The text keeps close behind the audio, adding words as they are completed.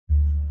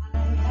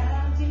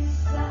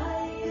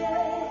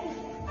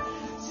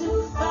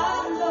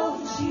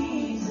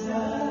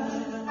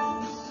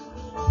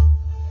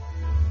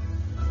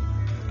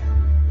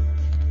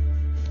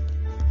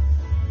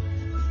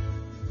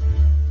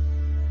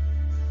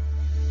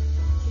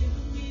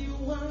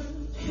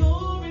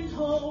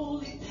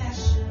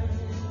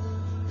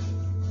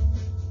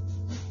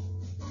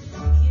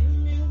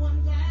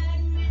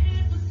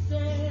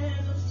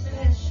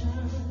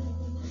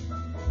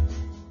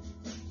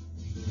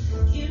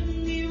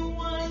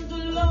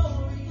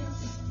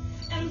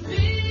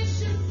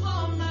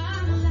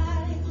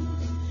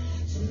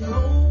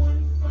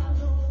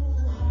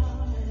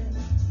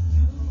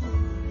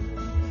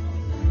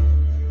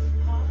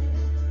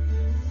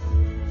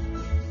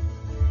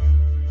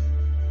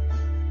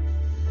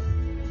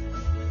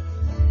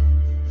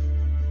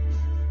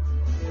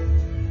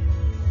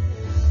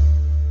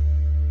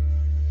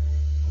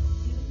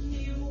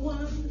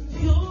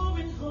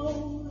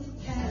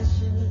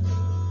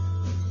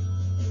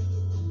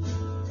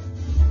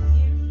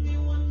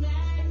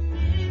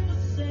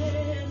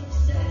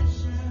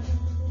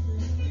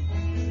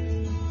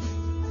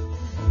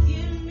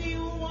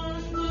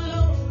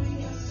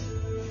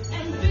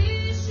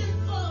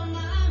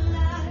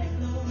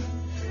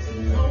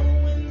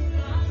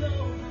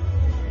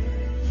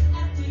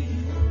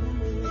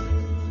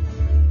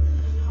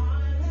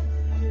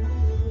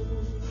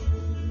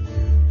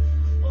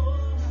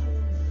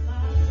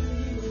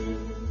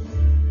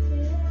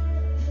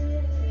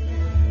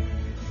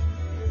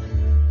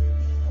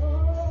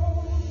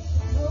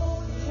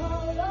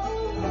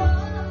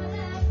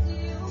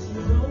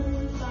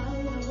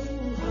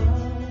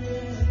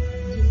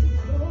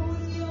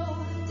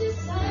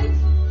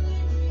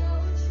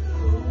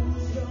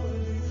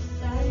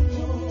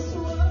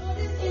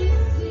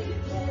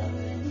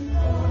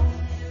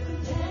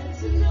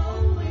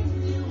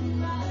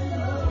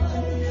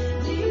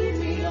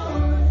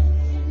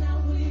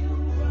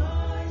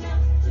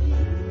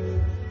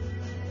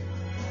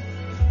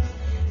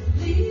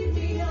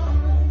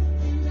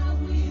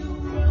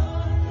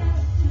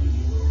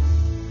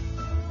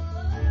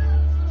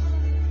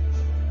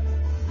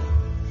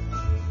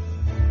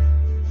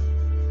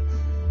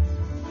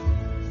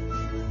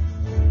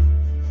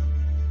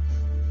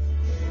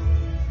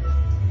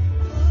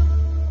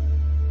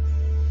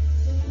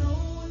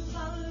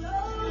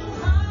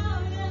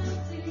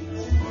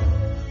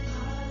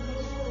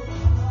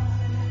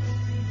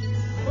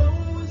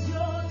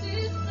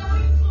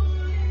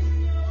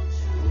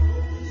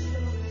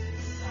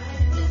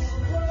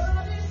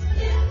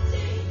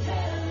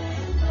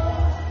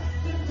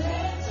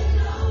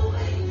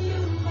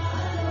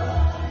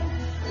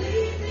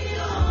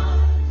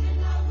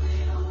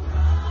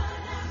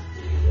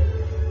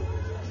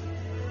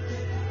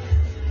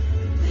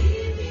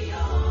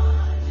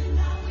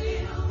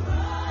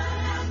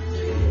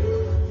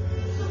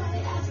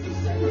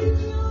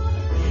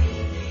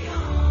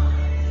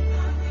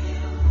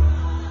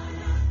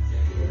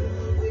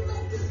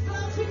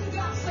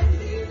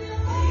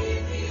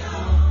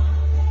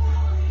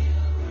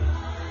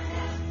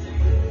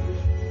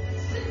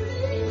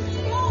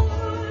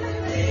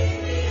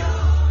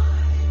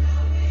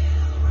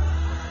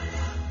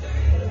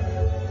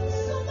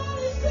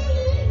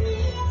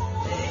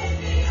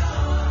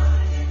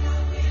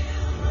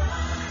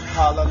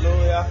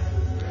Hallelujah.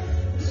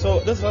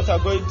 So this is what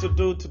I'm going to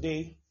do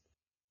today.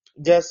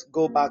 Just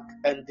go back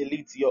and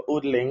delete your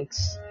old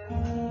links.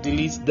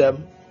 Delete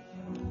them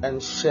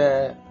and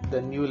share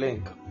the new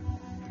link.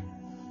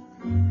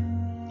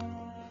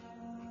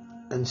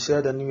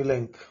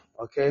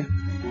 Okay?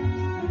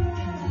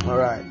 All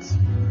right.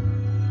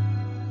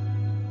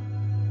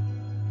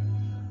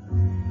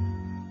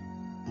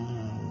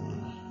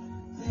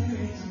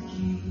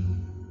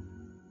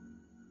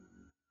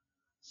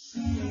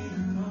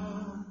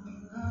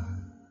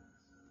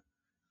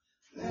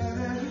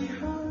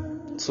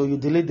 So you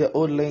delete the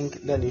old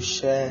link, then you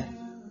share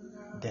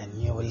the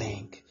new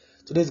link.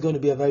 Today is going to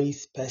be a very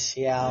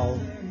special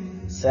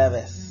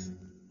service.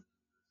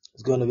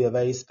 It's going to be a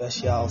very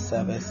special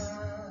service.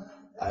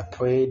 I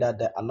pray that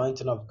the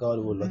anointing of God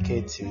will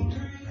locate you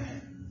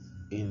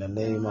in the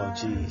name of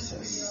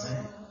Jesus.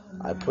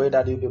 I pray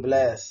that you'll be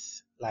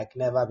blessed like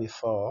never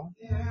before.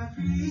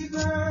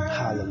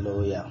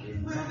 Hallelujah.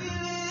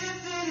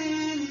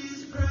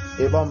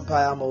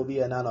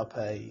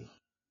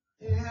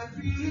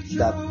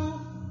 That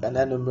an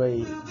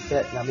enemy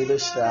said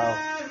Namibishao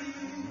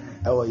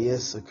our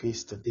yes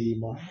Christ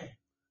demo.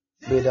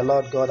 May the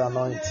Lord God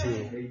anoint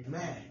you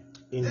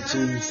in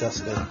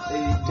Jesus' name.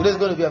 Today is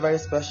going to be a very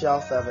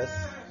special service.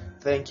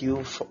 Thank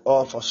you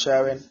all for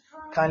sharing.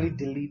 Kindly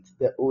delete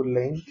the old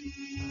link.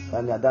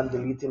 When you're done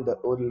deleting the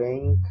old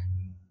link,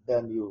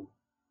 then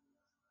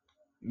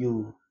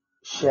you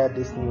share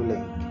this new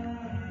link.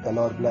 The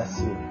Lord bless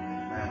you.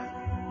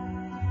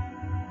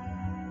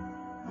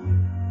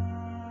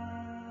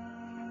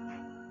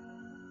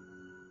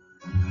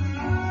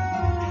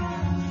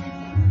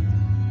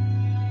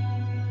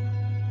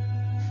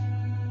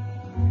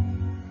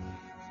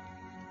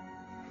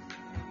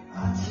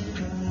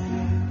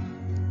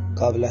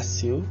 God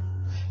bless you.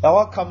 You're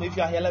welcome. If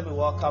you are here, let me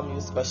welcome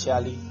you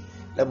specially.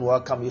 I'm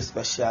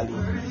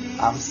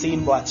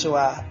seeing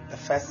Boachua, the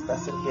first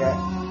person here.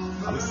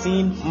 I'm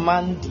seeing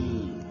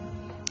Mandy.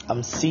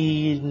 I'm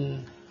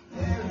seeing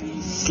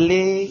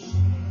Slay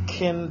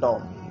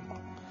Kingdom.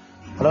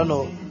 I don't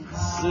know.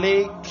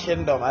 Slay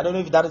Kingdom. I don't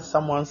know if that is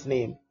someone's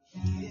name.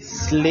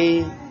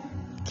 Slay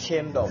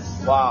Kingdom.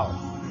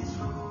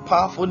 Wow.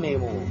 Powerful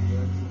name.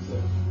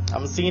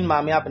 I'm seeing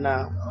Mami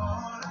Abna.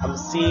 I'm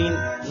seeing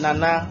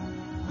Nana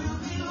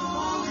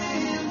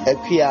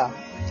Equia.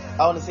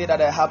 I want to say that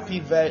a happy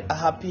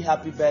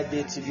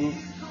birthday to you.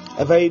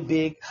 A very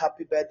big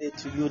happy birthday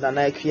to you,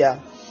 Nana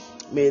Equia.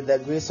 May the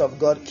grace of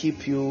God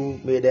keep you.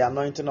 May the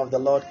anointing of the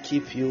Lord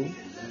keep you.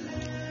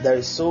 There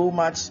is so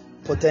much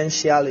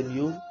potential in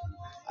you.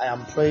 I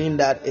am praying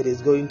that it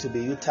is going to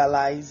be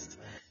utilized.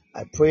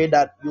 I pray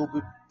that you'll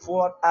be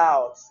poured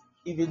out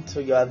even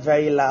to your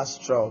very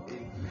last drop.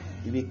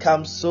 You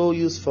become so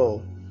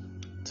useful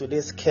to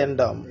this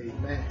kingdom.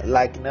 Amen.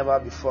 Like never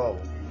before.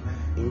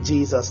 In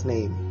Jesus'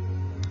 name.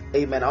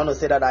 Amen. I want to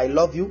say that I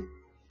love you.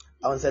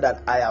 I want to say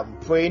that I am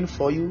praying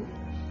for you.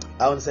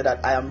 I want to say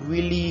that I am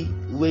really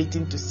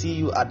waiting to see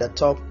you at the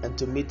top and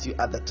to meet you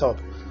at the top.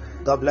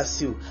 God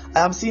bless you. I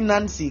am seeing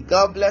Nancy.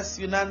 God bless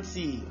you,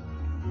 Nancy.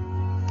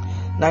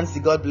 Nancy,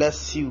 God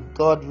bless you.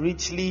 God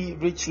richly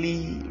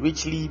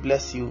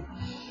bless you.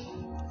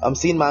 I'm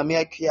seeing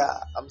Mami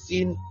Akia. I'm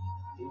seeing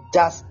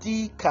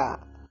Justika.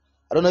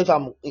 I don't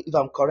know if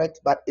I'm correct,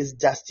 but it's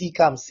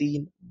Justika. I'm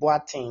seeing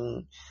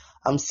Boating.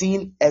 I'm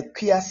seeing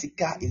Akia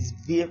Sika.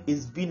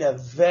 It's been a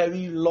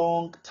very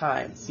long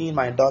time seeing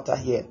my daughter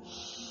here.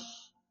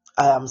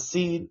 I am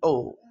seeing,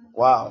 oh,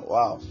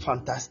 wow,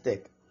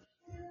 fantastic.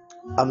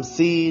 I'm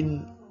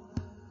seeing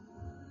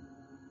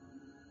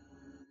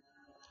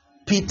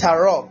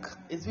Peter Rock.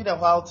 It's been a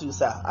while too,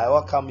 sir. I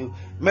welcome you.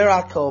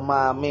 Miracle,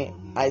 Mami.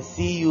 I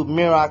see you,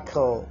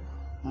 Miracle,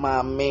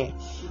 Mami.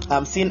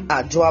 I'm seeing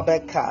Ajwa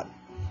Bekat.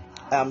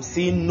 I'm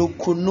seeing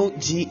Nukunu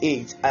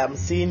GH. I'm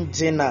seeing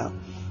Jenna.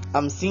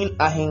 I'm seeing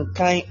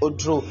Ahinkai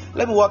Odro.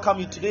 Let me welcome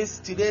you to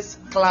today's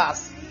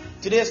class.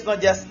 Today is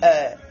not just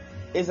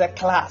it's a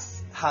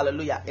class.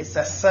 Hallelujah. It's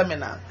a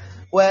seminar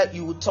where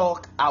you will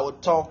talk, I will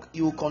talk,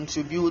 you will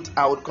contribute,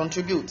 I will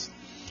contribute.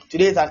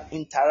 Today is an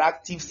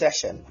interactive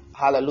session.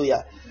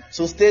 Hallelujah.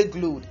 So stay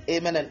glued.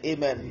 Amen and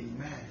amen.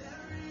 Amen.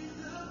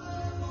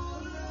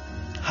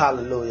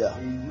 Hallelujah.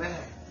 Amen.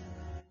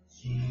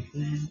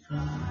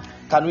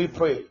 Can we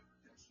pray?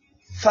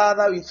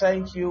 Father, we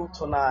thank you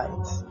tonight.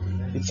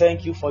 We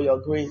thank you for your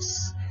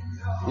grace.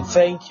 We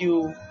thank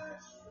you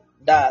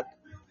that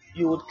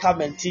you would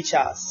come and teach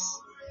us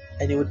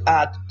and you would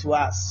add to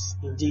us.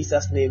 In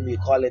Jesus' name we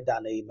call it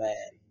done.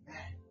 Amen.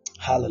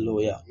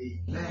 Hallelujah.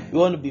 We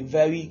want to be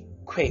very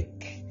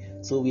quick.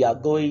 So we are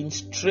going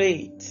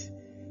straight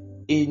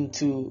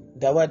into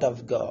the word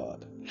of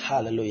God.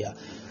 Hallelujah.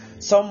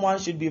 Someone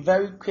should be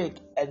very quick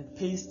and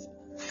paste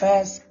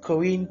 1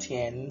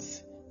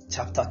 Corinthians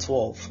chapter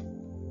 12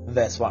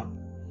 verse 1.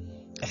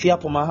 Efia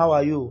Puma, how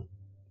are you?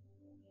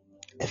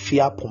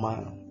 Efia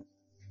Puma.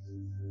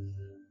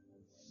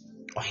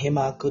 Oh,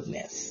 my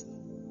goodness.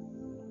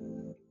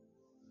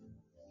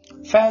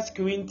 1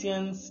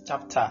 Corinthians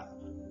chapter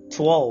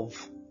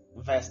 12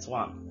 verse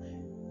 1.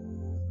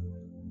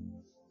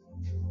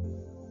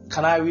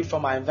 Can I read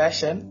from my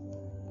version?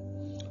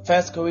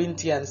 1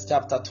 Corinthians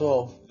chapter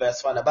 12,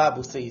 verse 1. The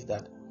Bible says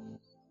that,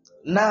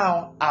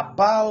 now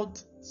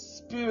about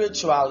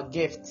spiritual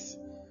gifts,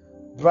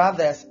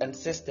 brothers and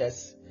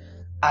sisters,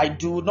 I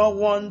do not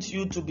want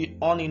you to be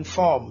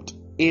uninformed.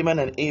 Amen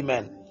and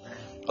amen.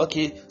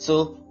 Okay,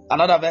 so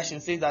another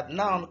version says that,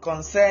 now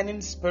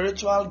concerning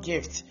spiritual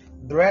gifts,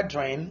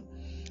 brethren,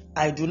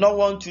 I do not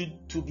want you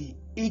to be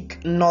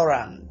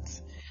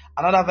ignorant.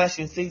 Another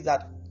version says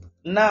that,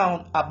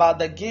 now about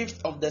the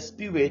gift of the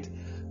Spirit,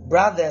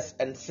 brothers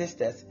and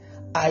sisters,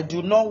 I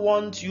do not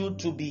want you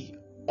to be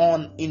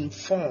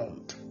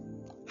uninformed.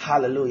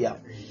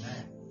 Hallelujah.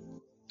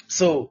 Amen.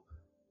 So,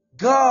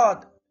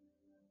 God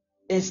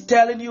is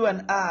telling you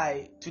and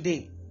I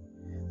today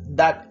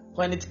that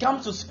when it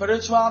comes to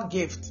spiritual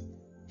gift,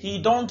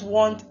 He don't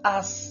want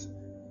us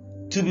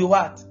to be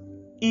what?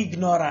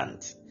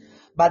 Ignorant.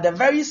 But the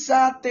very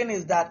sad thing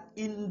is that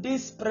in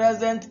this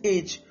present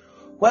age,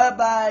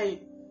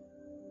 whereby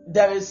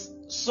there is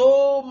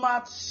so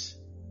much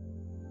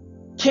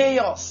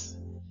chaos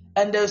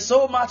and there's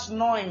so much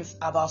noise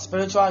about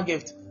spiritual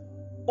gift,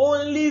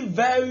 only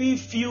very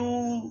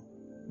few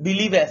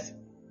believers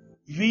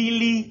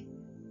really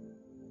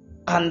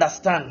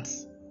understand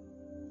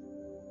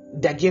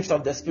the gift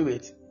of the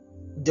Spirit,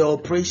 the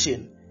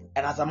operation,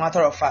 and as a matter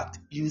of fact,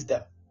 use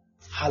them.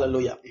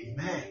 Hallelujah.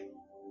 Amen.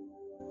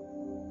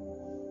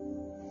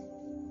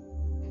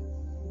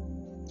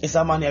 Is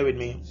someone here with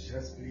me?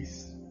 Yes,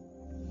 please.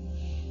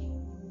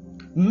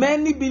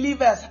 Many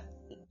believers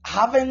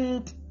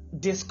haven't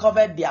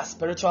discovered their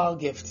spiritual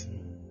gift.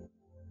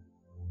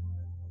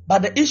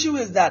 But the issue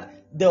is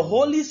that the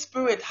Holy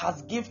Spirit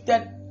has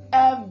gifted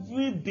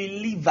every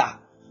believer.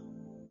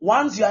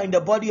 Once you are in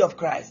the body of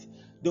Christ,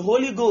 the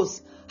Holy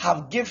Ghost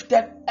have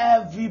gifted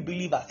every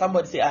believer.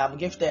 Somebody say, I am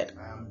gifted.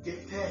 I am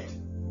gifted.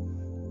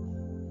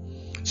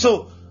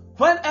 So,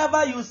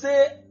 whenever you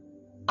say,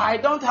 I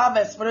don't have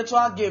a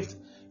spiritual gift,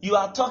 you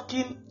are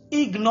talking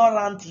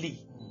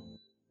ignorantly.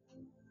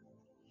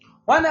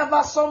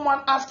 Whenever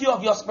someone asks you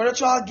of your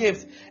spiritual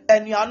gift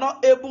and you are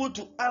not able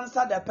to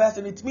answer the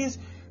person, it means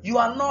you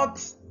are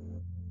not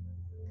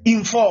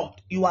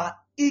informed. You are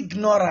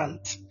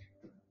ignorant.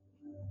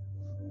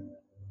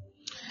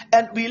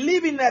 And we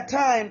live in a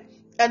time,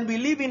 and we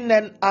live in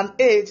an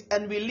age,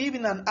 and we live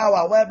in an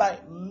hour whereby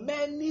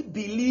many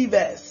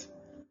believers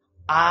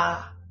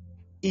are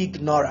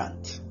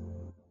ignorant.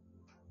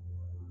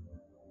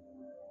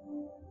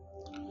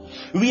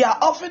 We are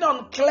often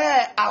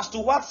unclear as to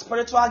what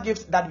spiritual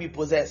gifts that we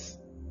possess.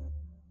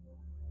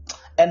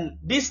 And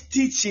this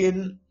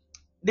teaching,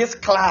 this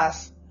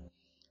class,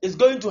 is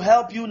going to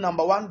help you,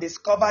 number one,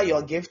 discover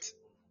your gift,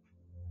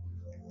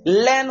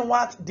 learn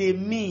what they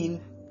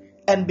mean,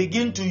 and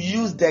begin to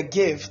use the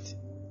gift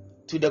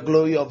to the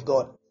glory of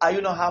God. Are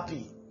you not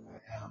happy?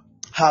 I am.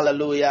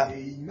 Hallelujah.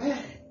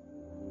 Amen.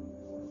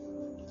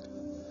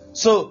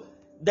 So,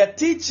 the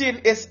teaching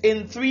is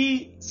in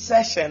 3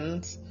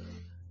 sessions.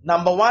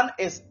 Number 1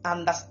 is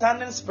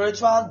understanding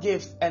spiritual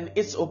gifts and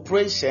its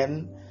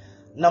operation.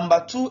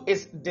 Number 2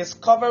 is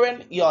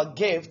discovering your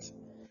gift.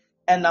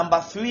 And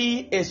number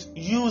 3 is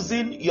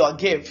using your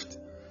gift.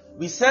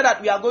 We said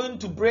that we are going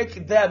to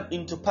break them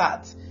into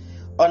parts.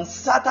 On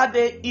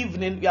Saturday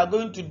evening, we are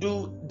going to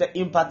do the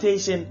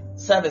impartation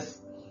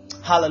service.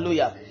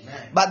 Hallelujah. Amen.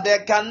 But there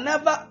can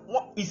never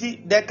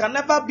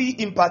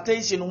be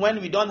impartation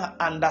when we don't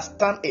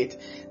understand it.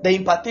 The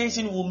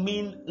impartation will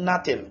mean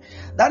nothing.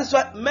 That is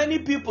why many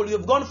people,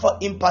 you've gone for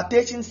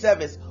impartation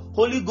service,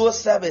 Holy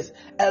Ghost service,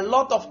 a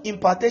lot of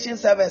impartation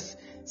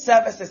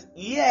services,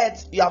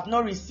 yet you have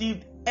not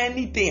received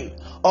anything,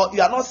 or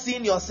you are not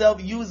seeing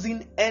yourself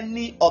using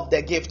any of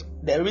the gift.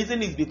 The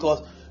reason is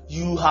because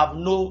you have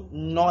no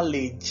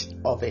knowledge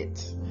of it.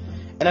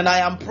 And then I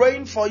am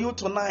praying for you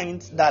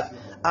tonight that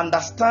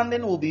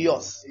understanding will be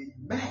yours.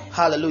 Amen.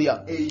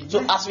 Hallelujah. Amen.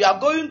 So as we are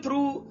going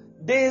through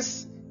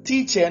this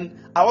teaching,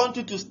 I want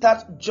you to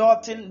start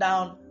jotting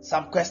down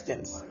some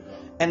questions.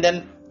 And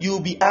then you'll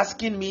be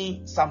asking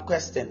me some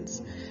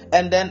questions.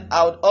 And then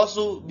I would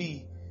also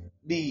be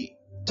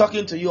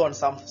talking to you on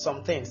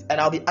some things.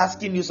 And I'll be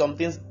asking you some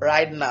things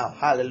right now.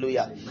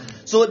 Hallelujah. Amen.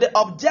 So the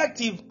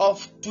objective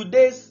of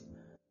today's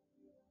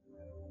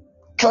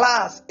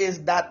class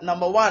is that,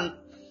 number 1,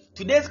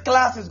 today's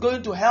class is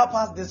going to help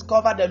us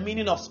discover the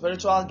meaning of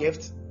spiritual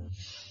gifts.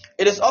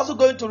 It is also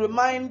going to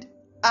remind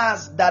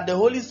us that the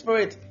Holy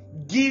Spirit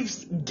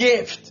gives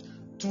gift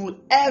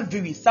to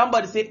every,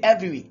 somebody say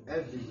every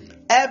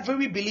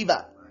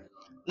believer.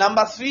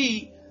 Number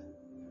 3,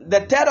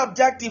 the third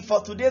objective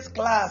for today's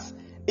class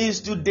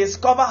is to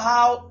discover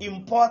how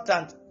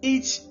important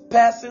each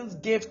person's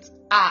gifts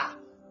are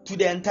to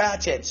the entire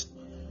church.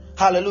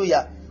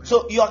 Hallelujah.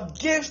 So your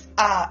gifts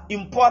are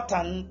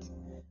important.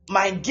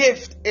 My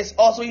gift is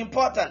also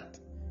important.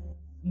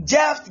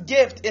 Jeff's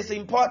gift is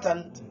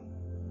important.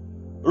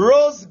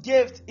 Rose's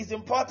gift is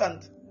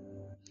important.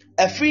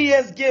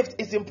 Ephria's gift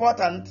is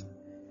important.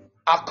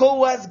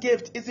 Akowa's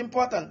gift is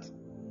important.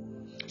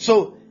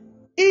 So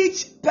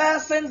each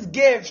person's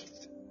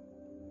gifts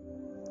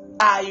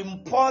are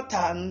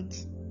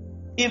important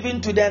even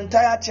to the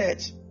entire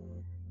church,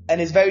 and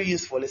it's very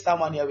useful. Is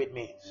someone here with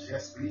me?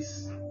 Yes,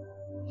 please.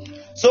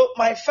 So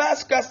my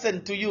first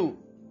question to you,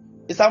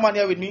 is someone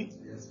here with me?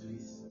 Yes,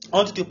 please. I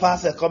want you to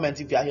pass a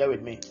comment if you are here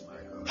with me.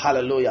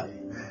 Hallelujah.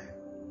 Amen.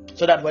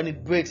 So that when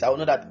it breaks, I will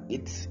know that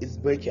it's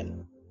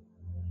breaking.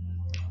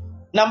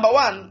 Number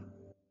one,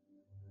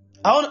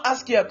 I want to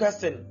ask you a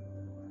question.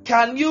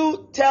 Can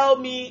you tell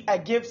me a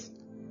gift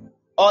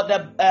or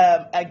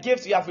a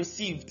gift you have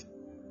received?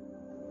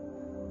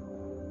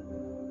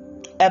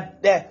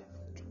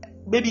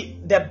 Maybe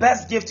the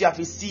best gift you have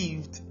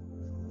received.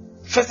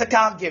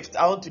 Physical gift,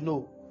 I want to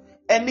know.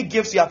 Any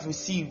gift you have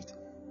received.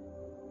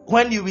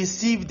 When you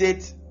received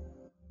it,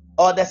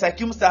 or the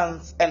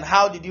circumstance, and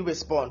how did you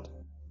respond?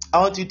 I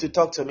want you to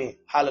talk to me.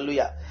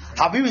 Hallelujah.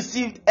 Have you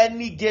received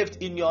any gift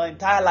in your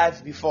entire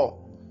life before?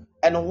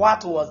 And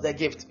what was the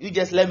gift? You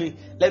just let me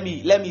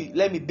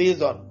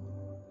base on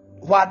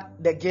what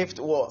the gift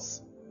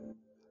was.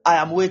 I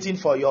am waiting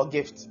for your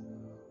gift.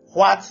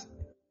 What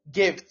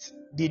gift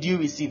did you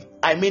receive?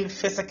 I mean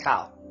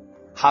physical.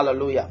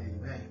 Hallelujah.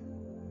 Amen.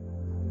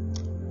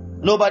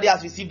 Nobody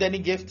has received any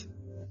gift.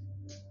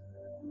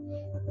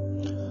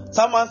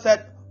 Someone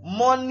said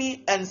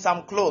money and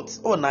some clothes.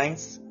 Oh,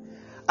 nice.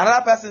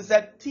 Another person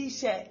said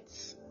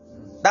t-shirts.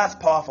 That's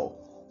powerful.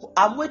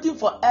 I'm waiting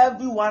for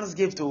everyone's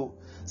gift too.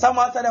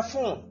 Someone said a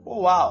phone.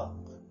 Oh, wow.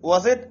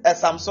 Was it a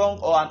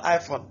Samsung or an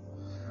iPhone?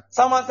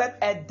 Someone said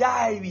a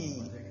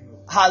diary.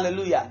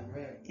 Hallelujah.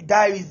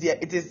 Diary is there.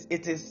 It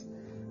is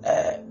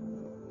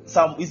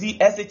some, you see,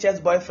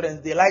 SHS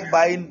boyfriends, they like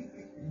buying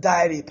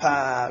diary.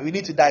 We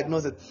need to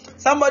diagnose it.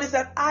 Somebody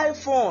said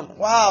iPhone.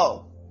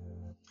 Wow.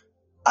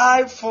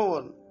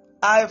 iPhone.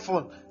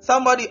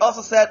 Somebody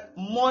also said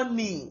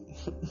money.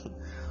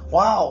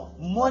 Wow.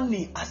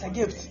 Money as a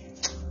gift.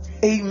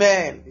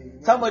 Amen.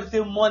 Somebody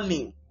said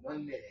money.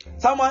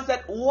 Someone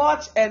said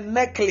watch and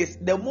necklace.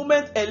 The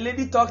moment a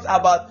lady talks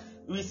about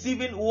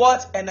receiving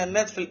watch and a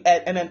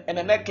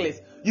necklace,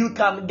 you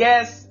can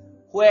guess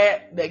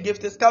where the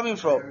gift is coming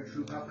from.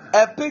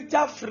 A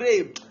picture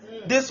frame.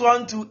 This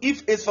one too,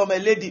 if it's from a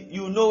lady,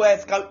 you know where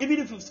it's coming. Even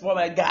if it's from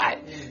a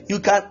guy, you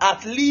can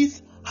at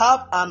least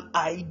have an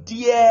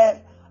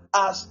idea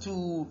as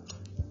to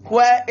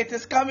where it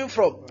is coming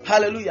from.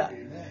 Hallelujah.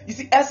 You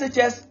see,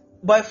 SHS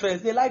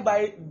boyfriends, they like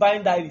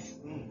buying diaries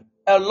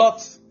a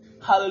lot.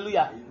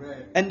 Hallelujah.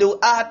 And they'll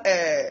add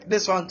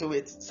this one to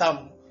it,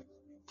 some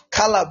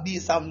color bee,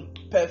 some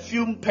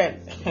perfume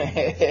pen.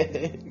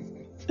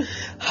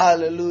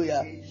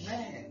 Hallelujah.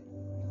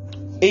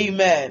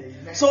 Amen.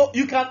 So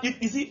you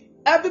see,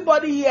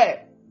 everybody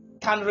here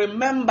can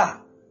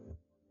remember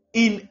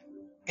in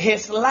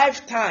his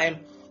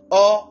lifetime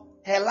or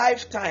her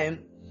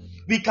lifetime.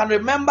 We can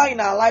remember in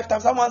our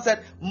lifetime, someone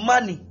said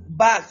money,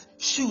 bags,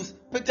 shoes,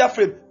 picture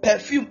frame,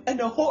 perfume, and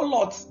a whole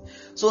lot.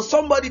 So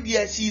somebody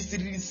there, she's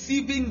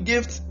receiving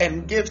gifts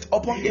and gift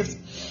upon gifts.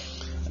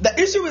 The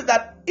issue is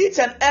that each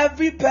and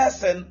every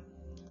person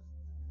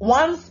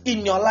once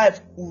in your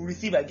life will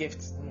receive a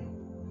gift.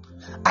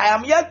 I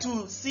am yet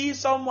to see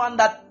someone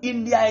that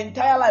in their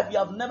entire life you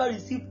have never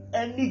received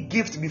any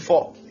gift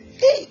before.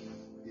 Hey,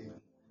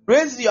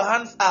 raise your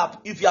hands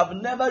up if you have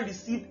never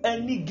received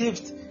any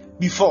gift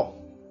before.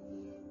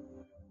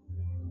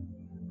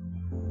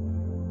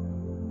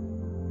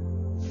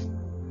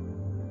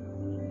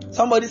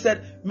 Somebody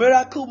said,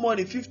 miracle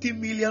money, 50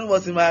 million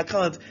was in my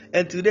account,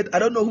 and to date, I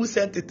don't know who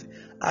sent it.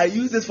 I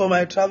use this for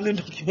my traveling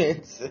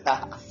documents.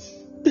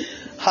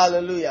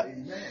 Hallelujah.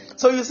 Amen.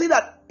 So you see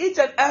that each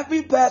and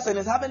every person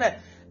is having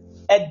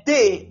a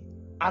day,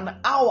 an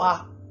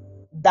hour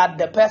that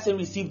the person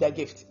received a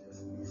gift.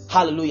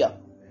 Hallelujah.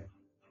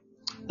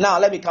 Now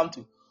let me come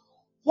to,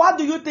 what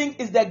do you think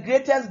is the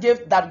greatest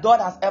gift that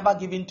God has ever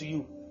given to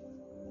you?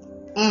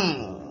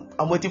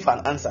 I'm waiting for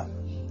an answer.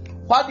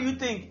 What do you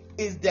think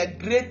is the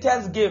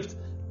greatest gift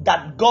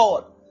that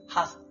God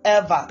has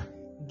ever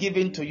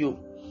given to you?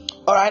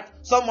 All right.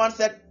 Someone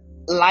said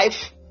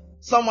life.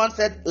 Someone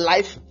said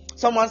life.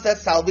 Someone said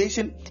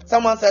salvation.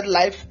 Someone said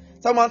life.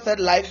 Someone said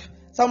life.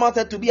 Someone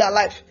said to be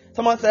alive.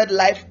 Someone said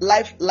life.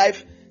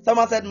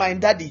 Someone said my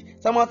daddy.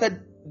 Someone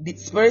said the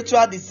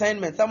spiritual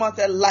discernment. Someone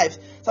said life.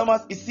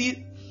 Someone, you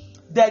see,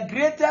 the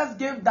greatest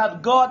gift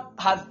that God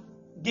has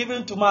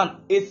given to man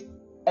is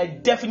a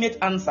definite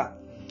answer.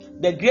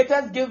 The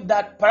greatest gift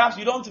that, perhaps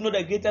you don't know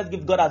the greatest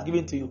gift God has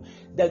given to you.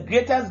 The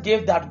greatest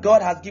gift that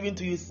God has given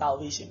to you is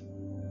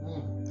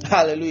salvation.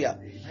 Hallelujah.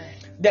 Amen.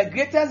 The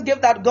greatest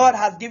gift that God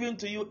has given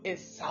to you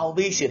is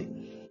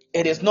salvation.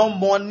 It is not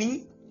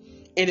money.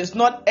 It is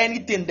not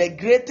anything. The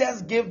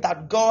greatest gift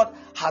that God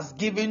has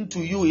given to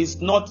you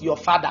is not your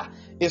father.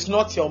 It's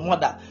not your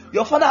mother.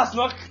 Your father has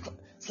not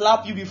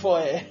slapped you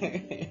before.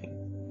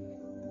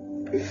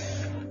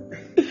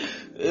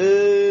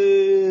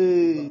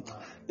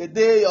 The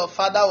day your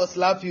father will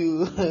slap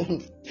you,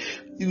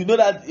 you know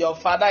that your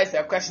father is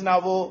a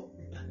questionable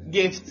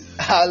gift.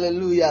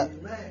 Hallelujah.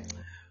 Amen.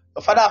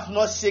 Your father has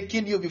not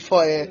shaken you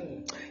before.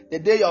 The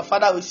day your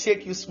father will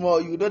shake you small,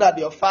 you know that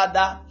your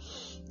father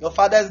Your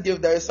father's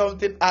gift, there is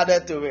something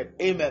added to it.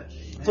 Amen.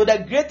 So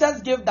the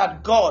greatest gift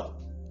that God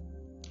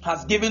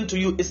has given to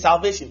you is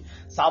salvation.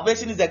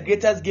 Salvation is the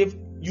greatest gift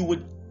you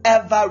would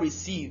ever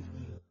receive.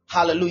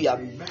 Hallelujah.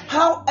 Amen.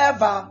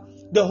 However,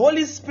 the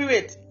Holy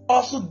Spirit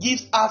also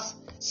gives us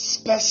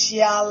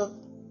special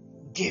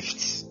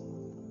gifts.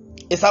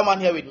 Is someone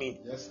here with me?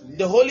 Yes, please.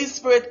 The Holy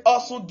Spirit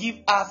also gives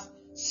us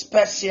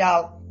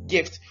special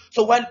gifts.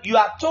 So when you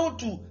are told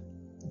to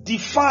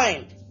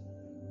define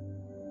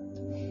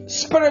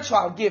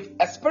spiritual gift,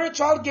 a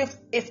spiritual gift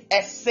is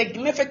a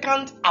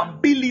significant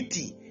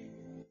ability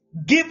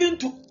given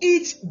to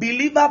each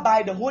believer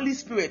by the Holy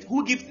Spirit.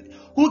 Who gives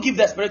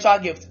the spiritual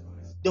gift?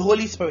 The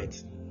Holy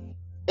Spirit.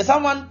 Is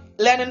someone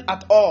learning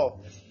at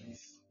all?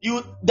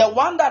 The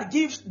one that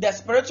gives the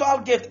spiritual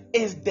gift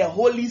is the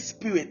Holy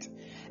Spirit,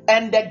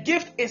 and the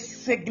gift is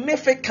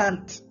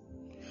significant.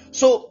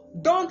 So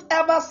don't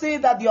ever say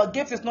that your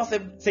gift is not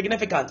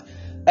significant.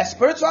 A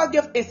spiritual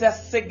gift is a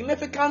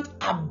significant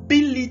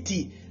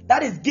ability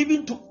that is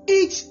given to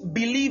each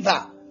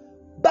believer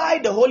by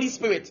the Holy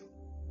Spirit.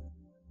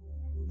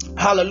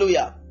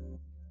 Hallelujah.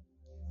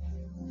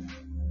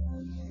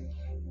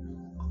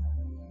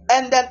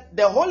 And then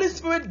the Holy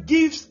Spirit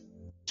gives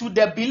to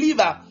the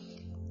believer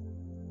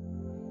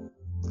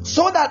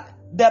so that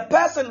the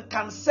person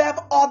can serve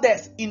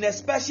others in a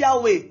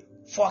special way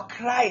for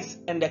Christ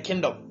and the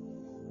kingdom.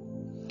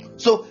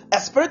 So a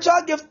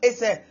spiritual gift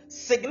is a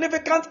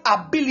significant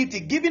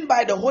ability given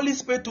by the Holy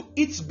Spirit to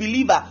each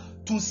believer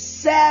to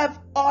serve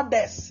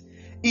others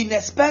in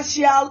a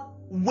special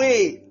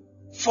way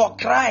for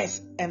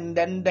Christ and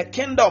then the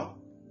kingdom.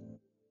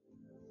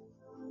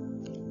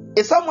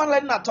 Is someone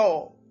learning at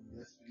all?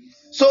 Yes, please.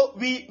 So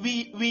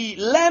we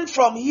learn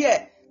from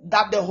here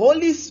that the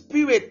Holy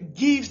Spirit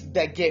gives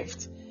the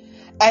gift,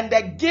 and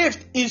the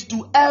gift is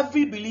to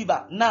every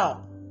believer.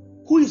 Now,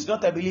 who is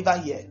not a believer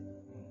here?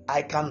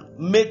 I can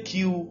make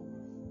you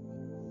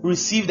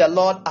receive the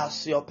Lord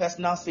as your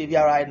personal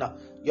Savior right now,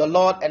 your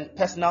Lord and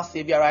personal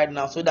Savior right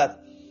now, so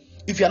that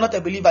if you are not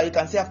a believer, you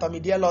can say after me,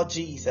 dear Lord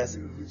Jesus,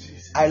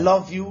 I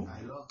love you.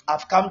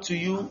 I've come to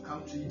you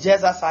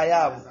just as I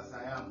am.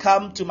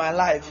 Come to my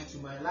life.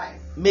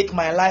 Make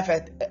my life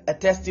a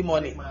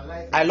testimony.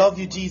 I love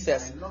you,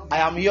 Jesus. I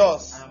am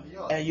yours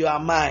and you are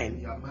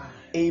mine.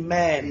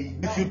 Amen.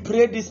 If you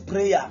pray this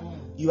prayer,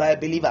 you are a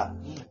believer.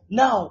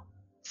 Now,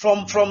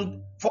 from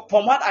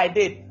what I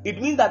did, it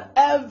means that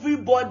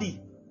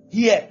everybody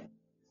here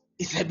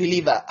is a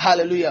believer.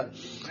 Hallelujah.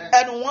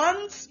 And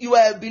once you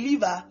are a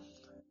believer,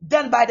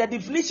 then by the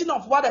definition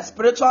of what a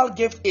spiritual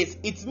gift is,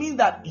 it means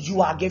that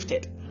you are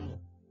gifted.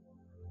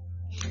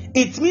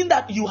 It means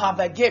that you have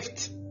a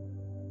gift.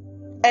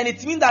 And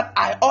it means that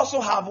I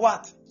also have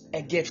what?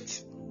 A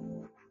gift.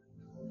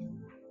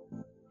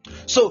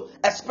 So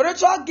a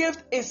spiritual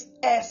gift is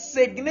a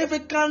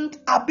significant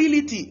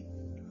ability.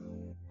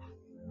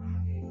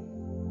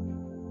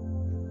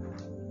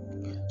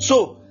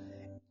 So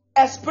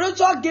a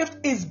spiritual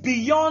gift is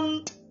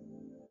beyond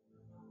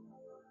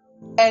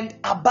and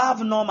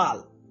above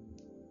normal.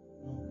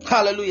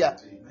 Hallelujah.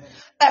 Amen.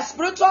 A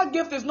spiritual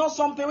gift is not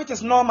something which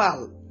is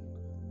normal.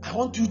 I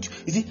want you to,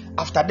 you see,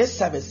 after this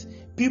service,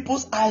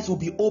 people's eyes will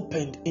be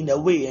opened in a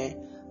way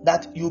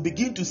that you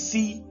begin to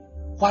see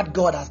what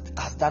God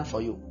has done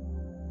for you.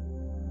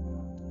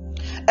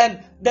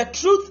 And the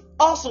truth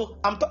also,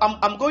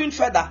 I'm going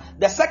further.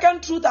 The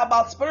second truth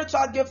about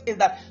spiritual gifts is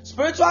that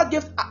spiritual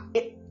gifts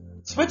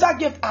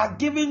are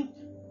given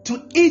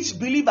to each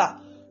believer,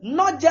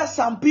 not just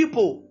some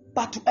people,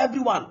 but to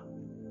everyone.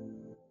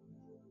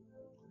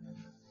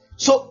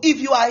 So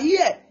if you are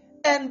here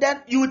and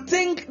then you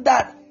think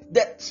that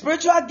the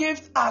spiritual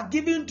gifts are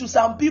given to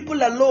some people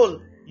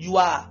alone, you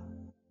are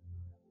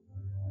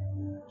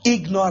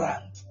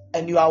ignorant,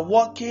 and you are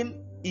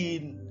walking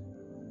in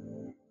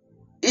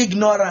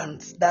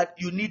ignorance that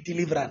you need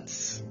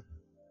deliverance.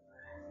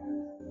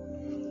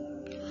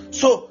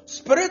 So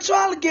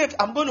spiritual gift,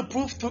 I'm going to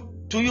prove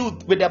to you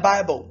with the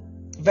Bible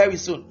very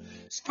soon.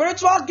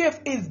 Spiritual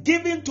gift is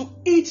given to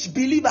each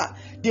believer.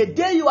 The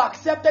day you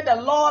accepted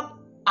the Lord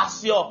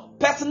as your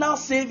personal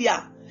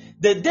Savior,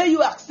 the day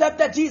you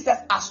accepted Jesus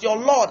as your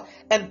Lord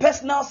and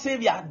personal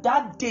Savior,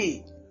 that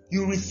day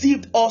you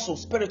received also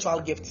spiritual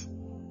gifts.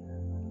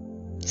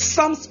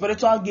 Some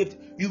spiritual gift,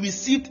 you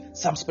received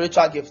some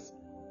spiritual gifts.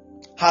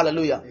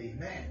 Hallelujah.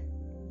 Amen.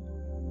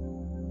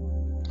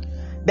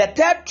 The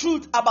third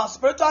truth about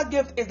spiritual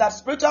gift is that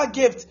spiritual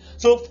gifts,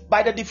 so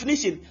by the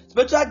definition,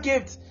 spiritual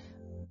gifts,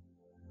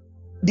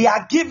 they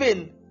are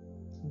given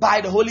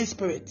by the Holy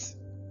Spirit.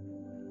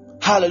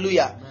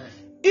 Hallelujah. Amen.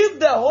 If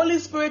the Holy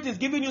Spirit is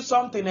giving you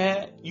something,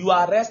 you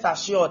are rest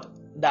assured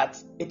that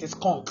it is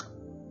conk.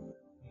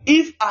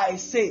 If I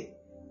say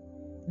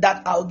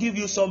that I'll give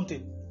you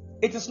something,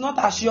 it is not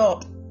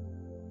assured.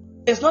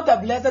 It's not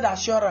a blessed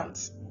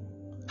assurance.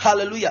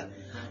 Hallelujah.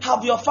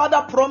 Have your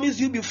father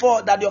promised you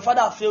before that your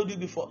father failed you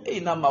before?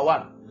 Hey, number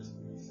one.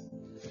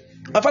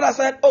 My father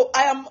said,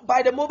 I am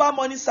by the mobile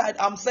money side,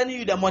 I'm sending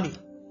you the money.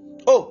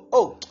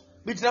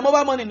 With the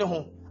mobile money in the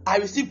home, I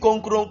received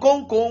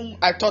kong.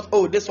 I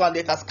thought, this one,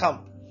 it has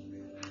come.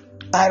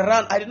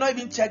 I did not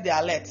even check the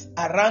alert.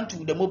 I ran to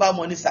the mobile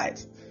money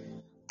site.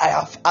 I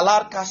have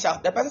allowed cash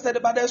out. The person said,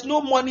 but there's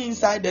no money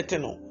inside the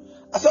tunnel.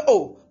 I said,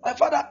 oh, my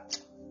father,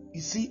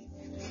 you see,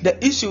 the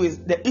issue is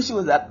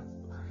that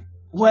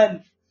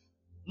when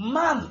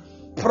man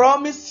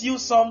promises you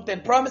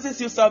something,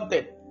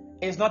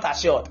 it's not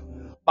assured.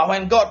 But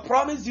when God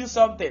promises you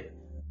something,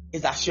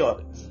 it's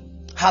assured.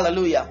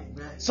 Hallelujah.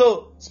 Amen.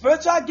 So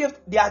spiritual gifts,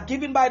 they are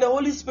given by the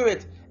Holy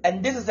Spirit,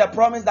 and this is a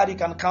promise that you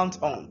can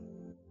count on.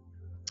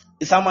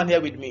 Is someone here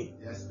with me?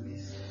 Yes,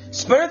 please.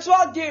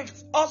 Spiritual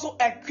gifts also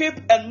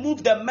equip and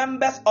move the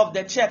members of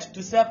the church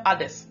to serve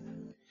others.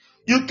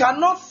 You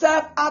cannot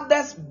serve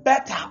others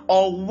better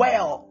or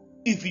well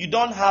if you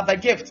don't have a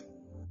gift.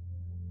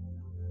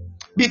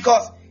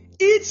 Because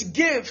each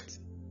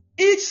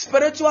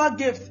spiritual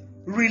gift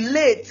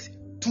relates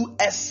to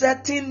a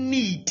certain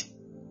need.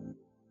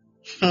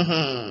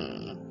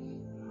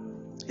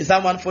 Is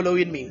someone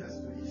following me?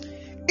 Yes, please.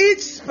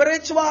 Each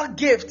spiritual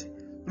gift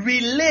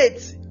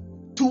relates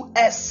to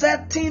a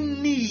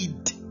certain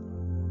need.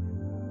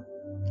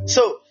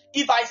 So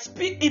if I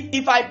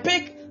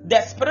pick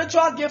the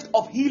spiritual gift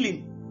of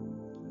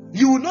healing,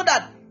 you will know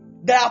that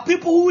there are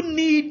people who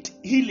need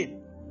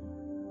healing.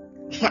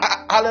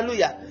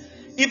 Hallelujah.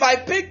 If I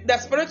pick the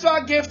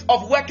spiritual gift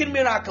of working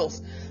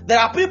miracles, there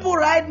are people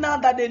right now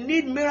that they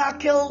need a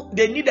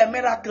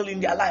miracle in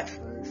their life.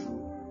 Very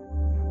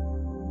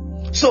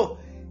true. So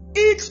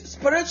each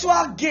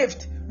spiritual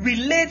gift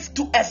relates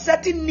to a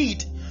certain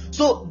need.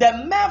 So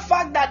the mere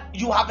fact that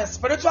you have a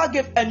spiritual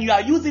gift and you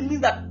are using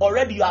means that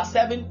already you are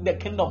serving the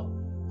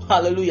kingdom.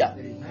 Hallelujah.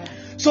 Amen.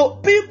 So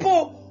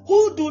people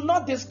who do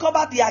not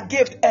discover their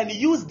gift and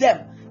use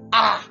them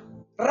are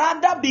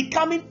rather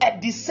becoming a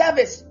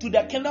disservice to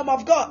the kingdom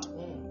of God.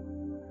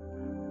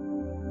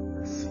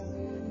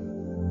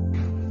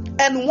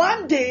 And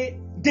one day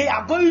they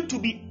are going to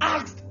be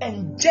asked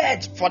and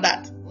judged for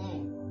that.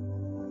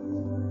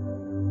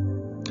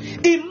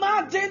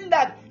 Imagine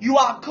that you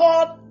are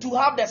called to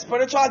have the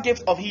spiritual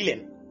gift of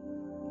healing.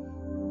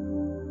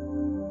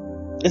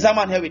 Is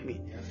someone here with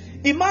me?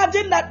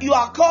 Imagine that you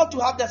are called to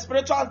have the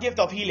spiritual gift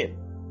of healing,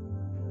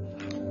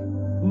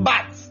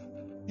 but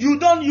you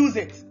don't use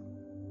it.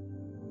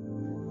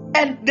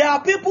 And there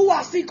are people who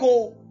are sick,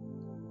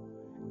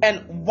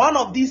 and one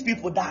of these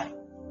people die.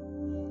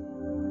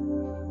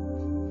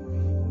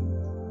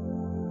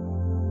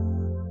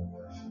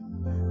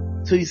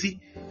 So you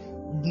see,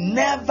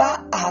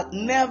 never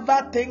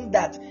think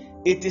that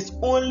it is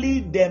only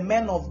the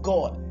men of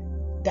God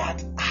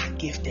that are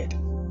gifted.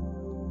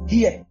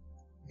 Here,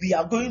 we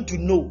are going to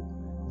know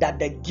that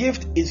the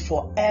gift is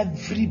for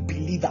every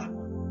believer,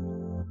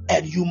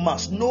 and you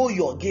must know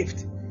your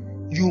gift.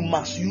 You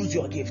must use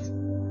your gift.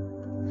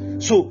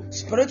 So,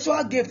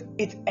 spiritual gifts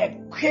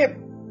equip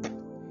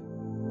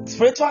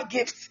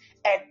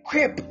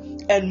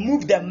and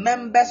move the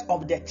members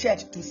of the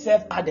church to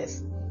serve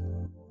others.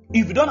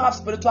 If you don't have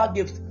spiritual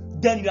gifts,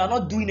 then you are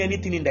not doing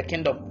anything in the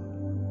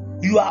kingdom.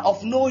 You are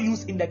of no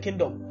use in the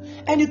kingdom.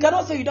 And you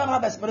cannot say you don't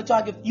have a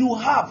spiritual gift. You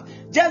have,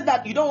 just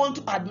that you don't want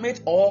to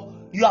admit, or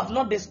you have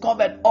not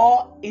discovered,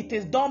 or it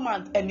is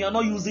dormant and you are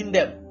not using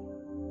them.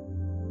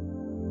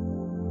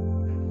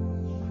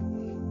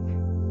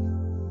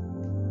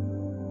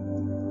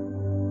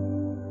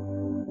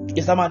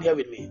 Is someone here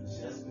with me?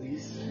 Yes,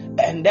 please.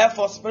 And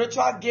therefore,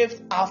 spiritual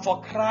gifts are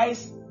for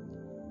Christ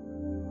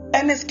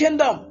and His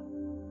kingdom.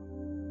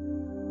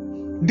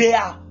 They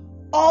are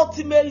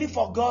ultimately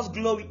for God's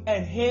glory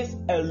and His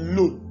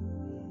alone.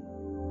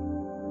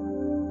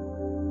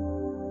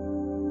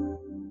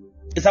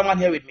 Is someone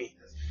here with me?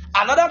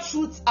 Another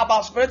truth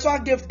about spiritual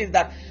gifts is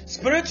that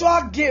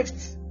spiritual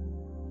gifts,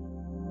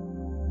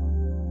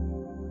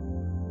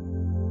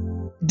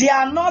 they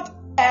are not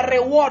a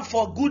reward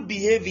for good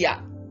behavior.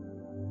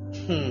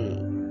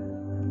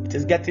 It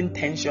is getting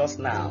tensions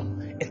now.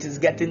 It is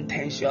getting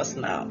tensions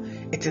now.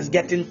 It is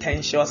getting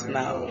tensions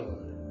now.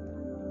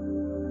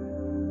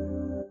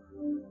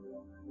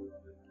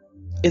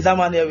 Is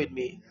someone here with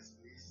me?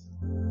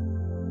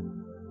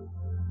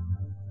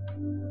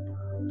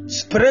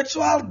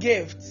 Spiritual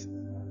gifts,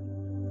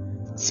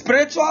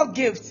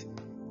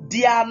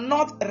 they are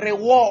not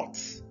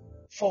rewards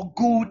for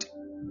good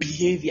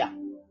behavior.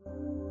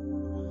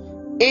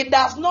 It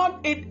does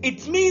not,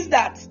 it means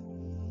that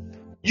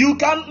you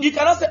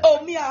cannot say,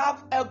 oh, me, I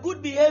have a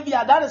good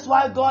behavior, that is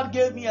why God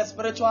gave me a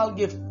spiritual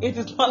gift. It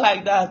is not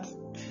like that.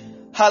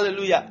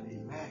 Hallelujah.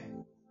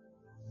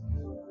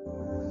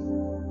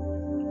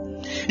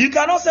 You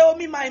cannot say, oh,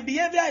 me, my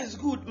behavior is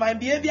good. My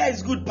behavior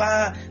is good.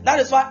 That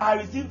is why I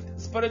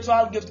received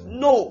spiritual gift.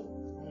 No.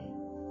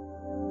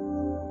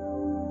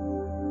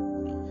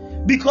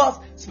 Because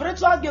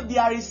spiritual gifts, they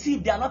are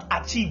received, they are not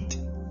achieved.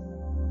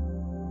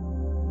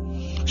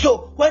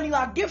 So when you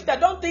are gifted,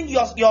 don't think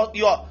your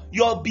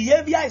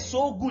behavior is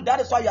so good, that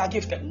is why you are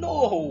gifted.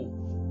 No.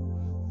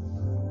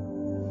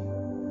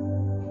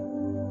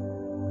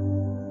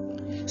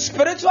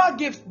 Spiritual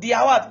gifts, they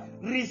are what?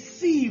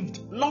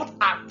 Received, not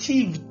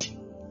achieved.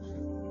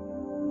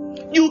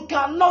 You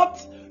cannot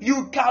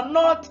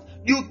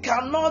you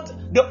cannot,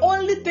 the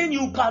only thing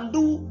you can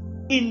do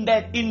in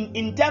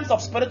terms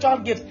of spiritual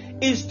gifts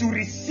is to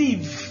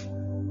receive,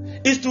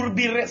 is to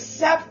be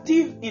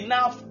receptive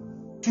enough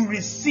to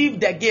receive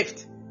the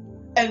gift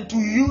and to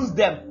use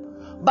them.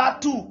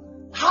 But to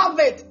have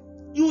it,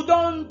 you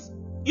don't,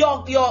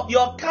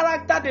 your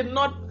character did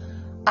not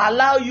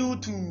allow you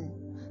to.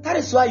 That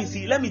is why, you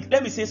see, let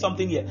me say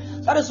something here.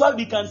 That is why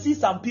we can see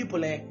some people,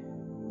 they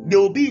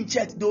will be in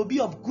church, they will be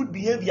of good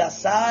behavior,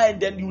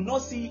 and then you will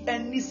not see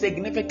any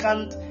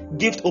significant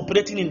gift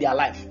operating in their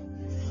life.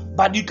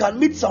 But you can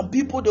meet some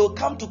people, they will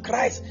come to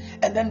Christ,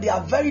 and then they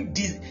are very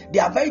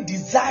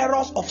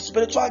desirous of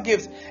spiritual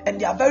gifts, and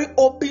they are very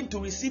open to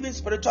receiving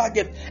spiritual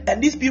gifts.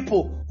 And these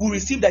people will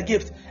receive the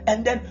gift,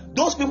 and then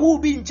those people will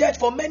be in church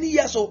for many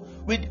years. So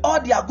with all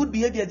their good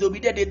behavior, they'll be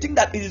there. They think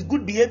that it is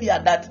good behavior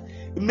that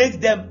makes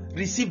them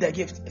receive the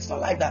gift. It's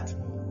not like that.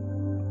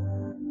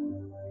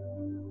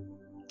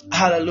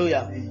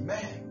 Hallelujah.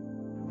 Amen.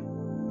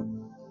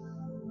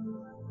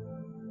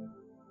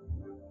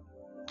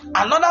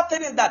 Another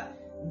thing is that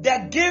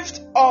the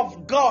gift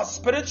of God,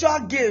 spiritual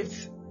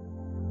gift,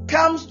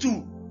 comes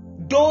to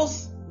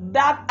those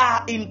that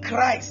are in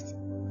Christ.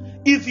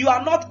 If you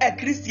are not a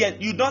Christian,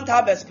 you don't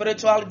have a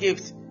spiritual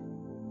gift.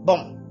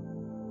 Boom.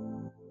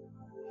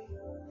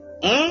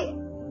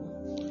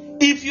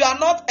 If you are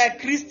not a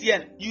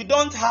Christian, you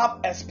don't have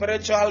a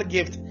spiritual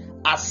gift.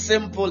 As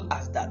simple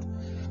as that.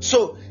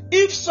 So,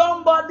 if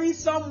somebody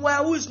somewhere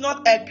who is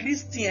not a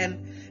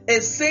Christian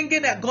is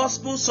singing a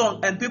gospel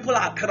song and people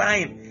are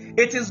crying,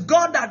 it is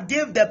God that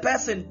gave the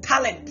person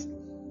talent.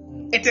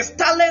 It is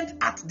talent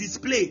at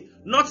display,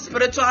 not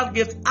spiritual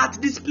gift at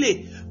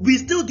display. We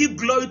still give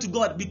glory to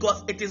God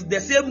because it is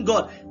the same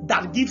God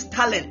that gives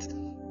talent.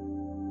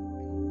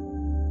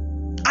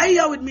 Are you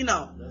here with me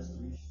now?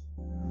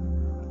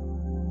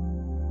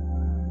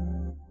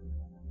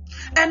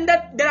 And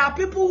that there are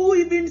people who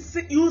even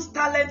use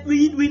talent.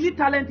 We need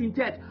talent in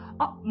church.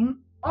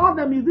 All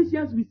the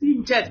musicians we see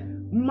in church,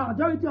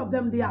 majority of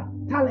them, they are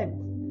talent.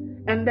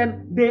 And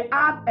then they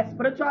add a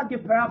spiritual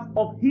gift perhaps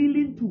of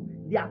healing to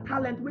their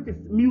talent, which is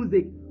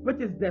music, which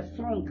is the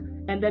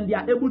song, and then they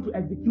are able to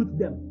execute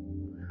them.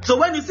 So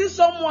when you see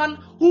someone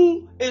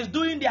who is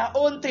doing their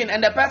own thing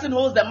and the person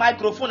holds the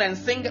microphone and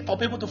sing for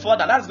people to follow,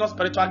 that is not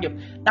spiritual gift.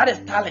 That is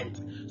talent.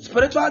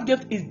 Spiritual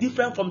gift is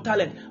different from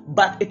talent,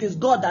 but it is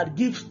God that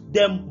gives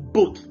them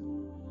both.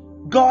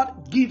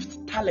 God gives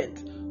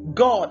talent.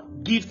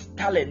 God gives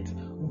talent.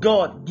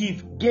 God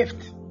gives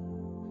gift.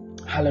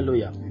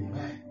 Hallelujah.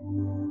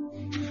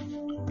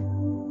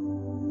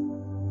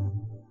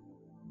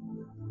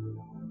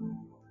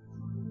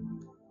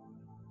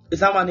 Is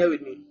someone here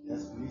with me?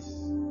 Yes, please.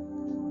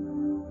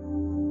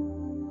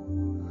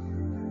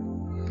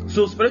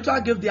 So spiritual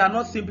gifts, they are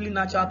not simply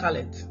natural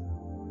talent.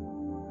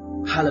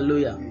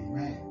 Hallelujah.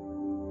 Amen.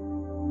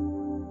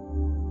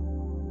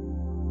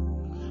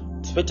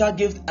 Spiritual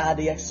gifts are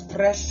the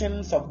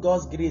expressions of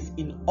God's grace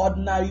in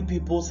ordinary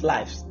people's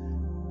lives.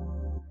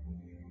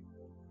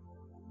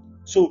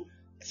 So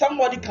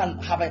somebody can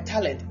have a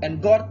talent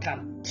and God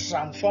can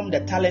transform the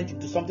talent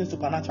into something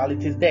supernatural.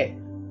 It is there.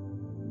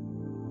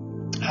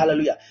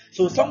 Hallelujah.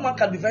 So someone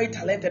can be very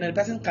talented and the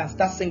person can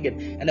start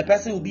singing and the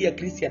person will be a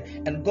Christian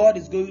and God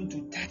is going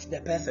to touch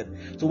the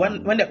person. So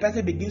when the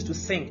person begins to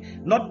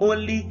sing, not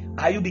only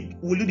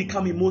will you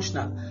become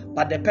emotional,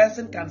 but the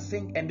person can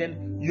sing and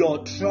then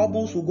your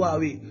troubles will go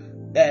away.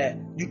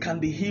 You can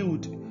be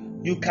healed.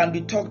 You can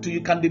be talked to.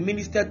 You can be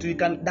ministered to.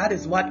 That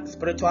is what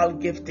spiritual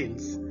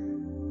giftings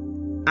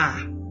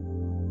are.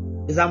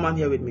 Is that man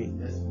here with me?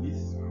 Yes,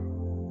 please.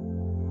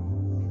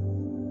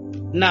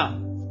 Now,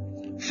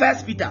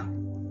 1 Peter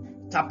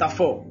chapter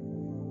 4,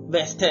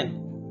 verse 10.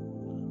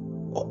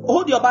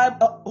 Hold your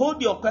Bible,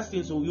 hold your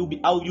questions. So you'll be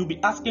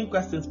asking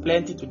questions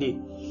plenty today.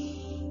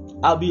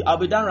 I'll be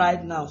done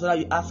right now so that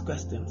you ask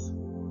questions.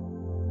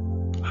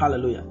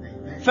 Hallelujah.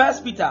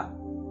 1 Peter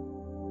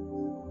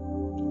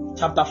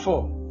chapter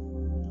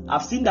 4.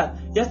 I've seen that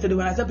yesterday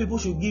when I said people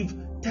should give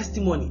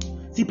testimony.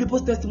 See,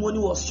 people's testimony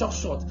was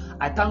short.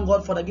 I thank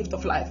God for the gift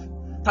of life.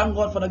 Thank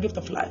God for the gift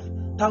of life.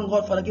 Thank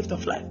God for the gift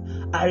of life.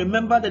 I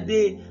remember the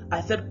day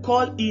I said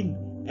call in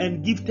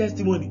and give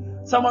testimony.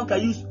 Someone can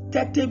use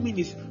 30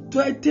 minutes,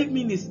 20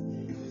 minutes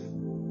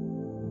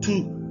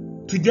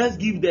to just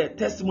give their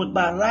testimony,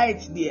 but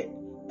right there,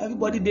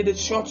 everybody did it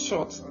short.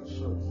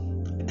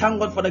 Thank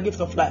God for the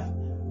gift of life.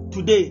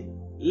 Today,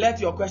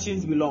 let your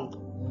questions be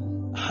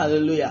long.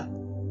 Hallelujah.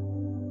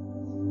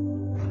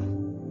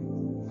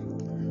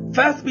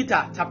 1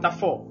 Peter chapter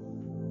 4,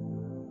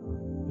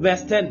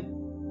 verse 10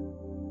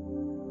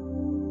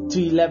 to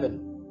 11.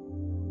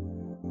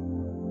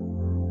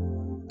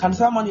 Can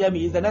someone hear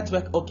me? Is the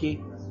network okay?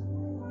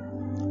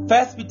 1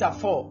 Peter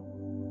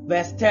 4,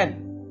 verse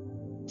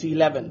 10 to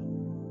 11.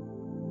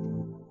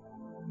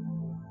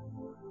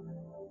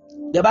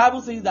 The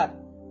Bible says that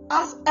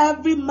as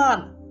every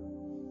man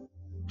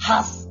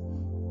has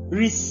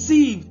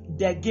received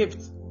the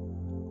gift,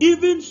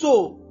 even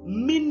so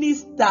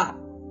minister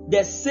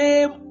the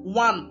same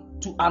one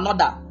to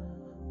another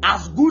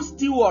as good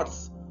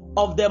stewards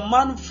of the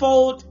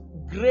manifold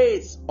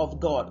grace of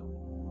God.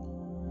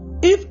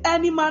 If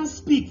any man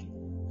speak,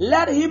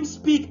 let him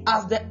speak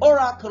as the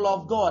oracle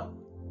of God.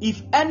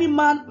 If any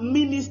man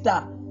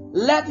minister,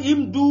 let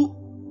him do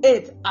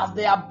it as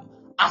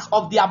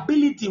of the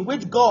ability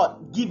which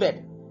God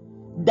giveth,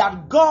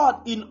 that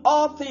God in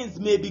all things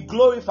may be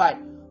glorified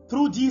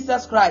through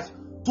Jesus Christ,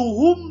 to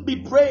whom be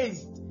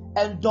praise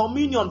and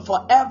dominion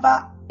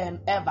forever and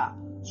ever.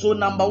 So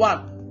number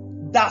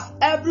one, does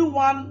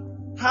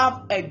everyone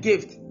have a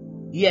gift?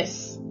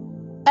 Yes.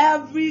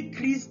 Every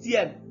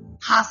Christian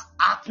has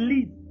at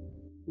least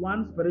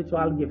one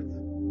spiritual gift.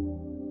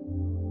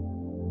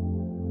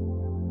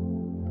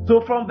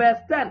 So from verse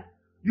 10,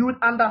 you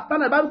would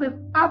understand the Bible says,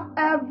 as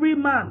every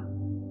man.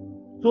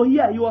 So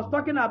here he was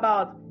talking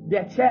about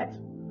the church.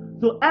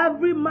 So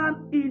every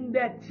man in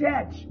the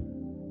church,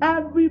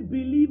 every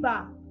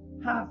believer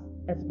has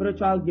a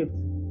spiritual gift.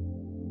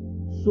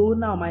 So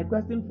now my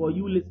question for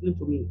you listening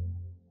to me,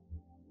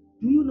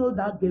 do you know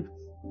that gift?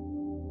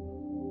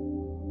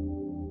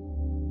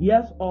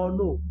 Yes or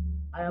no?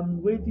 I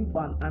am waiting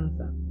for an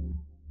answer.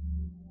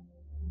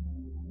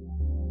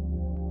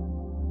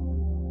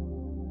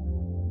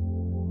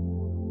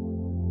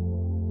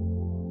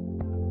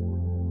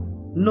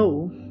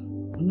 No.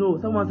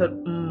 Someone said,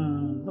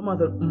 Someone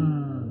said,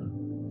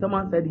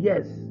 Someone said,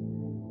 yes.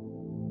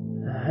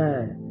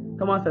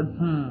 Someone said,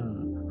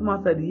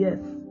 Someone said, yes.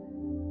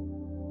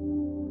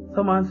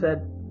 Someone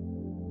said,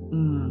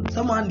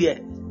 Someone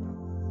there,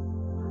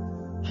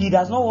 he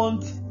does not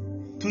want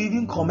to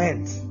even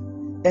comment,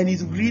 and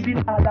he's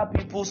reading other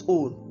people's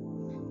own,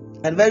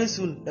 and very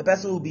soon the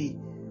person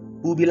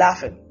will be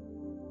laughing.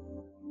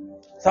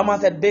 Someone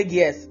said big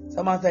yes.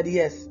 Someone said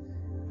yes.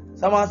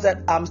 Someone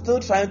said, I'm still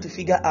trying to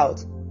figure out.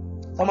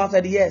 Someone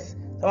said yes.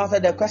 Someone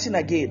said the question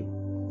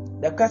again.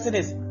 The question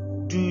is,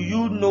 do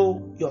you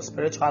know your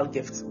spiritual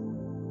gift?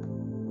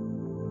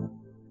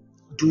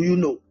 Do you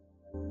know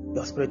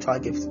your spiritual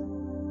gift?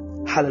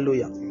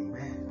 Hallelujah.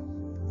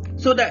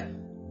 So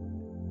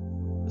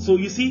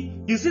you see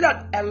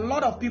that a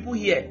lot of people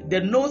here,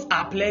 the no's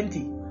are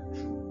plenty.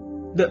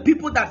 The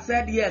people that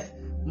said yes,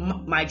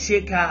 Mike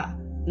Shaker,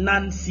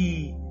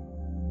 Nancy,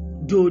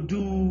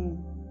 Dodu,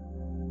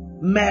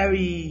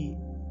 Mary,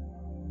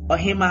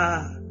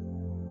 Ohima,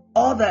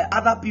 all the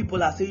other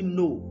people are saying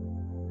no.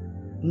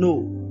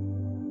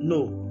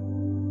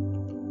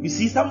 You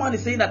see, someone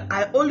is saying that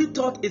I only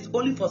thought it's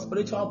only for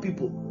spiritual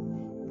people.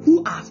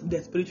 Who are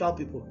the spiritual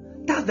people?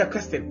 That's the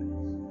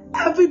question.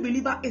 Every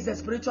believer is a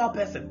spiritual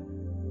person.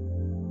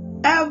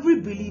 Every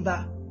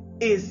believer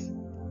is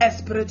a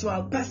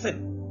spiritual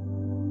person.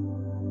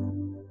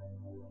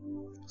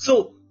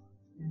 So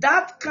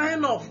that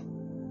kind of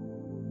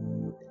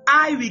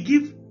we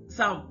give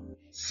some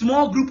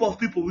small group of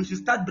people, we should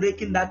start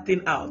breaking that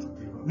thing out.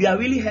 We are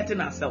really hurting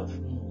ourselves.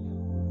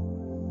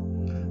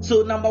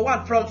 So number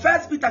one, from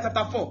 1 Peter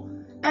chapter 4,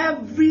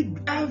 every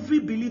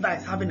believer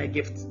is having a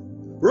gift.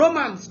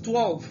 Romans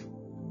 12.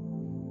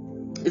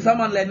 Is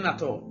someone learning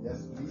at all?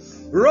 Yes,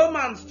 please.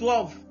 Romans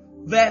 12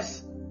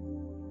 verse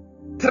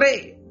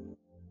 3.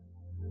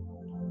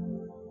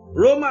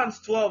 Romans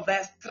 12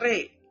 verse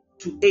 3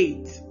 to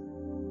 8.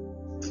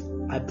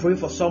 I pray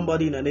for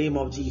somebody in the name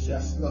of Jesus.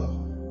 Yes,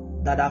 Lord.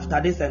 That after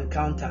this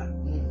encounter,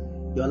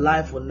 your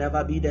life will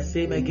never be the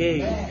same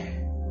again.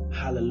 Amen.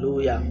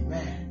 Hallelujah.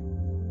 Amen.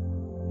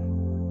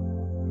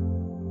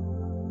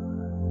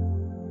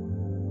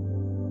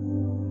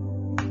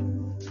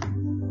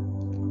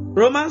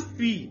 Romans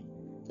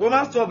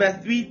 12 verse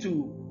 3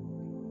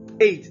 to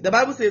 8. The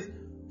Bible says,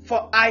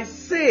 for I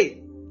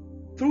say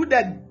through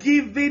the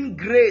given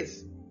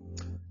grace,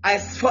 I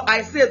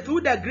say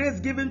through the grace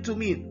given to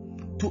me,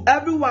 to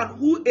everyone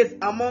who is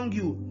among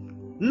you,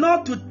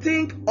 not to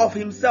think of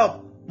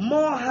himself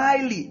more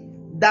highly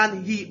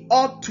than he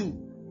ought to,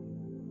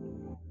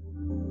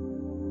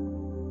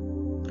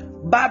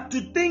 but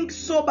to think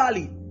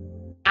soberly,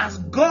 as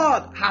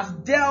God has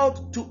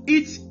dealt to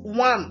each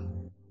one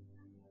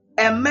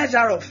a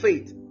measure of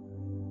faith.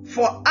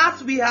 For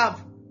as we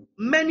have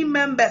many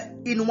members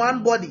in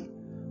one body,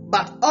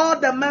 but all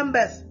the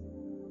members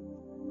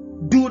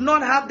do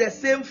not have the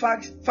same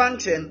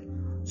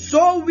function,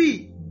 so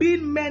we,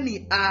 being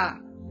many, are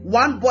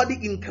one body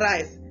in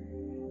Christ,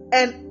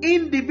 and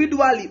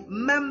individually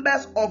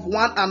members of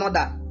one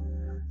another,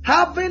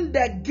 having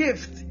the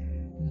gift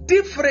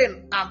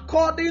different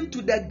according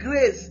to the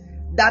grace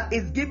that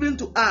is given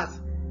to us.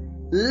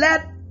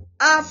 Let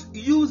us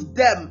use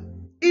them.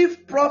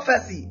 If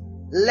prophecy,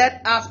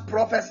 let us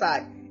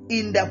prophesy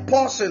in the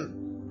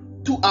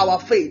portion to our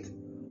faith.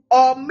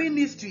 Or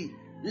ministry,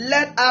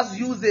 let us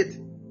use it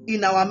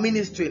in our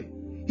ministry.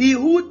 He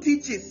who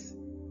teaches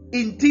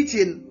in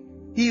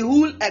teaching, he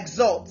who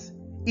exalts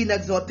in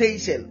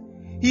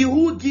exhortation, he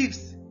who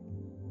gives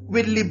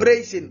with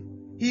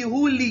liberation, he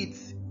who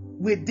leads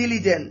with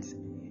diligence,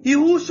 he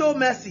who shows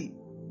mercy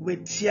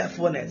with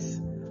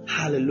cheerfulness.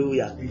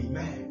 Hallelujah.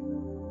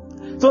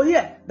 Amen. So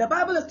here, the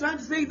Bible is trying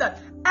to say that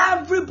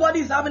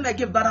everybody is having a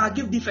gift, but our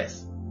gift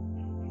differs.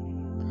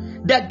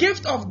 The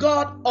gift of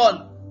God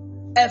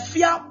on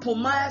Efia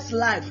Pomaya's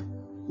life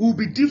will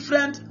be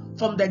different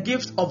from the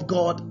gift of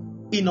God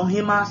in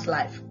Ohima's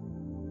life.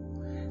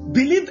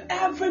 Believe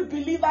every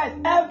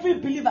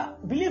believer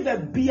believe a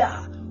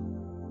beer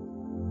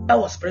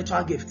our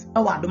spiritual gift.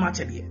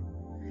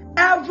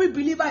 Every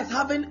believer is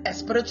having a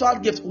spiritual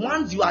gift.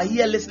 Once you are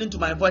here listening to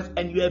my voice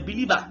and you are a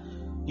believer,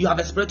 you have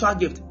a spiritual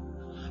gift.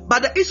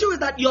 But the issue is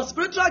that your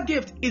spiritual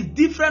gift is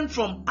different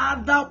from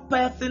other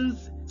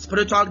person's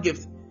spiritual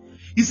gift.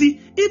 You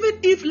see, even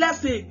if, let's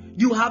say,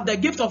 you have the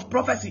gift of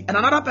prophecy and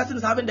another person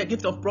is having the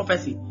gift of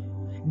prophecy,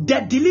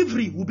 the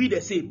delivery will be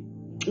the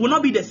same. Will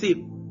not be the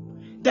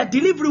same. The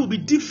delivery will be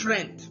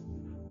different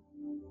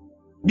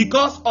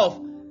because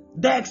of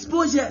the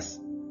exposures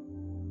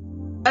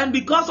and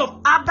because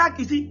of other,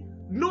 you see,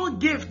 no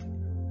gift.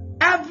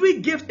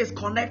 Every gift is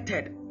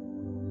connected.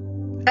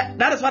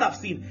 That is what I've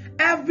seen.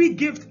 Every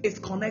gift is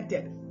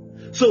connected.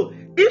 So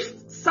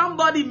if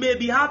somebody may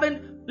be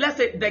having, let's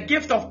say, the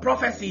gift of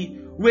prophecy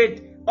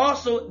with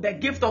also the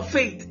gift of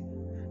faith,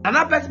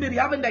 another person may be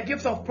having the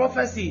gift of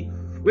prophecy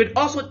with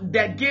also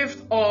the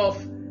gift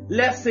of,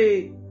 let's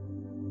say,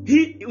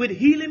 with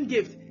healing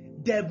gift,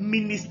 the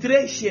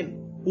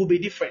administration will be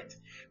different.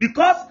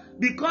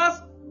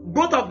 Because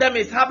both of them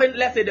is having,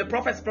 let's say, the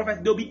prophecy,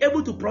 they'll be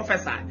able to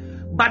prophesy.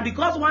 But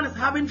because one is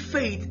having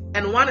faith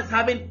and one is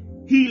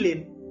having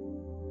healing,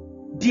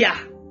 their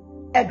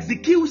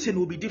execution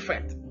will be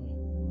different.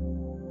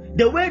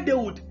 The way they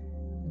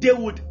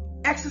would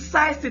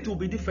exercise it will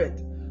be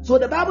different. So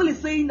the Bible is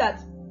saying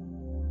that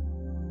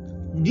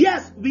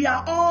yes, we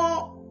are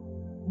all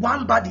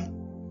one body,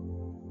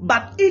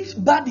 but each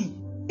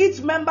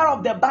member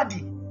of the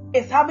body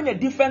is having a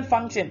different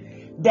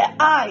function. The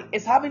eye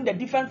is having the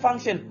different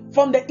function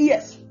from the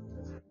ears.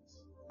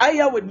 Are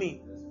you here with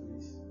me?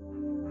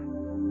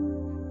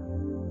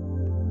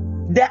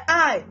 The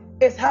eye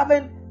is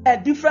having a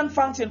different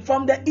function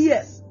from the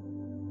ears.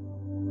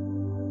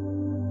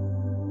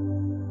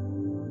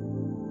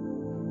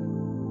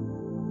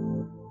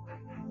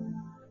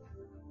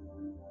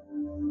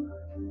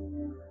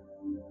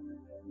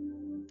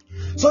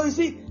 So you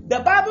see, the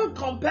Bible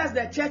compares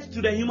the church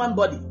to the human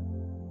body.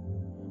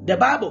 The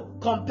Bible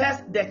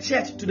compares the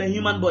church to the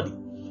human body.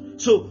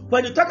 So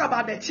when you talk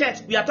about the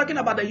church, we are talking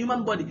about the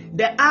human body.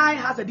 The eye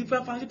has a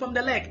different function from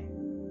the leg,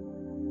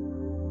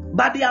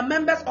 but they are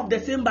members of the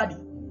same body.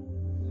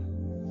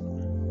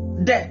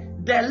 The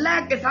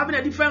leg is having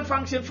a different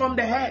function from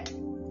the head.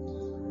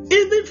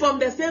 Even from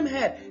the same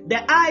head,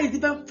 the eye is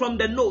different from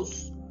the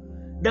nose.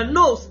 The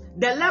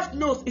left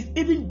nose is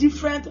even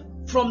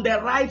different from the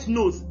right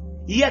nose.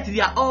 Yet they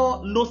are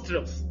all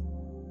nostrils.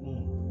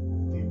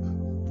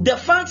 The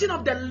function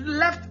of the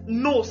left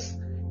nose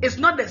is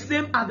not the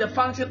same as the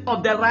function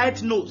of the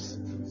right nose.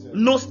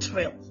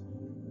 Nostril.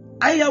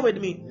 Are you here with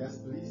me? Yes,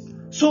 please.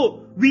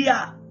 So we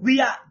are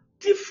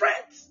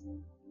different.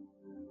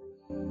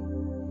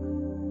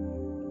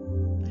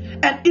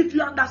 And if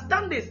you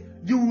understand this,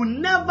 you will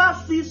never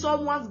see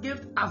someone's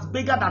gift as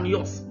bigger than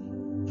yours,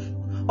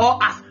 or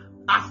as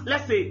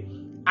let's say,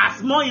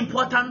 as more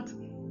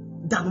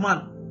important than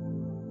one.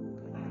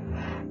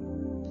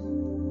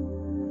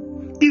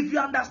 If you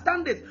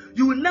understand this,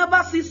 you will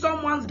never see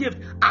someone's gift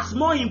as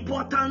more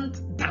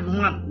important than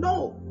one.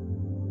 No.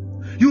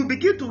 You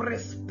begin to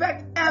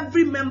respect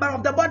every member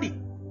of the body.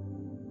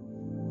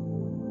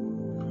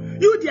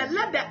 You dear,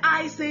 let the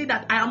eye say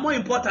that I am more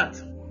important.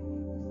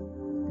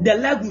 The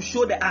leg will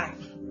show the eye.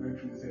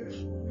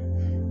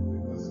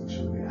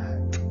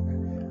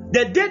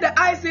 The day the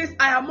eye says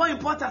I am more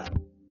important,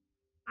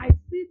 I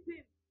see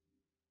things.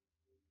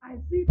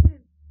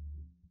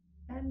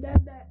 And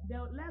then the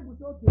leg will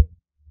say, okay,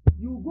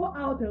 you go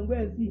out and go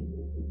and see.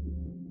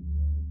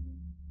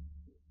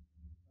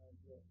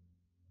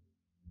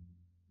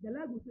 The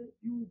leg will say,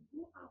 you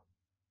go out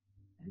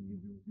and you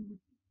will see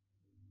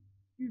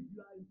if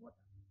you are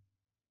important.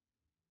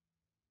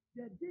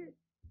 The day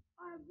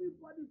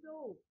everybody say,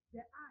 oh, the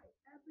eye,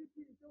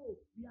 everything say, oh,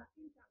 we are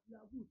intact, we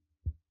are good.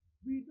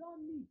 We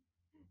don't need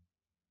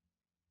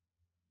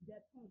the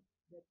tongue.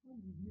 The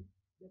tongue will make.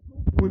 The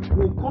tongue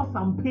will cause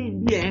some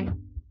pain there. We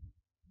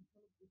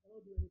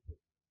cannot do anything.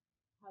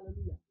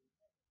 Hallelujah.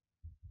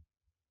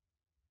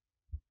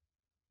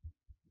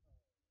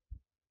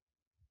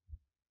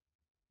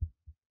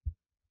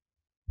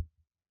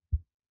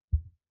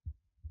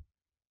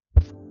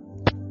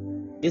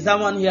 Is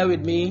someone here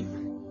with me?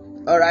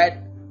 All right.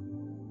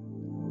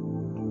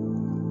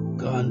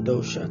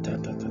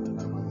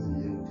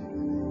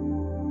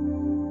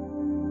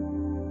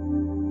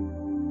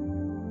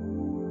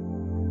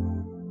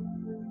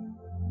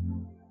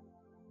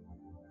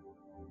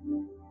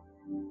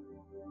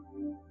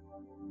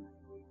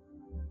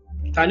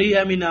 Can you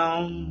hear me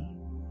now?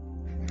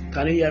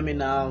 Can you hear me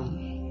now?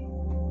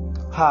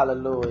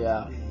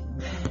 Hallelujah.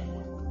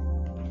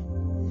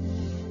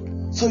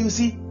 So you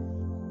see,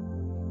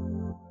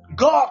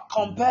 God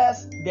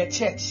compares the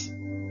church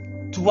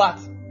to what?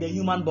 The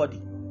human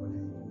body.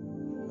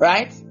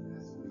 Right?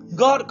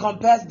 God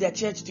compares the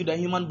church to the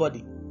human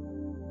body.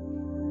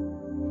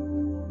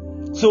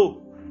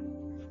 So,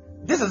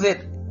 this is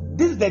it.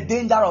 This is the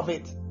danger of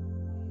it.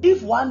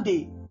 If one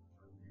day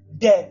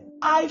the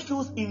eye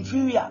feels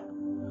inferior,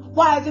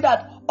 why is it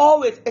that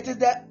always it is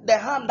the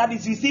hand that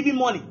is receiving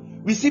money?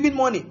 Me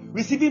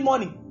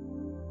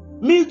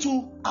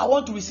too, I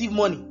want to receive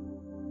money.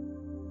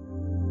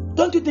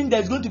 Don't you think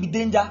there's going to be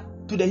danger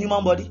to the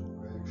human body?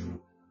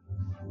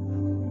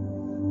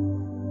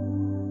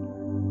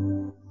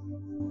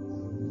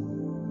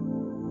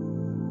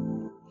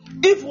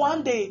 If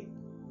one day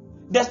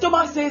the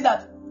stomach says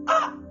that,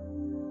 I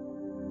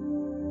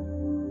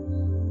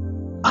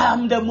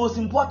am the most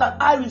important,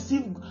 I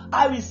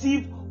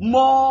receive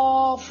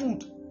more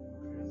food,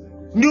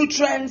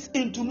 nutrients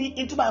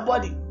into my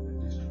body,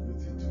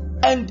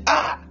 and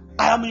I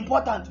am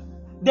important,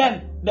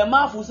 then the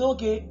mouth will say,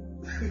 okay,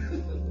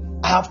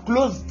 I have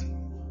closed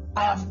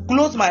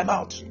my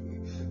mouth.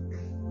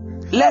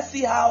 Let's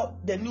see how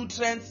the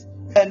nutrients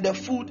and the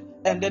food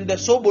and then the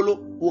sobolo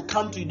will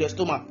come to the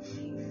stomach.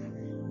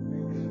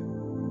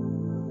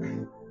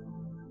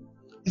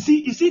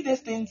 You see these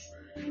things.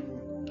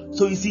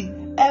 So you see,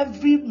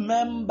 every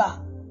member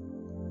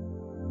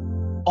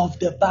of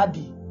the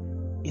body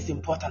is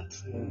important,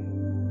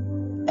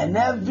 and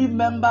every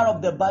member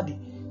of the body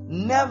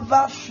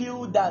never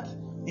feel that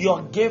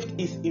your gift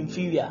is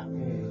inferior.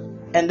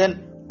 And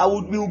then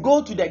we will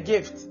go to the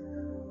gift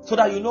so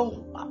that you know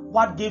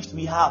what gifts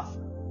we have.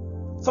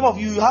 Some of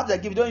you have the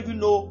gift, you don't even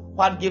know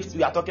what gifts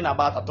we are talking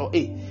about at all.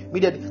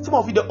 Some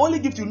of you, the only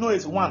gift you know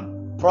is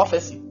one: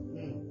 prophecy.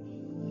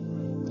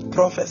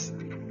 Because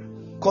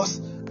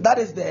that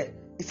is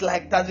it's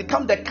like it has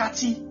become the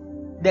catchy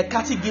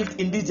gift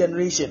in this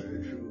generation.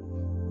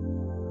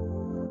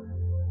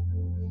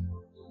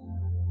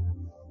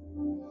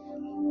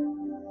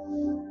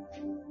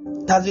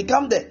 It has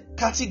become the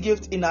catchy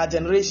gift in our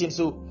generation.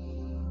 So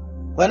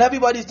when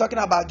everybody is talking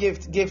about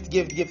gift,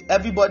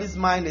 everybody's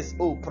mind is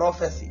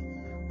prophecy.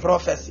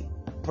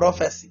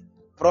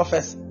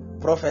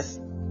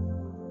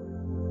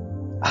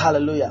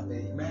 Hallelujah.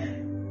 Amen.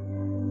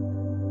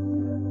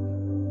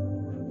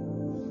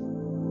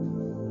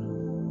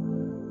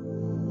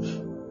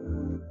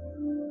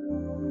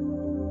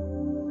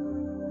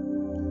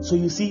 So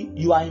you see,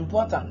 you are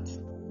important.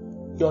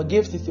 Your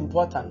gift is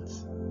important.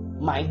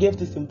 My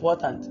gift is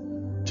important.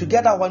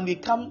 Together, when we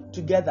come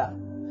together,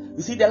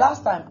 you see, the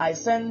last time I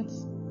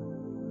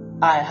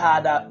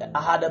had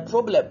a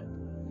problem.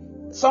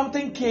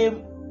 Something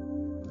came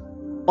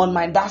on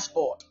my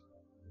dashboard,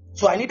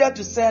 so I needed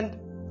to send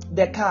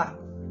the car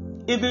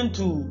even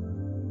to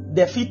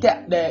the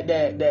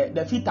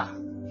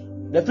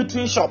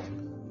fitting shop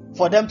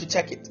for them to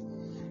check it.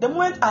 The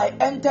moment I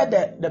entered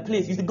the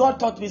place, you see, God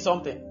taught me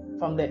something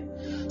from there.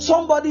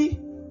 Somebody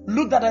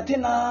looked at the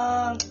thing,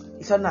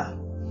 he said, nah.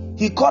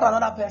 He called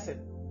another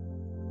person.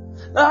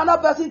 Another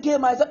person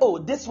came and said, oh,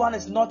 this one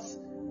is not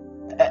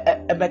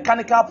a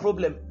mechanical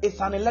problem,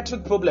 it's an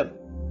electric problem.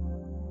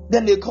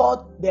 Then they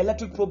called the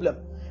electric problem.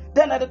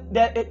 Then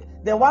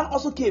the one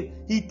also came.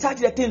 He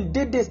touched the thing,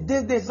 did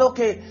this.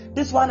 Okay,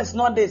 this one is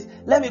not this.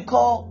 Let me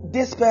call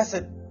this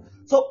person.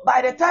 So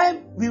by the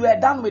time we were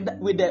done with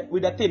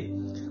the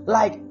thing,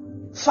 like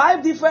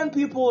 5 different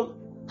people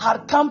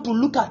had come to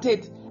look at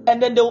it,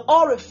 and then they will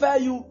all refer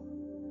you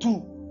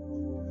to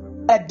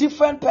a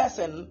different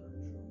person.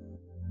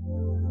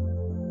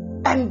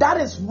 And that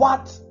is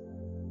what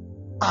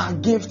our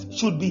gift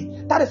should be.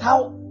 That is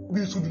how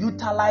we should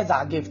utilize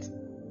our gift.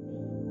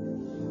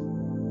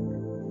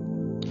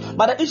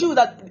 But the issue is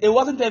that it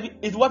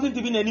wasn't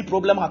even any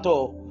problem at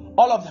all.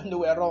 All of them, they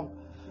were wrong.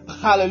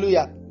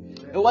 Hallelujah.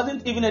 It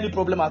wasn't even any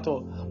problem at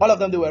all. All of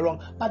them, they were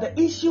wrong. But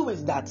the issue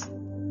is that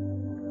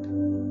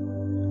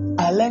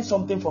I learned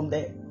something from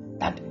there.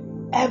 That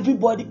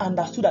everybody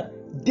understood that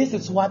this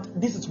is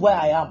where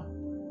I am,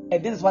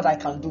 and this is what I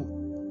can do.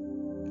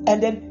 And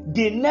then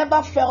they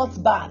never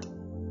felt bad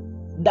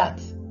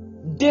that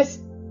this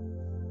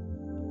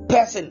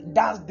person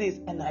does this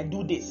and I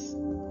do this.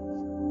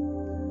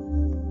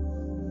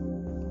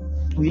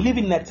 We live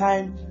in a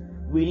time,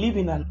 we live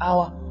in an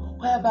hour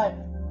whereby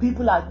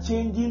people are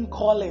changing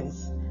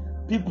callings.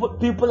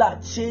 People are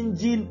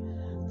changing.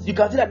 You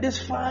can see that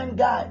this fine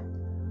guy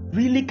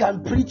really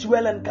can preach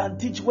well and can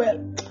teach well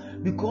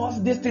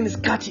because this thing is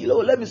catchy. Oh,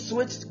 let me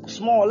switch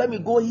small. Let me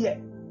go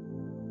here.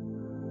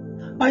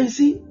 But you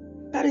see,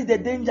 that is the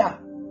danger.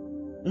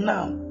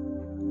 Now,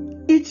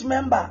 each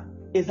member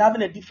is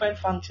having a different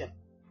function.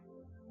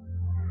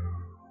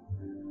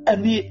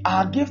 And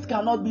our gift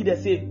cannot be the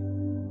same.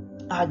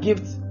 Our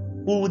gifts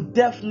will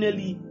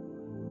definitely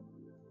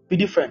be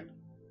different.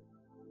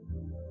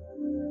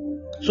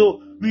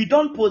 So, we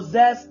don't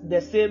possess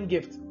the same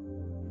gift.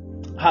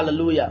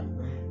 Hallelujah.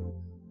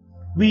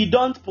 We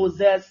don't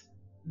possess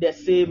the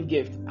same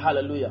gift.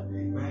 Hallelujah.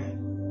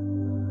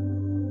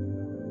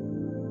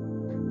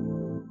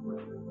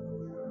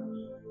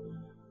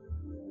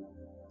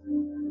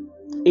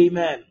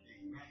 Amen.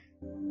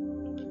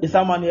 Is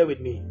someone here with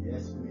me?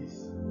 Yes,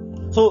 please.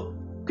 So,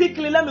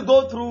 quickly, let me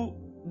go through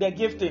the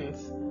giftings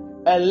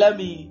and let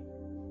me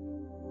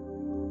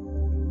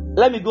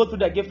Let me go through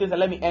the giftings and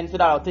let me end so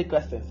that I'll take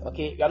questions.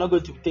 Okay, we are not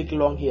going to take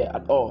long here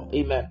at all.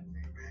 Amen.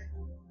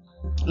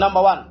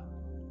 Number 1,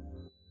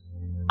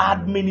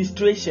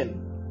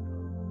 administration.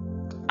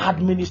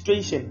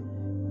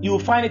 Administration. You will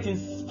find it in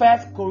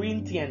 1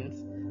 Corinthians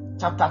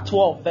chapter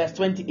 12, verse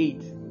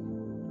 28.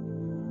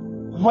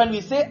 When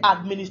we say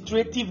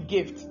administrative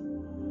gift,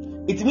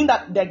 it means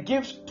that the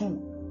gift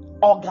to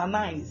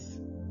organize.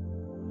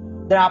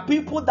 There are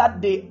people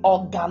that they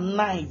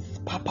organize,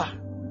 Papa.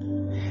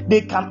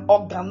 They can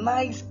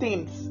organize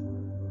things.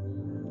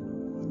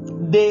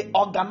 They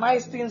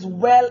organize things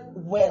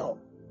well.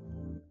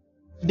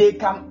 They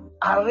can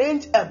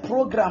arrange a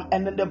program,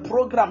 and then the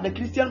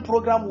Christian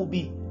program will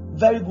be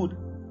very good.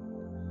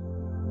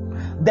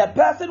 The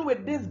person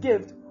with this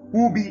gift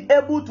will be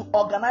able to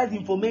organize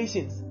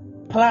informations,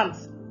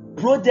 plans,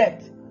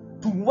 projects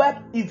to work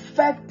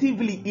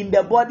effectively in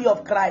the body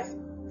of Christ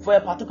for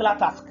a particular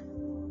task.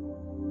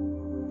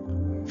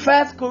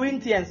 1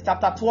 Corinthians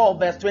chapter 12,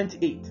 verse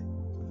 28.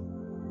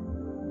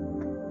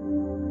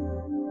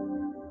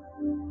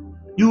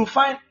 You will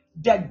find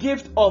the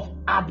gift of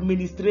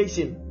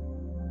administration.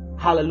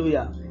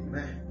 Hallelujah.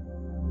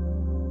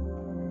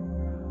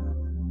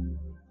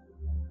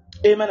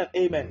 Amen and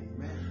amen.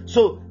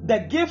 So the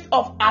gift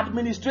of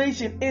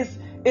administration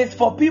is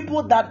for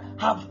people that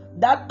have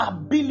that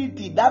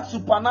ability, that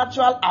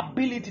supernatural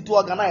ability to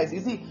organize.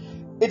 You see,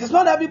 it is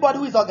not everybody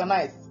who is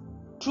organized.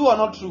 True or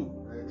not true?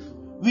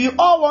 We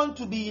all want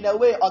to be in a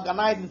way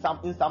organized in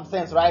some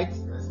sense, right?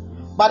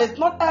 But it's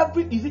not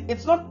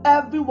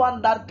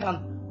everyone that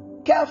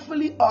can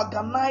carefully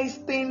organize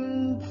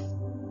things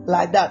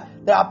like that.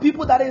 There are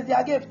people that is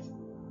their gift.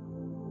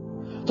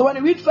 So when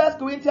you read 1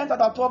 Corinthians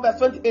chapter 12, verse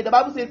 28, the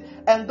Bible says,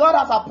 and God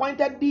has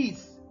appointed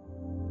these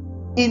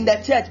in the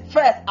church: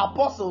 first,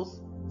 apostles;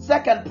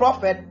 second,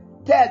 prophet;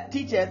 third,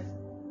 teachers;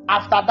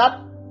 after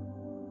that,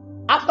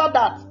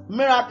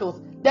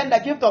 miracles; then the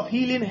gift of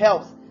healing,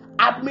 helps,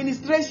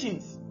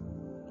 administrations.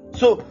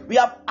 So we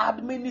have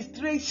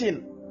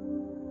administration.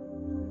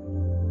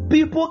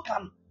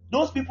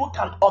 Those people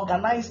can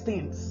organize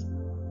things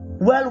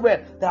well.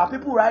 There are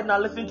people right now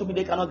listening to me.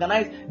 They can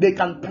organize, they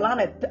can plan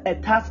a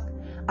task,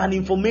 an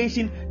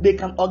information, they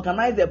can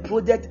organize a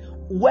project,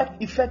 work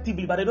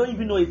effectively, but they don't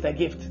even know it's a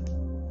gift.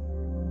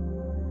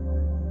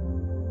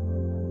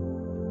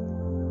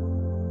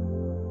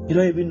 You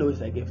don't even know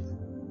it's a gift.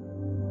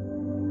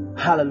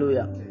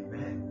 Hallelujah.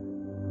 Amen.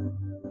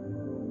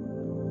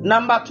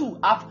 Number 2,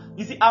 I've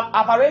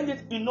arranged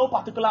it in no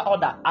particular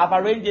order. I've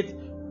arranged it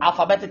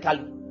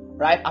alphabetically,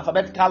 right?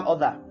 Alphabetical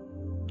order.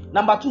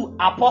 Number 2,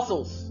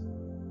 apostles.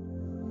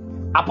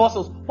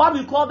 What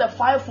we call the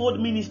fivefold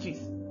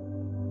ministries.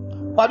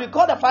 What we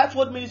call the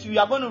fivefold ministry, we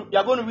are going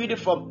to read it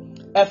from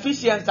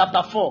Ephesians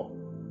chapter 4.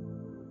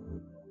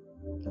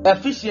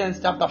 Ephesians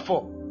chapter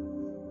 4.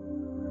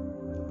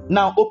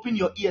 Now open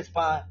your ears,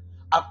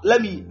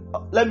 let me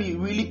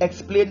really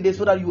explain this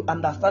so that you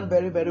understand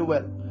very, very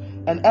well.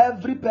 And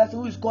every person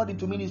who is called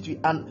into ministry,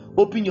 and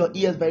open your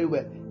ears very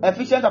well.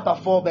 Ephesians chapter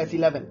 4, verse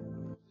 11.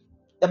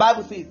 The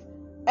Bible says,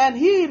 and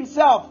he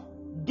himself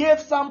gave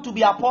some to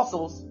be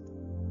apostles.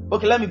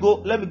 Okay, let me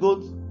go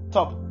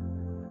top.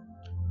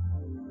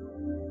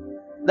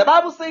 The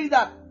Bible says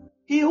that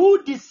he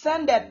who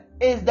descended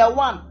is the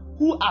one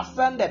who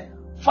ascended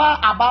far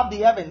above the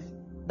heavens,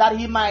 that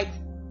he might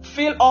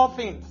fill all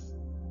things.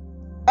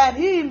 And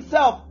he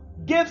himself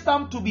gave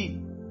some to be.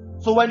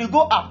 So when you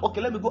go up, okay,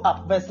 let me go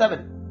up. Verse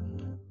 7.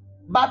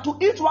 But to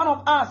each one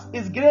of us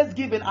is grace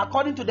given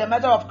according to the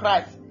measure of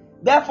Christ.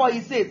 Therefore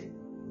he says,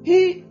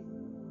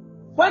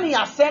 when he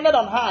ascended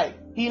on high,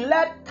 he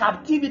led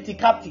captivity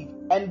captive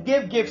and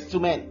gave gifts to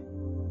men.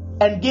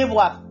 And gave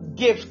what?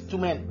 Gifts to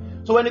men.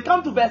 So when you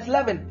come to verse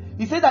 11,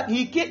 he says that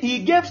he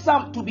gave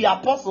some to be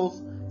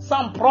apostles,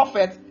 some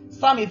prophets,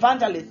 some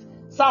evangelists,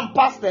 some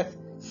pastors,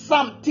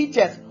 some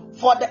teachers,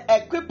 for the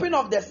equipping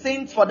of the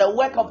saints for the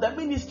work of the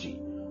ministry,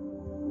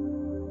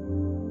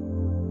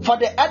 for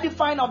the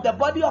edifying of the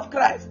body of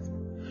Christ.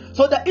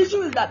 So the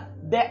issue is that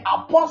the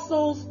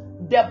apostles,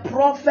 the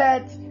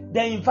prophets,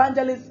 the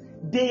evangelists,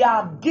 they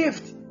are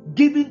gifts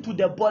given to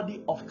the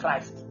body of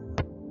Christ.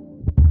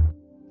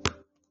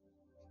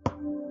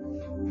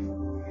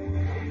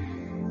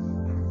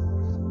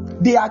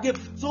 They are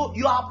gifts. So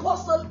your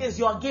apostle is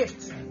your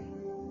gift.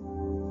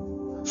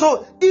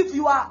 So if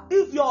you are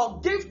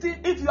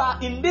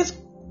in this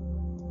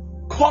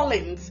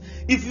callings,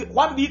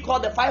 what we call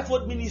the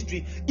fivefold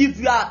ministry, if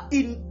you are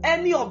in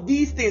any of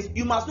these things,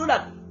 you must know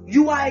that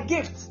you are a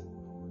gift.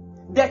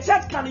 The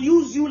church can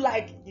use you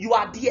like you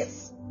are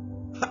theirs.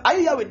 Are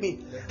you here with me?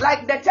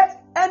 Like the church,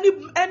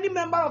 any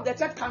member of the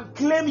church can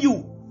claim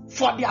you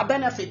for their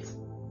benefit.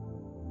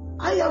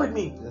 Are you here with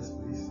me? Yes,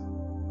 please.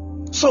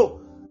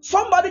 So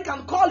somebody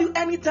can call you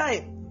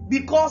anytime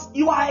because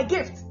you are a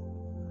gift.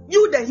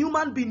 You, the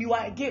human being, you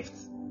are a gift.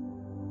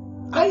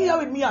 Are you here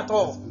with me at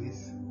all?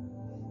 Yes,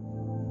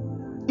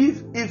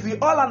 please. If we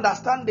all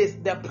understand this,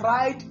 the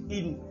pride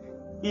in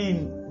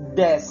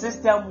the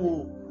system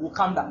will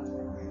come down.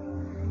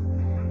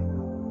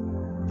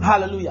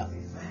 Hallelujah.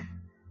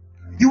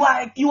 You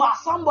are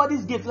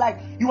somebody's gift. Like,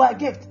 you are a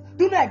gift.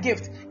 Do me a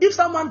gift. If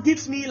someone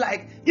gives me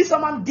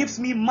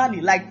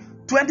money,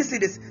 like 20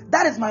 cedis,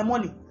 that is my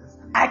money.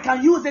 I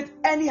can use it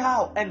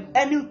anyhow and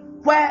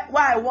anywhere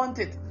where I want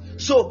it.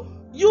 So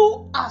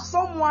you are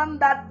someone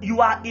that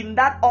you are in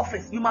that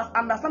office. You must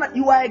understand that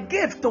you are a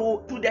gift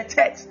to the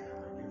church.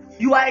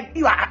 You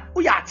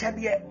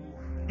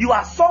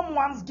are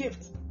someone's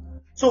gift.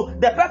 So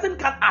the person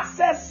can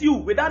access you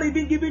without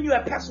even giving you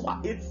a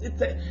password. It's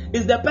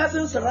the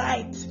person's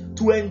right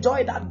to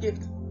enjoy that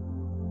gift.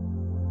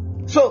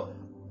 So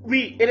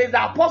it is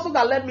the apostle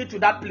that led me to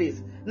that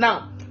place.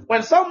 Now,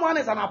 when someone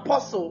is an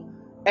apostle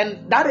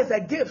and that is a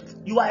gift,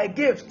 you are a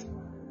gift.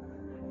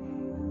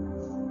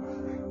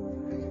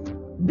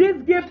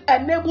 This gift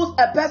enables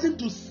a person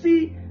to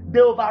see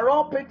the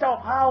overall picture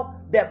of how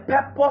the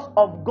purpose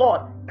of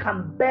God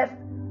can best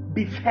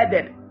be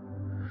furthered.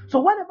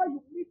 So whenever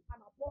you meet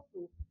an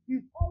apostle,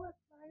 he's always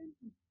trying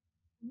to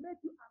make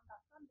you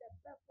understand the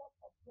purpose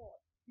of God.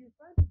 He's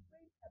trying to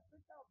paint a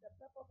picture of the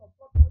purpose of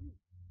God for you.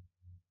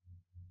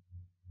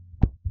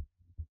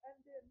 And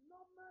they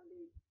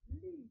normally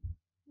lead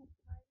to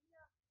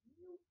pioneer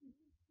new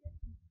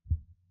initiatives.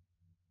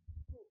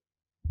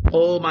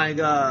 Oh my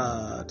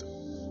God.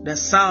 The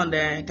sound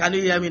there. Can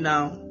you hear me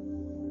now?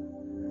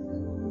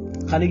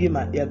 Can you give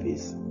my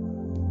earpiece?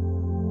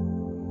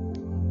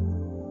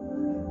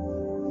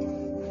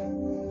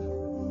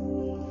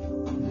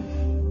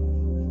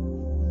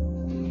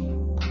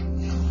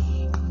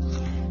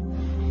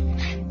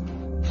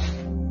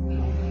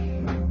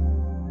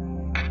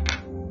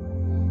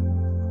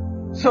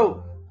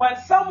 So, when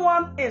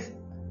someone is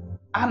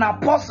an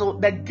apostle,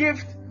 the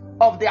gift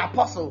of the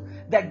apostle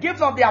is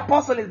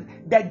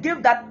the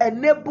gift that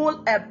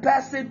enables a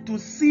person to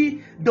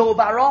see the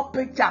overall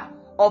picture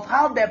of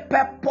how the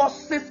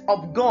purposes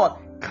of God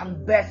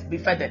can best be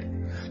furthered.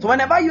 So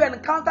whenever you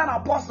encounter an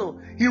apostle,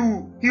 he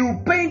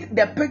will paint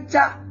the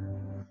picture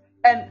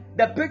and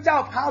the picture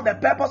of how the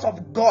purpose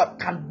of God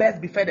can best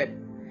be furthered.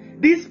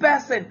 This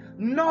person,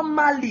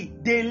 normally,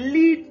 they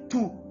lead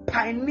to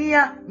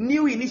pioneer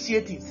new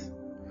initiatives.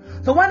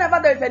 So whenever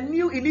there is a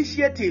new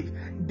initiative,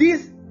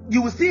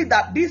 you will see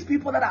that these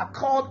people that are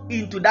called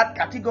into that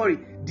category,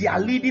 they are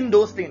leading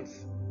those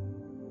things.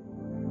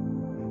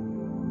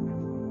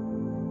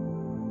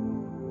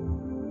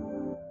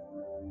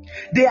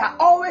 They are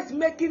always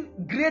making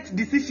great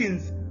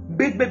decisions,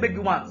 big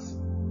ones.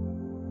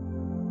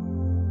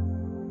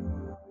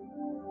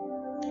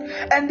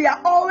 And they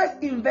are always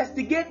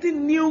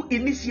investigating new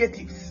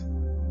initiatives.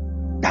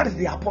 That is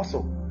the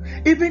apostle.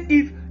 Even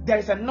if there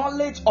is a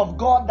knowledge of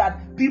God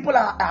that people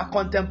are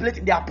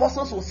contemplating, the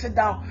apostles will sit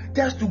down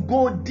just to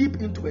go deep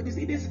into it. You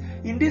see,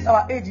 in this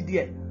our age,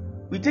 dear,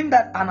 we think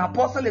that an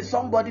apostle is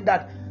somebody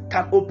that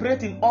can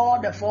operate in all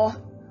the four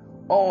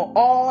or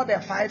all the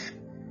five,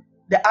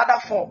 the other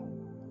four.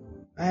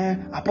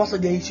 Apostle,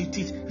 there, you should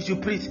teach, you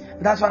should preach.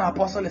 That's what an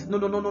apostle is. No.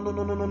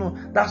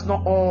 That's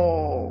not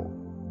all.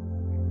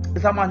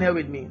 Is someone here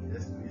with me?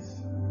 Yes,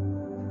 please.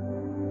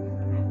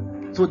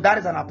 So that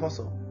is an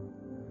apostle.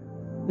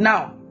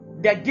 Now,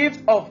 the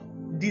gift of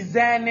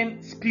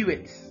discerning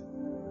spirits.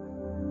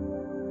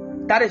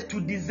 That is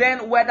to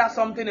discern whether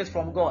something is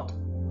from God.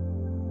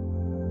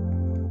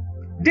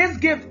 This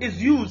gift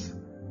is used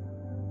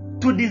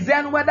to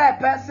discern whether a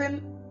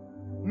person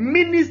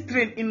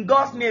ministering in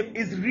God's name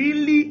is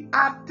really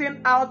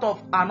acting out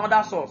of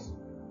another source,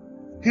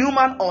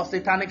 human or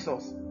satanic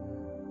source.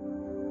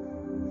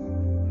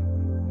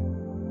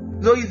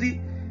 So you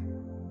see,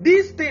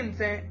 these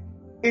things,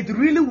 it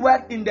really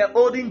worked in the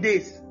olden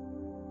days,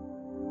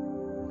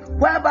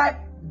 whereby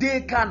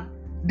they can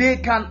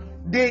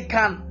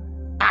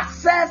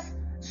assess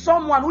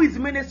someone who is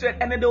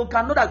ministering, and then they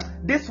can know that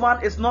this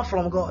one is not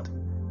from God,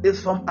 it's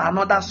from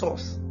another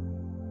source.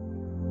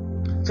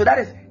 So that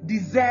is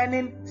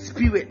discerning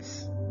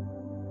spirits.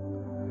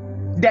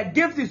 The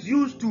gift is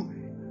used to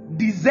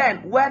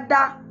discern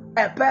whether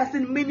a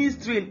person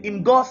ministering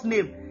in God's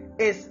name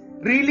is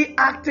really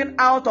acting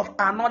out of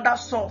another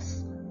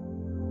source,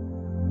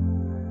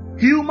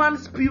 human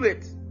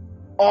spirit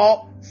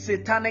or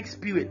satanic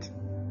spirit.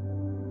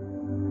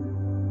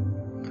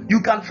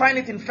 You can find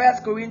it in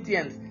 1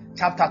 Corinthians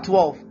chapter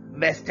 12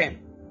 verse 10.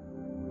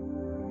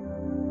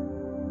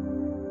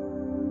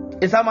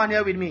 Is someone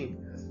here with me?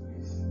 Yes,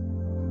 please.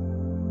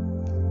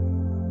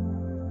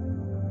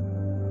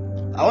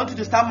 I want you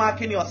to start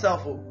marking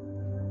yourself.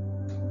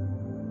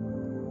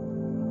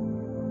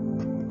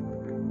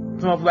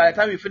 So by the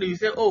time you finish, you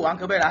say, "Oh,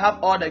 Uncle Ben, I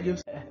have all the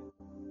gifts."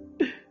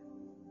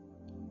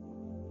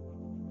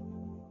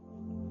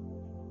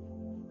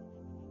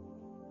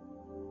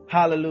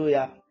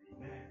 Hallelujah.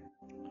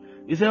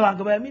 You say, "Oh,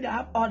 Uncle Ben, I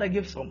have all the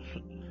gifts from."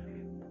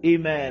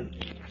 Amen.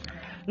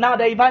 Now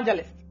the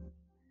evangelist.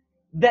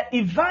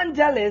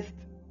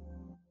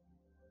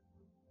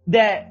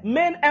 The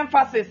main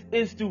emphasis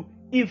is to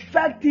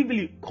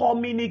effectively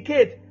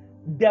communicate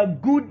the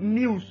good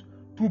news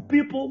to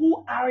people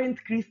who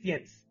aren't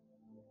Christians.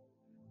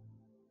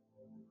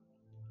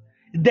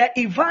 The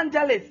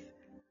evangelist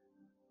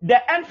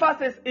the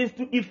emphasis is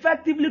to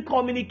effectively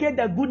communicate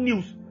the good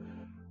news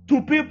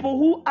to people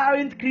who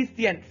aren't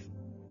Christians.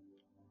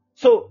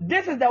 So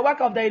this is the work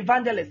of the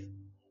evangelist.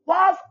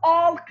 Whilst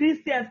all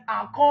Christians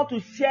are called to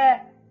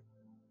share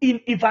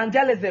in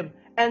evangelism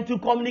and to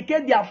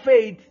communicate their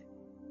faith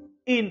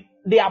in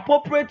the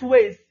appropriate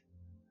ways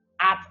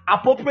at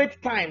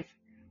appropriate times,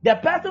 the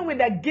person with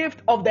the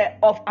gift of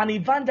an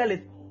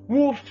evangelist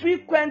will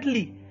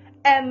frequently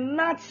and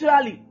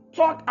naturally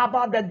talk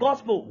about the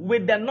gospel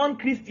with the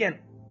non-Christian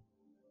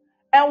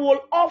and will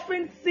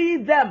often see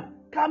them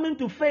coming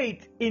to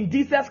faith in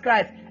Jesus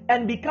Christ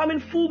and becoming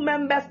full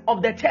members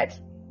of the church.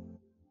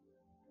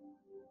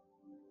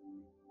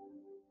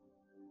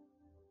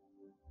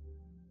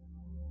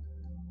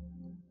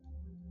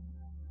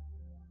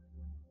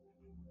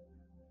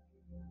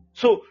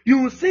 So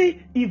you will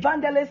see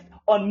evangelists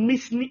on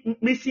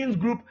missions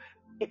group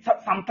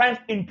sometimes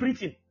in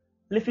preaching.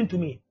 Listen to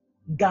me.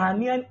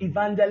 Ghanaian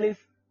evangelists,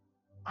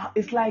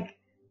 it's like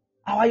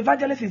our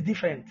evangelist is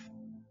different.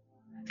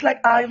 It's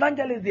like our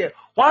evangelist there.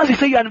 Once you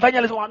say you're an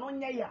evangelist,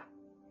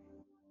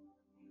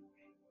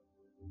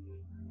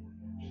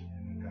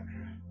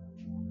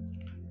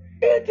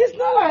 it is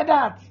not like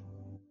that.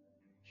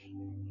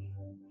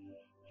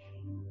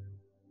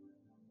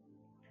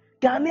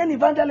 Ghanaian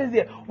evangelists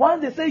there.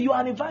 Once they say you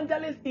are an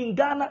evangelist in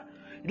Ghana,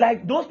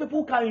 like those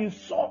people can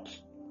insult.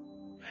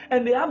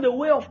 And they have the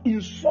way of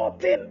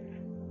insulting.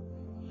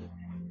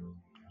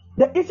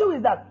 The issue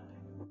is that,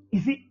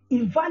 you see,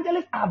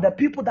 evangelists are the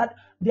people that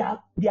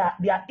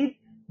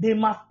they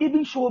must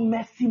even show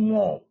mercy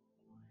more.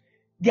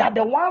 They are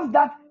the ones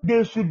that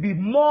they should be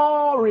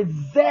more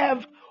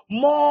reserved,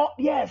 more,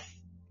 yes.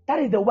 That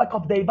is the work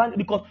of the evangelist,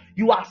 because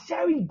you are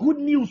sharing good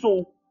news.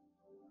 So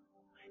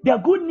the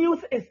good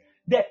news is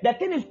the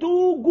thing is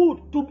too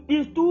good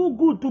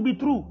to be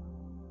true.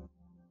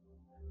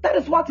 That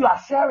is what you are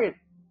sharing.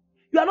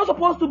 You are not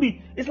supposed to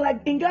be. It's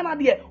like in Ghana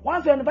there,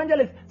 once you're an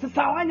evangelist, that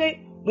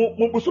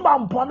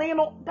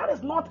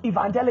is not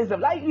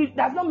evangelism. Like, it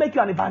does not make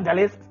you an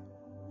evangelist.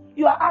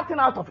 You are acting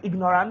out of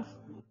ignorance.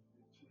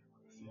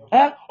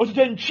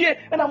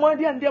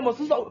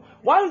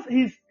 Once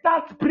he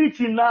starts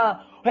preaching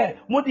now, Sodom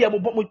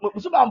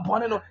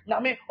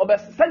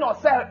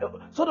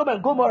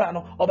and Gomorrah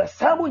no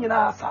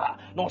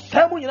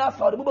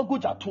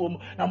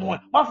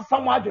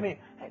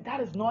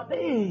that is not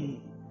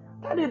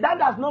that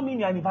does not mean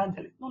you're an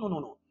evangelist.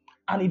 No.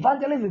 An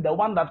evangelist is the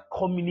one that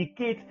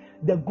communicates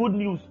the good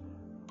news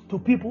to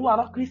people who are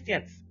not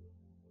Christians.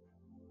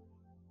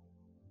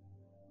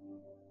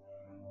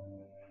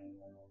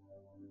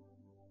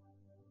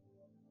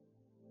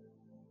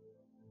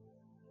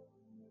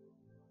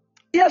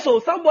 Yeah, so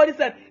somebody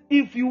said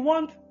if you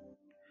want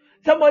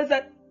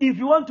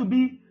to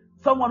be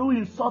someone who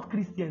insults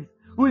Christians,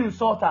 who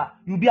insult her,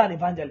 you be an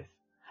evangelist.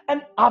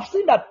 And I've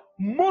seen that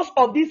most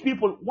of these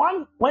people,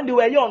 when they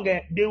were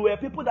younger, they were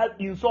people that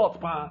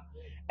insult,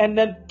 and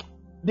then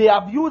they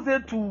have used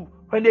it to,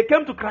 when they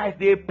came to Christ,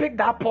 they picked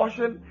that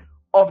portion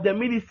of the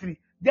ministry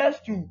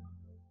just to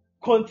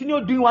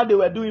continue doing what they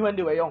were doing when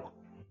they were young.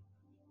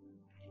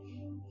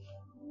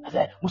 I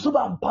said,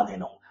 Musuba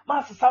Mpaneno,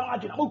 Master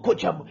Samajin, who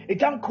coach him, a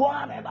jam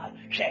koan,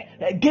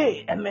 a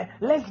gay, and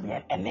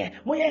lesbian, and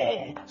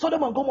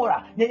Sodom and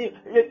Gomorrah,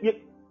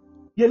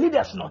 your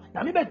leaders know.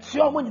 Now, maybe that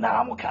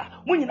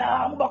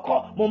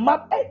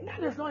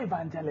is not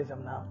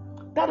evangelism now.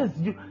 That is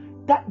you.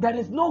 There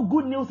is no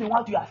good news in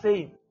what you are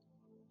saying.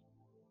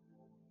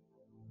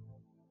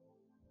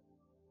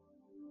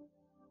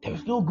 There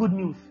is no good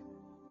news.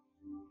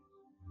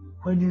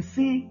 When you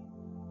see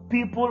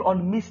people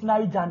on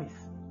missionary journeys,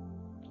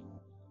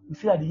 you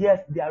see that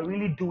yes, they are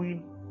really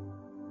doing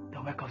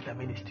the work of the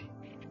ministry.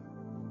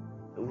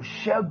 They will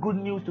share good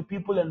news to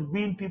people and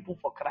win people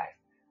for Christ.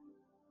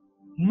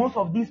 Most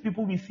of these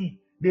people we see,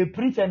 they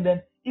preach and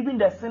then even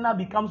the sinner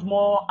becomes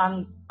more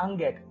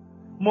angered,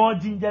 more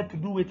ginger to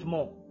do it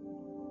more.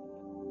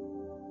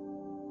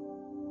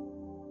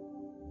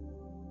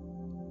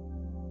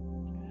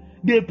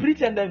 They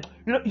preach and then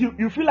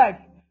you feel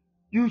like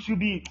you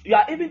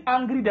are even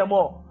angry the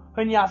more.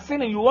 When you are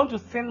sinning, you want to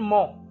sin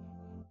more.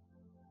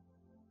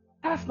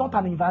 That's not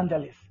an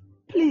evangelist.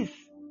 Please.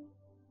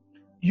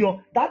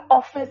 That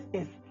office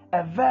is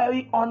a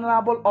very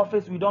honorable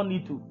office. We don't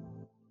need to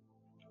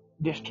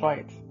destroy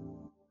it.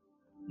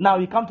 Now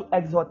we come to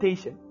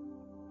exhortation.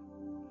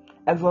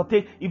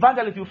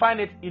 Evangelist, you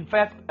find it in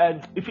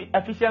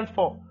Ephesians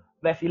 4,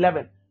 verse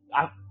 11.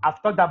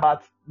 I've talked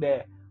about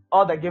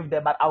all the gift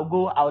there, but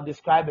I'll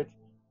describe it.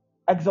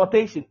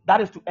 Exhortation,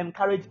 that is to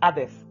encourage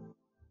others.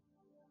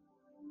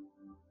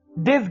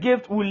 This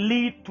gift will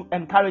lead to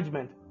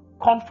encouragement,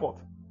 comfort,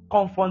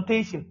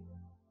 confrontation,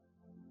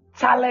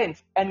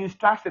 challenge, and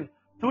instruction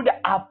through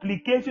the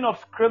application of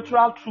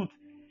scriptural truth,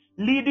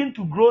 leading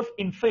to growth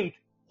in faith,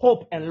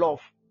 hope, and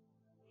love.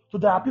 So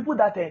there are people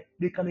that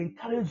they can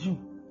encourage you.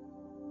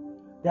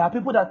 There are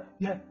people that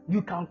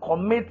you can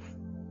commit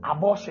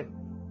abortion,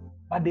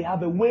 but they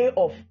have a way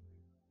of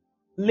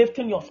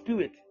lifting your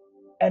spirit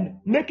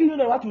and making you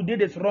know what you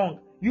did is wrong,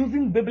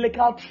 using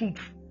biblical truth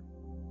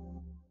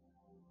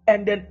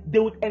and then they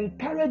would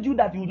encourage you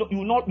that you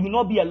will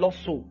not be a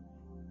lost soul.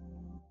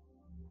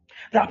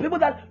 There are people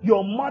that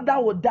your mother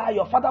will die,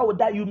 your father will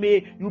die. You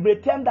may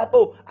tell them that,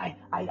 oh,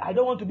 I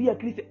don't want to be a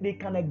Christian. They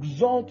can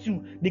exalt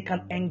you. They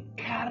can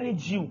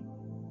encourage you.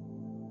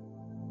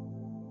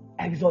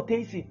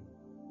 Exhortation.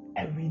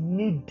 And we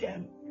need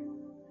them.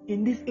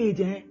 In this age,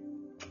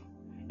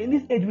 in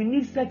this age, we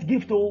need such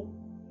gift. Oh,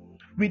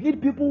 we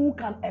need people who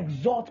can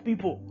exhort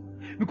people.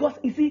 Because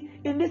you see,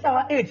 in this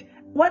our age,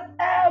 when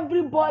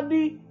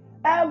everybody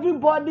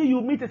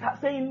you meet is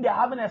saying they're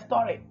having a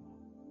story.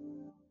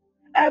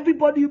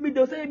 Everybody you meet,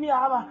 they'll say, me,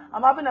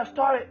 I'm having a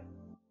story.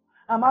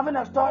 I'm having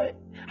a story.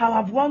 I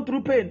have gone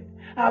through pain.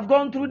 I've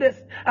gone through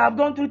this. I've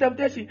gone through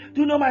temptation.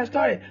 Do you know my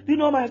story? Do you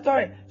know my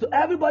story? So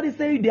everybody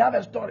saying they have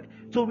a story.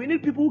 So we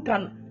need people who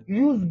can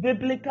use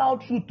biblical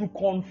truth to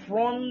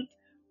confront,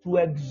 to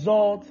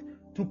exhort,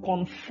 to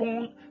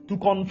confront,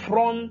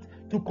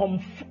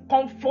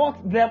 comfort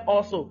them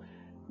also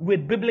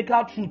with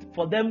biblical truth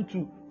for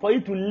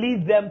it to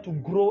lead them to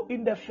grow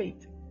in the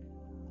faith,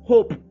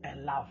 hope,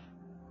 and love.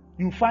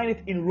 You find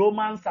it in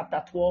Romans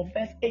chapter 12,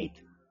 verse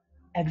 8.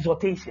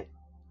 Exhortation.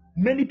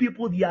 Many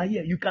people, they are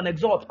here. You can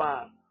exhort,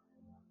 man.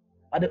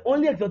 But the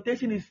only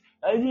exhortation is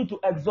you to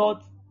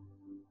exhort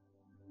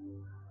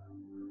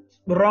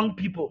wrong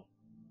people.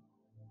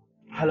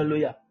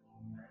 Hallelujah.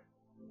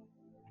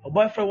 Your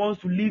boyfriend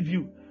wants to leave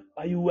you,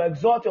 but you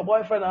exhort your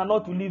boyfriend and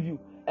not to leave you.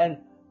 And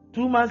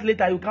 2 months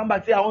later, you come back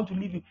and say, I want to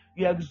leave you.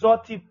 You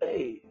exhort him.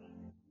 Hey.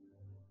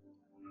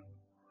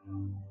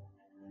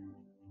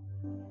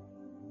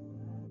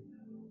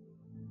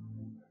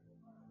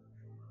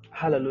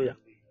 Hallelujah.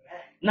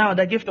 Now,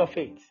 the gift of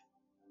faith.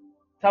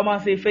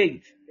 Someone say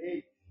faith.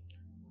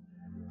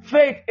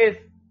 Faith is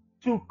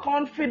to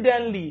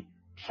confidently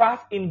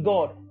trust in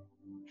God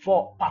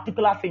for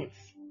particular things.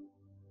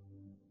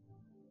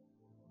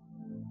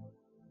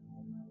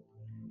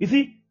 You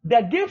see,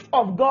 the gift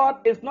of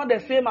God is not the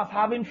same as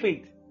having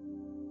faith.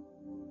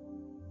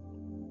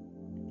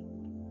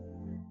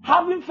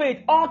 Having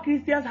faith, all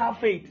Christians have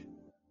faith.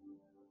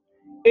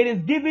 It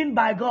is given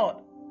by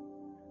God.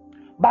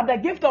 But the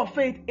gift of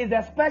faith is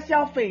a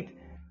special faith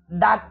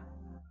that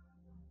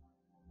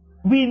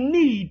we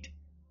need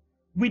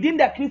within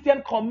the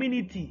Christian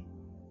community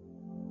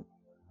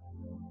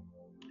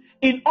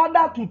in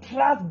order to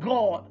trust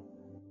God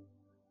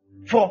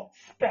for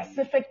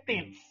specific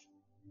things.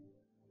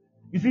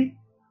 You see,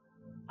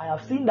 I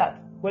have seen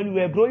that when we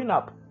were growing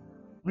up,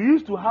 we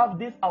used to have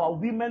this, our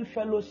women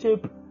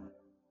fellowship,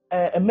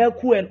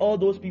 Melku and all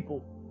those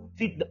people.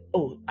 See,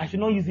 I should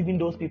not use even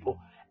those people.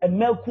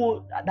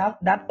 Melku,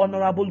 that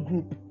honorable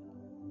group.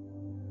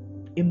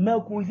 In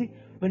Melku, you see,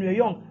 when we were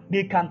young,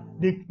 they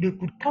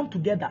could come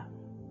together,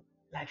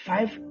 like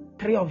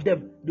 3 of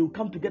them. They will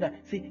come together,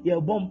 say, "Yeah,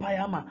 bomb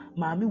payama,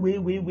 mami we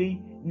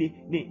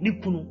ni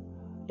kunu,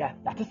 yeah,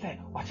 that is say,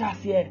 what I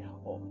say,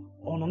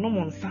 or no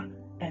monsa."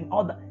 And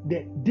all that,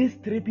 these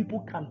 3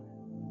 people can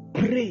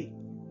pray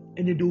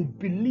and they will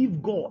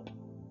believe God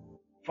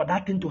for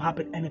that thing to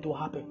happen, and it will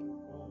happen.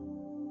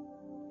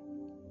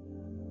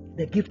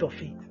 The gift of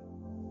faith.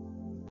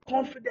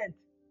 Confident.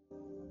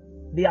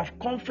 They have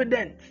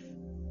confidence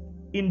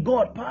in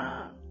God.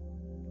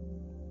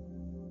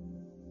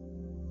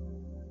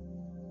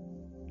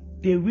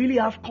 They really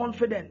have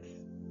confidence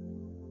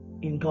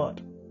in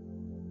God.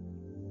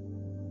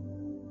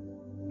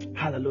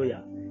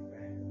 Hallelujah.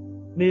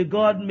 May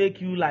God make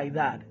you like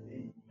that.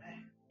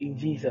 In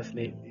Jesus'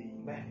 name.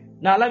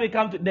 Now let me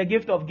come to the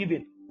gift of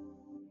giving.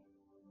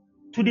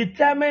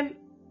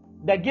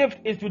 The gift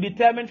is to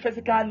determine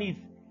physical needs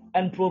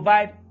and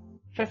provide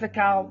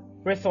physical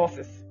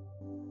resources.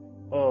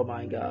 Oh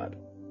my God.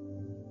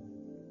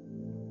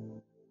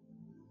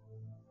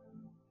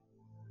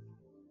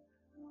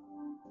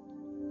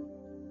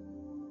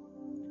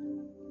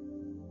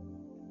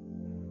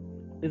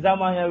 Is that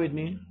man here with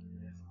me?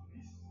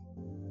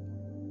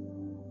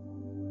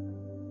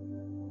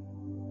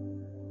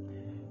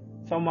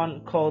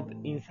 Someone called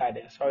inside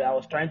there. Sorry, I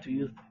was trying to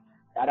use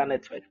the other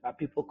network, but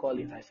people call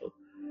inside.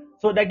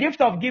 So the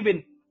gift of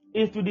giving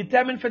is to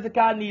determine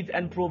physical needs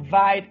and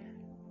provide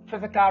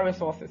physical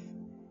resources.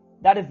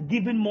 That is,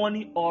 giving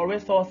money or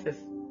resources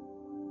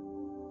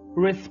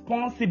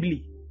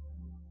responsibly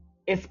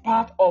is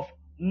part of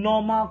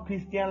normal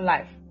Christian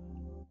life.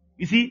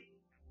 You see,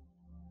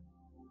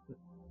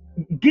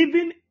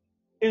 giving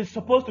is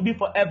supposed to be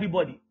for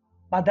everybody,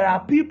 but there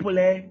are people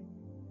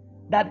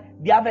that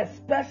they have a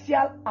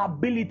special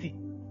ability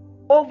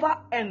over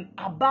and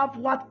above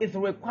what is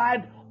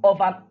required of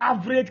an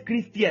average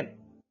Christian.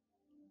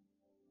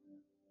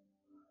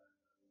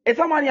 It's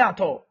someone here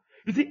at all.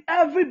 You see,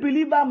 every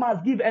believer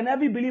must give, and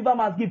every believer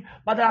must give.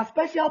 But there are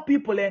special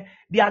people,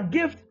 their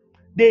gift,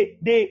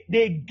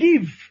 they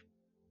give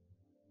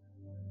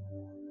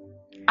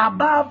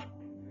above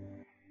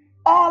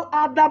all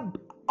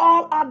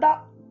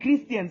other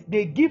Christians.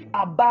 They give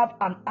above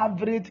an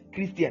average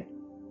Christian.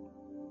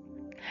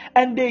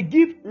 And they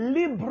give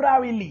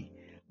liberally.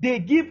 They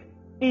give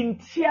in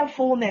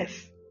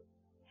cheerfulness.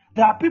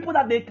 There are people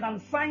that they can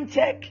sign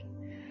check.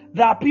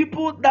 There are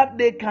people that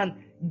they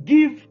can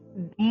give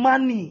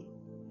money.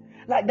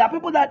 Like there are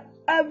people that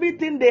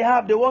everything they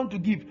have, they want to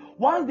give.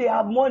 Once they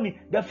have money,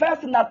 the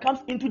first thing that comes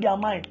into their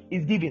mind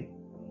is giving.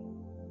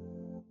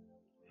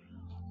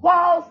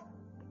 Whilst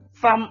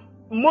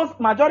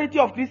majority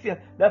of Christians,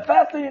 the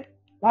first thing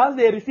once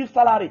they receive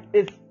salary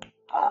is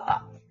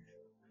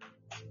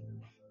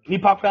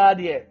nipa kra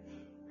de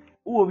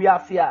wo wi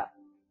ase a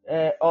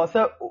or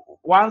say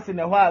once in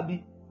a while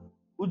bi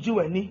uji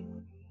wani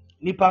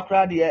nipa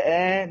kra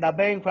de na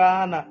ben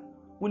kra na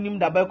unim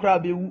da be kra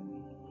be wu.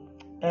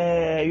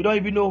 You don't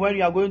even know when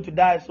you are going to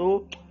die,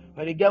 so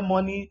when you get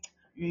money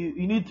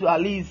you need to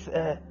at least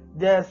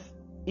just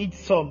eat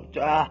some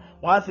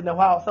once in a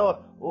while, so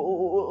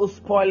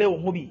spoil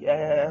it hobby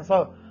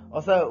so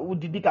also we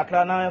did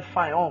kakra na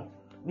fine on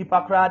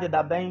nipa kra de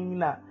da ben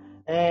na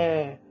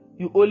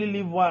you only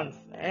live once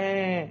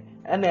and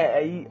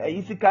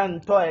you can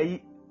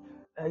toy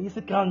you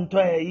can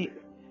toy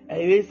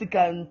you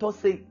can to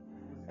say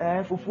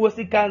fufu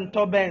si can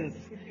to Benz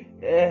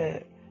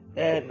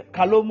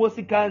Kalomo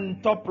si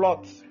can top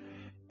plot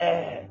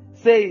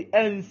say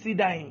MC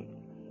dying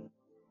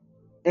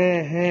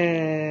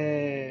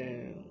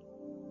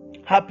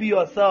happy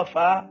yourself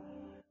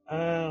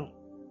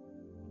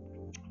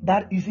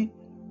that you see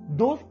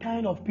those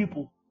kind of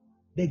people,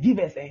 they give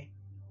us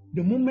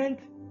the moment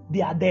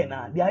they are there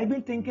now, they are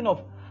even thinking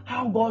of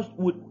how God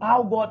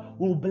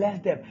will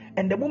bless them,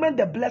 and the moment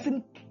the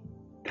blessing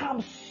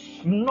comes,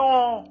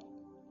 no,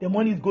 the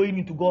money is going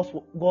into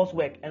God's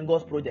work and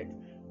God's project.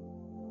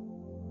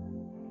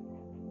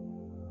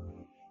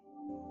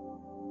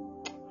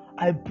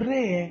 I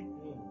pray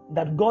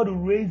that God will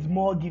raise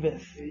more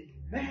givers.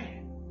 Amen.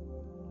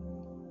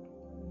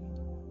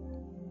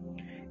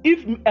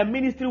 If a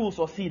ministry will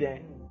succeed,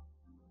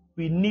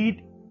 we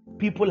need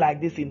people like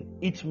this in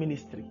each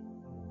ministry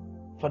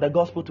for the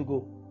gospel to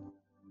go.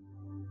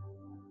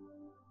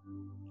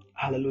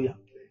 Hallelujah.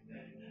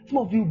 Some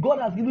of you, God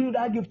has given you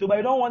that gift, but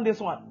you don't want this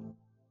one.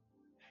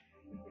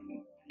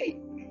 Hey,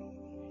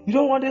 you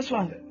don't want this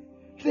one.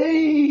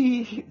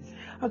 Say,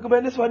 Uncle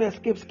Ben, this one is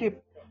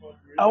skip.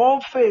 I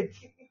want faith.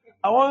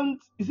 You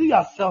see, you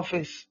are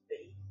selfish.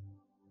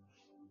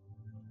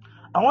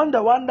 I want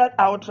the one that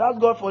I will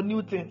trust God for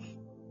new things.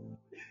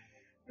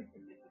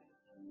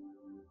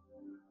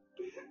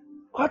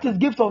 What is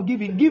gift of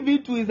giving?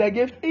 Giving to is a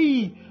gift.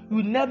 Hey,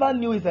 you never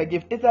knew it's a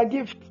gift. It's a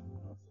gift.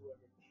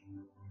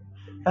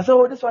 And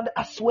so this one,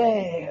 I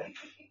swear.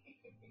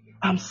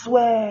 I'm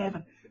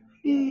swear.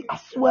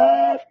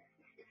 I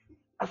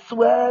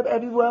swear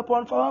every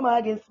weapon formed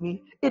against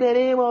me. In the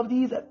name of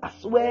Jesus, I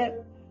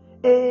swear.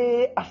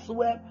 I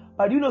swear.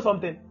 But do you know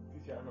something?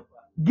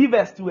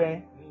 Givers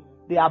too,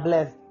 they are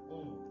blessed.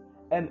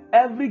 And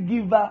every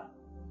giver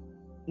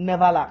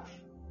never lacks.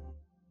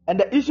 And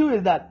the issue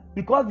is that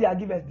because they are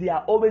givers, they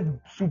are always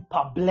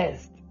super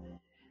blessed.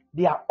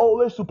 They are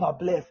always super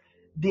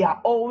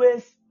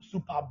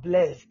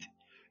blessed.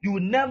 You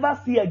will never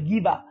see a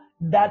giver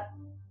that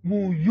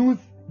will use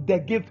the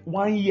gift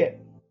 1 year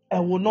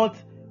and will not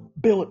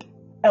build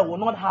and will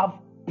not have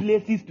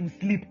places to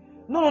sleep.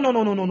 No. And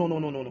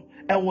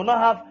will not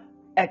have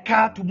a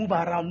car to move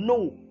around.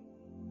 No.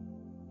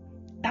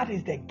 That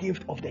is the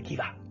gift of the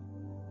giver.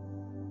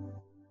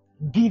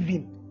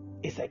 Giving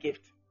is a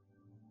gift.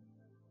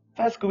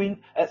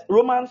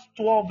 Romans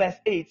 12 verse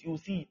 8, you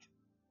see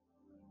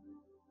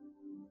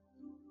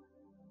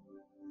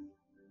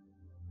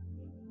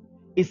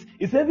it.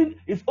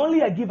 It's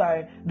only a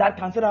giver that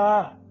can say,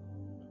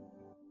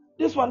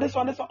 this one.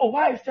 Oh,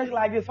 why is church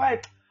like this? Why?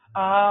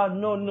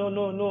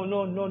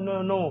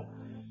 No.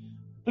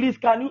 Please,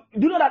 do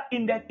you know that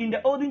in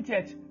the olden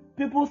church,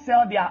 people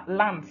sell their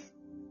lands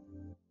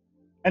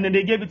and then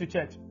they gave it to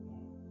church?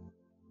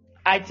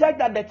 I checked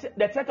that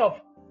the church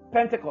of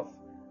Pentecost,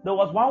 there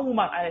was one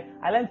woman,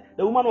 I learned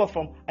the woman was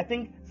from, I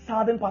think,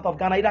 southern part of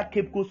Ghana, either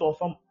Cape Coast or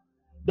some.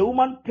 The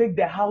woman picked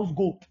the house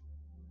goat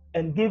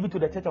and gave it to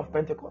the church of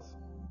Pentecost.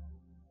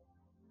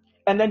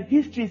 And then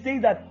history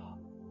says that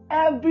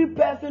every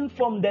person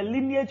from the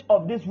lineage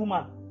of this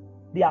woman,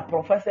 they are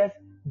professors,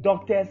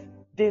 doctors,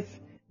 this,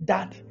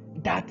 that,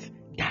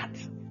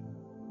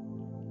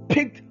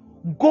 picked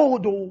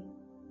gold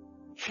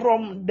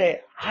from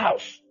the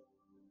house.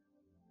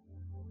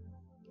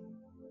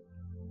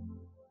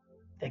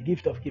 The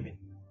gift of giving.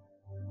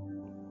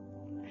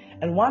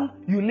 And one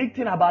unique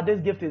thing about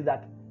this gift is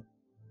that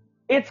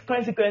its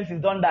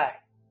consequences don't die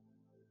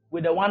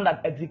with the one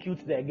that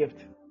executes the gift.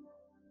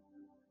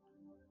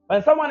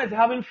 When someone is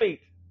having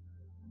faith,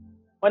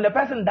 when the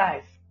person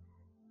dies,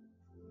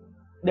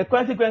 the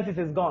consequences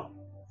is gone.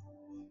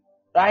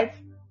 Right?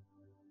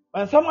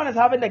 When someone is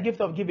having the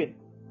gift of giving,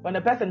 when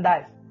the person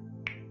dies,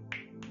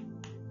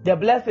 the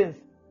blessings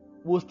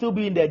will still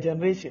be in their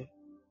generation,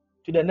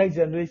 to the next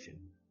generation,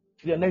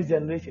 to the next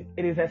generation.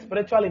 It is a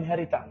spiritual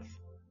inheritance,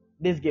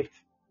 this gift.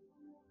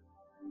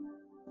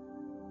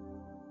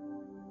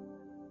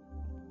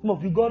 Some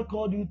of you, God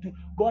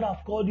has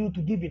called you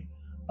to give it,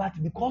 but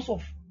because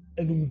of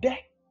and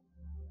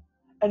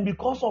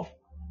because of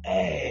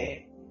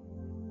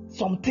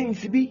some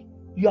things,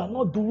 you are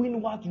not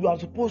doing what you are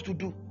supposed to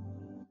do.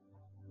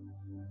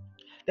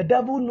 The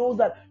devil knows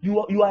that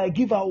you are a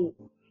giver.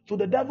 So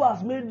the devil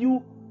has made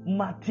you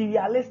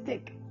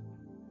materialistic.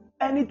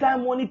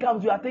 Anytime money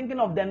comes, you are thinking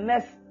of the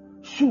next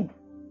shoe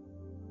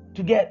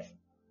to get,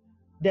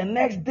 the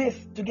next this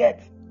to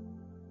get.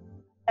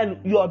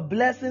 And your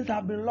blessings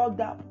have been locked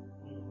up.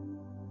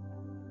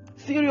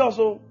 Serious,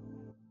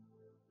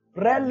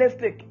 red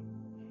lipstick.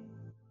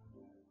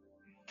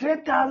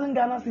 3,000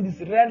 Ghana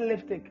cedis, red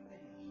lipstick.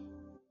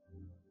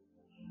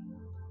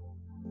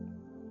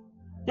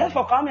 Just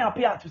for coming up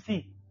here to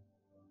see.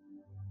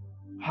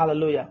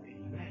 Hallelujah.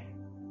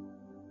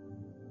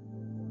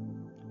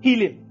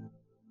 Healing.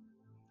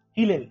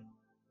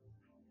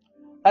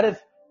 That is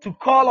to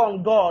call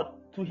on God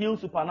to heal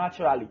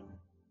supernaturally.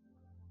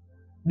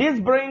 This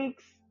brings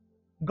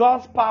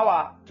God's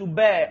power to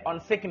bear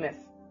on sickness,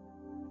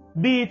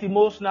 be it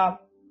emotional,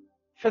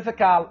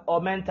 physical,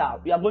 or mental.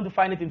 We are going to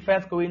find it in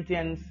 1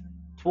 Corinthians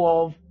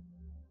 12,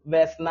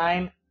 verse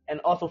 9, and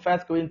also 1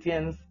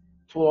 Corinthians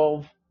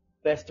 12,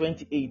 verse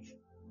 28.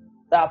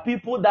 There are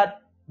people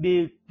that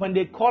when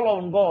they call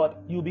on God,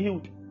 you'll be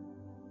healed.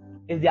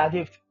 It's their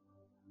gift.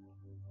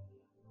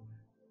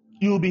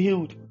 You'll be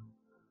healed.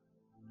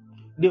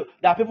 There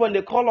are people when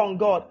they call on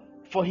God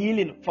for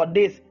healing, for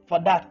this, for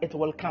that, it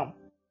will come.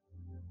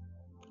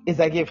 It's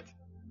a gift.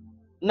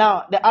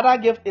 Now, the other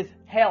gift is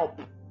help,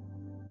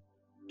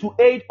 to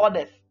aid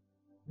others.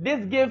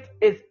 This gift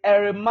is a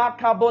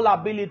remarkable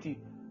ability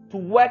to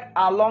work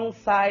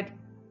alongside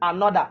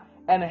another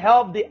and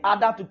help the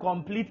other to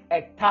complete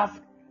a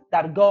task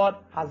that God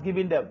has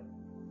given them.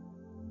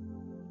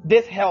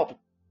 This help,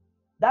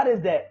 that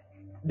is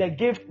the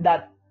gift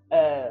that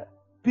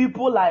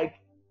people like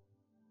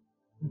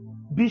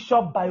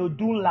Bishop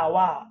Bayodun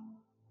Lawa,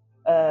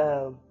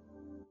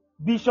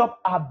 Bishop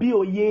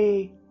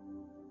Abioye,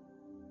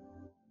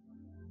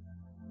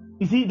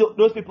 you see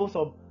those people,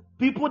 some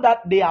people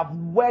that they have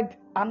worked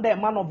under a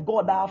man of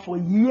God for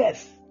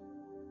years.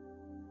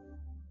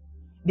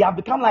 They have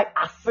become like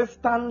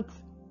assistants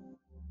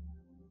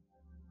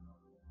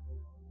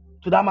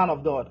to that man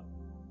of God.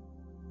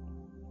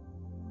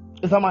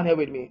 Is someone here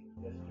with me?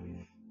 Yes,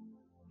 please.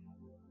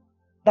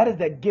 That is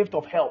the gift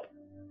of help.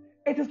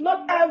 It is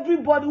not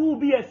everybody who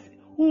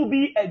will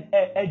be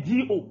a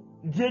GO,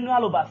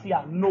 general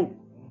overseer. No.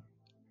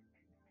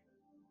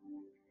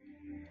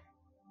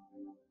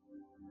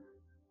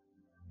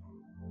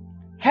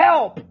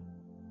 Help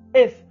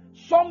is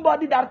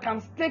somebody that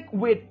can stick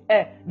with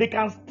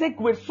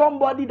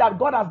somebody that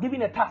God has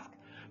given a task.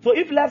 So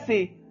if let's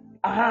say,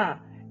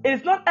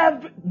 it's not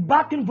every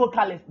backing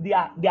vocalist,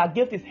 their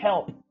gift is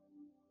help.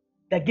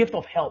 The gift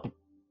of help.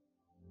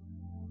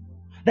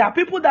 There are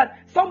people that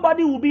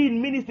somebody will be in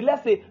ministry.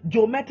 Let's say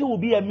Joe Metal will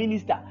be a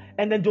minister,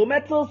 and then Joe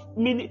Metal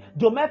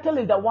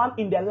is the one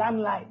in the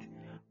limelight.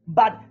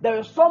 But there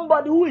is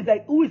somebody who has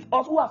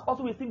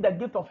also received the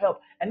gift of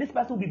help, and this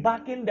person will be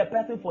backing the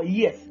person for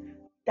years.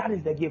 That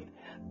is the gift.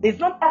 It's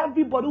not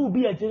everybody who will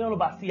be a general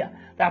overseer.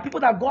 There are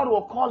people that God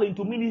will call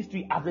into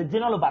ministry as a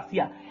general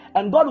overseer,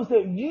 and God will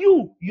say,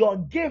 your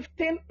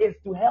gifting is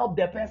to help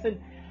the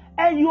person,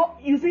 and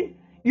you see.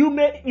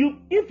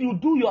 If you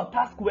do your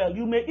task well,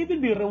 you may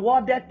even be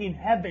rewarded in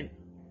heaven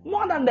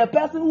more than the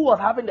person who was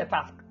having the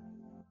task.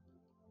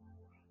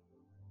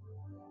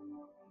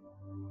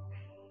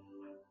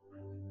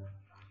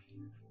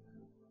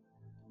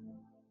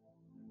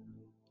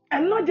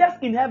 And not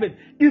just in heaven.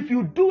 If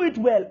you do it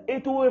well,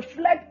 it will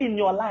reflect in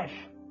your life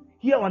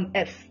here on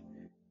earth.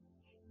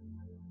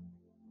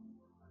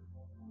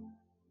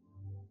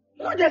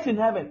 Not just in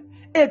heaven.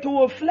 It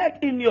will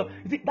reflect in your.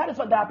 See, that is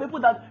what there are people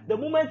that the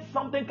moment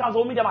something comes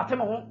on me, they mateme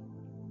home.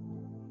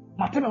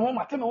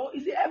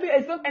 You see,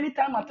 it's not any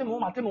time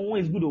mateme home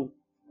is good.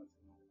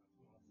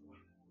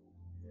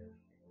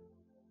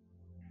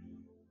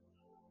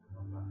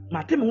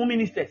 Mateme home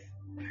ministers.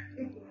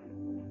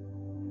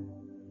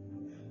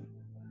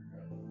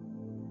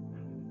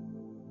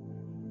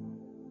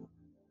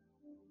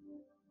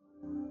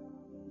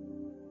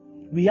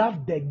 We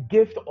have the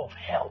gift of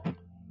help.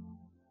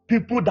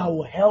 People that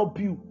will help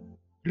you,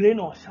 rain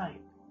or shine.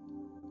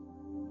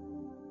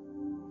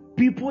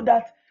 People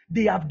that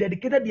they have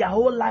dedicated their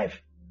whole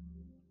life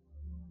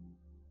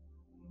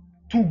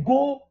to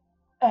go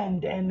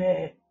and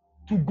they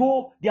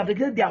have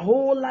dedicated their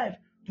whole life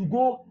to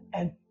go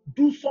and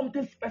do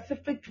something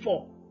specific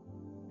for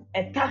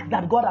a task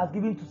that God has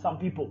given to some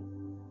people.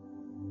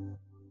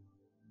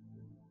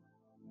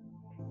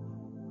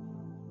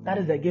 That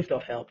is the gift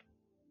of help.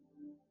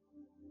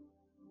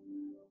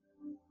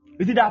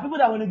 You see, there are people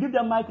that when you give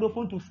them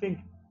microphone to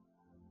sing,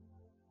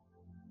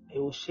 they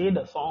will share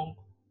the song.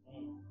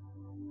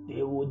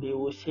 They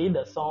will share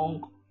the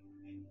song.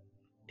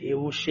 They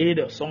will share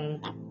the song.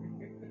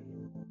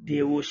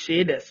 They will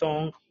share the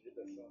song.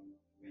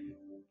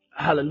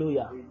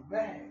 Hallelujah.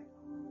 Amen.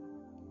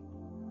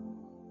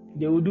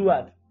 They will do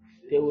what?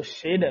 They will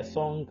share the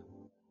song.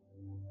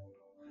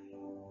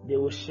 They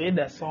will share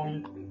the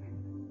song.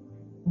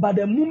 But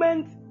the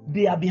moment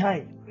they are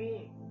behind,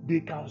 they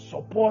can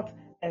support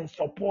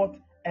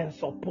and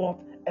support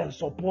and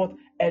support,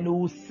 and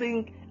will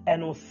sing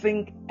and will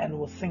sing and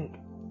will sing.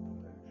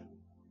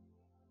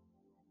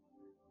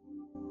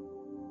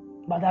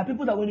 But there are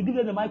people that when you give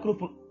them the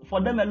microphone,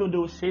 for them alone, they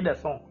will share the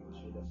song.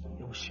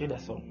 They will share the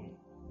song.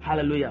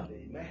 Hallelujah.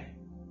 Amen.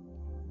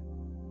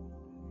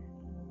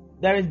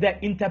 There is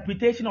the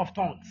interpretation of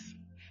tongues.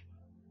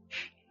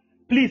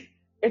 Please,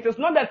 it is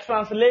not the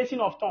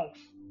translation of tongues.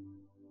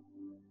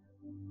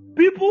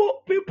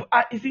 People,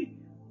 you see,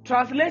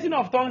 translation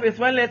of tongues is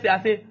when, let's say,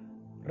 I say,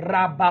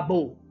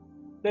 rababo.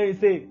 Then you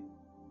say,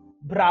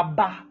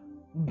 braba,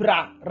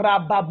 bra,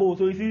 rababo.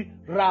 So you see,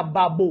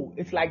 rababo.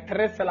 It's like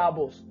 3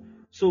 syllables.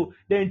 So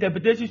the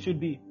interpretation should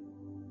be,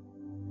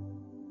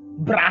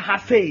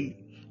 brahase,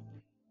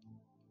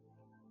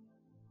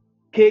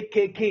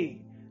 KKK.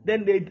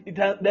 Then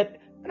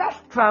that's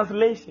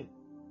translation.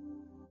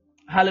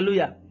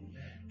 Hallelujah.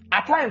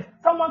 At times,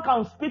 someone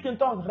can speak in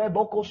tongues, and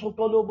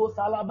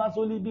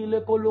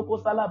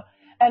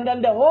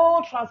then the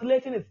whole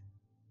translation is,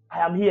 I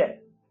am here.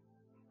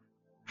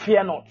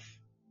 Fear not.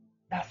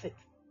 That's it.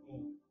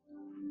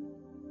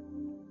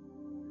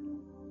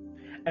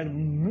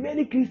 And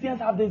many Christians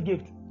have this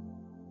gift.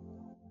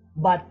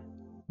 But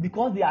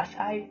because they are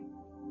shy,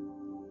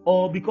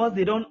 or because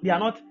they are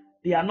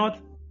not.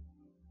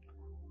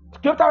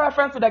 Scripture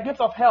reference to the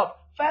gift of help.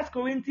 1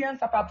 Corinthians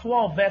chapter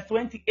 12, verse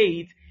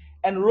 28,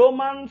 and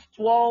Romans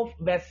 12,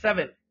 verse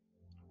 7.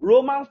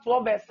 Romans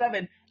 12, verse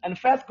 7, and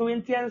 1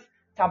 Corinthians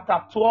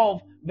chapter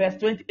 12, verse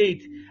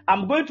 28.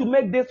 I'm going to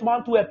make this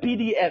one to a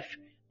PDF,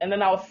 and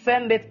then I'll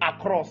send it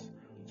across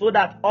so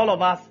that all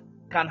of us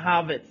can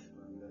have it.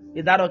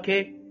 Is that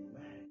okay?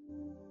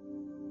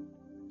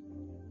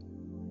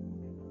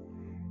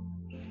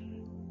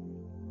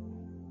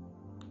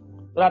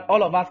 So that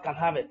all of us can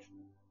have it.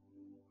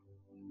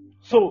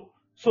 So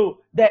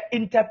the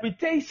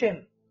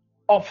interpretation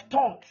of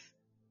tongues.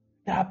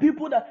 There are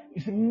people that,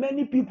 you see,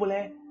 many people,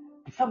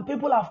 some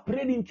people have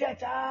prayed in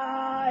church,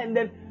 and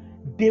then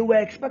they were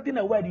expecting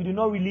a word, you did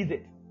not release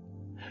it.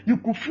 You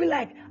could feel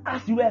like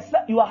as you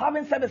are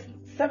having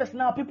service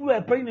now, people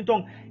were praying in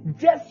tongues,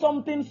 just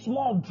something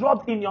small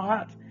dropped in your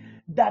heart.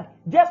 That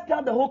just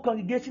tell the whole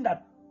congregation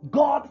that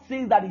God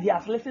says that He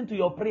has listened to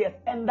your prayers,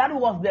 and that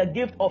was the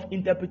gift of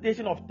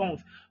interpretation of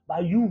tongues.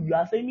 But you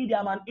are saying, me,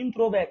 I'm an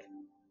introvert.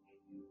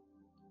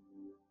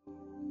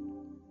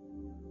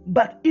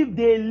 But if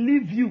they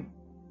leave you,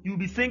 you'll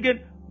be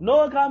singing,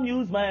 no, come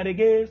use my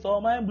reggae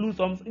or my blues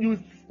songs.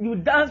 You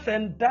dance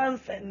and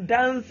dance and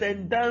dance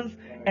and dance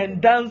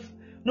and dance.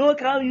 No,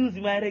 come use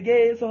my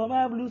reggae or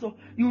my blues songs.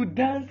 You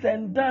dance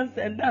and dance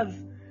and dance.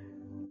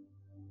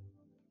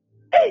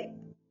 Hey!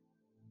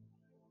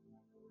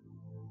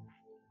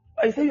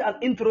 I say you're an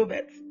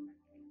introvert.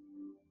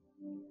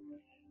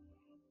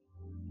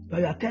 But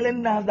you are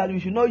telling us that we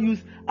should not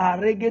use our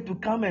reggae to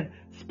come and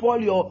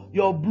spoil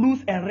your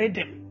blues and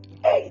rhythm.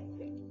 Hey,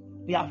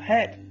 we have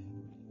heard.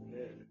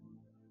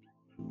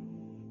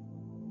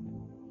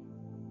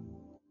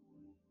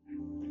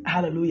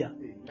 Hallelujah.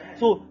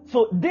 So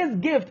this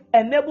gift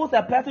enables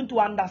a person to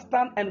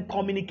understand and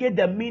communicate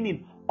the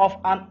meaning of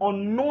an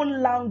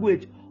unknown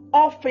language,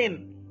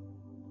 often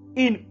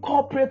in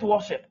corporate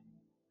worship.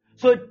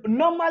 So it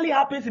normally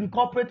happens in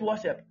corporate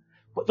worship.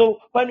 So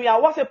when we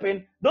are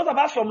worshiping, those of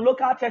us from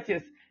local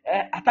churches,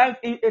 at times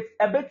it's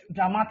a bit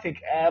dramatic,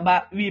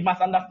 but we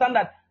must understand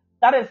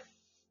that is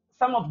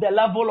some of the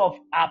level of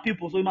our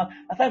people. So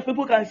at times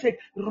people can shake,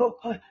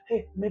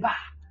 hey, meba,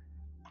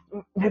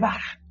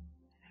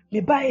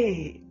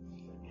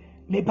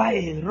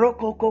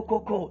 roko,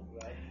 koko,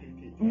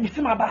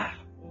 misimaba,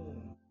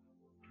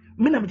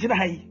 mina mjina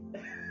hai,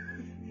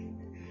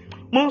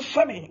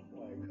 monsami,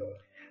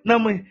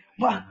 nami,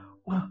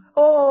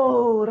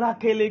 oh,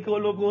 rakele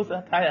koloko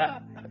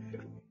sataya,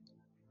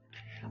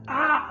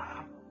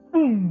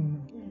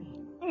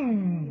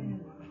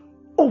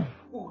 oh,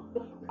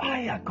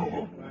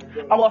 ayako.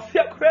 I was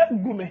here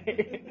crying gume.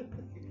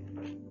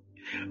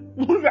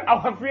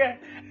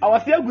 I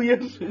was here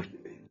guyesu.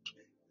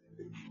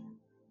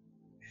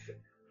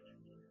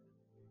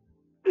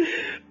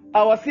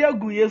 I was here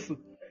guyesu.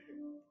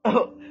 I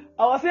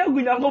was here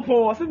guyango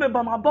po. I was here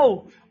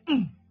bamabo.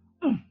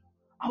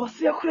 I was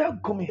here crying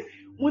gume.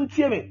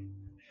 Muntieme.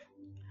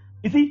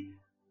 You see,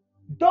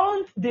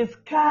 don't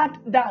discard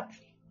that.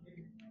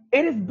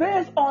 It is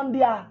based on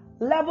their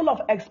level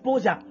of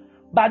exposure.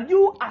 But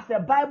you as a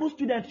Bible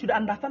student should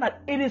understand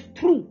that it is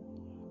true.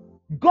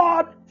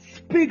 God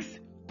speaks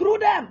through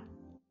them.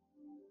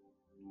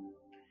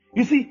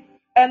 You see,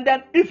 and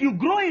then if you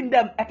grow in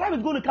them, a time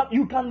is going to come,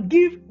 you can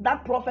give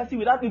that prophecy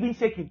without even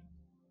shaking.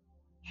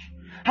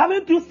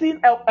 Haven't you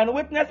seen and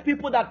witnessed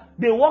people that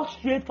they walk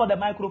straight for the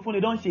microphone, they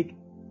don't shake?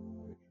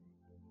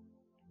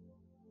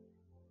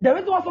 The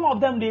reason why some of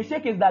them they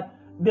shake is that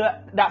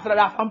there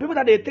are some people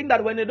that they think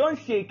that when they don't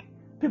shake,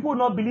 people will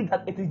not believe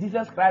that it is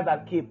Jesus Christ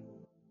that came.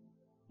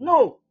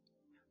 No.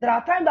 There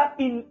are times that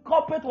in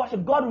corporate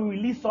worship, God will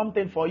release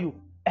something for you,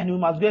 and you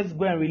must just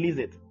go and release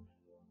it.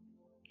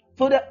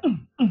 So the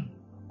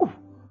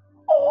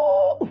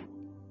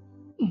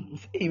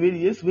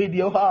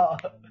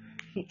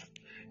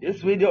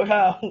This video,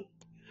 I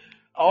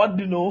want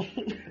to know.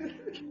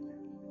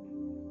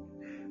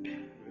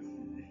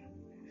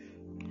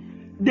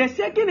 The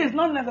shaking is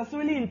not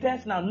necessarily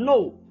intentional.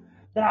 No.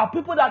 There are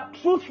people that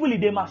truthfully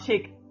they must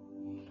shake.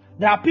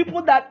 There are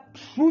people that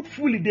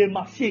truthfully they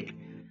must shake.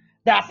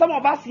 There are some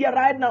of us here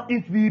right now,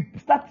 if we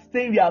start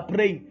saying we are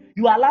praying,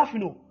 you are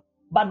laughing,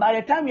 but by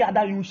the time you are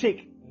done, you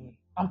shake.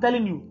 I'm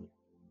telling you.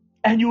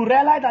 And you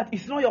realize that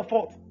it's not your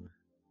fault.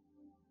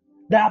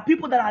 There are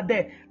people that are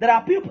there. There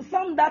are people,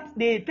 some that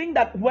they think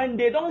that when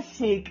they don't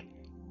shake,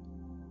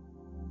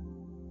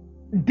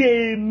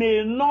 they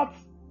may not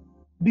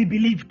be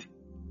believed.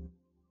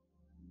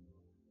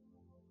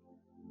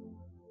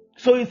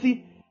 So you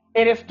see,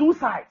 it is two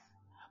sides.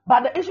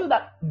 But the issue is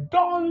that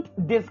don't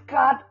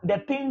discard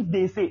the things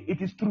they say.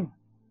 It is true.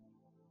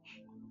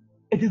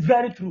 It is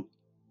very true.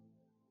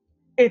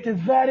 It is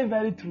very,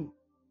 very true.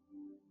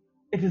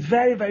 It is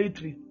very, very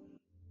true.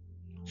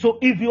 So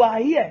if you are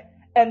here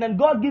and then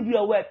God gives you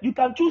a word, you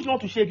can choose not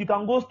to shake. You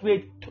can go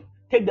straight,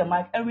 take the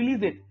mic and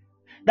release it.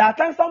 There are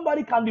times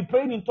somebody can be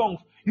praying in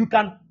tongues. You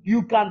can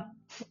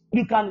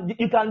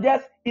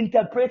just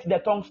interpret the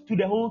tongues to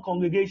the whole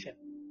congregation.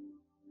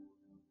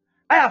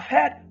 I have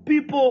heard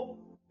people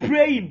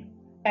praying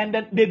and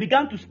then they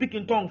began to speak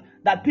in tongues.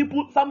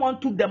 Someone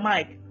took the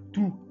mic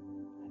to.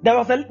 There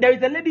is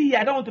a lady here,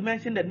 I don't want to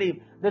mention the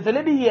name. There's a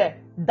lady here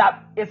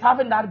that is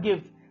having that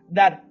gift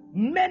that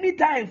many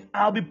times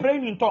I'll be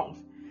praying in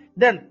tongues.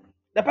 Then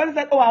the person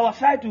said, I was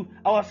shy.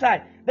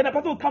 Then the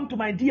person will come to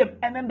my DM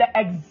and then the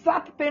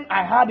exact thing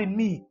I had in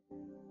me,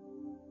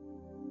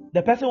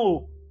 the person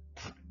will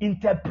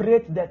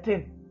interpret the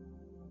thing.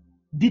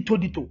 Ditto.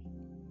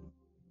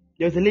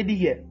 There's a lady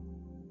here.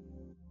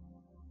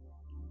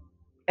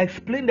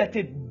 Explain that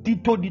thing,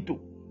 ditto.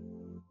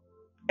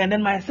 And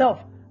then myself,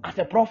 as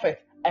a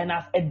prophet and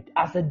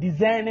as a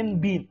discerning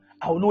being,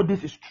 I will know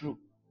this is true.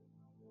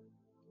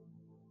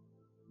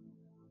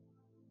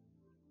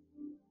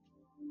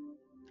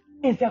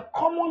 It's a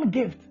common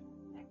gift.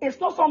 It's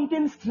not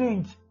something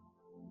strange.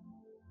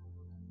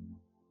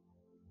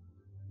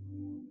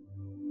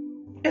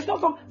 It's not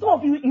some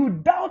of you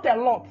doubt a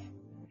lot.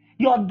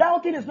 Your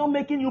doubting is not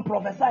making you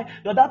prophesy.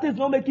 Your doubting is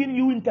not making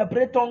you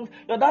interpret tongues.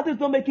 Your doubting is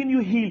not making you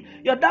heal.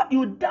 You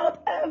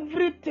doubt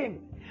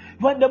everything.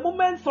 When the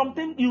moment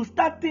something you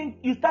start to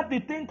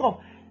think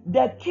of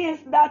the keys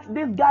that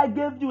this guy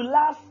gave you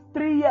last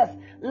 3 years,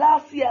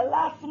 last year,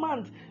 last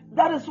month.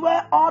 That is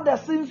where all the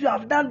sins you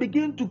have done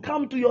begin to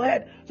come to your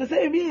head. So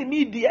say me,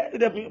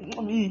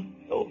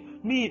 no.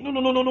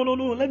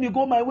 Let me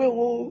go my way.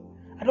 Oh,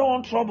 I don't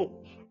want trouble.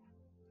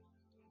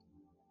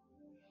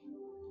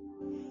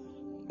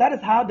 That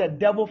is how the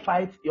devil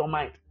fights your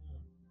mind.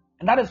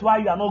 And that is why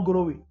you are not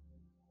growing.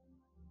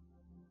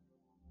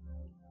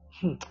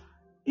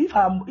 If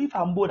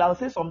I'm bold, I'll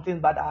say something,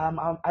 but I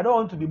don't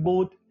want to be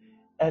bold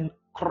and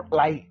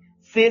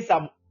say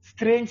some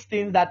strange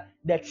things that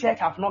the church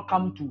have not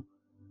come to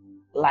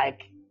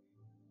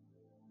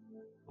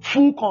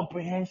full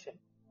comprehension.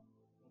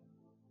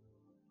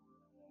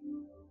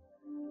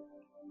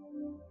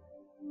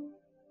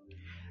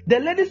 The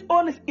lady's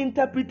own is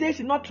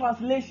interpretation, not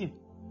translation.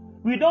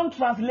 We don't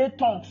translate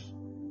tongues.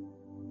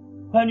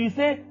 When you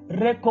say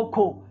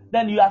rekoko,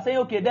 then you are saying,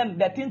 okay, then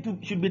the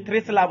thing should be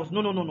 3 syllables.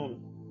 No.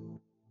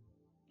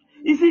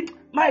 You see,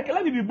 Mike,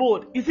 let me be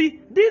bold. You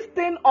see, this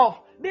thing of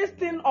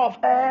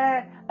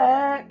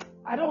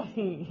I don't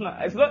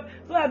it's not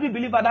every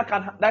believer that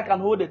can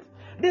hold it.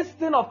 This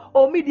thing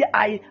of media,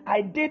 I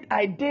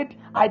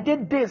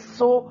did this,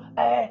 so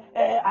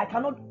I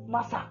cannot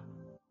master.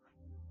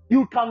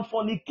 You can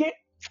fornicate.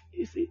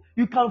 You see,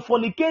 you can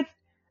fornicate.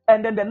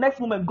 And then the next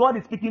moment, God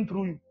is speaking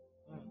through you.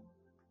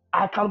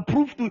 I can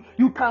prove to you.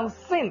 You can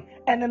sin.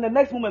 And then the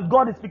next moment,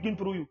 God is speaking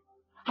through you.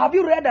 Have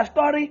you read the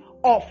story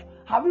of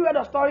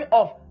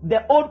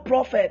the old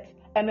prophet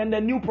and then the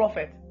new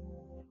prophet?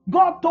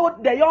 God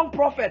told the young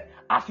prophet,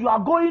 as you are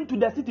going to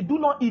the city, do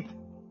not eat.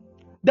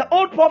 The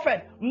old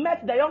prophet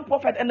met the young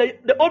prophet and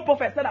the old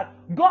prophet said that,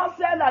 God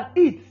said that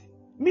eat.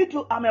 Me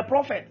too, I'm a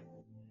prophet.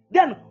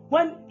 Then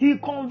when he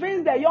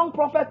convinced the young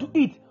prophet to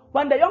eat,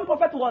 when the young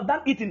prophet was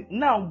done eating,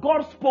 now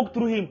God spoke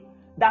through him.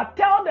 That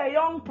tell the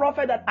young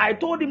prophet that I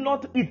told him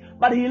not to eat,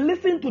 but he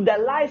listened to the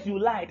lies you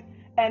lied,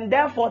 and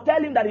therefore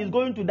tell him that he's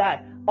going to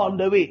die on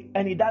the way,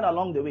 and he died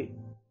along the way.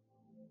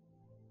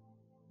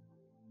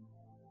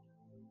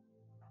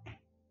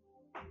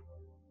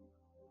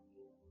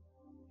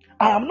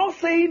 I am not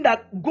saying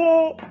that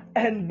go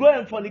and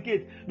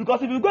fornicate,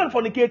 because if you go and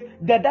fornicate,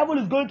 the devil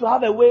is going to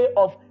have a way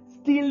of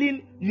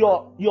stealing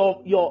your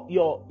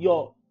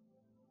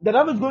the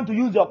devil is going to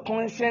use your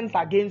conscience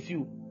against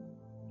you.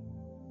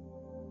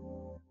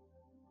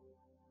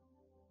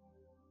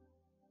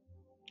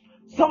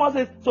 Someone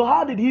says, so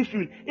how did he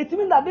feel? It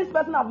means that this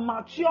person has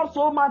matured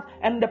so much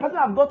and the person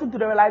has gotten to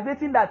the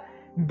realization that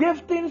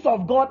giftings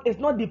of God is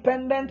not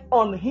dependent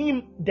on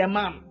him, the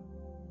man,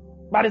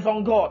 but it's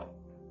on God.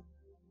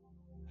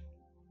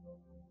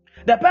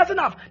 The person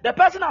have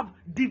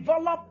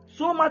developed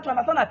so much to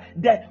understand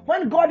that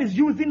when God is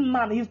using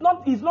man, he's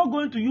not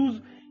going to.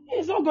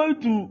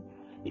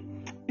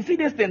 You see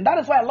this thing. That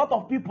is why a lot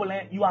of people,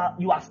 you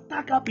are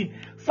stuck up in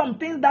some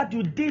things that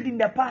you did in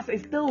the past.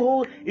 It's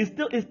still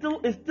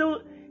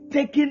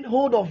taking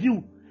hold of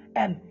you,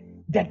 and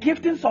the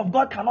giftings of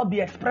God cannot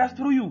be expressed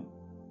through you.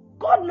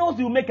 God knows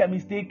you make a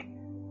mistake.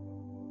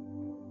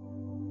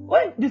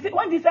 When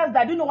Jesus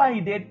died, do you know what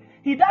he did?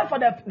 He died for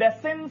the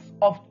sins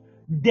of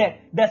the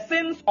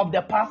sins of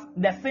the past,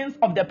 the sins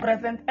of the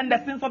present, and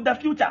the sins of the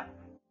future.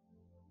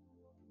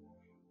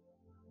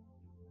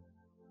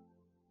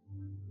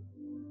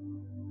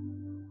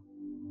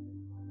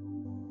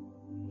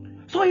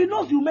 So he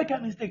knows you make a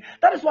mistake.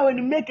 That is why when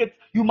you make it,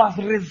 you must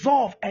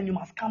resolve and you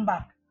must come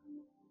back.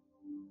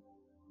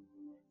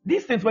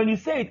 These things, when you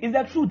say it, is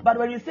the truth. But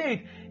when you say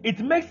it, it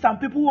makes some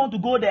people want to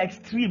go the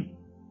extreme.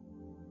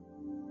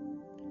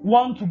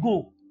 Want to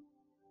go.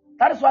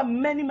 That is why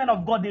many men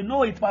of God, they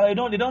know it, but they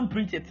don't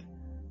preach it.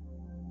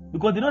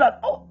 Because they know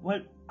that,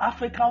 when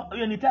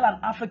you tell an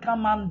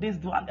African man this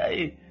one,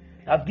 hey,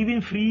 I've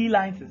given free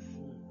licenses.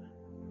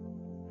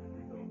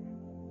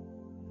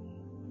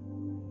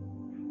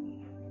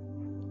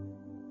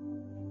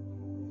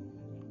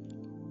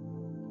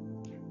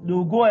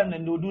 They'll go and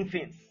then they'll do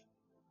things.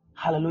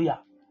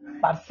 Hallelujah.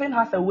 But sin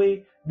has a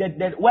way,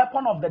 the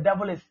weapon of the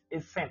devil is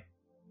sin.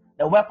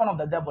 The weapon of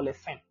the devil is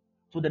sin.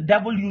 So the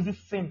devil uses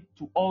sin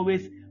to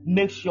always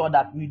make sure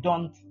that we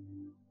don't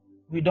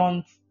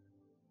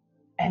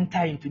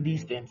enter into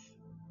these things,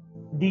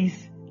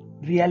 these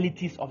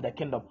realities of the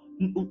kingdom.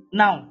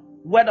 Now,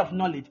 word of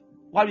knowledge,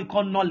 what we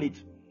call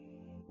knowledge,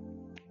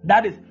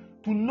 that is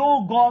to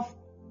know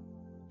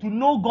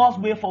God's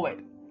way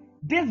forward.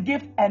 This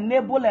gift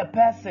enables a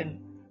person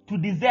to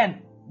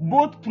discern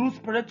both through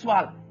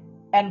spiritual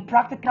and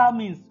practical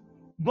means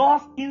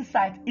God's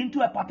insight into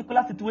a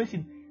particular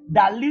situation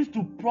that leads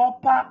to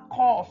proper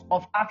course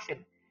of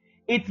action.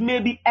 It may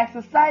be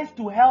exercised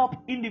to help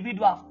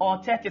individuals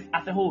or churches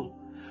as a whole.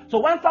 So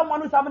when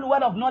someone is having a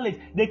word of knowledge,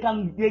 they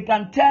can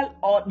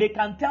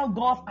tell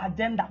God's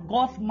agenda,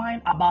 God's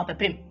mind about a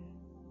thing.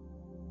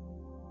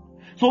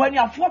 So when you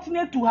are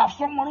fortunate to have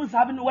someone who is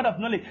having a word of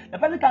knowledge, the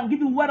person can give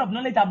you a word of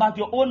knowledge about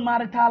your own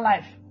marital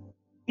life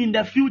in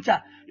the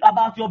future,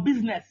 about your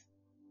business,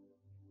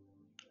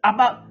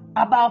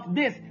 about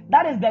this.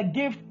 That is the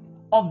gift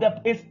of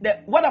the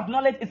word of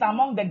knowledge is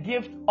among the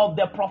gift of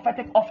the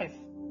prophetic office.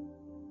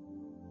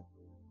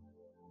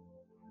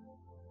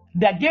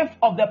 The gift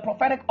of the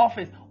prophetic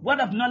office, word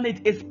of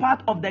knowledge, is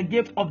part of the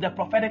gift of the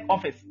prophetic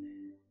office.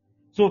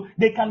 So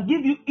they can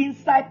give you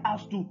insight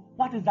as to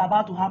what is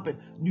about to happen.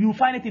 You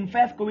find it in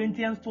 1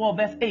 Corinthians 12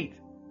 verse 8.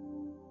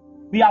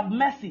 We have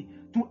mercy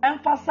to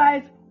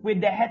emphasize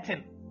with the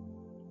hurting.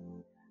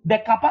 The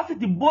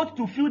capacity both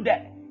to feel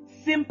the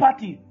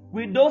sympathy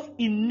with those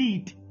in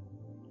need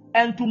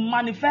and to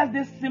manifest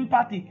this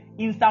sympathy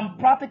in some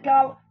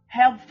practical,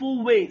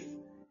 helpful ways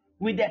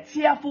with a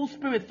cheerful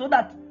spirit so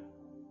that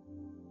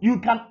you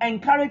can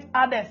encourage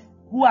others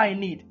who are in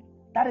need.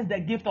 That is the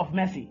gift of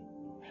mercy.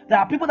 There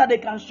are people that they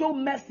can show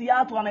mercy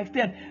out to an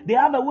extent. They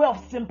have a way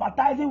of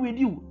sympathizing with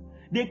you.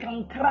 They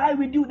can cry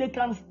with you. They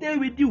can stay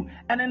with you.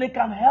 And then they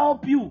can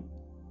help you.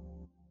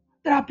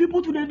 There are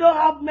people today don't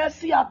have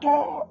mercy at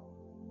all.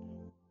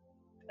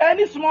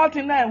 Any small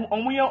thing there, you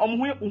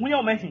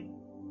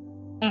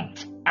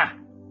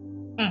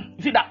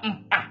see that?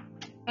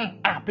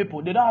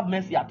 People, they don't have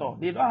mercy at all.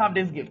 They don't have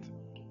this gift.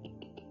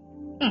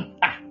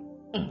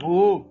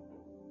 Oh.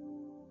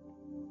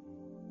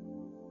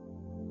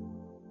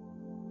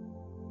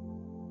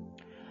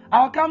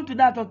 I'll come to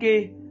that,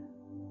 okay?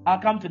 I'll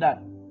come to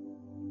that.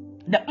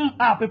 The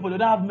people, they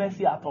don't have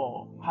mercy at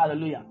all.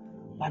 Hallelujah.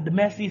 But the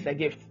mercy is a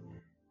gift.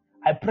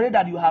 I pray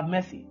that you have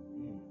mercy.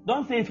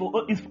 Don't say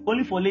it's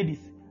only for ladies.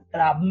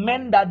 There are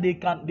men that they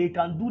can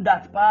do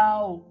that.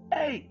 Pow.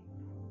 Hey.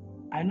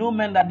 I know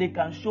men that they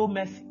can show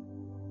mercy.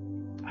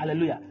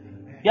 Hallelujah.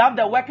 You have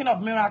the working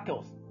of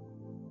miracles.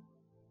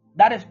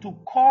 That is to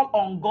call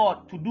on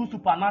God to do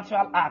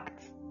supernatural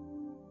acts.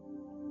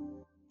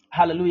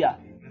 Hallelujah.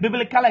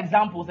 Biblical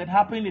examples that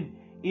happened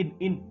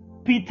in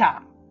Peter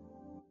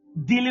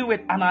dealing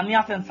with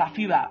Ananias and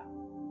Sapphira.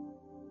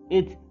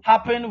 It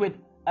happened with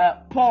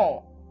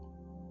Paul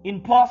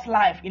in Paul's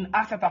life in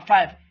Acts chapter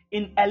 5,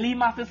 in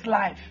Elymas's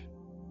life.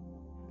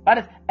 That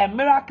is, a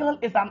miracle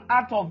is an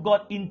act of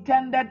God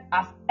intended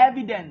as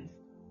evidence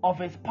of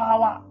his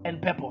power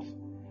and purpose.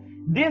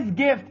 This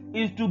gift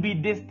is to be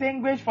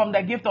distinguished from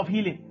the gift of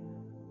healing.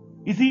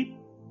 You see,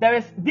 there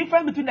is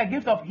difference between the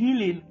gift of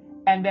healing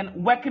and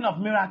then working of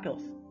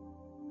miracles.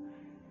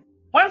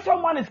 When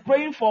someone is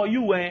praying for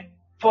you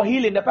for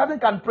healing, the person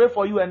can pray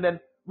for you and then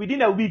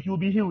within a week you'll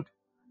be healed.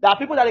 There are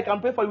people that they can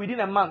pray for you within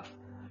a month.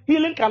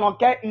 Healing can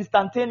occur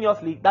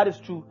instantaneously. That is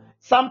true.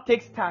 Some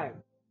takes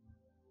time.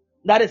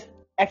 That is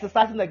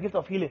exercising the gift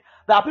of healing.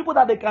 There are people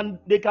that they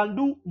can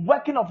do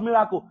working of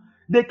miracle.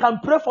 They can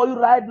pray for you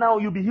right now.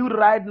 You'll be healed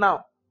right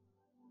now.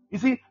 You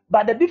see,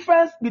 but the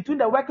difference between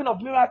the working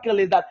of miracle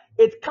is that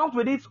it comes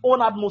with its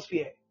own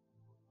atmosphere.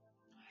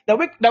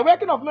 The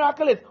working of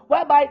miracle is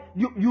whereby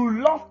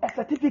you lost a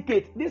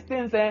certificate. These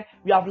things,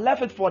 we have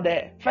left it for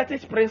the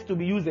fetish prince to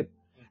be using.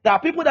 There are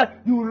people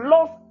that you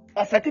lost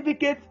a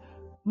certificate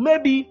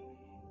maybe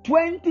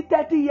 20,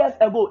 30 years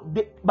ago.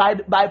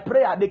 By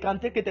prayer, they can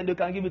take it and they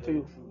can give it to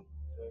you.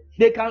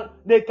 They can.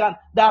 There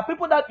are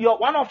people that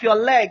one of your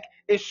leg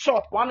is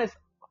short. There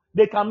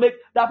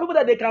are people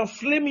that they can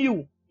slim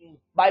you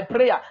by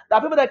prayer. There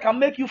are people that can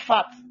make you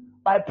fat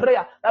by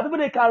prayer. There are people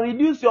that can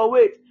reduce your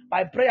weight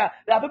by prayer.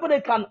 There are people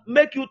that can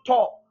make you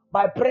tall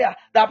by prayer.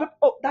 There are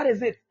people, that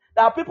is it.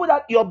 There are people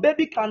that your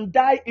baby can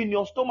die in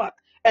your stomach,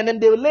 and then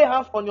they will lay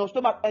hands on your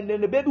stomach, and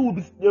then the baby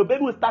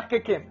will start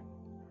kicking.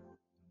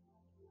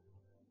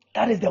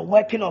 That is the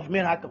working of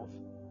miracles.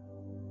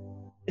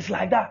 It's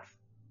like that.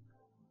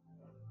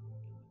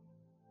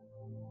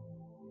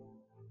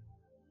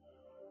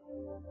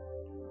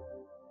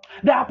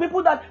 There are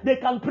people that they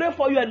can pray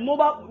for you and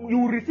you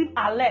will receive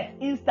alert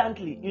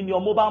instantly in your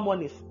mobile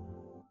monies.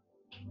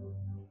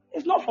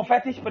 It's not for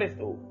fetish praise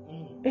though.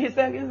 It's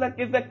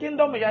a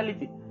kingdom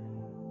reality.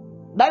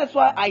 That is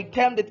why I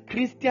termed it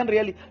Christian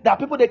reality. There are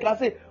people that can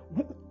say,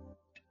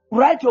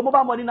 write your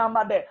mobile money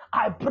number there.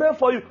 I pray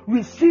for you.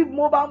 Receive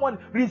mobile money.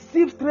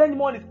 Receive strange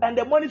monies. And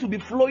the money will be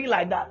flowing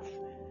like that.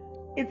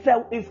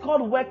 It's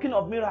called working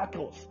of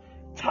miracles.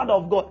 Child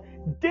of God.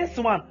 This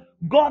one,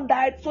 God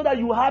died so that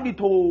you have it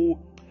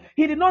all.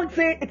 He did not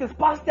say it is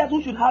pastors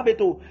who should have it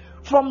all.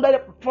 From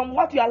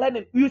what you are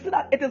learning, you see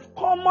that it is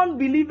common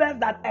believers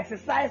that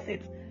exercise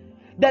it.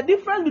 The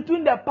difference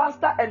between the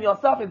pastor and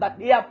yourself is that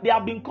they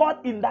have been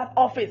called in that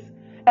office.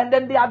 And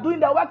then they are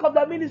doing the work of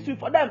the ministry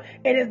for them.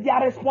 It is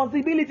their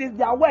responsibility, it's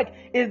their work,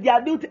 it's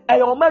their duty.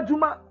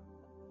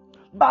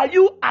 But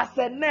you as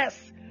a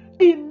nurse,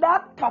 in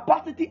that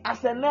capacity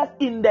as a nurse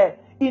in the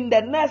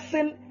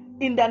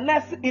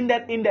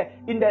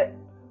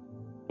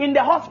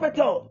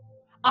hospital,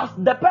 as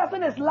the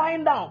person is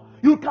lying down,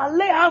 you can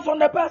lay hands on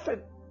the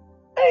person.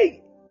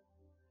 Hey!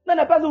 Then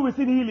the person will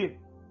receive healing.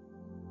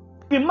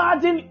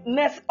 Imagine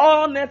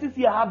all nurses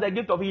here have the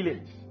gift of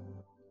healing.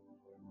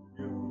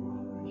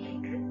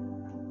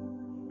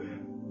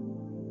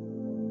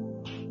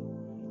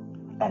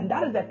 And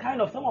that is the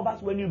kind of some of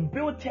us, when you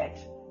build church,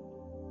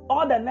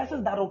 all the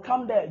nurses that will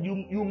come there,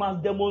 you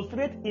must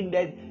demonstrate in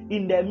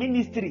the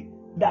ministry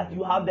that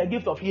you have the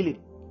gift of healing.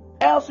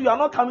 Else you are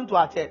not coming to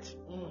our church.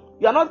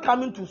 You are not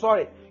coming to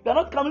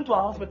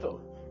our hospital.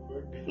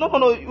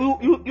 No,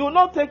 you will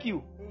not take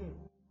you.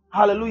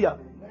 Hallelujah.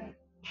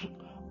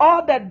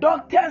 All the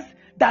doctors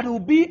that will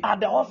be at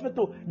the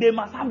hospital, they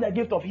must have the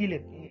gift of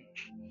healing.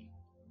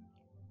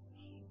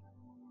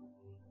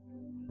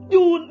 You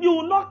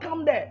will not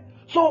come there.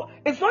 So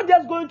it's not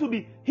just going to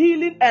be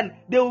healing and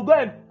they will go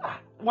and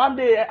one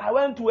day I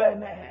went to a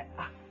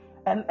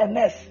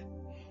nurse.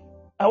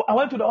 I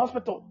went to the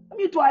hospital.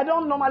 Me too, I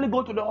don't normally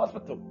go to the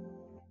hospital.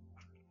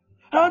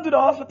 I went to the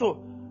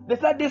hospital. They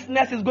said this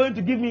nurse is going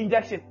to give me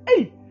injection.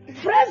 Hey,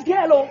 fresh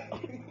girl.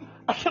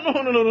 I said,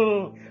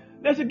 no.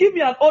 They should give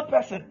me an old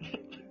person.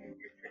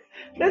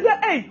 They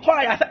said, hey,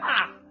 why? I said,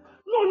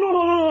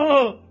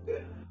 no.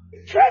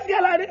 Fresh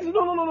girl like this.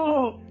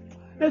 No.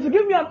 They should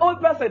give me an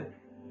old person.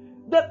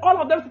 Then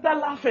all of them started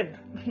laughing.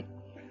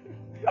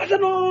 I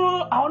said,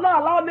 no, I will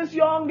not allow this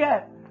young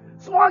girl,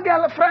 small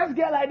girl, fresh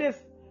girl like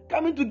this,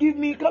 coming to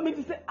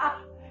say,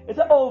 They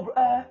said,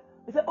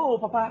 oh,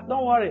 Papa,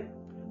 don't worry.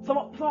 Some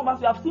of us,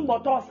 we have seen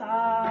bottles.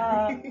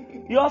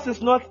 Yours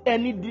is not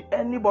any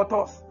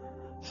bottles.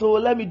 So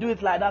let me do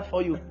it like that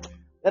for you.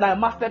 Then I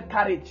mastered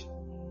courage.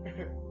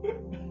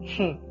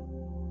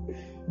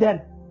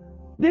 Then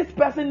this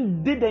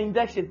person did the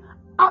injection.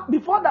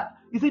 Before that,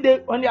 you see,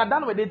 when they are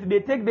done with it,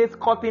 they take this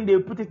cotton, they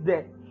put it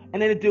there,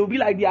 and then it will be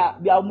like they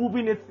are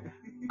moving it.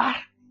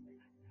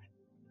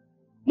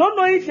 Not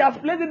knowing she has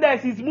placed it there,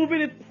 she's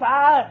moving it.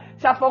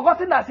 She has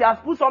forgotten that she has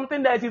put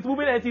something there. She's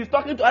moving it and she's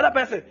talking to other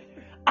person.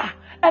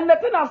 And the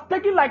thing has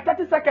taken like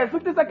 30 seconds,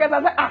 50 seconds.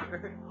 I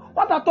said,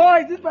 what at all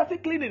is this person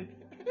cleaning?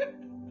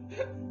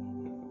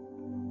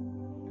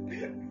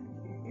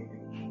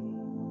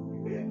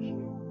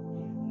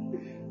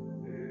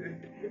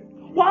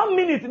 1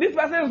 minute, this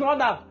person is not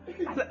done.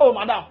 I said, oh,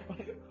 madam.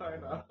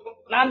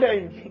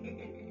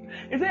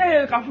 He said,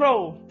 hey,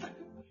 Kafro.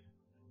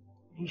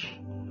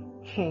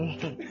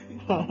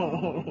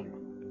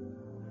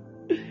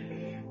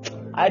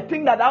 I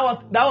think that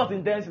was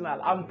intentional.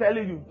 I'm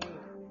telling you.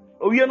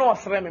 We are not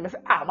streaming. I say,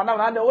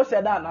 madam, I know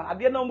said that. I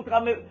didn't know me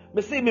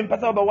see me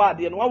person about what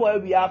and what will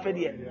be after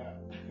the end.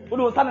 We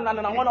don't stand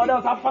and one of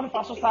them have fun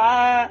for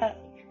society.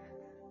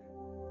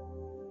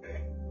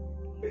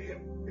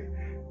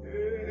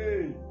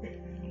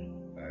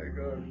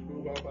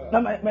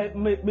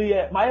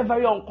 My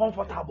very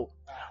uncomfortable.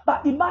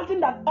 But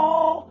imagine that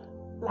most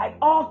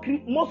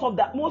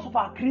of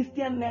our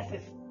Christian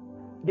nurses,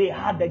 they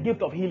had the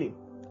gift of healing.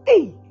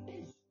 Hey,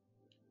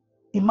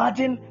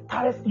 imagine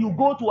you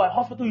go to a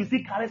hospital, you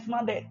see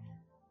charisma there,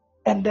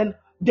 and then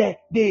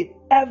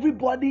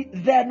everybody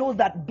there knows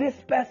that this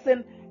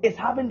person is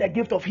having the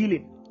gift of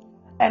healing.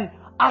 And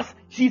as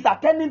she's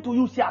attending to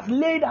you, she has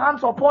laid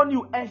hands upon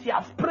you and she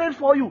has prayed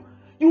for you.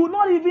 You will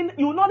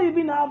not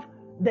even have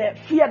the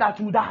fear that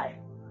you die.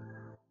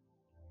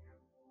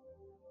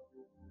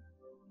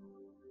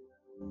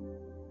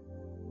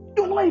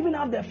 You will not even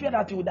have the fear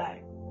that you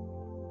die.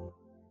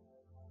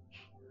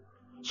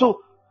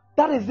 So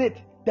that is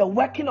it. The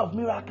working of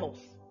miracles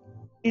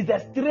is a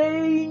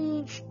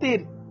strange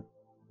thing.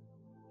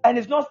 And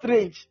it's not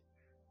strange.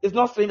 It's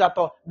not strange at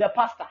all. The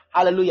pastor,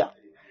 hallelujah,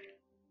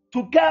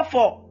 to care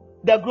for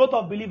the growth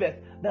of believers.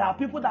 There are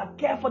people that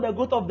care for the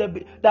growth of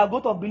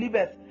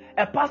believers.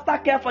 A pastor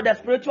cares for the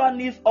spiritual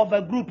needs of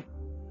a group.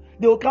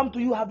 They will come to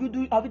you. Have you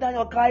done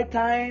your quiet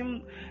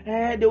time?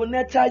 They will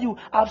nurture you.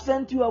 I've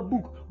sent you a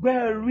book. Go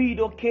and read,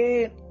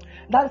 okay?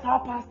 That is how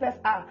pastors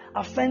are.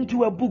 I've sent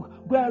you a book.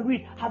 Go and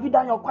read. Have you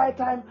done your quiet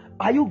time?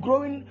 Are you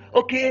growing?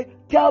 Okay,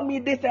 tell me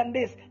this and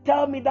this.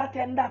 Tell me that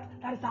and that.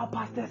 That is how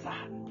pastors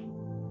are.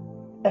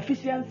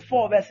 Ephesians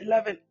 4 verse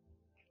 11.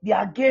 They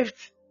are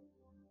gifts.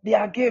 They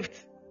are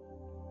gifts.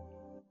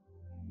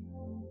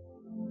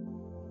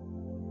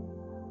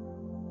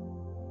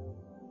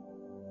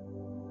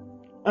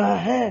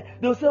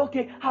 They'll say,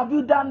 okay, have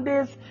you done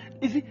this?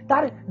 You see,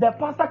 that the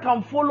pastor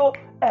can follow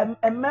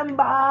a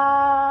member.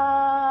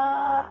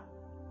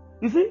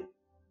 You see,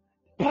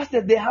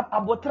 pastors, they have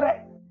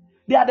abotre.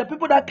 They are the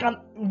people that can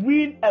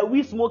win a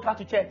weed smoker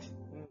to church.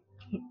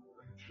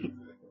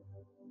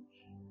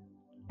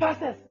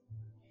 Pastors,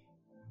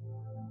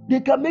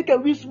 they can make a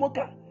weed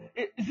smoker.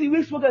 You see,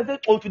 weed smoker say,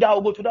 oh, today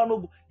I'll go, today I'll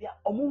go. They are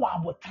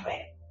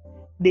abotre.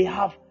 They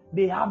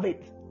have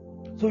it.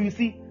 So you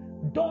see,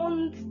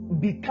 don't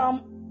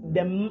become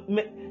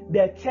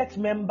the church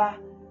member,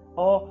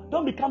 or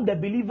don't become the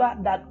believer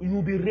that you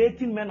will be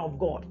rating men of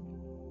God.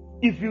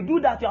 If you do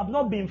that, you have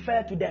not been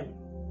fair to them.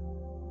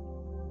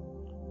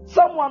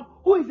 Someone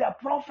who is a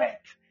prophet,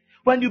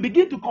 when you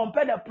begin to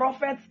compare the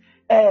prophets,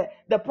 the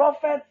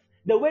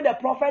way the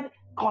prophet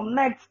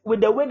connects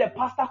with the way the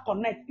pastor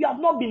connects, you have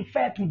not been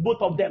fair to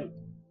both of them.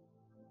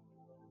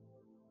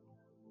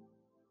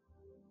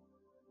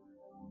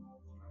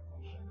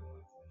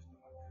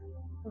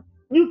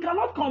 You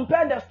cannot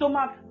compare the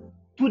stomach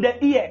to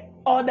the ear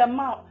or the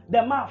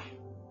mouth.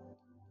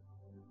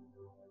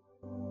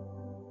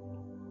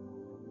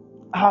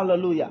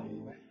 Hallelujah.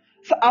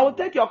 So I will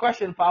take your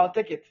question, but I'll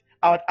take it.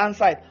 I will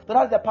answer it. So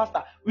that's the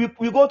pastor.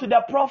 We go to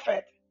the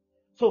prophet.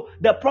 So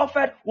the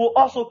prophet will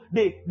also,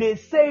 they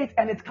say it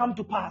and it come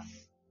to pass.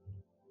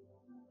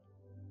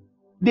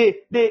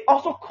 They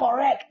also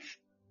correct.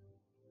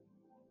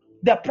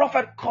 The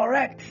prophet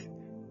corrects.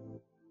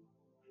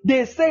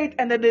 They say it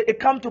and then it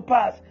come to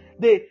pass.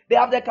 They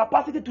have the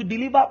capacity to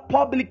deliver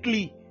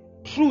publicly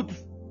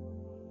truth.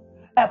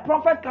 A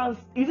prophet can,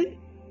 you see,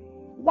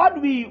 what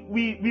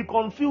we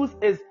confuse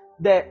is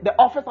the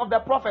office of the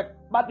prophet.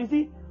 But you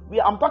see,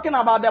 I'm talking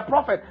about the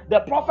prophet.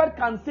 The prophet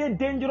can say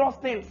dangerous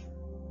things.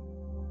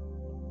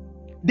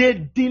 They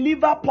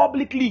deliver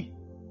publicly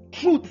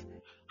truth,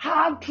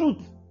 hard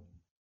truth.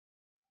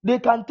 They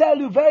can tell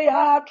you very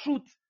hard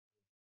truth.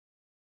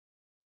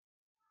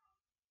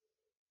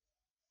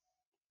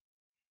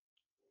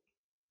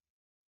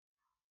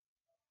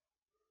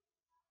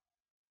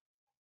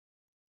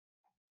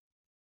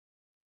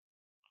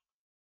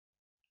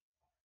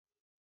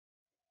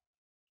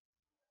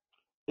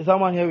 Is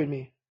someone here with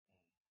me?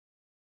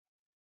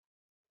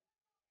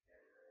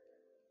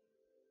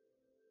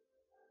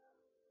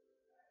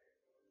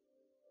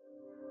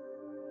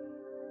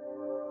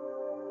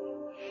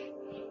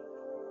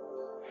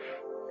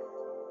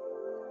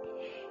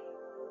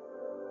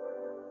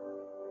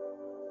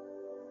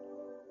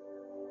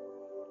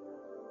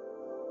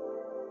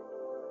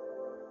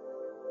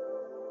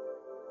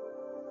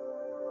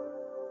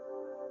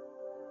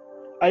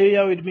 Are you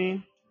here with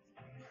me?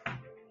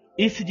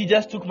 ECG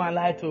just took my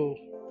light. Oh.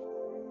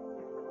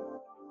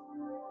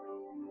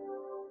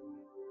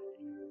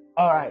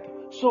 All right.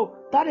 So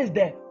that is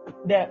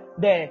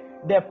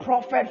the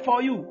prophet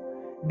for you.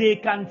 They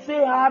can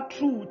say hard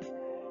truth.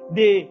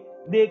 They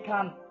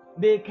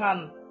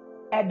can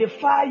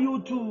edify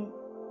you too.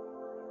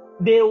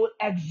 They will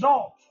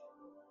exhort.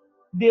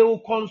 They will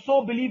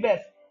console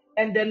believers,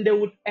 and then they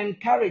would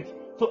encourage.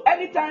 So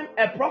anytime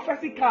a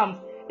prophecy comes,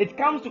 it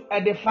comes to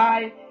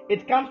edify,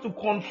 it comes to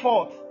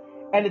comfort,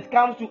 and it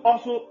comes to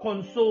also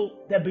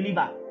console the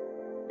believer.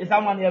 Is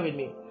someone here with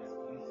me?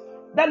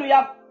 Then we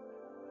have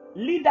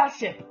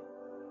leadership.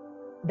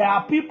 There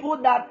are people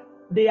that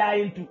they are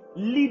into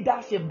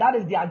leadership. That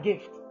is their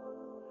gift.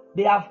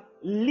 They have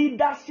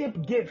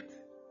leadership gift,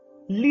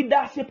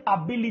 leadership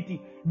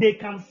ability. They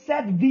can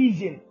set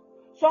vision.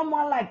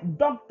 Someone like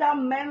Dr.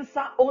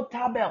 Mensa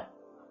Otabil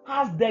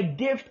has the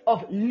gift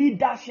of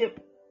leadership.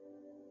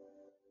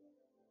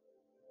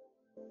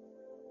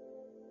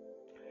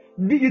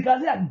 You can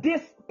see that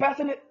this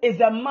person is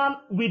a man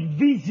with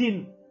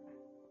vision.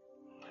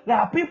 There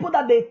are people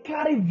that they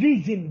carry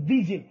vision.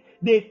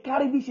 They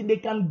carry vision. They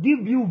can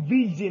give you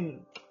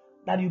vision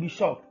that you'll be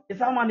shocked. Is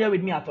someone here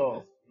with me at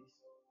all?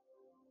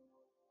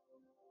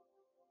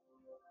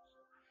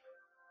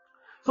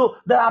 So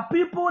there are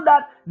people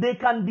that they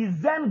can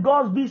discern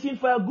God's vision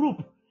for a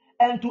group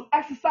and to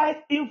exercise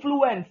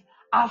influence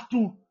as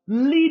to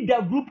lead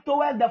the group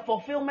towards the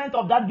fulfillment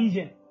of that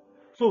vision.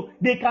 So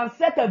they can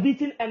set a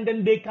vision and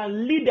then they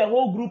can lead the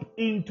whole group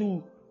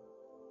into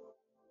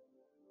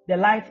the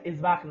light is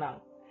back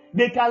now.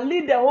 They can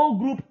lead the whole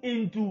group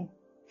into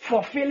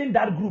fulfilling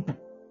that group.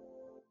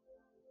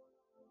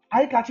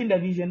 Are you catching the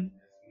vision?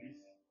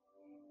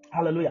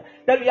 Hallelujah.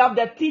 Then we have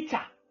the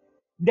teacher,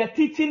 the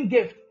teaching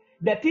gift.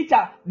 The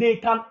teacher, they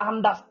can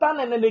understand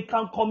and then they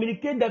can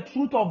communicate the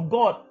truth of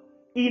God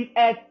in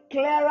a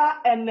clearer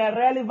and a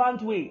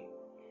relevant way.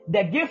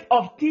 The gift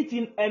of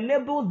teaching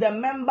enables the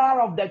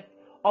member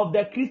of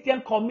the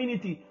Christian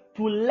community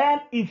to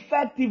learn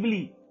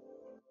effectively.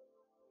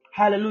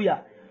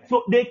 Hallelujah.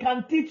 So they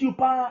can teach you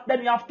power.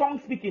 Then you have tongue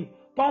speaking.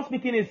 Tongue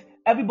speaking is,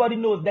 everybody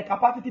knows, the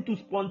capacity to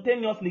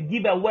spontaneously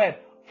give a word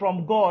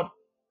from God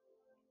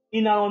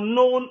in an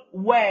unknown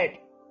word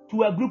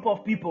to a group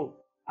of people.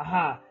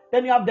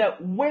 Then you have the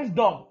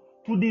wisdom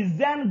to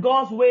discern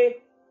God's way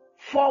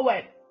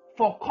forward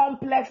for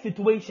complex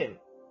situations.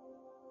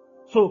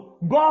 So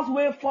God's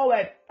way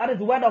forward, that is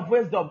the word of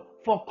wisdom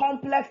for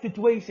complex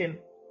situations.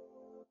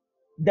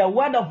 The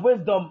word of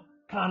wisdom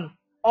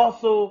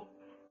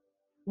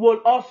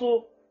will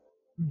also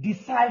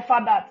decipher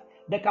that,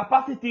 the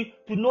capacity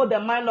to know the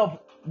mind of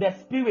the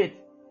Spirit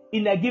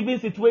in a given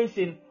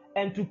situation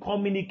and to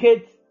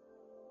communicate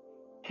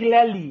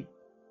clearly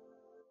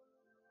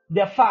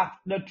the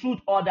fact, the truth,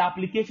 or the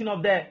application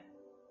of the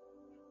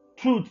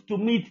truth to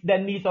meet the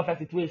needs of a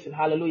situation.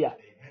 Hallelujah.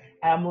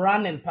 I am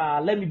running.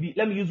 Let me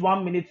use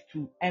 1 minute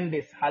to end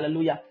this.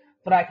 Hallelujah.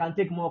 So that I can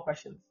take more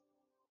questions.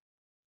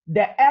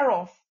 The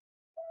errors.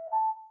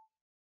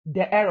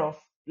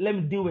 Let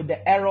me deal with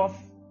the errors.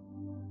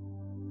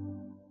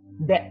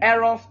 The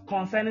errors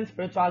concerning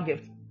spiritual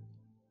gifts.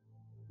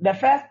 The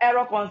first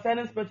error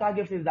concerning spiritual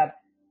gifts is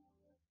that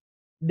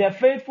the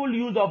faithful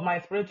use of my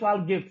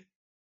spiritual gift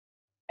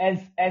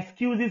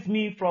excuses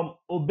me from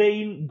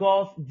obeying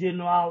God's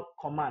general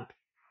command.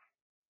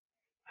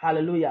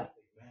 Hallelujah.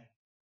 Amen.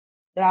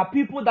 There are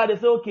people that they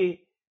say,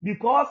 okay,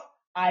 because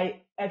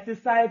I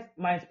exercise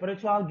my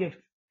spiritual gift,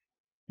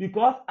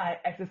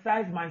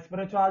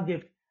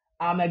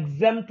 I'm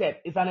exempted.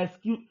 It's an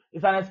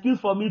excuse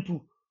for me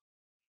to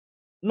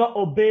not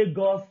obey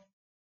God's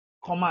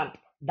command.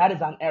 That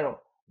is an error.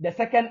 The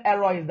second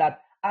error is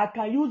that I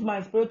can use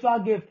my spiritual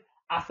gift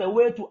as a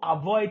way to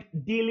avoid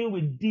dealing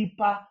with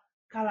deeper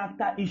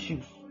character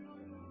issues.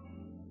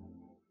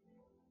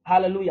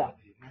 Hallelujah.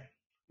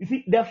 You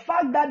see, the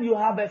fact that you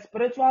have a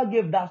spiritual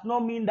gift does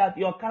not mean that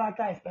your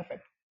character is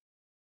perfect.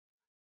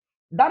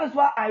 That is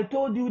why I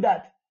told you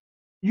that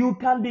you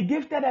can be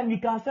gifted and you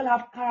can still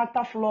have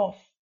character flaws.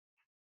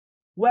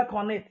 Work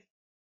on it.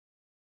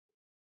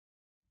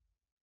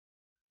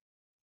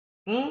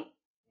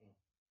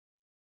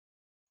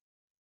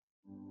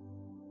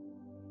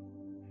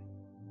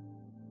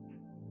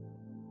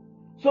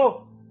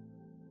 So,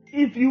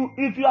 if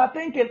you are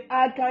thinking,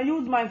 I can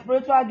use my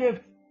spiritual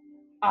gift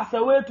as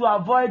a way to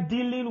avoid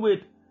dealing with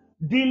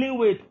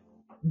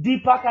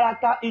deeper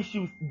character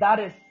issues, that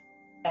is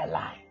a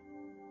lie.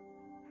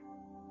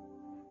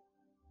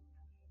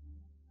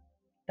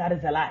 That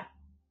is a lie.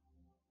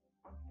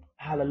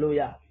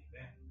 Hallelujah.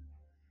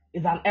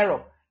 It's an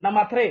error.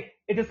 Number 3,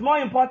 it is more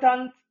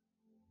important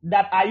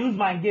that I use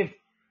my gift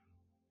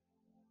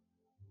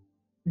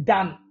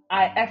than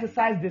I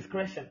exercise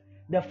discretion.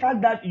 The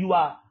fact that you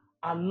are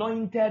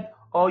anointed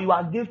or you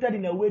are gifted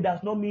in a way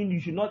does not mean you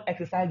should not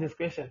exercise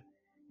discretion.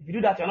 If you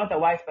do that, you're not a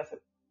wise person.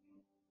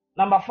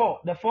 Number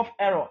 4, the fourth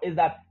error is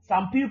that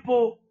some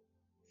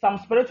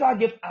spiritual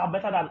gifts are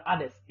better than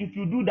others. If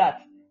you do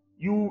that,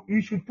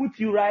 you should put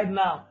you right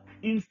now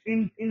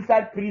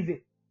inside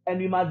prison and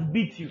we must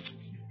beat you.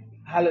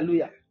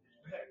 Hallelujah.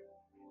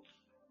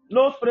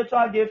 No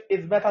spiritual gift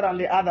is better than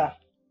the other.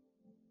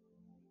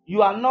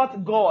 You are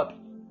not God.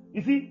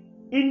 You see,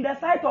 in the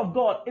sight of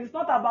God, it is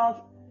not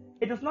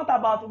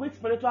about which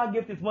spiritual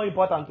gift is more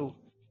important to.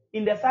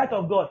 In the sight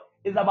of God,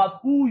 it's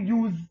about who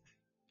used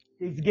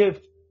his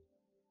gift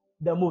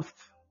the most.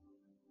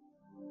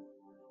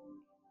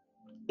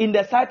 In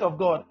the sight of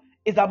God,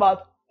 it's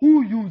about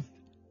who used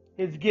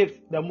his gift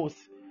the most.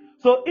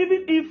 So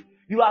even if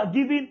you are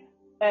giving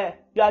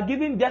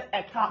just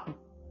a cup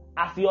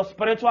as your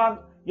spiritual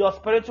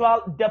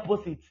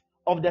deposit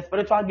of the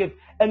spiritual gift,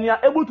 and you are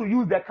able to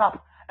use the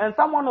cup, and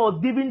someone was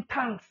giving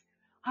tanks,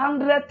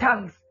 100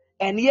 tanks,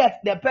 and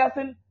yet the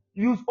person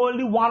used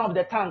only one of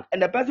the tanks,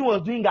 and the person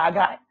was doing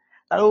gaga.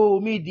 Oh,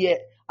 me dear,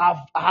 I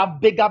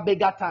have bigger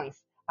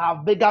tanks. I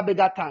have bigger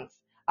tanks.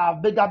 I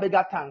have bigger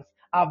tanks.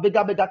 I have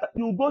bigger tanks.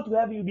 You go to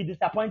heaven, you'll be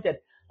disappointed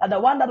that the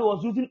one that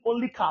was using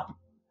only cup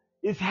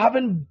is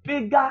having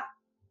bigger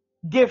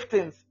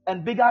giftings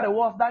and bigger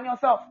rewards than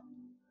yourself.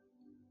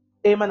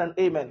 Amen and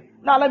amen.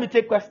 Now let me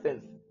take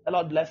questions. The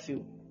Lord bless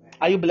you.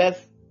 Are you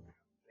blessed?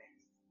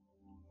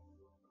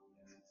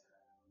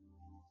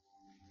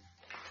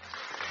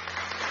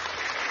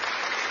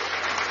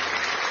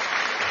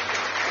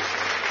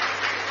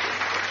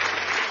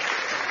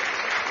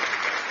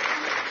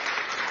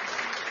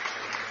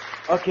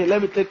 Okay,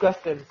 let me take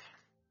questions.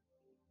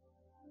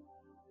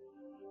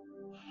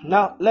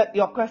 Now, let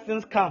your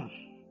questions come.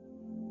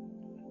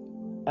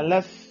 And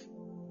let's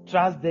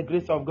trust the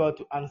grace of God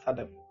to answer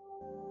them.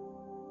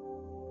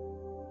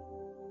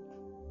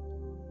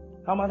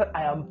 Someone said,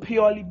 I am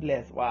purely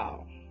blessed.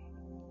 Wow.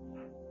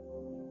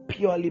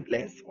 Purely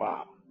blessed.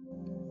 Wow.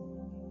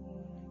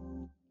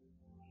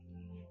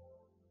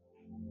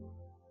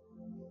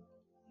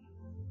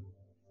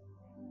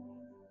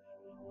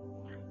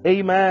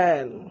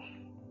 Amen.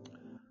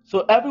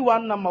 So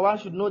everyone, number one,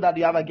 should know that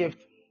you have a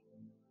gift.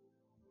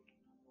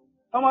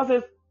 Someone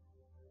says,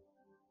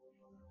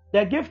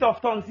 the gift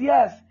of tongues.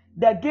 Yes,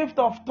 the gift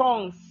of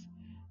tongues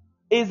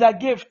is a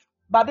gift.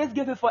 But this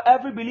gift is for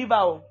every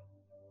believer.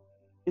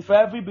 It's for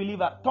every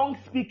believer. Tongue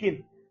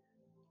speaking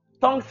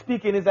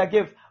is a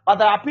gift. But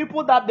there are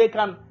people that they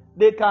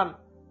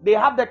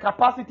have the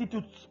capacity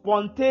to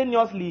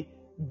spontaneously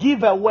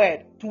give a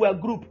word to a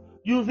group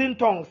using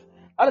tongues.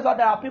 That is why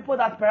there are people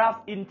that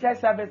perhaps in church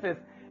services,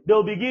 they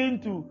will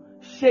begin to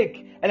shake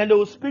and then they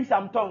will speak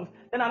some tongues.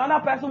 Then another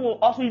person will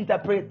also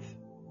interpret.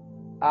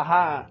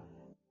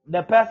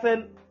 The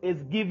person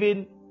is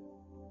giving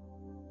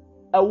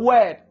a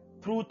word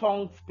through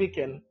tongue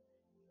speaking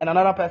and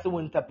another person will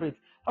interpret.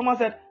 Someone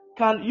said,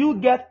 can you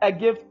get a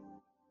gift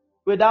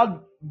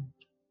without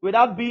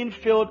being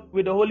filled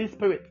with the Holy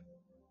Spirit?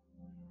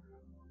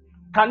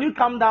 Can you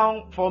come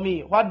down for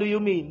me? What do you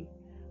mean?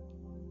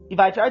 If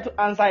I try to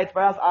answer it,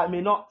 perhaps I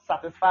may not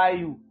satisfy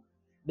you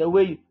the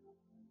way you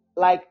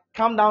like.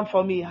 Come down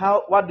for me.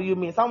 What do you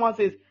mean? Someone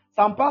says,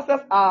 some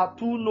pastors are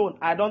too known.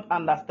 I don't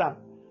understand.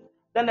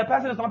 Then the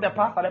person is not the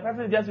pastor. The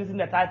person is just using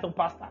the title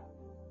pastor.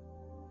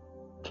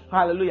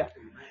 Hallelujah.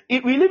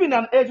 We live in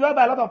an age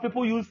whereby a lot of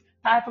people use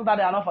titles that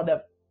they are not for them.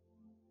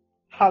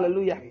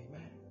 Hallelujah.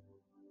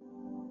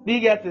 Do you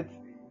get it?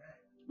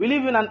 We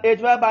live in an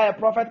age whereby a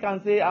prophet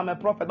can say, I'm a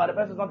prophet, but the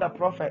person is not a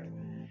prophet.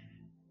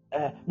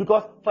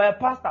 Because for a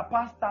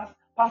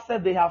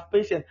pastors, they have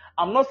patience.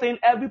 I'm not saying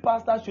every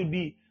pastor should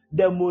be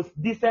the most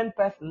decent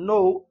person.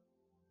 No.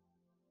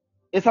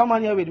 Is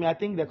someone here with me? I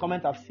think the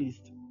comments have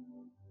ceased.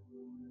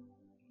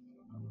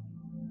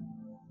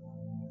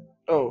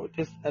 Oh,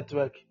 this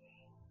network.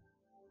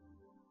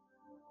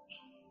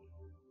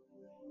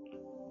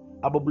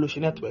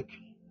 Aboblushi network.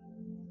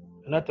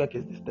 The network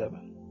is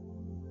disturbing.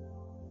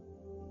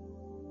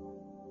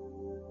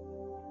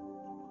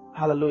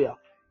 Hallelujah.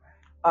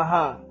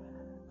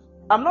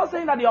 I'm not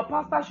saying that your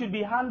pastor should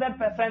be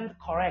 100%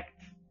 correct.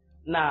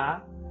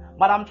 Nah.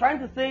 But I'm trying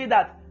to say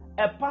that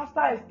a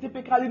pastor is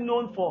typically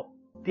known for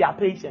their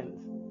patience.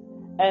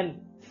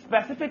 And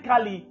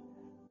specifically,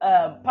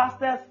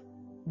 pastors,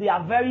 they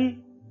are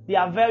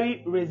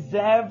very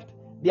reserved,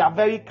 they are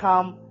very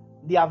calm,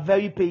 they are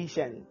very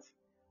patient.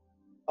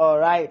 All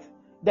right.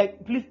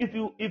 Please,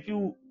 if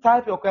you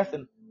type your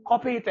question,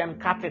 copy it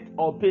and cut it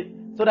or paste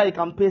so that you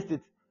can paste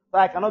it. So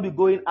I cannot be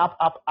going up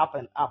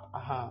and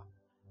up.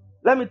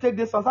 Let me take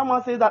this one.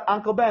 Someone says that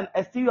Uncle Ben,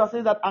 Exterior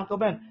says that Uncle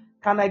Ben,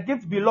 can a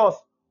gift be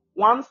lost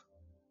once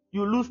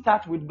you lose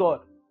touch with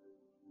God?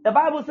 The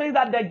Bible says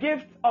that the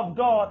gift of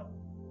God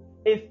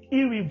is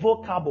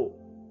irrevocable.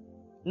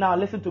 Now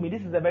listen to me.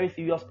 This is a very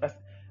serious question.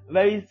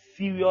 Very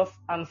serious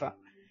answer.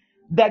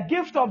 The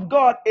gift of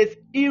God is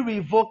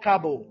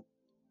irrevocable.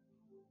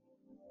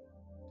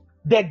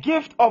 The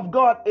gift of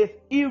God is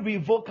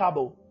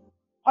irrevocable.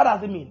 What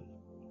does it mean?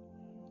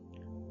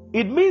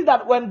 It means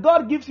that when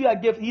God gives you a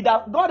gift,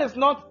 God is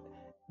not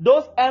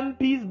those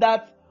MPs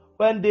that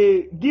when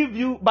they give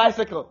you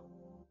bicycle,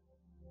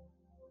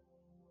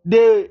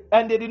 they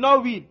did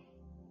not read.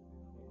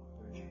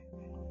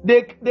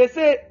 They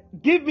say,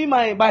 give me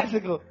my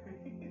bicycle,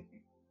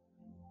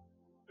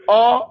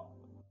 or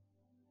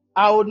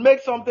I would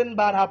make something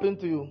bad happen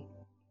to you.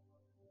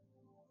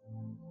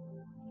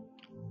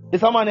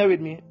 Is someone here with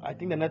me? I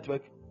think the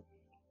network.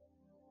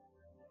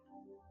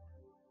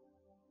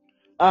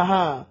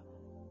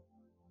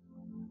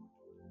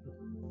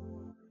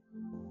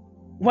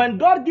 When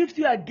God gives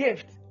you a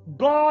gift,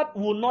 God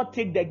will not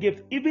take the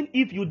gift, even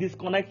if you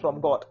disconnect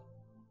from God.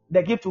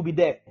 The gift will be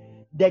there.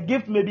 The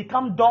gift may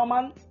become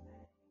dormant.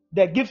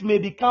 The gift may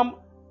become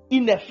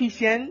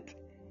inefficient.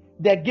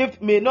 The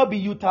gift may not be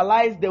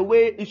utilized the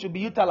way it should be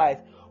utilized.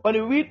 When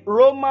you read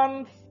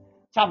Romans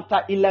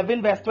chapter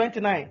 11, verse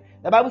 29,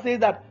 the Bible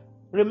says that,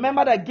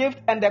 remember the gift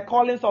and the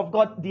callings of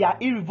God, they are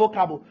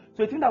irrevocable.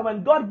 So it means that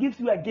when God gives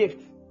you a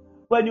gift,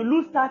 when you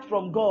lose touch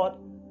from God,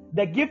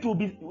 the gift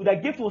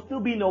will still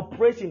be in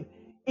operation.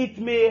 It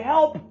may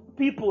help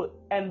people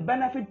and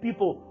benefit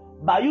people,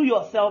 but you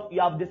yourself,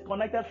 you have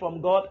disconnected from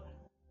God,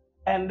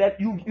 and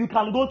that you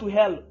can go to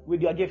hell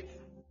with your gift.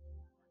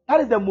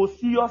 That is the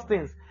most serious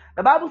things.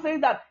 The Bible says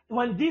that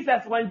when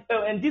Jesus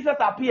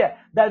appears,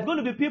 there's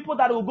going to be people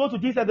that will go to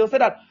Jesus. They'll say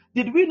that,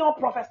 did we not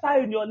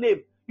prophesy in your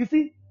name? You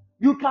see,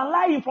 you can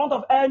lie in front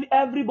of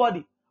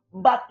everybody,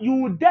 but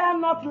you dare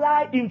not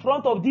lie in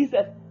front of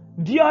Jesus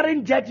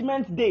during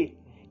Judgment Day.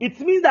 It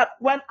means that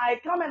when I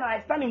come and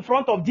I stand in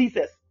front of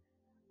Jesus,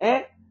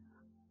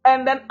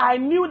 and then I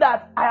knew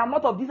that I am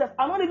not of Jesus,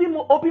 I'm not even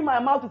open my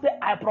mouth to say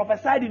I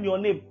prophesied in your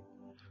name.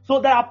 So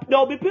there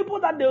will be people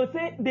that they will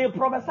say they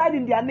prophesied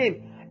in their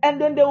name, and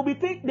then they will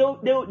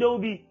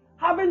be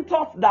having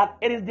thoughts that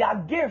it is their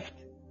gift,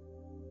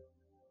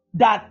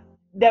 that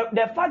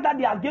the fact that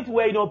their gifts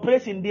were in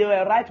operation, they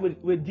were right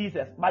with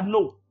Jesus. But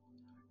no,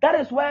 that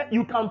is where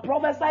you can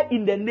prophesy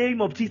in the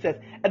name of Jesus,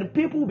 and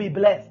people will be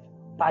blessed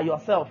by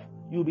yourself.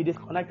 You will be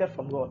disconnected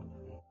from God.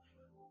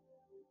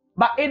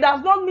 But it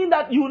does not mean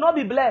that you will not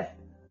be blessed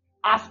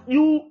as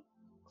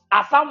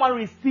someone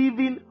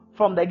receiving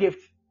from the gift.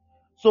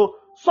 So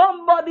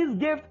somebody's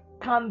gift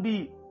can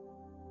be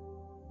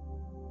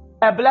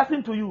a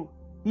blessing to you,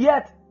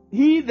 yet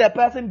he, the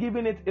person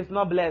giving it, is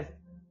not blessed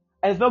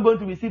and is not going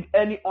to receive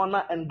any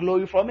honor and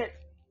glory from it.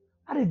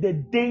 That is the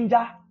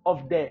danger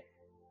of the.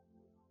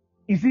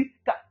 You see,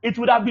 it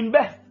would have been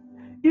best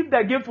if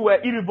the gift were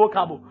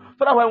irrevocable,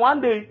 so that when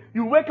one day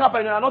you wake up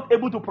and you are not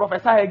able to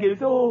prophesy again, you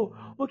say, oh,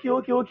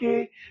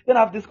 okay, then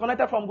I've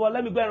disconnected from God,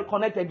 let me go and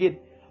connect again.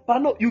 But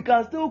no, you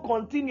can still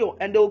continue,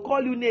 and they will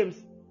call you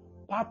names.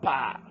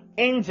 Papa,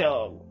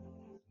 angel,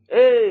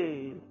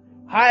 hey,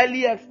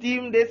 highly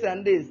esteemed this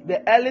and this,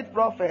 the elite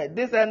prophet,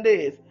 this and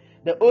this,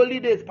 the holy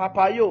days,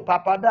 Papa yo,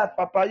 Papa that,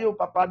 Papa yo,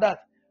 Papa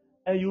that,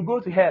 and you go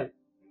to hell.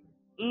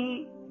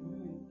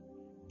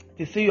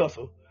 To see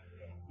also.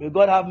 May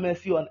God have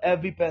mercy on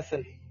every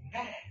person,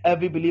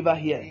 every believer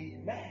here.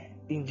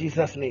 In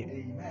Jesus'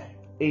 name.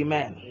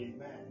 Amen.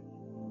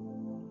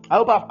 I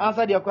hope I've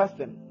answered your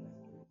question.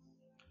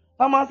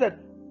 Someone said,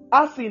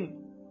 as in,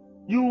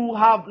 you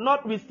have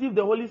not received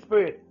the Holy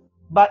Spirit,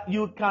 but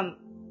you can.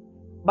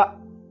 But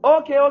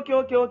okay.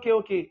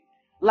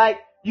 Like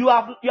you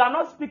are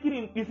not speaking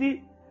in. You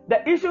see,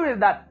 the issue is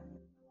that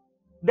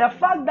the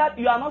fact that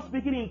you are not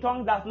speaking in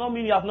tongues does not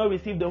mean you have not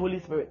received the Holy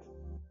Spirit.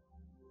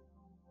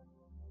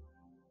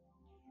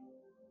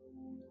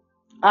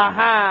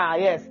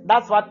 Yes,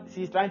 that's what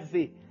she's trying to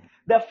say.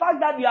 The fact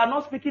that you are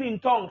not speaking in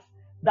tongues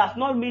does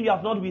not mean you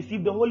have not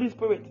received the Holy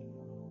Spirit.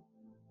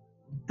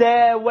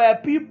 There were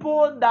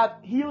people that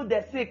healed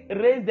the sick,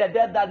 raised the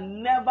dead, that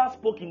never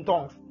spoke in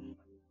tongues.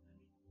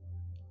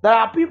 There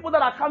are people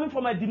that are coming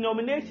from a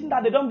denomination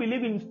that they don't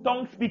believe in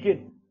tongue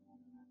speaking,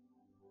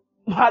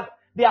 but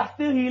they are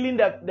still healing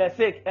the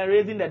sick and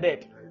raising the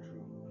dead.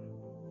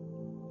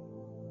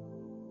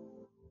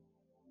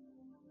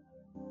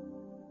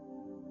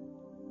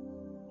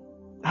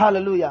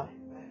 Hallelujah.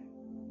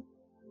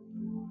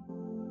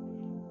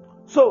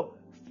 So,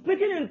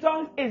 speaking in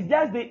tongues is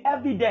just the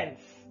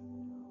evidence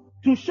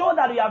to show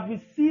that you have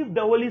received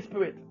the Holy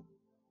Spirit.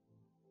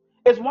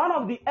 It's one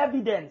of the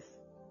evidence.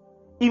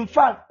 In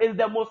fact, it's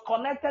the most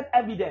connected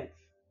evidence.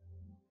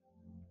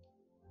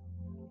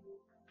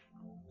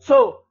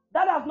 So,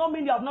 that does not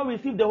mean you have not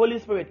received the Holy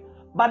Spirit.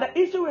 But the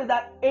issue is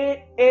that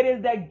it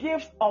is the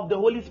gift of the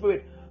Holy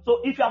Spirit. So,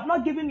 if you have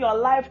not given your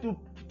life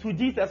to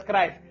Jesus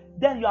Christ,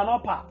 then you are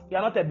not part. You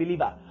are not a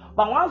believer.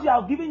 But once you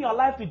have given your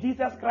life to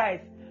Jesus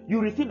Christ, you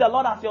receive the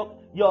Lord as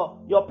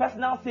your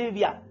personal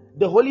Savior.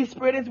 The Holy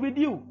Spirit is with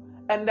you.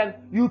 And then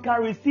you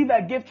can receive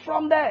a gift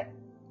from there.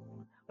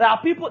 There were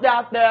people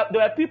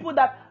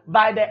that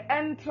by the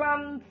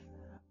entrance,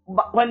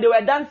 when they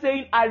were done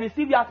saying, I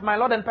receive you as my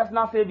Lord and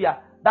personal Savior,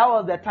 that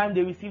was the time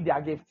they received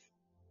their gifts.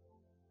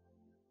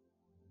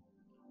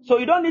 So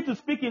you don't need to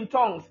speak in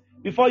tongues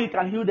before you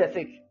can heal the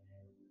sick.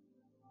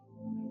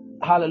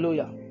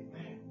 Hallelujah.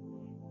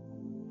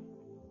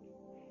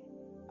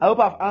 I hope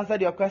I've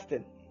answered your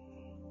question.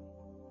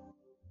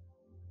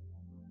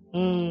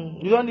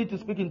 You don't need to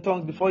speak in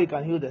tongues before you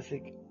can heal the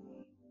sick.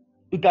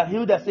 You can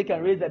heal the sick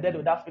and raise the dead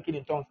without speaking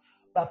in tongues.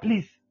 But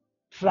please,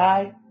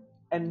 try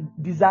and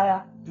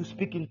desire to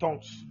speak in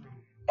tongues.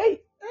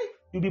 Hey,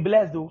 you'll be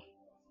blessed though.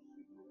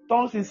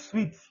 Tongues is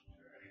sweet.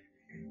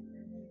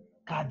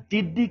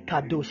 Kadidi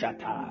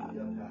kadoshata.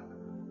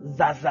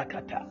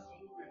 Zazakata.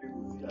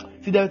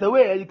 See, there's a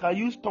way you can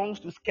use tongues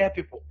to scare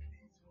people.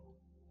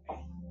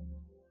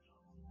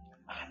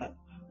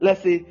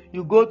 Let's say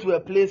you go to a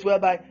place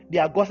whereby they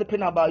are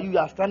gossiping about you. You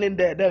are standing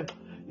there. Then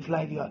it's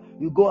like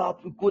you go up,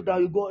 you go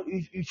down,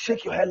 you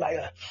shake your head like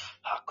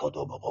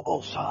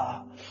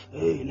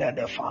hey, let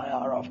the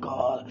fire of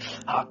God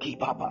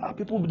keep up.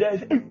 People there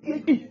say,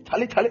 hey,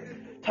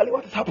 Charlie,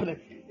 what is happening?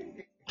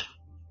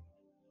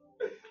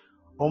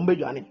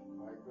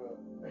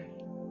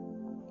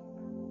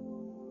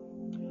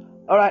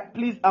 All right,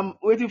 please, I'm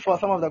waiting for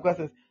some of the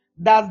questions.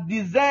 Does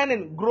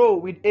discerning grow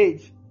with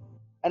age?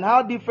 And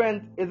how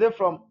different is it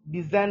from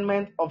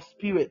discernment of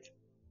spirit?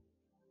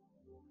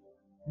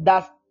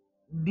 Does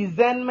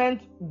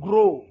discernment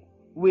grow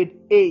with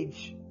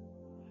age?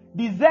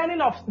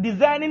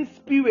 Discerning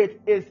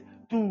spirit is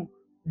to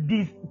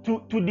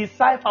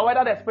decipher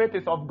whether the spirit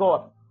is of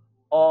God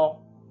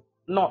or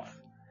not.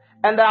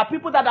 And there are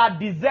people that are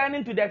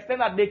discerning to the extent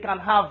that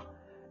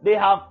they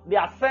have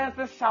their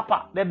senses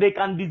sharper, that they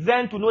can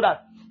discern to know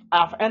that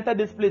I've entered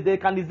this place. They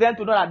can discern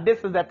to know that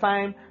this is the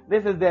time,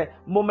 this is the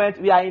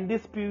moment, we are in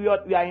this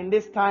period, we are in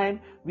this time,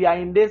 we are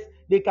in this.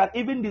 They can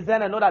even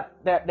discern and know that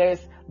there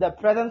is the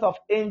presence of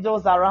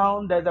angels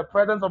around, there's the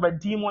presence of a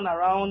demon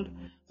around.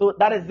 So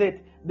that is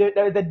it.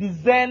 There is a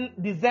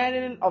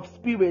discerning of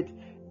spirit,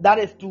 that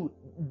is to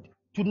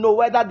know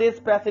whether this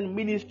person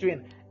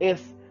ministering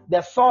is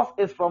the source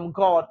is from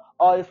God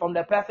or is from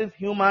the person's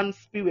human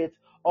spirit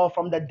or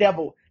from the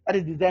devil. That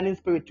is discerning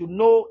spirit, to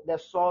know the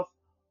source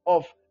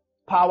of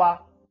power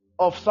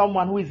of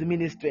someone who is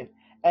ministering.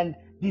 And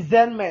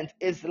discernment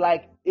is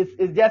like it's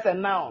just a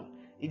noun.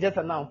 It's just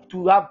a noun.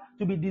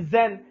 To be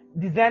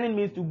discerning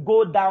means to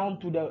go down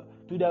to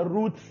the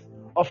roots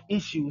of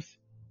issues.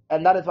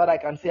 And that is what I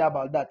can say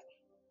about that.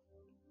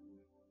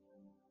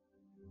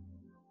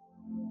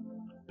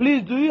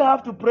 Please, do you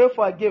have to pray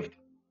for a gift?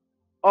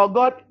 Or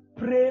God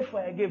pray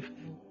for a gift?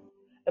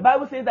 The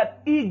Bible says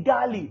that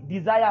eagerly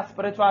desire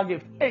spiritual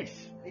gift.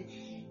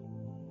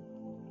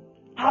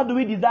 How do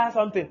we desire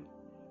something?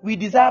 We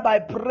desire by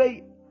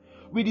praying.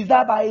 We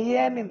desire by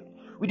hearing.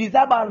 We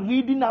desire by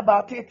reading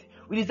about it.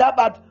 We desire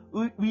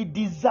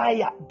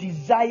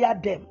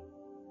them.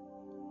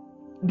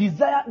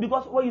 Desire,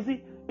 because what you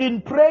see,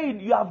 in praying,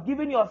 you have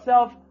given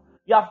yourself,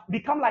 you have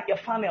become like a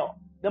funnel.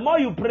 The more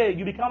you pray,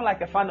 you become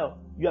like a funnel.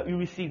 You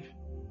receive.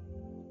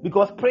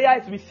 Because prayer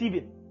is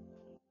receiving.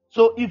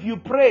 So if you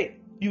pray,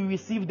 you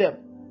receive them.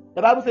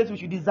 The Bible says we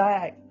should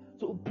desire it.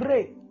 So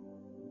pray.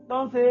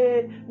 Don't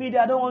say, me,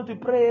 I don't want to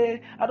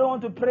pray. I don't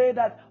want to pray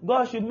that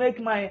God should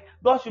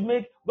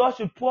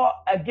pour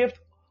a gift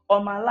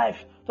on my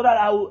life so that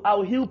I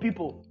will heal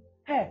people.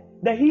 Hey,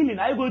 the healing,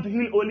 are you going to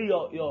heal only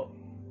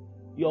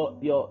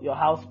your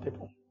house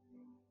people?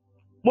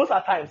 Most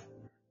of the times,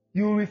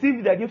 you will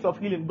receive the gift of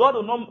healing. God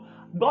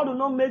will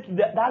not make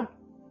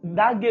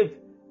that gift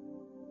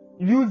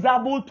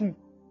usable to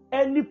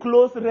any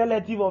close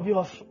relative of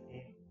yours.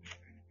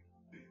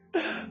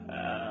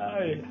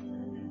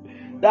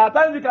 There are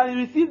times you can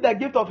receive the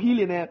gift of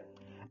healing,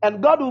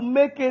 and God will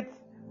make it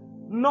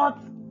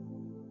not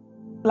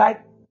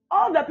like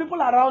all the people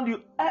around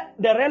you,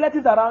 the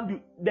relatives around you,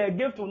 the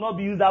gift will not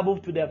be usable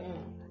to them.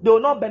 They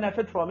will not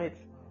benefit from it.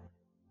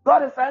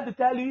 God is trying to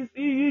tell you,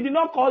 you did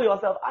not call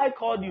yourself, I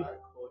called you.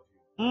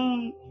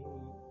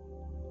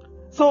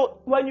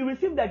 So when you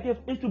receive the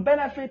gift, it's to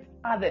benefit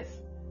others.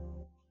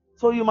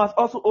 So you must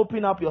also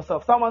open up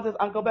yourself. Someone says,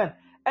 Uncle Ben,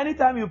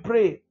 anytime you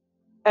pray,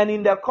 and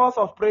in the course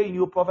of praying,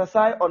 you prophesy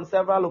on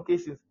several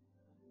occasions,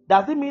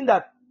 does it mean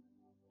that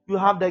you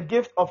have the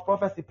gift of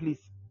prophecy, please?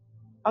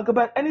 Uncle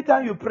Ben,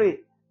 anytime you pray,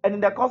 and in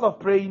the course of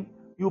praying,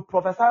 you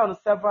prophesy on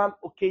several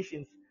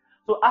occasions.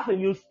 So after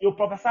you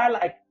prophesy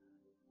like,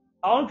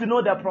 I want to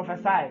know the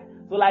prophesy.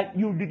 So like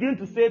you begin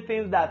to say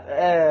things that,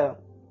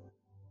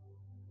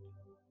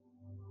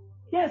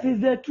 yes,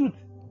 it's the truth.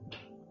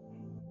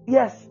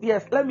 Yes.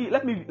 Let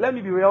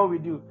me be real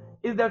with you.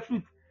 It's the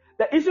truth.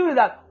 The issue is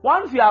that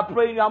once you are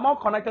praying, you are more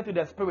connected to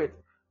the Spirit.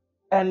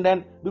 And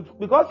then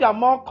because you are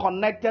more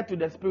connected to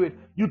the Spirit,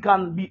 you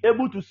can be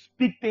able to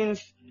speak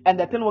things and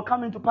the thing will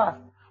come into pass.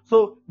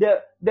 So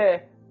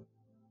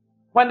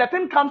when the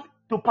thing comes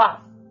to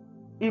pass,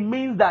 it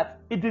means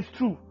that it is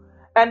true.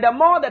 And the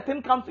more the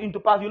thing comes into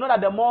pass, you know that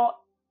the more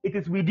it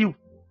is with you.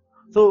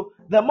 So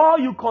the more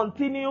you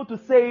continue to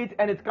say it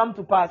and it comes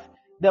to pass,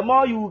 the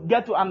more you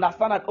get to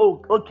understand that,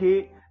 oh,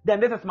 okay, then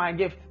this is my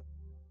gift.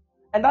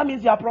 And that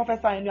means you are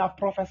prophesying, you have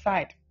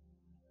prophesied.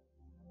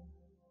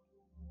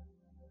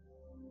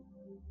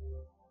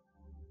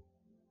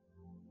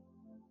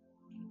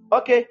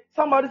 Okay,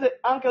 somebody say,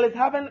 Uncle, is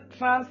having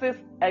trances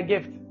a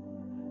gift?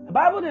 The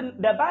Bible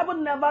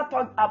never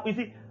talks up. You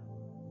see,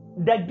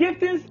 the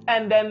giftings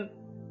and then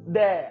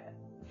the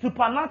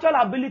supernatural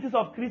abilities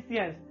of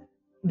Christians,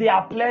 they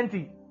are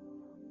plenty.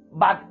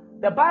 But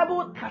the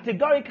Bible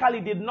categorically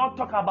did not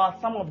talk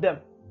about some of them.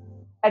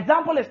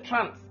 Example is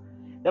trance.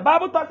 The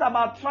Bible talks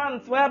about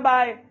trance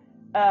whereby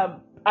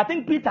I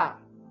think Peter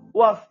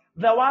was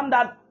the one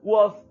that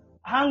was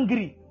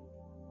hungry.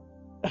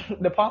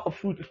 The power of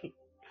food.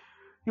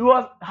 He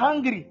was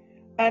hungry,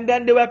 and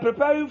then they were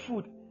preparing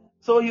food.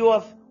 So he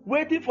was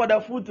waiting for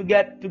the food to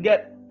get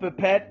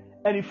prepared,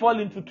 and he fall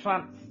into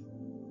trance.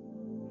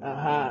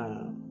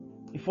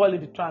 He fall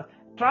into trance.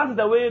 Trance is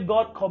the way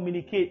God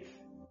communicates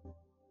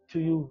to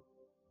you.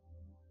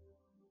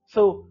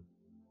 So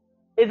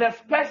it's a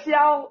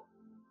special.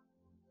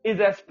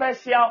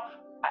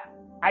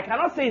 I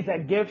cannot say it's a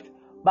gift,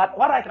 but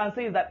what I can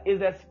say is that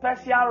it's a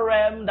special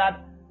realm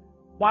that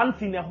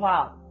once in a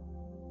while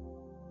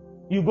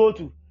you go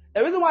to.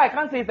 The reason why I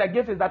can't say it's a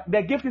gift is that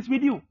the gift is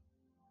with you.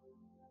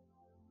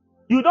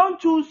 You don't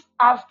choose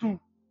as to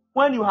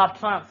when you have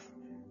trance.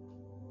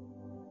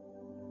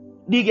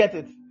 Do you get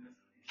it?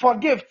 For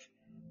gift,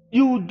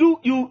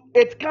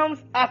 it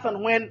comes as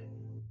and when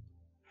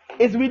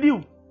it's with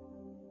you.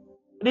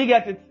 Do you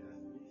get it?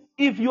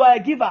 If you are a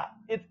giver,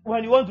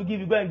 when you want to give,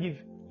 you go and give.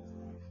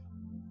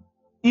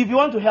 If you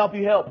want to help,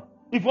 you help.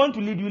 If you want to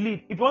lead, you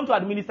lead. If you want to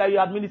administer, you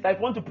administer. If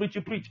you want to preach,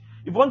 you preach.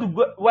 If you want to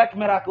work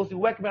miracles, you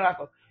work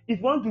miracles. If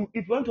you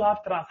want to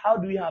have trance, how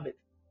do we have it?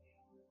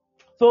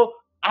 So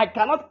I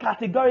cannot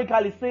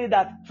categorically say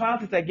that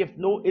trance is a gift.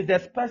 No, it's a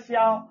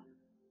special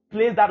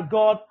place that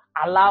God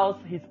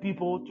allows his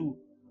people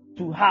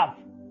to have.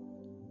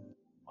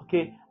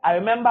 Okay, I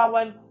remember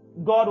when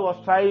God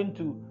was trying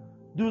to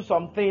do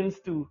some things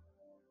to,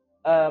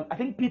 I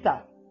think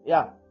Peter,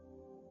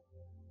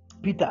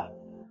 Peter,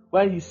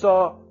 when he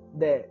saw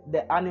the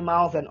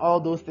animals and all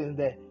those things,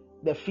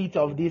 the feet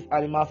of these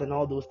animals and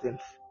all those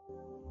things.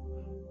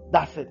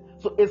 That's it.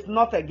 So it's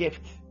not a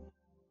gift.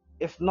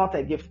 It's not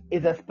a gift.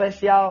 It's a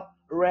special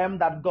realm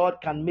that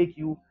God can make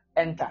you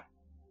enter.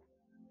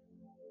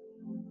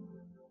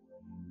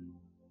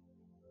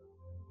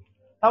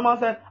 Someone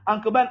said,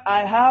 Uncle Ben,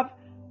 I heard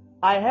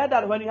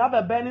that when you have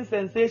a burning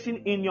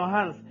sensation in your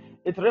hands,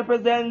 it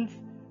represents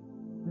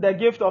the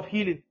gift of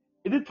healing.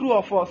 Is it true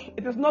or false?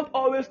 It is not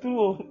always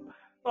true.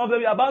 Some of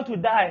them are about to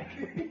die.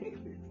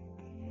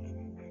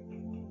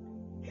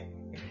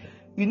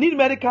 You need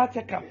medical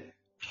checkup.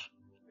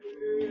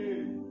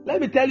 Let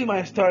me tell you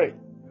my story.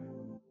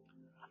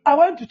 I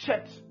went to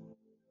church.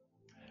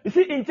 You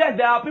see, in church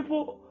there are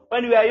people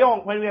when we are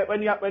young, when we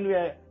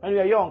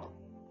are young.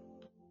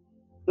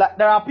 Like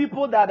there are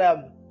people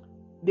that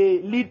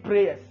they lead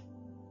prayers.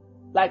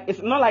 Like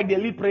it's not like they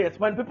lead prayers.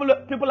 When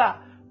people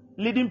are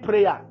leading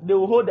prayer, they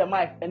will hold the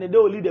mic and then they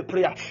will lead the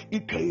prayer.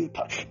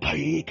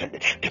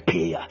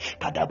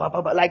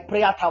 Like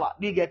prayer tower.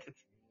 Do you get it?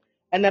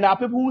 And then there are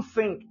people who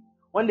sing.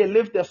 When they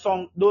lift the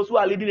song, those who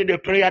are leading the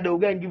prayer, they will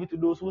go and give it to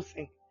those who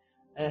sing.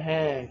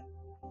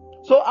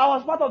 So I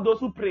was part of those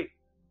who pray.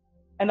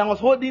 And I was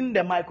holding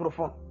the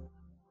microphone.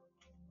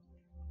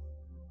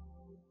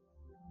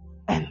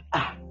 And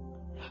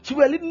so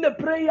we were leading the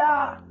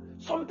prayer.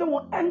 Something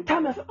will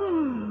enter me.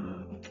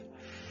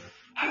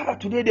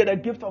 Today the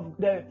gift of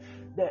the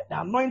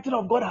anointing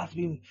of God has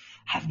been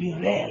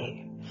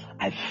real.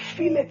 I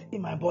feel it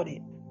in my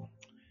body.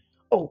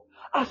 Oh,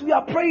 as we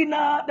are praying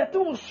now, the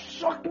thing will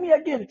shock me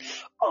again.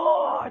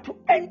 Oh, to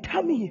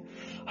enter me.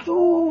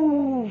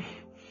 Oh,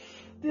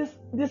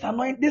 this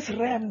anointing, this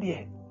realm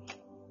there.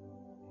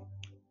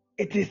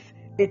 It is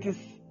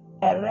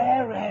a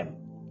rare realm.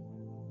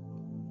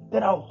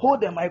 Then I'll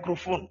hold the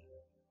microphone.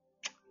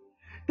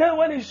 Then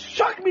when it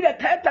shocked me the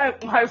third time,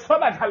 I saw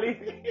that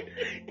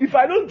if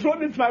I don't throw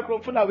this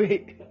microphone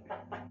away,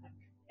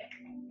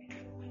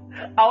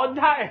 I'll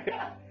die.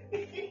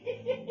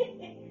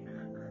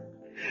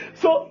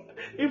 So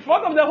in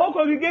front of the whole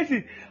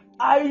congregation,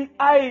 I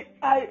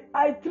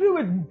threw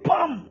it,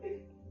 bam.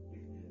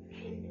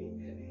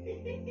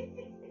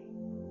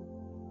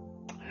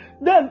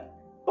 Then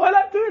when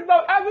I threw it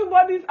down,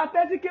 everybody's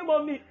attention came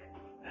on me.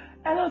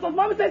 And then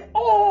mommy says,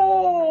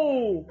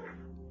 "Oh,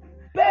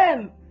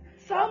 Ben,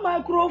 some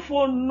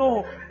microphone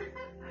no.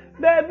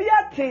 Baby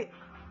ate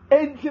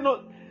and you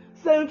know,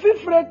 say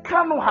fifre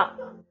kanoha.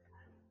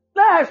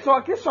 Na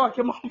shock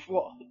mom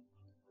for.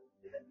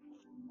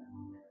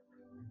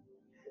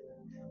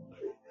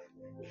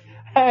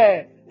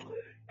 Hey,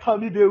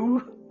 come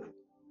do.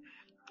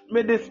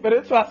 Me the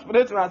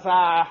spiritual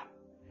sa.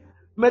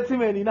 Meti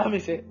me ni na me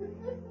say.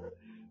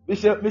 Me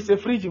say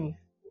fridge mu.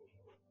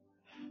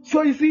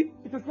 So you see,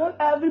 it is not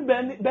every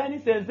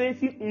burning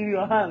sensation in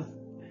your hands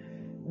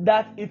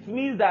that it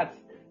means that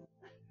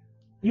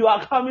you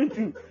are coming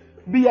to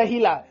be a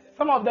healer.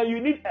 Some of them you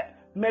need a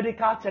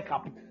medical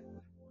checkup.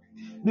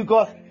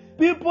 Because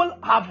people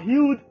have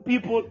healed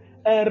people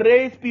and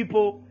raised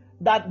people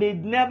that they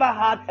never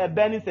had a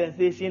burning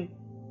sensation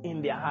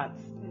in their hands.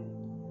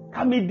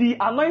 Can be the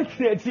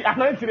anointed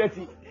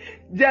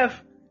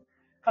Jeff,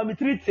 can be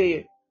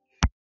treated.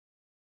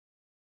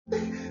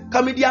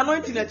 Can be the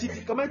anointing that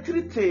it can be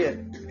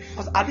treated.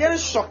 Because I didn't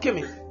shock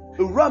me.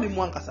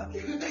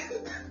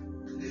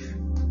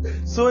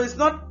 So it's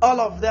not all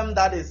of them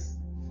that is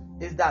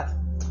that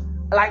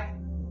like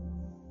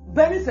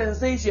burning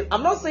sensation.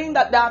 I'm not saying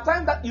that there are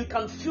times that you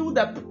can feel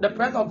the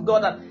presence of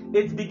God that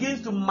it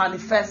begins to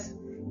manifest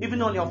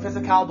even on your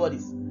physical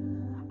bodies.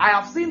 I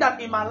have seen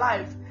that in my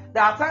life.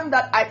 There are times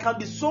that I can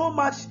be so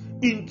much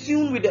in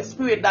tune with the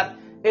spirit that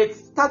it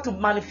starts to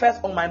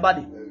manifest on my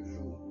body.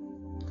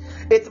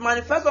 It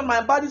manifests on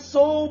my body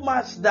so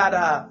much that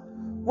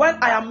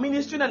when I am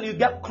ministering and you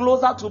get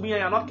closer to me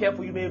and you're not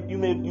careful, you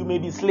may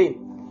be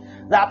slain.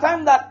 There are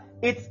times that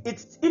it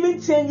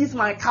even changes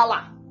my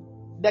color,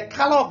 the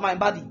color of my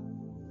body.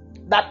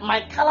 That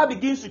my color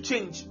begins to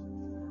change.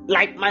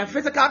 Like my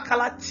physical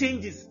color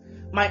changes.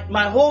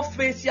 My whole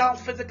physical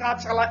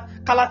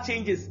color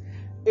changes.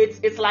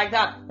 It's like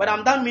that. But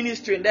I'm done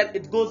ministering, then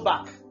it goes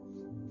back.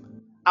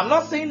 I'm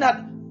not saying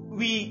that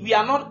we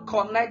are not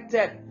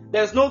connected.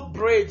 There's no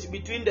bridge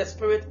between the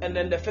spirit and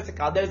then the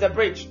physical. There's a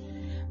bridge.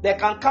 There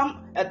can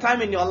come a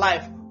time in your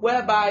life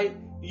whereby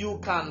you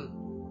can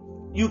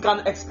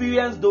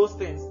experience those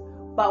things.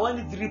 But when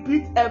it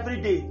repeats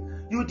every day,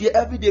 the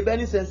everyday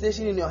burning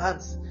sensation in your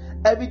hands,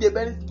 everyday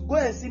burning, go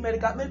and see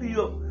medical. Maybe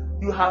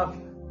you have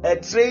a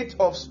trait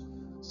of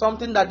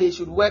something that they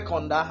should work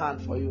on that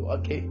hand for you.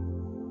 Okay.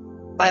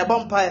 By a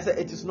bumper, I say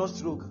it is no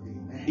stroke.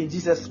 In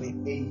Jesus'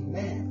 name.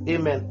 Amen.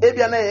 Amen.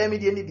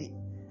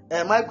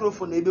 A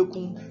microphone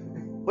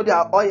What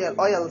the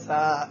oil,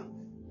 sir?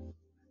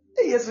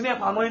 Yes, we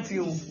have anointing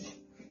you.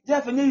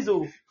 Jeff and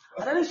Nizo.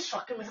 And then it's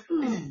shocking me.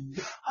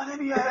 And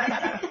then you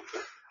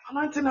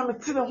anointing them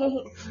to the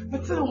home.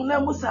 But to the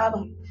home, was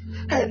Adam.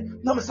 Hey,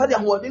 no, Mr.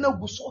 Yahoo, no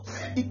busso.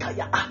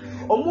 Ikaya.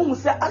 Or Moon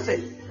said, I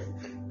said,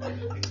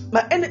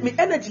 my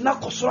energy now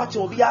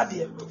construction will be out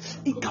there.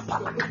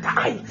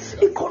 Ikapalakatai.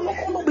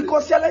 Ikono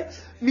because you're like,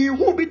 me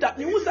who be that,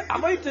 me who say,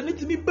 I'm going to need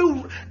to be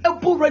build a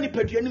bull running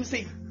petty and him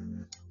say.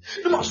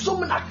 No, so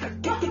many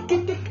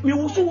me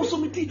also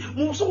me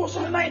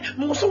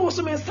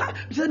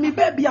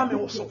baby am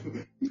also.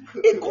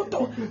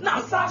 Ikoto na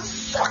sa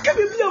shock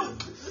me biam.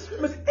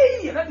 But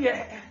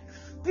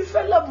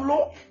different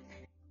level.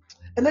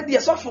 And then the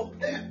suffer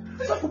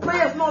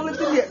prayers not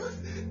living here.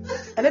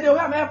 And then they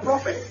have my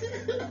prophet.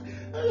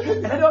 And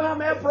then they have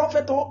my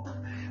prophet.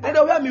 And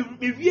they have me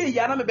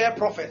yana me bear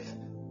prophet.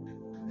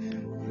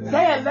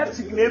 They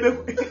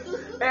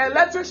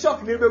electric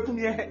shock never come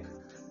here.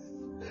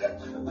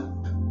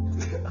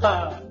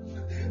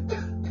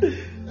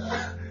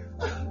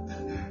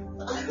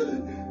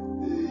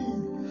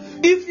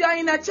 If you are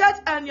in a church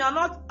and you are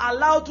not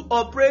allowed to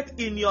operate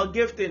in your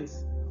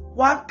giftings,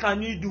 what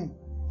can you do?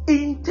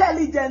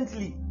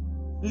 Intelligently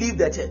leave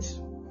the church.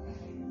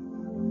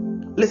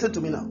 Listen to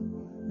me now.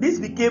 This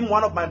became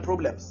one of my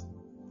problems.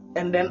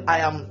 And then I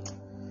am,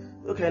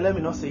 okay, let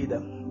me not say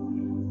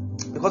them.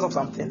 Because of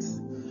some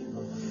things.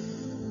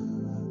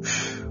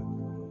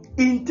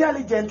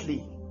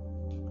 Intelligently.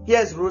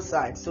 Here's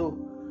roadside. So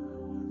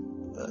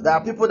there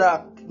are people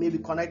that may be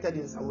connected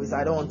in some ways.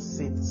 I don't want to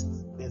say this,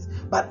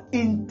 but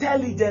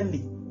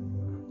intelligently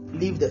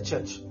leave the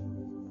church.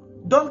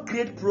 Don't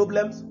create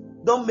problems.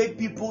 Don't make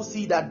people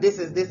see that this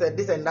is this and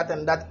this and that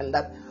and that and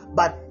that.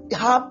 But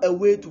have a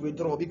way to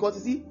withdraw, because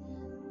you see,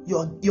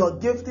 your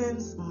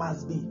giftings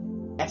must be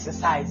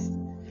exercised.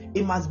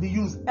 It must be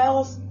used.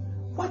 Else,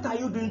 what are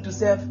you doing to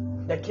serve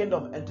the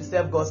kingdom and to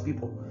serve God's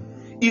people?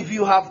 If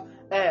you have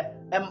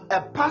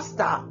a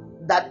pastor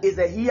that is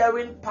a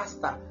hearing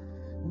pastor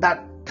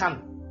that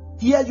can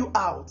hear you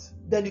out,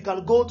 then you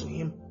can go to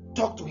him,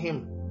 talk to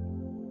him.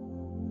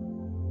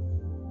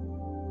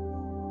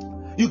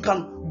 You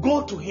can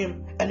go to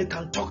him and you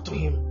can talk to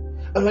him.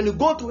 And when you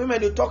go to him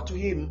and you talk to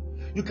him,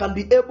 you can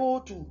be able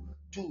to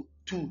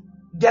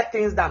get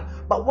things done.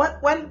 But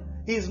when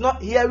he's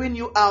not hearing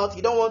you out,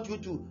 he don't want you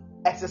to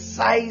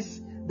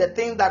exercise the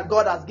things that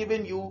God has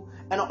given you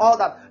and all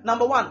that.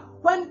 Number one,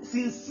 when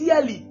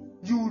sincerely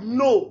you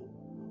know,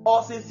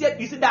 or sincere,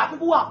 you see, there are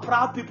people who are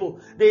proud people.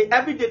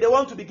 Every day they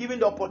want to be given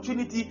the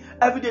opportunity.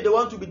 Every day they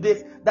want to be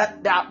this.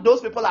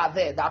 Those people are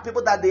there. There are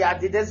people that they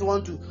just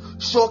want to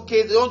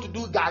showcase. They want to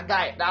do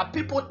gagai. There are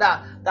people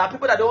that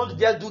they want to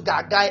just do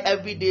gagai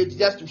every day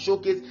just to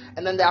showcase.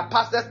 And then their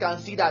pastors can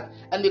see that,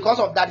 and because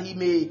of that, he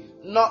may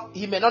not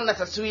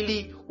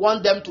necessarily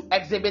want them to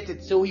exhibit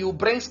it. So he will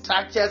bring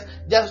structures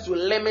just to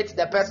limit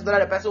the person, so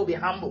that the person will be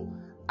humble.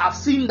 I've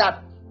seen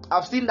that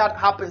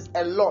happens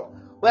a lot,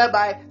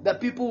 whereby the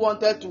people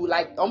wanted to,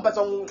 like, one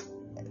person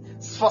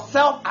for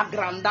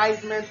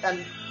self-aggrandizement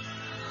and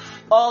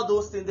all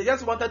those things. They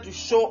just wanted to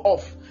show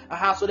off.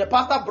 So the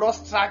pastor brought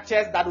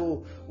structures that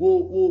will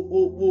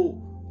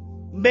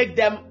make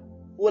them,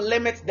 will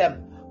limit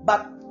them.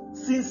 But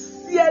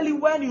sincerely,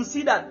 when you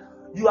see that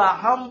you are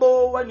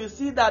humble, when you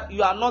see that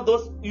you are not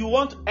those, you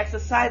want to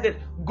exercise it,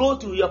 go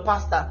to your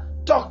pastor,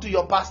 talk to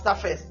your pastor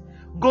first.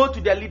 Go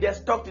to the leaders,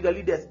 talk to the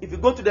leaders. If you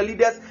go to the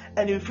leaders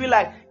and you feel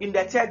like in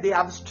the church they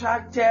have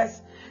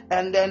structures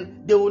and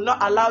then they will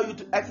not allow you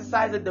to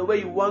exercise it the way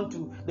you want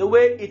to, the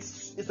way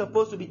it's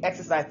supposed to be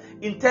exercised,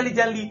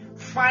 intelligently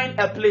find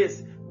a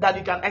place that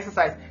you can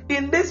exercise.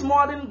 In this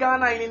modern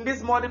Ghana and in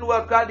this modern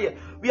world,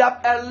 we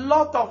have a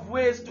lot of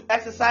ways to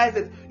exercise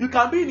it. You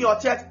can be in your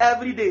church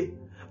every day.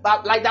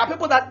 But like there are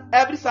people that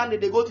every Sunday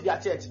they go to their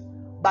church.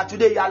 But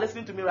today you are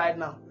listening to me right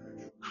now.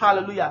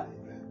 Hallelujah.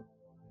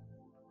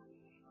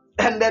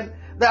 And then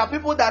there are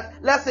people that,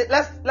 let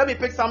me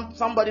pick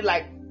somebody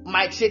like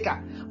Mike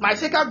Shaker. Mike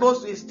Shaker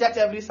goes to his church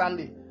every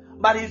Sunday,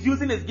 but he's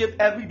using his gift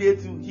every day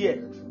to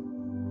hear.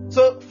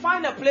 So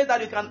find a place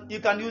that you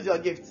can use your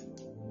gift.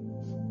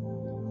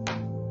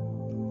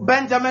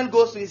 Benjamin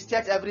goes to his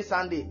church every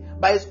Sunday,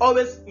 but he's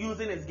always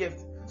using his gift.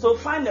 So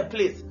find a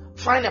place,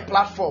 find a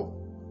platform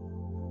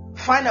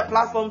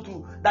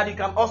too that you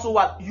can also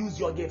use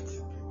your gift.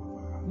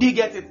 Do you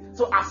get it?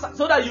 So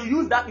that you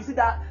use that, you see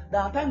that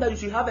there are times that you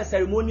should have a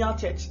ceremonial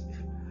church.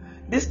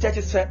 This church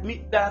is I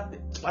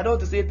don't want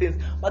to say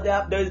things, but there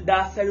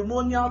are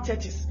ceremonial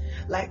churches,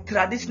 like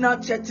traditional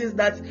churches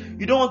that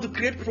you don't want to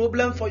create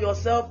problem for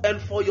yourself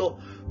and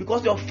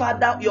because your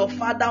father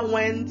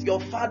went, your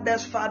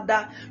father's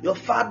father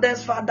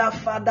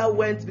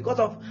went, because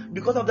of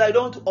that you don't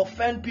want to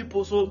offend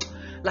people. So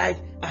like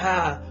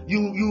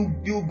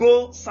you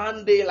go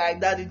Sunday like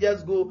that, you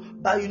just go,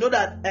 but you know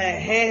that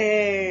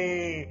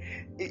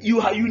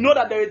you know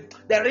that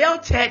the real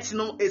church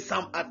is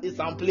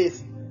some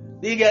place.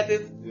 Do you get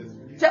it? Yes.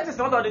 Church is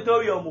not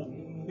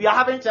auditorium. We are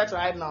having church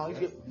right now.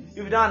 If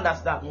you don't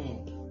understand.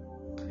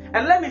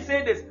 And let me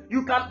say this,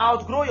 you can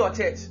outgrow your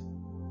church.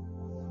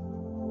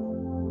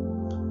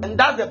 And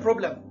that's the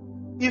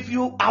problem. If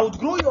you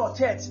outgrow your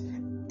church,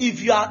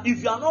 if you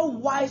are not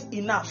wise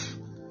enough,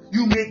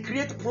 you may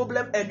create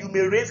problem and you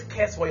may raise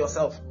curse for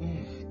yourself.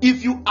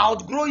 If you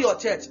outgrow your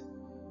church,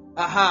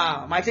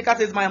 my ticker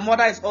says my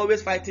mother is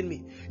always fighting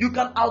me. You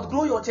can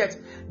outgrow your church.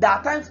 There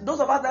are times, those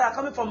of us that are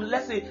coming from,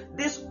 let's say,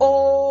 these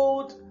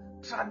old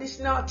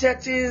traditional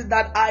churches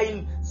that are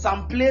in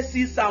some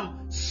places,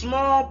 some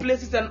small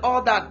places and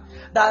all that.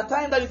 There are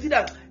times that you see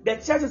that the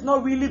church is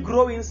not really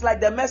growing. It's like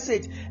the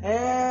message.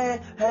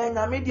 Then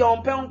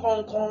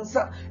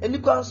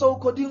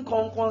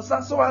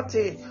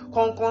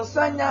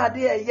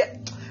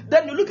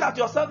you look at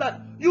yourself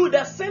that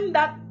the sin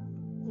that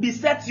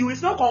besets you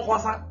is not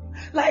conquer.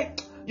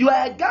 Like you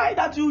are a guy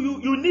that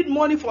you need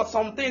money for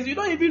some things. You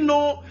don't even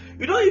know.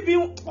 You don't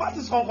even what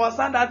is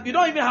concern that you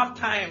don't even have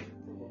time.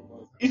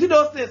 You see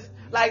those things?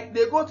 Like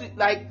they go to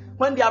like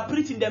when they are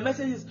preaching the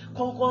messages.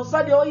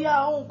 Concern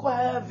the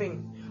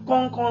heaven.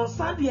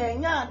 Concern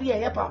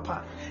the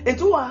papa.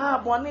 Into a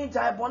ha bonne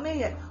jai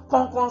bonne.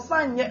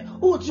 Concern ye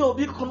ujo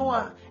bi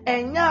kunua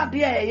enya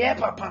de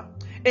papa.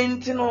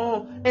 Then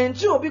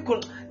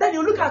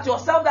you look at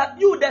yourself that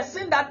the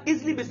sin that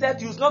easily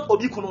beset you is not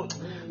obikuno.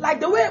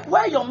 Like the way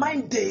where your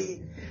mind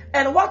day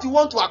and what you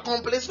want to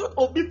accomplish, not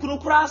obikuno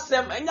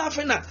krasem and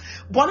yafena.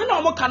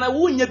 Bonina mo kana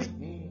wu nyebi.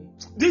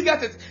 Do you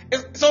get it?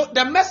 So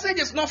the message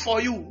is not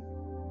for you.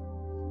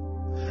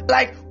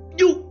 Like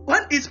you,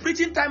 when it's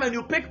preaching time and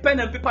you pick pen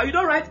and paper, you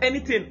don't write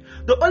anything.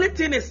 The only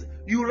thing is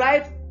you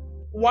write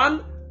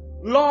one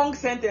long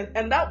sentence,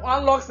 and that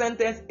one long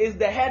sentence is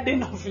the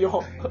heading of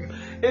your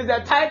is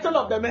the title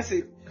of the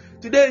message.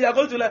 Today you are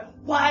going to learn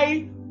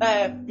why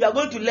you are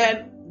going to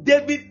learn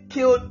David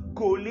killed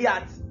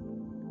Goliath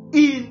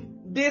in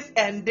this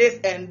and this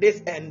and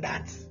this and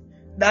that.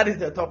 That is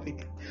the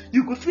topic.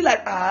 You could feel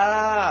like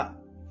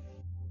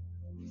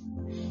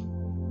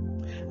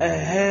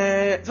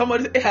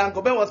somebody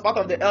Uncle Ben was part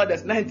of the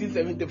elders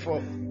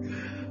 1974.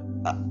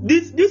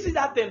 This is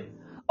that thing.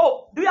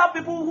 Oh, do you have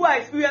people who are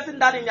experiencing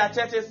that in their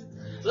churches?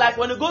 Like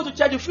when you go to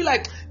church, you feel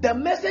like the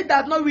message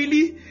doesn't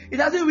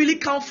really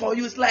count for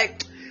you. It's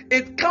like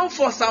it counts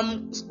for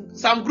some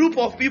group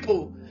of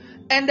people.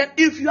 And then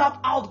if you have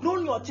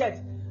outgrown your church,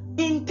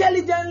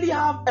 intelligently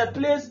have a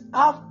place,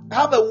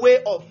 have a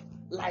way of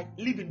like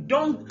living.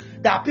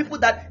 There are people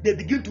that they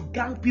begin to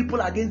gang people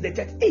against the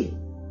church. Hey,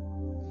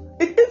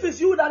 if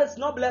it's you that is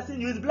not blessing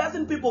you, it's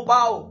blessing people.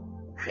 Wow,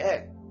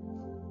 yeah.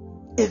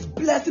 It's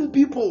blessing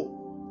people.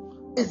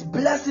 It's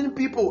blessing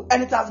people,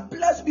 and it has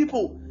blessed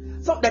people.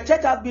 So the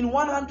church has been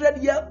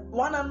 100 years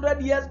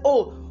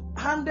old,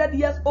 100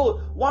 years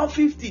old,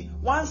 150,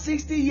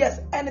 160 years,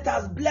 and it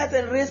has blessed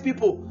and raised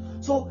people.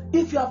 So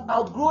if you have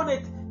outgrown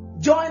it,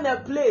 join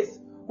a place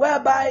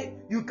whereby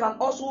you can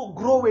also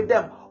grow with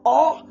them,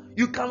 or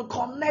you can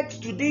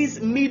connect to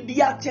these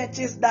media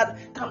churches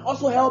that can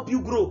also help you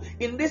grow.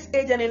 In this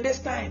age and in this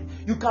time,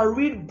 you can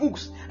read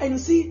books. And you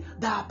see,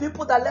 there are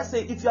people that, let's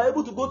say, if you are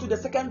able to go to the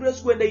secondary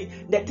school and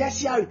the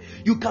tertiary,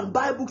 you can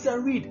buy books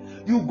and read.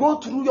 You go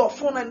through your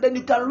phone and then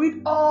you can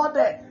read all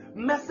the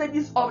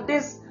messages of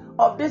this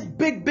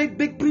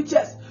big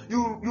preachers.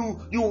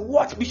 You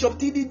watch Bishop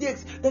T.D.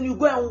 Jakes, then you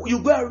go and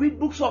read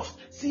books of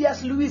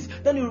C.S. Lewis,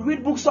 then you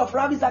read books of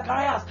Ravi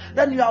Zacharias,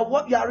 then you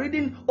are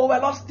reading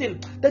Owen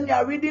Austin, then you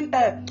are reading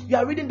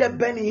the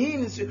Benny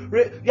Hinn's, you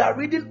are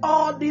reading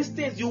all these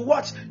things. You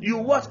watch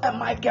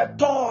Michael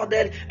Todd,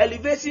 the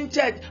Elevation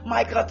Church,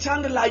 Michael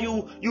Chandler.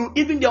 You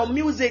even your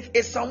music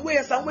is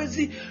somewhere.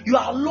 See, you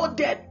are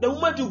loaded. The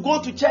moment you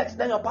go to church,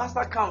 then your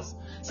pastor comes.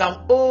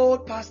 Some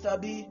old pastor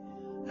be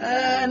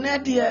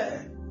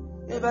Nadia.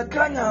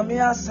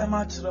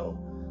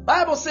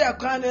 Bible say a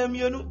kind of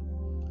you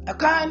a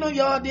kind of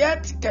your dear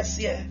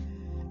Cassia,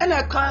 and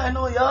a kind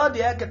of your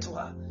dear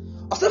Catua.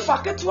 I say,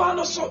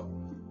 Faketuano so.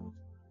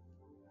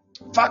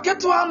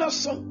 Faketuano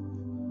so.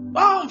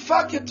 Oh,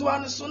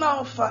 Faketuano so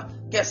now,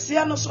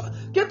 Cassiano so.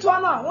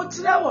 Ketuana, what's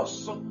there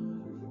so?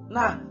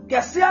 Now,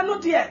 Cassiano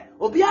dear,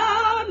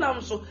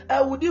 Obianam so,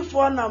 I would do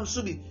for Nam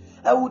Subi.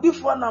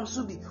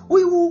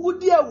 We would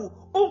dear.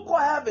 Uncle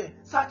heaven,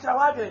 such a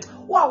wagon.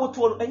 What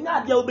would and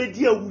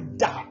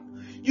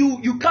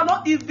you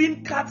cannot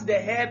even cut the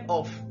head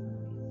off.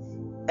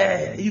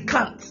 You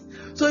can't.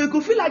 So you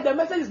could feel like the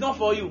message is not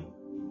for you.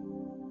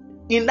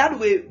 In that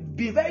way,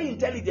 be very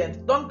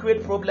intelligent. Don't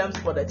create problems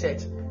for the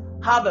church.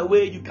 Have a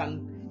way you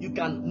can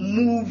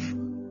move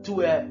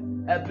to a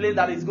place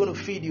that is going to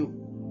feed you.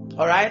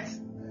 All right?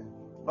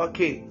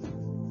 Okay.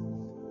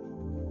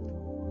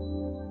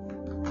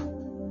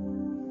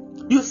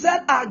 You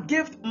said our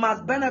gift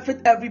must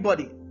benefit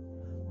everybody,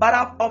 but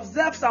I've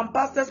observed some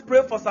pastors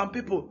pray for some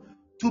people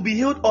to be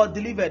healed or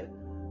delivered,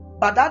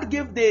 but that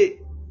gift they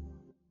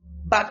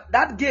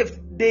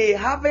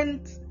have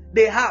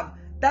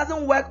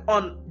doesn't work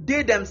on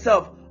they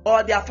themselves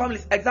or their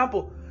families.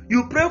 Example,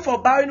 you pray for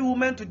barren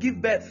women to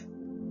give birth,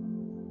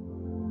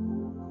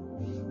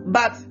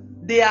 but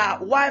their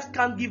wives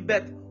can't give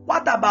birth.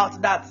 What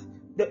about that?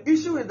 The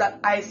issue is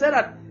that I said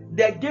that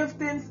the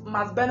giftings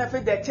must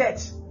benefit the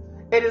church.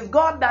 It is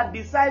God that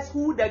decides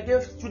who the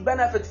gift should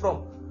benefit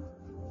from.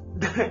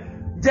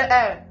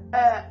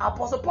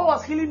 Apostle Paul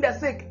was healing the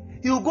sick.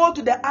 He will go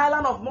to the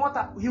island of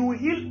Malta. He will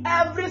heal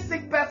every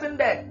sick person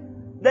there.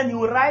 Then he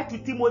will write to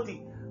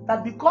Timothy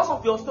that because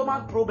of your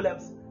stomach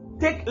problems,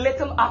 take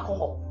little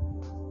alcohol.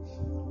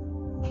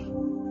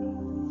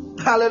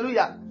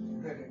 Hallelujah.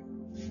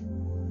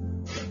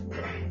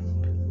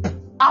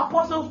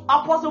 Apostle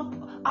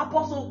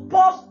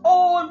Paul's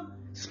own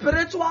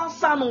spiritual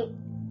son,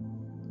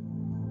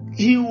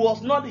 he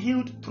was not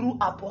healed through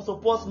Apostle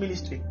Paul's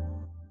ministry.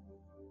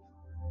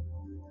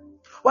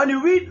 When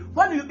you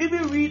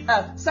even read 2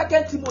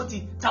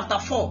 Timothy chapter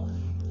 4,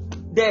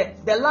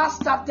 the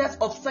last chapters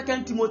of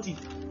 2 Timothy,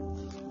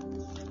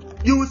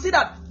 you will see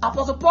that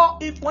Apostle Paul,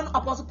 when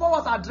Apostle Paul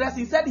was addressed,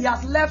 he said he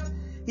has left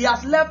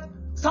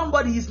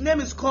somebody. His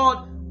name is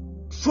called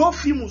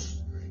Trophimus.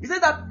 He said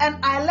that,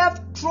 and I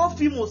left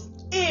Trophimus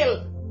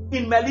ill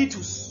in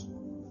Miletus.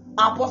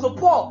 Apostle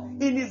Paul,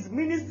 in his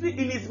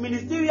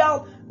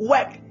ministerial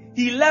work,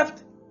 he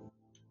left.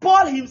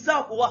 Paul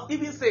himself was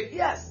even sick.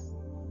 Yes.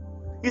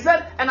 He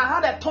said, and I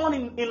had a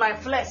thorn in my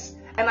flesh,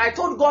 and I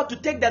told God to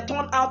take the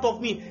thorn out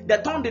of me. The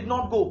thorn did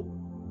not go.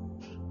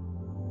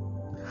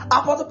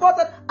 Apostle Paul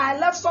said, I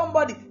left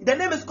somebody. The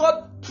name is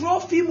called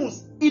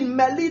Trophimus in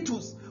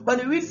Miletus. When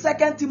you read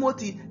 2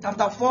 Timothy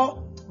chapter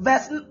 4,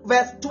 verse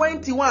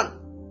 21.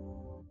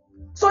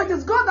 So it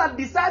is God that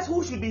decides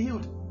who should be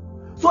healed.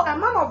 So a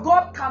man of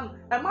God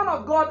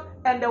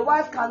and the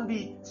wife can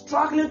be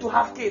struggling to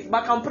have kids,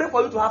 but can pray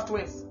for you to have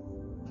twins.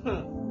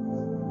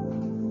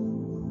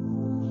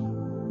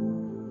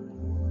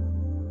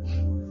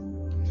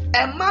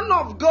 A man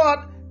of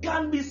God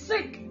can be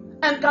sick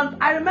and can.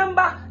 I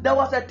remember there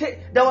was a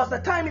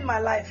time in my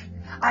life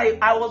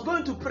I was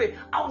going to pray.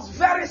 I was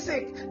very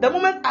sick. The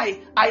moment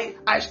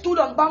I stood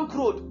on Bank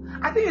Road,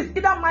 I think it's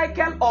either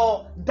Michael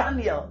or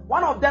Daniel.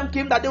 One of them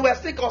came that they were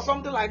sick or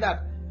something like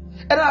that.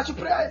 And then I should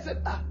pray. I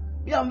said,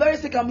 I'm very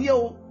sick. I'm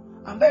here.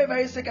 I'm very,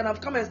 very sick, and I've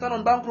come and stand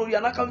on Bank Road. You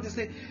are not coming to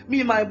say,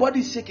 my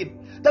body is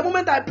shaking. The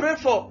moment I prayed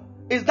for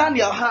is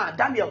Daniel.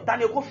 Daniel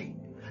Kofi.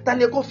 When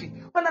Daniel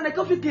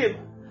Kofi came,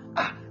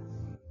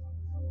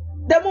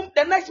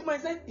 the next moment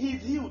I said,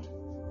 he's healed.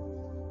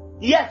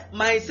 Yes,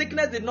 my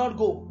sickness did not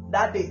go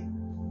that day.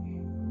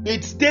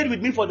 It stayed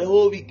with me for the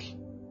whole week.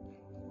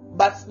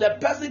 But the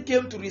person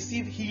came to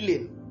receive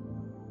healing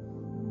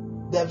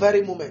the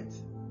very moment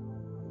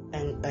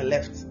and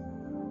left.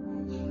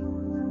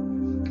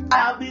 I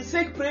have been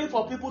sick praying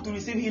for people to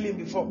receive healing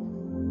before.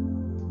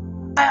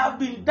 I have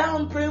been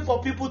down praying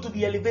for people to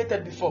be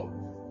elevated before.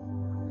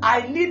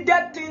 I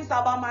needed things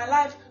about my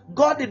life.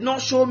 God did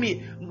not show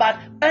me. But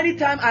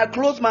anytime I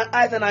close my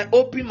eyes and I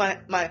open my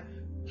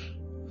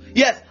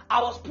yes,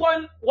 I was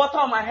pouring water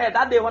on my head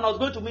that day when I was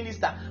going to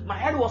minister. My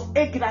head was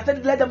aching. I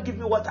said, let them give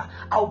me water.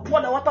 I will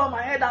pour the water on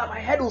my head out. My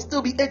head will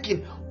still be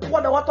aching.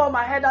 Pour the water on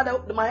my head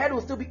out. My head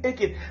will still be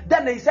aching.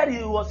 Then they said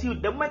he was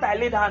healed. The moment I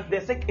laid hands,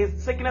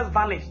 his sickness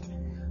vanished.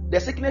 The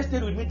sickness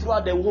stayed with me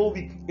throughout the whole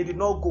week. It did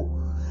not go.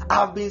 I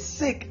have been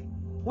sick,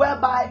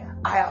 whereby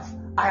I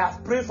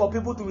have prayed for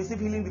people to receive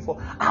healing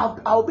before.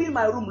 I'll be in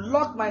my room,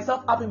 lock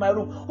myself up in my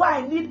room, where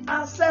I need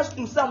answers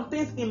to some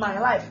things in my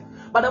life.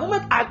 But the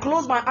moment I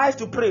close my eyes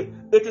to pray,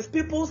 it is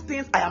people's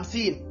things I am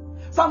seeing.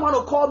 Someone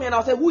will call me and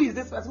I'll say, who is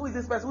this person? Who is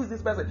this person? Who is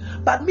this person?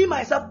 But me,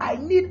 myself, I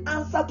need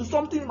answer to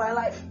something in my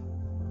life.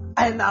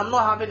 And I'm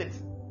not having it.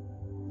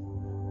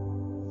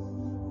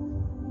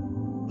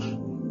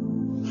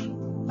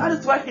 That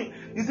is why,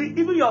 you see,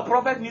 even your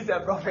prophet needs a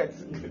prophet.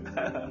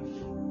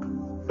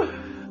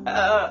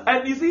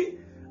 And you see,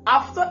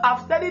 I've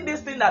studied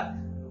this thing that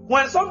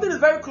when something is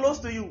very close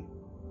to you,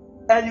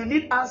 and you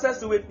need answers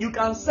to it, you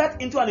can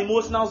set into an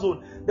emotional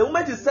zone. The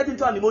moment you set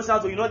into an emotional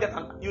zone, you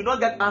don't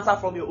get answer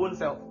from your own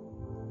self.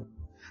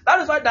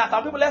 That is why there are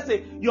some people, let's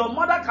say, your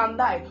mother can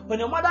die. When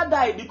your mother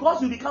died,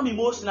 because you become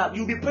emotional,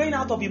 you'll be praying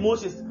out of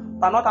emotions,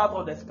 but not out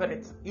of the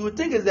spirit. You will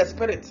think it's the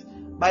spirit,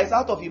 but it's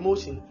out of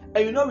emotion,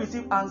 and you don't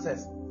receive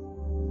answers.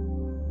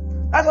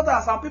 That's what there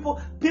are some people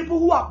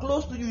who are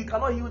close to you, you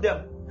cannot heal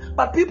them.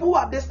 But people who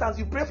are distant,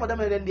 you pray for them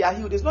and then they are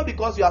healed. It's not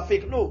because you are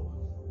fake. No,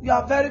 you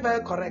are very,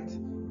 very correct.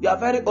 You are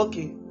very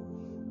okay.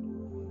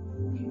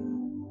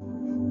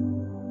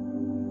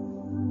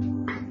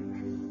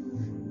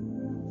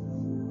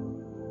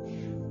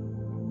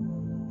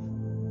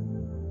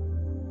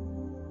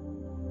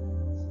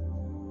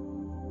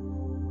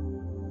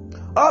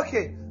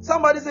 Okay,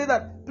 somebody says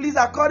that, please,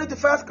 according to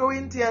 1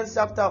 Corinthians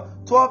chapter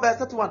 12, verse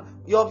 31,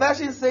 your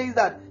version says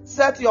that,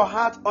 set your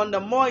heart on the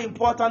more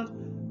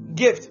important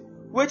gift.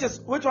 Which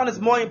one is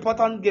more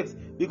important gift?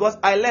 Because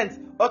I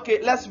learned. Okay,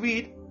 let's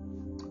read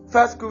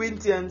 1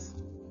 Corinthians.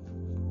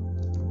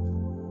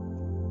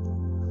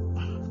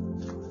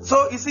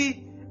 So you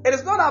see,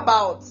 it's not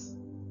about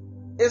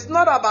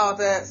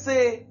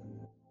say,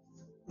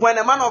 when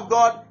a man of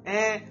God,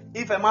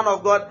 if a man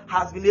of God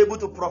has been able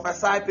to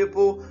prophesy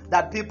people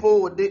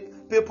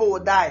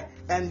will die,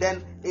 and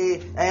then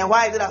and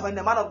why is it that when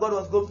the man of God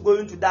was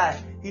going to die,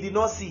 he did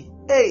not see?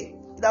 Hey,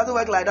 it doesn't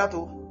work like that,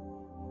 too.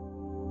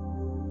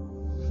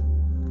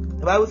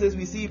 The Bible says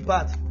we see in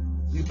part,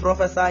 we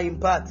prophesy in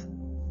part.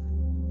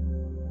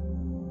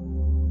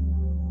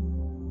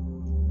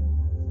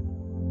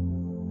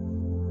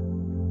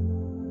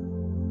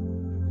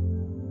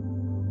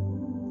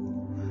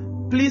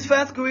 Please,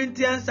 1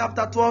 Corinthians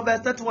chapter 12,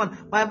 verse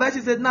 31. My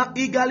version says, now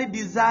eagerly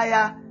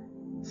desire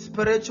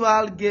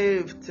spiritual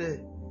gift.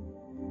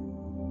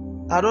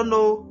 I don't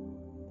know.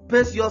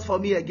 Paste yours for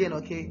me again,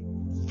 okay?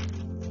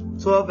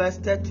 12, verse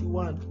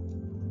 31.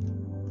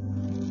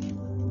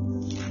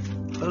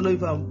 I don't know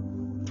if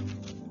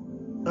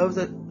I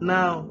said,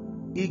 now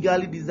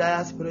eagerly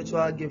desire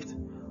spiritual gift.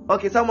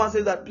 Okay, someone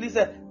says that, please,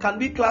 can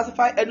we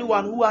classify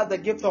anyone who has the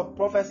gift of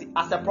prophecy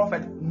as a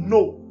prophet?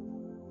 No.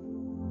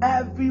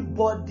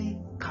 Everybody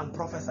can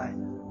prophesy,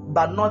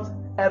 but not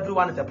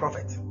everyone is a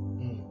prophet.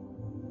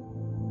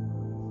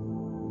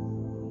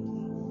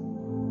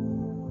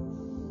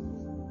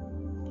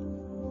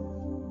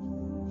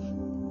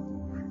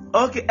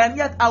 Okay, and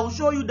yet I will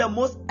show you the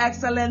most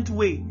excellent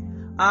way.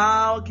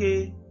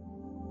 Okay.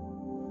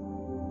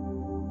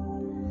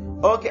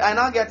 Okay, I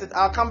now get it.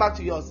 I'll come back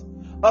to yours.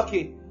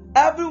 Okay,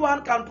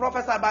 everyone can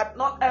prophesy, but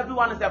not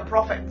everyone is a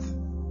prophet.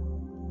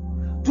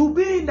 To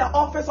be in the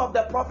office of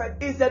the prophet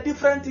is a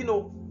different,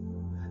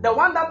 The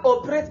one that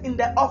operates in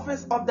the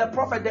office of the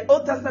prophet, the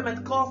Old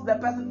Testament calls the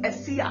person a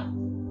seer.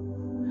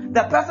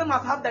 The person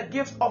must have the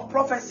gift of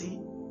prophecy.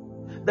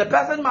 The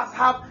person must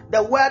have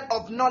the word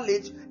of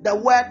knowledge, the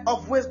word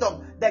of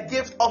wisdom, the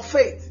gift of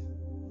faith.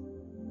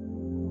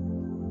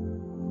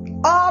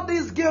 All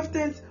these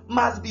giftings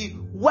must be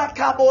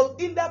workable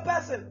in the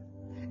person.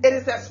 It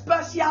is a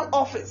special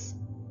office.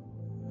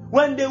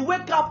 When they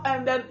wake up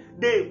and then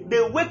they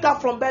wake up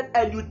from bed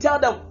and you tell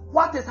them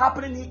what is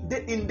happening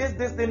in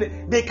this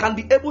thing, they can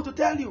be able to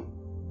tell you.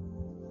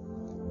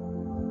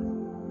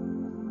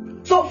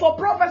 So for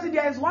prophecy,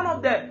 there is one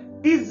of the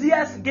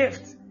easiest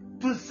gifts,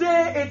 to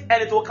say it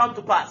and it will come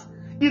to pass.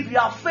 If you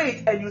have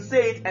faith and you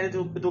say it and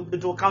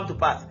it will come to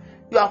pass,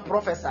 you have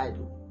prophesied.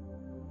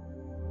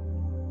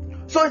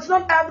 So it's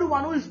not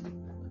everyone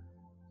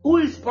who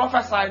is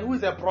prophesying who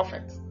is a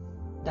prophet.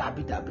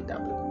 Dabi.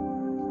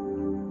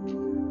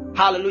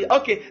 Hallelujah.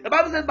 Okay, the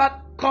Bible says,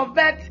 but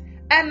covet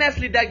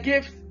earnestly the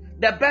gifts,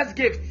 the best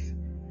gifts,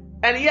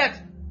 and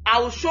yet I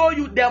will show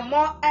you the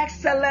more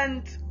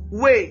excellent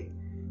way.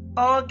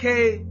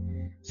 Okay,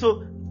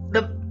 so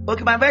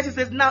my verse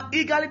says, now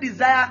eagerly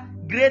desire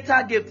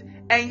greater gift,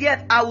 and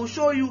yet I will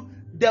show you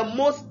the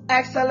most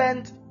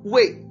excellent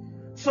way.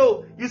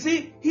 So you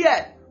see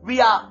here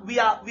we are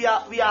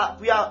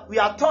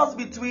tossed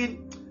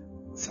between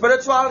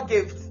spiritual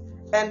gifts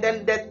and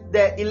then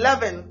the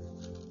 11.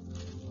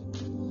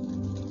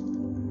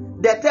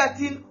 The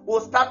 13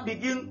 will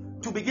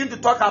begin to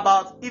talk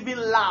about even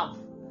love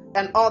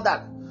and all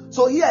that.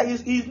 So here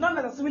he's not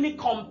necessarily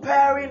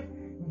comparing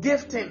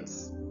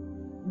giftings,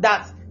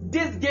 that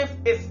this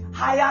gift is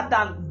higher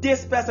than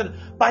this person,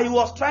 but he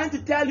was trying to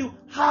tell you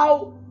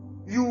how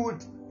you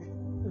would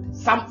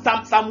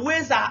some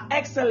ways are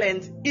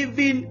excellent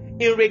even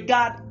in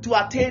regard to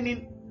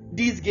attaining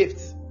these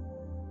gifts.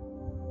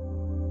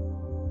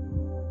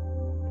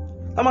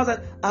 Someone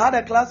said, I had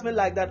a classmate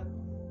like that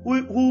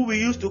who we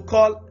used to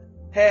call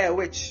her a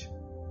witch.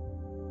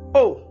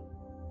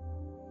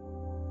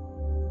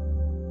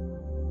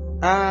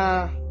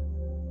 I'm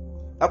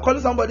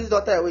calling somebody's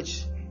daughter a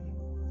witch,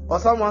 or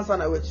someone's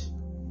son a witch,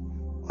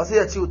 or say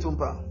a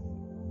chiutumpa.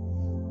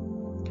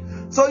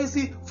 So you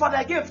see, for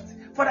the gift,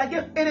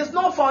 it is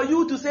not for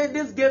you to say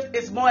this gift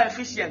is more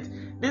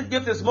efficient, this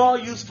gift is more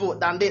useful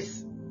than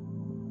this.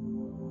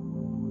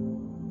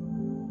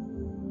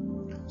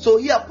 So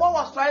here Paul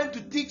was trying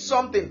to teach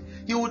something.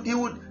 He would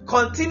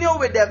continue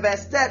with the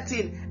verse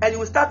 13 and he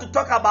would start to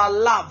talk about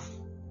love.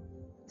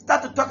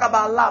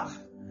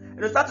 And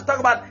he'll start to talk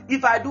about,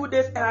 if I do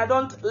this and I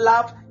don't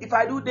love, if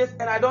I do this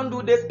and I don't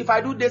do this, if I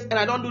do this and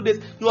I don't do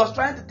this. He was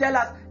trying to tell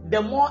us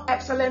the more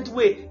excellent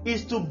way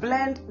is to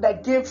blend the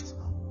gift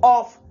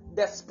of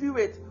the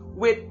Spirit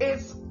with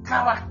its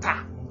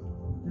character,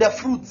 the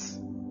fruits.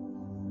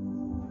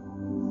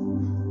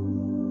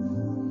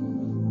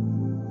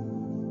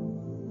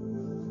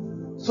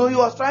 So he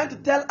was trying to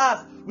tell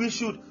us we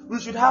should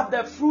have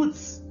the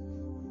fruits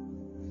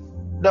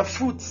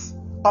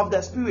of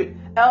the Spirit.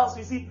 Else,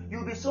 you see,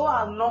 you'll be so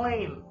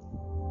annoying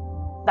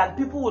that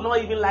people will not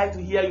even like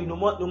to hear you, no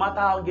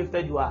matter how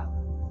gifted you are.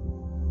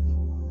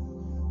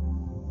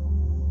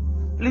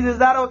 Please, is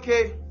that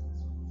okay?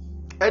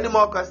 Any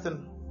more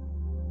questions?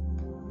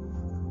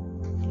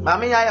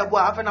 Mami, I have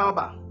half an hour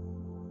back.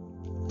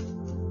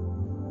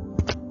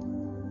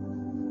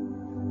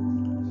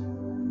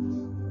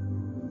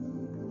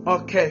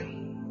 Okay.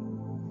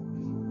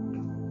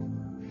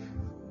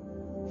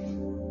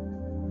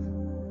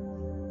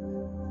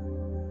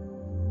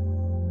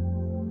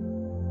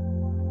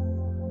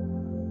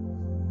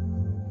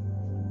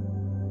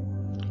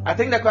 I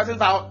think the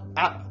questions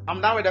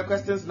I'm done with the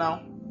questions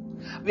now.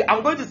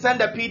 I'm going to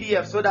send a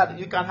PDF so that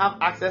you can have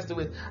access to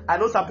it. I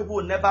know some people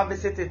will never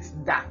visit it.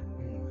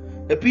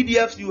 The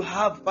PDFs you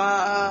have,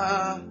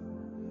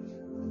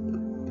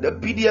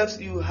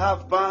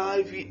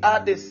 if you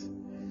add this,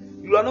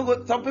 you are not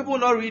good. Some people will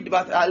not read,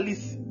 but at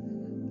least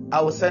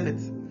I will send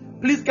it.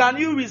 Please, can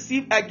you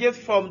receive a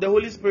gift from the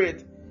Holy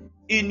Spirit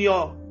in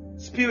your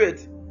spirit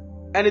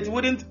and it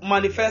wouldn't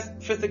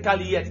manifest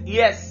physically yet?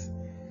 Yes,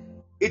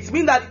 it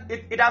means that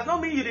it does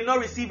not mean you did not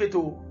receive it.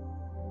 Oh,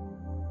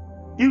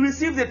 you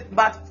received it,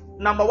 but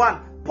number one,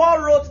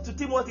 Paul wrote to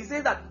Timothy, he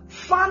says that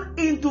fan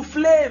into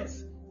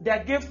flames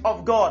the gift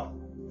of God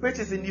which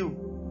is in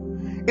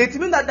you. It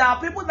means that there are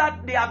people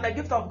that they have the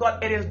gift of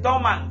God, it is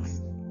dormant.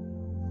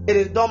 It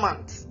is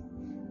dormant.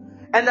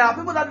 And there are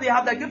people that they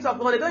have the gift of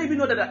God, they don't even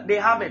know that they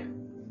have it.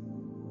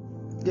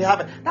 They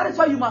have it. That is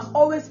why you must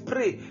always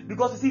pray,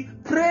 because you see,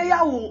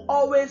 prayer will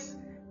always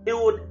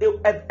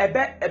a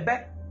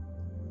bet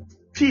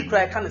tree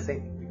cry kind of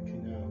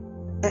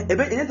thing. A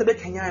bit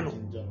Kenyano.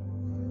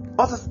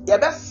 Also, a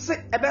best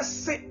sit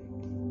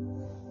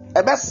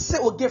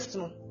with gift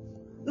no.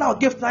 Now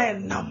gift now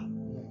and numb.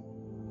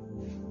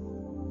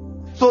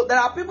 So there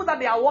are people that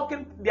they are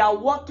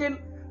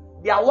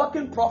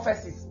working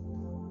prophecies.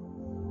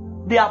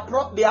 They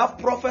have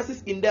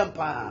prophecies in them.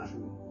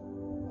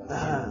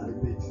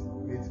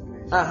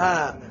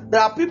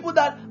 There are people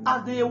that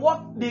as they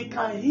walk, they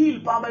can heal,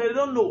 but they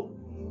don't know.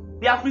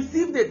 They have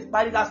received it,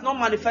 but it has not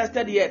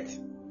manifested yet.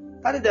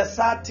 That is the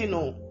sad thing.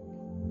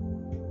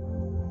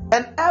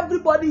 And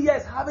everybody here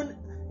is having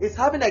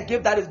a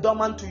gift that is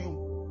dormant to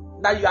you,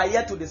 that you are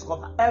yet to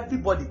discover.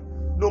 Everybody,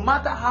 no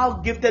matter how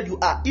gifted you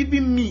are,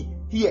 even me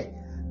here,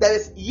 there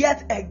is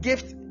yet a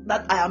gift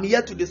that I am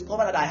yet to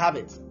discover that I have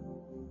it.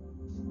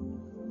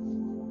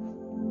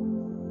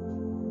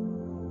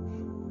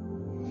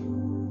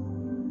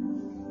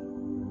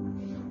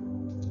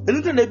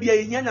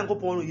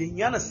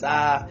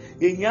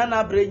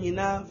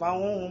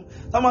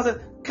 Someone says,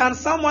 can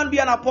someone be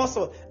an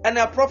apostle and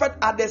a prophet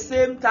at the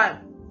same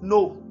time?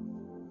 No.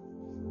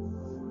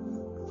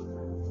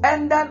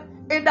 And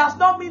then it does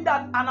not mean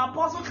that an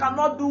apostle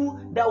cannot do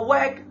the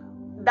work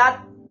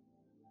that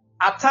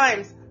at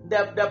times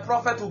the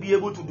prophet will be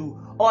able to do.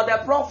 Or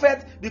the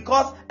prophet,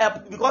 because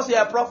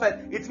you're a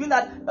prophet, it means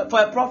that for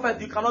a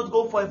prophet you cannot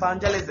go for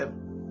evangelism.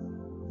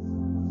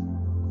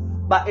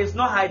 But it's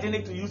not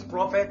hygienic to use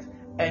prophet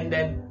and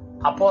then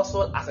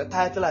apostle as a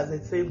title at the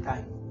same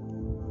time.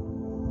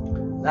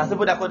 There are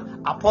people that are called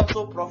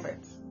apostle prophet.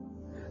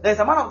 There's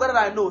a man of God that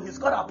I know, he's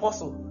called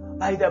apostle,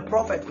 but he's a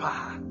prophet.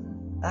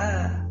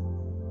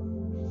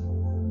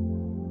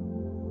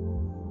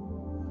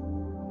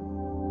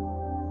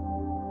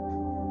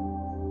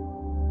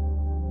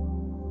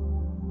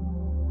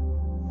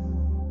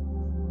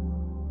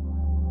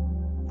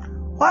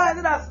 Why is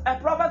it that a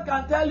prophet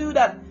can tell you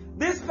that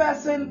this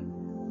person,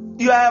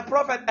 you are a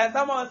prophet, and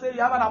someone will say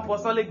you have an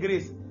apostolic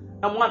grace,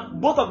 and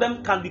both of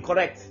them can be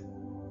correct,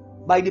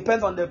 but it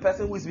depends on the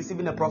person who is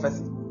receiving the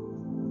prophecy.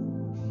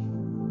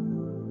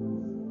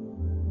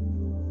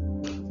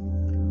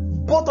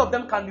 Both of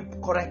them can be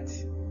correct,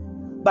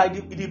 but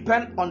it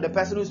depends on the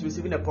person who is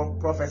receiving the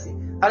prophecy.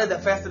 That is the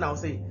first thing I'll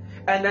say.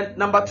 And then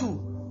number two,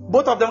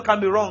 both of them can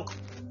be wrong.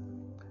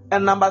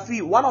 And number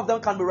three, one of them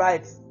can be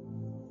right.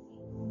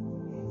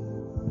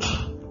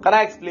 Can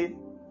I explain?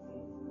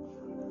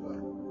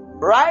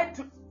 Right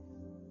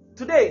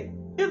today,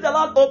 if the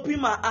Lord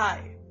open my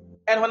eye,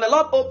 and when the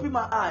Lord open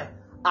my eye,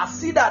 I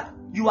see that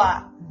you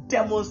are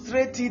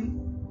demonstrating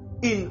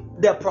in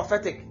the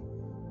prophetic,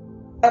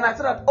 and I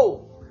say that,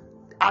 oh,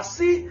 I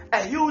see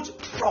a huge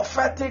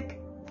prophetic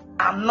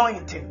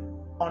anointing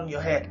on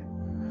your head.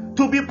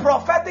 To be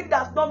prophetic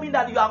does not mean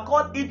that you are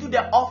called into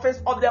the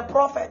office of the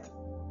prophet.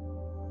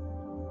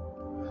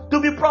 To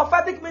be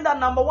prophetic means that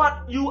number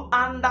one, you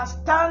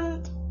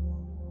understand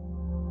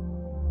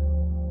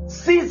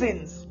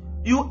seasons,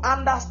 you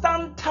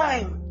understand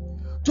time.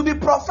 To be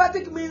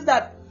prophetic means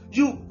that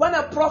you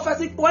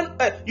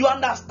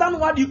understand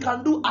what you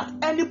can do at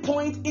any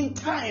point in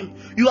time.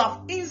 You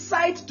have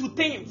insight to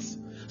things.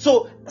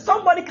 So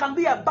somebody can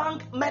be a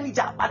bank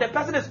manager, but the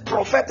person is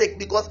prophetic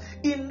because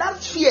in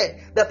that sphere,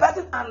 the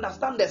person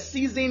understands the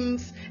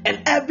seasons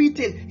and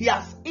everything.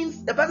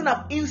 The person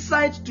has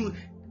insight to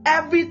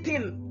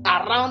everything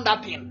around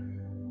that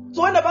thing.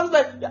 So when the person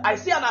says, I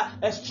see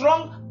a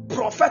strong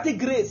prophetic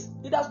grace,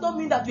 it does not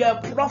mean that you are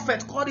a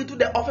prophet called into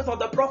the office of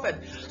the prophet.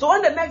 So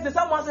when the next day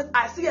someone says,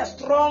 I see a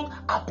strong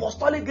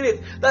apostolic grace,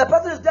 the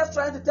person is just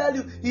trying to tell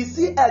you, he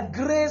see a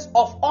grace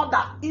of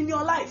order in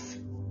your life.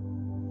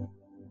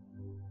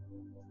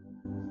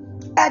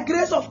 A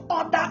grace of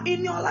order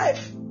in your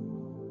life.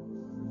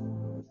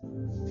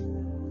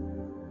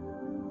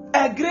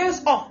 A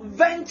grace of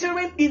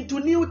venturing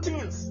into new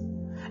things.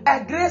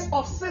 A grace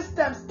of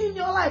systems in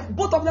your life.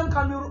 Both of them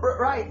can be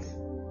right.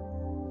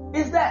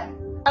 Is there?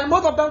 And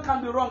both of them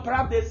can be wrong.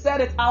 Perhaps they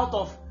said it out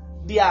of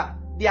their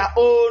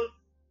own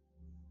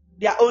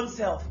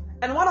self.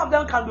 And one of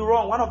them can be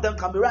wrong, one of them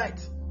can be right.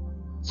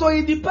 So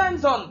it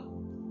depends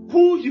on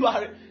who you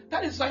are.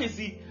 That is why you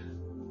see,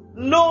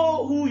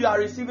 know who you are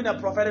receiving a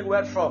prophetic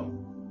word from.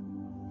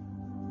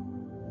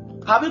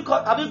 Have you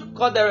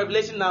caught the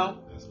revelation now?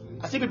 Yes,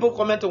 I see people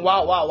commenting,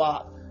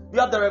 wow. You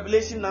have the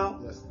revelation now?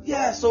 Yes.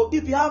 Yeah, so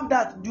if you have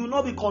that, do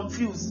not be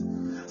confused.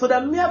 So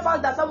the mere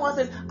fact that someone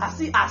says,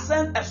 I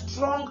send a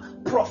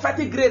strong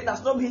prophetic grace,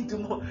 does not mean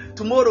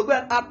tomorrow go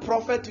and add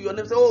prophet to your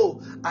name. Say,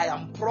 oh, I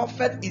am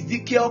prophet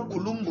Ezekiel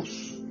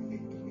Columbus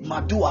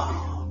Madua.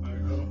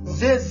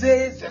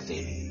 Zeze,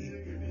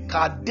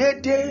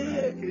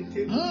 Kadede,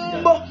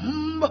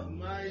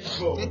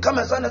 You come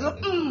and sign it.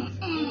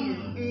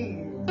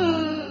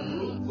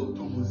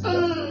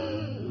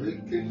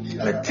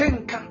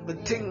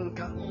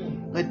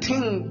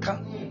 Metinka.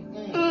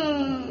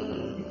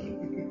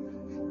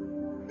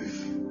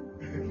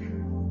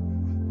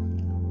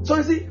 So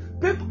you see,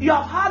 people, you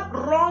have had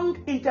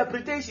wrong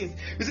interpretations.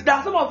 You see, there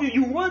are some of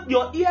you want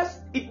your ears,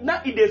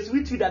 not in the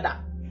sweet you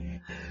that.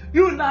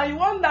 You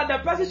want that the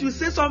person should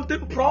say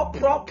something pro.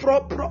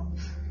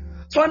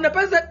 So when the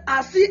person said,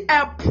 I see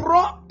a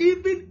pro,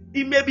 even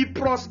it may be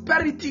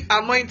prosperity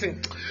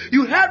anointing.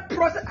 You heard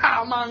pro say,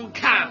 man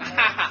can.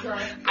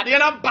 At the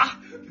end of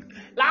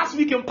last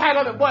week in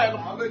Pilot and Boy,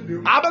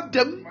 about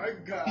them.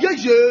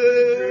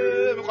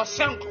 Yeah. Because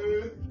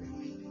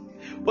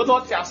but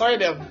what I saw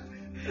them.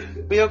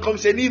 Me come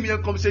seni.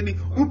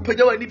 Who pay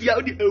your need ya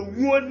a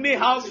one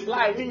house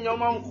fly in your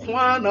man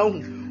kwana.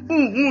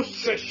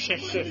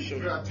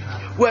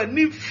 When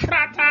ni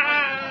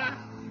frata.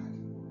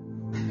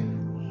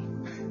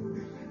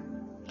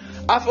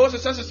 I also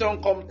says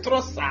on come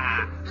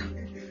trossa.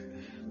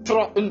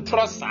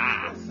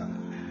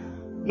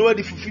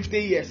 Nobody for 50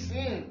 years.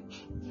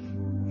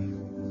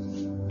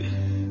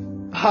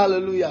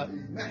 Hallelujah.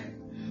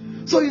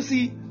 So you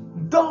see,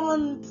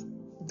 don't.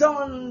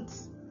 You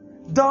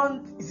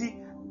see,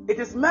 it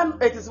is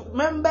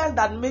members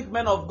that make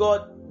men of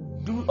God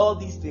do all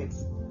these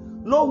things.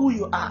 Know who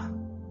you are.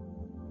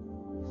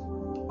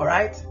 All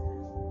right,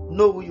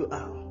 know who you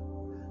are.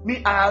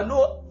 Me, I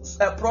know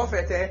a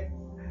prophet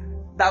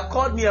that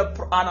called me an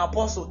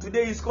apostle.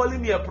 Today he's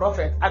calling me a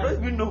prophet. I don't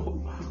even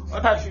know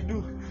what I should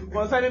do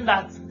concerning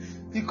that.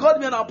 He called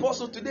me an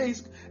apostle today,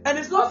 and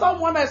it's not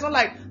someone that's not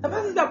like the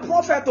person is a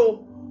prophet.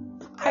 Oh,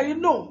 I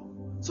didn't know.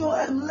 So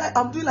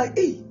I'm doing like,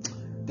 hey,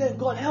 then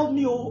God help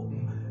me. Oh,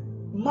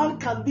 man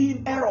can be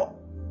in error.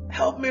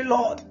 Help me,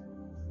 Lord.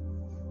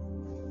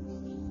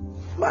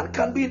 Man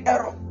can be in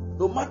error,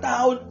 no matter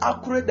how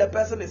accurate the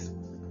person is.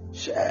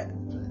 Share.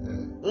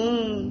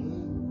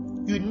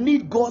 You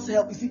need God's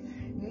help. You see,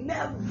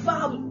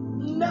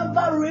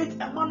 never rate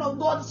a man of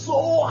God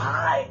so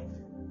high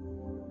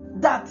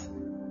that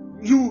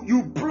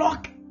you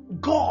block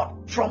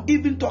God from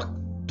even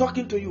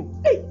talking to you.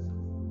 Hey.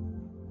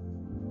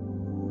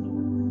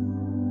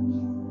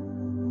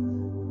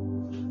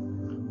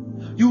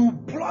 You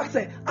block,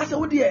 say, I said,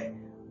 oh dear,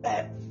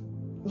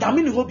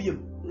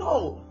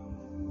 no.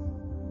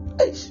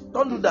 Hey,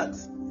 don't do that.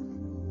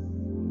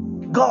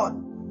 God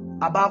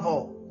above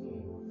all.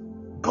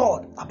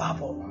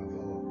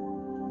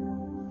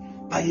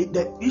 But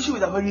the issue is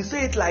that when you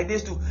say it like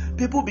this,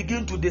 people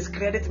begin to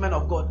discredit men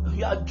of God.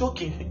 You are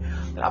joking.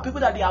 There are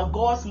people that they are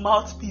God's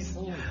mouthpiece.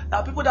 There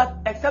are people that,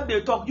 except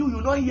they talk,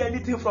 you don't hear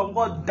anything from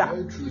God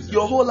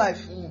your whole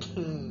life.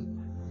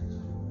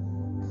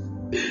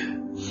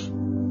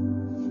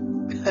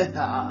 There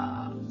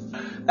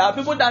are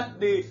people that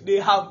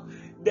they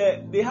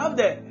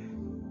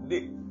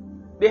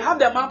have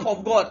the map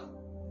of God.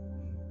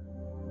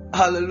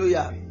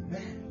 Hallelujah.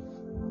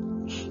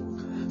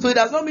 So it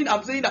does not mean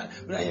I'm saying that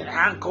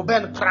Uncle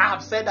Ben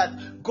perhaps said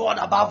that God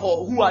above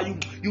all. Who are you?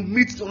 You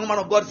meet the woman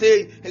of God,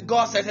 say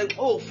God says,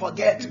 oh,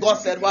 forget. God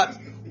said what?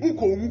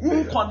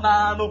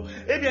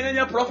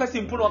 Prophecy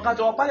in Puno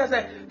Kajo. Pastor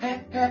said,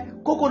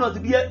 coconut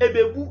be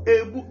ebu.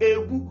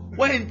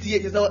 When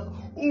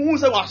who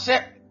say what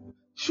share?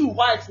 Shoe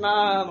white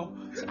now.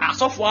 I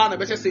saw for one, I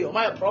better say, oh,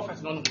 my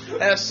prophet, no.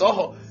 I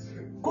saw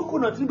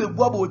coconut be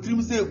bubble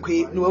dream say,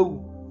 okay,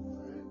 no.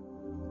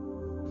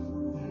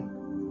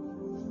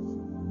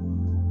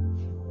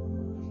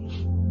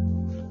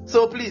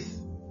 So please,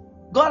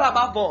 God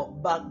above all,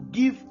 but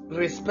give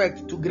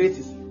respect to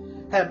graces.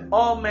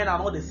 All men are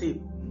not the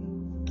same.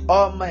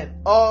 All men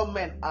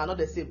are not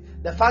the same.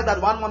 The fact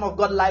that one man of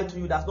God lied to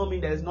you does not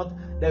mean there is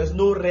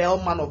no real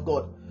man of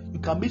God. You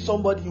can meet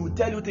somebody, he will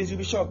tell you things, you'll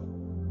be shocked.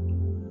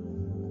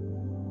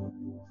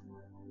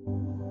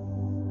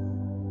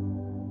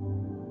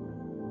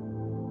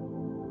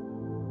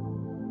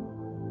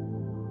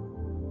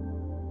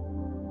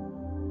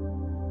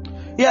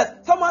 Yes,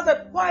 someone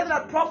said, why is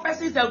that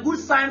prophecy is a good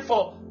sign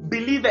for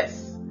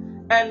believers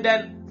and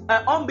then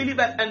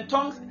unbelievers and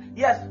tongues?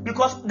 Yes,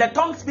 because the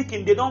tongue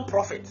speaking, they don't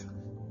profit.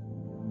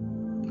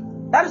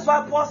 That is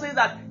why Paul says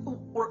that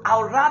I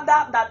would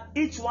rather that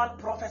each one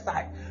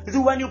prophesy. You see,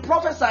 when you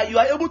prophesy, you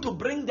are able to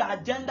bring the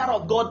agenda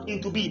of God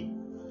into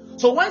being.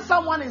 So when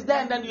someone is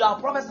there and then you are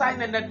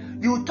prophesying and then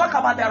you talk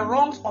about the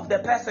wrongs of the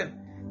person,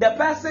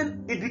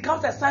 it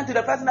becomes a sign to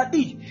the person that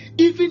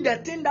even the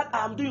thing that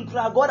I'm doing,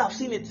 God have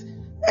seen it.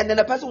 And then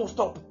the person will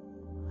stop.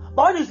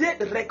 But when you say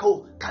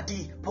Reko,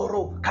 Kadi,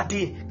 Poro,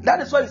 Kadi,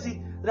 that is why you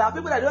see there are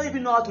people that don't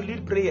even know how to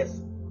lead prayers.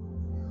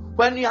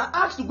 When you are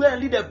asked to go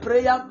and lead a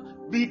prayer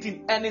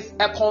meeting and it's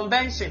a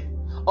convention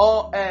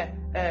or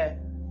an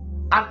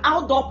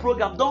outdoor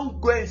program, don't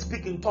go and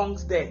speak in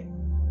tongues there.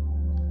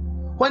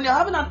 When you're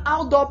having an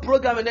outdoor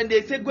program and then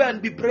they say go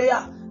and be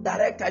prayer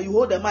director, you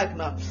hold the mic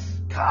now.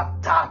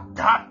 Kata,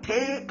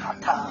 tate,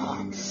 kata,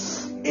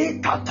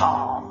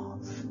 itata.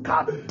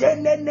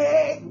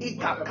 Kadenene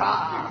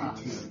ikaka.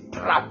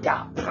 Prada.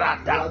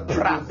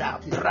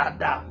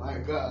 My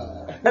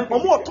God. And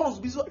more tongues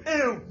be so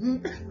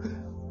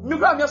me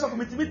grab me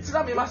something me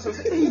tira me master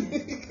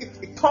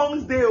say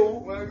tongues dey o.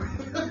 My God.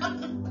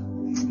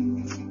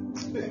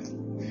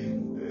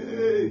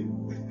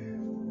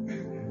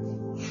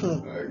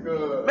 My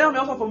God. Me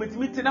also for me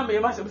tira me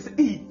master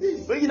say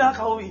where you now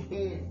come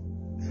me.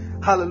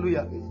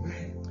 Hallelujah.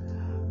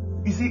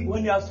 You see,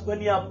 when you are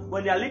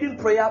leading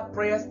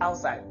prayers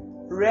outside,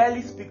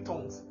 rarely speak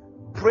tongues.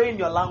 Pray in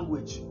your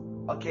language,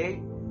 okay?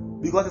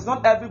 Because it's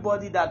not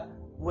everybody that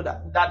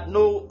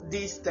know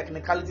these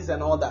technicalities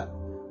and all that.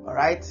 All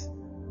right.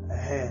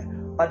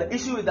 But the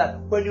issue is that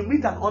when you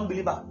meet an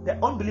unbeliever, the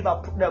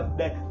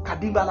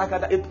kadimba like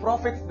that,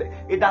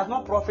 it does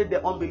not profit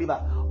the unbeliever.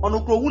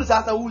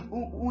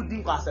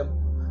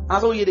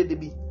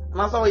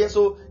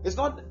 So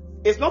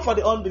it's not for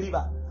the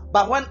unbeliever.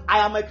 But when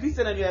I am a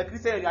Christian and you are a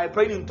Christian and you are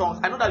praying in tongues,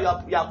 I know that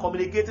you are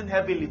communicating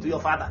heavenly to your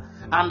Father.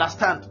 I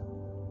understand.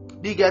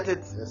 Do you get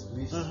it? Yes,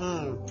 please.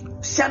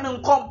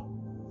 Shannon come.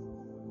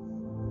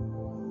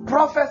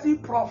 Prophecy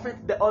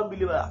profit the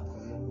unbeliever.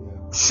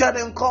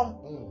 Shannon come.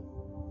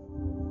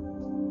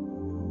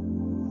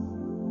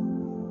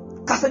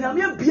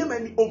 Kasanyamia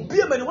Biemeni,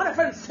 when a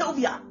friend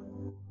Sylvia.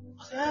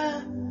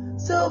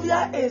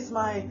 Sylvia is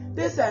my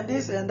this and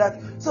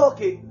that. So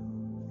okay.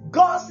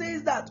 God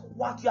says that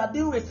what you are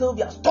doing with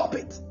Sylvia, stop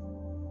it.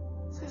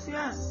 He says,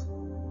 yes.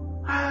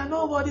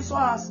 Nobody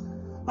saw us.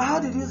 But how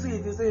did you see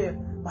it? You say,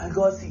 my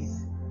God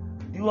sees.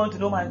 Do you want to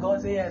know my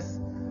God? Say yes.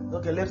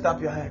 Okay, lift up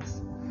your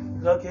hands.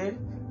 Okay?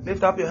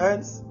 Lift up your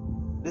hands.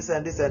 This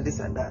and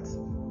that.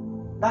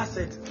 That's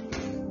it.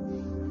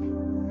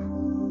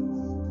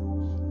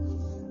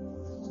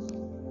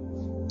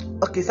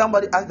 Okay,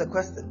 somebody ask the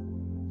question.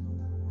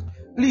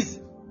 Please.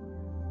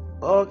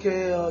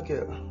 Okay.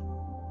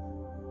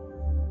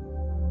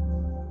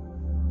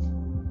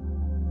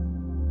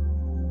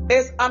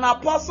 Is an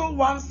apostle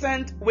one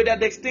sent with a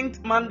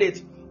distinct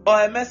mandate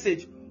or a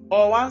message,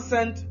 or one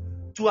sent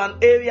to an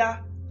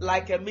area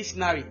like a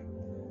missionary?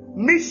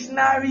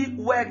 Missionary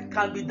work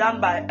can be done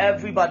by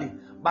everybody,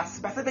 but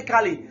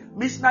specifically,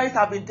 missionaries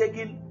have been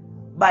taken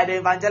by the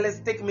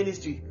evangelistic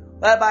ministry,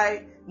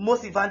 whereby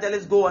most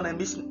evangelists go on a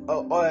mission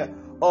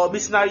or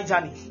missionary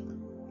journey.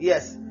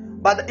 Yes,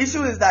 but the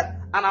issue is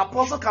that an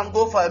apostle can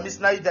go for a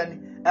missionary journey.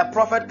 A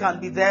prophet can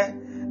be there.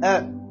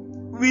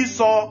 We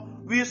saw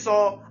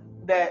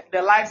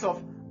the likes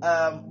of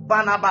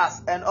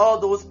Barnabas and all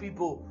those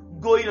people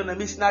going on a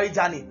missionary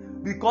journey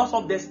because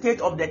of the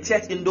state of the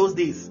church in those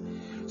days.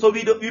 So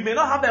we may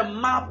not have a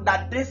map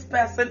that this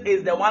person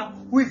is the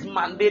one who is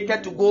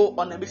mandated to go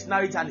on a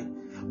missionary journey.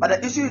 But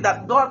the issue is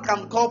that God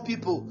can call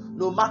people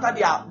no matter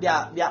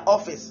their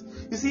office.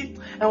 You see,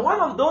 and one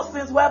of those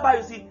things whereby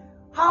you see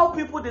how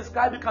people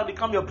describe it can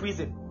become your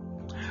prison.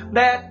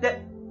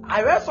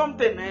 I read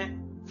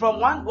something from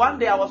one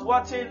day I was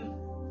watching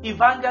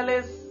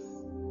evangelist.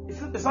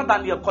 It's not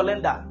Daniel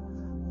Kolenda,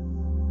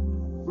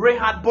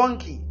 Reinhard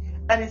Bonnke,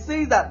 and it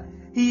says that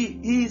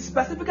he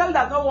specifically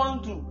does not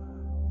want to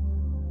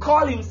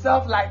call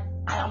himself like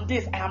I am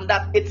this, I am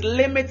that. It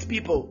limits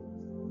people.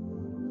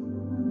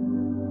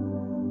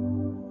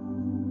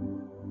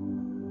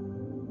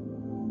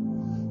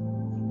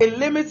 It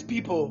limits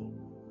people.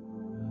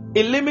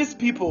 It limits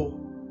people.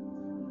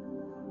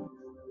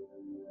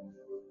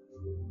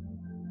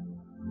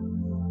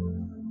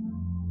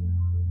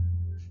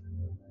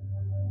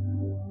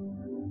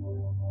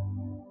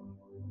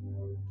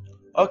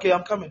 Okay,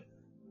 I'm coming.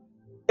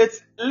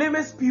 It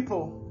limits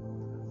people.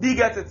 Do you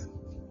get it?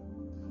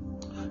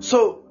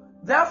 So,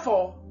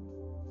 therefore,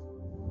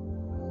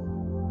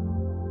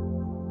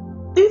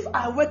 if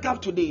I wake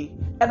up today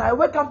and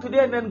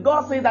then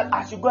God says that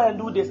I should go and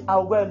do this,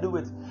 I'll go and do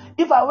it.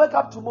 If I wake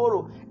up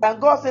tomorrow and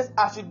God says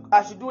I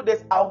should do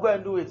this, I'll go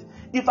and do it.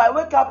 If I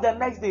wake up the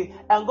next day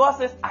and God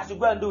says I should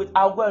go and do it,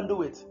 I'll go and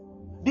do it.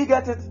 Do you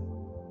get it?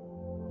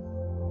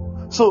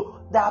 So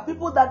there are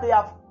people that they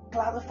have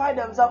classified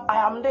themselves,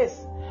 I am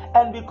this.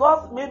 And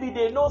because maybe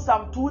they know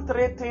some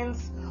 2-3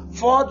 things,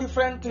 4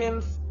 different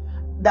things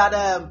that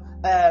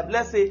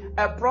let's say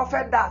a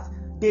prophet does,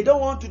 they don't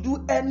want to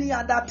do any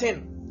other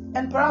thing.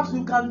 And perhaps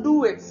you can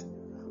do it.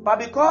 But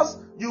because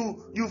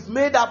you've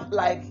made up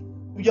like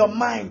your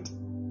mind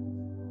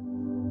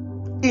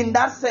in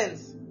that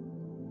sense,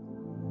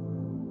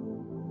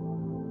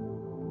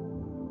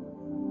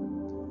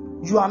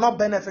 you are not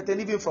benefiting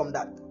even from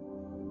that.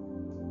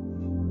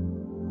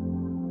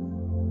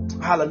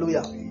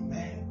 Hallelujah.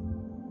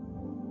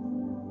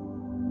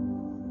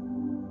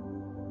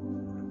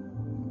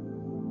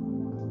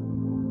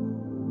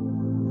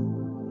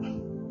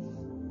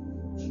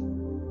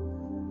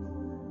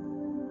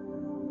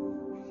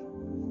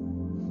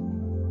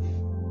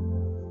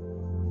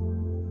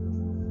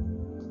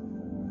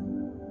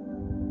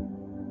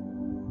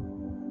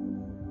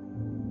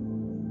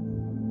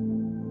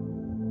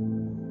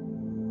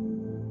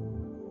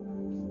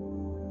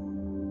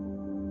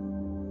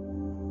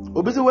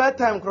 Busy where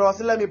time cross,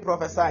 let me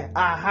prophesy. There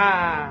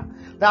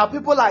are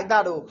people like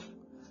that, though.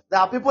 There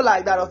are people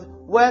like that.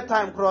 Where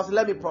time cross,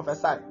 let me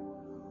prophesy.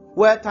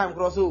 Where time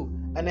cross,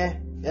 and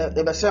then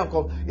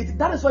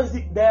that is why you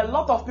see there are a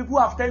lot of people who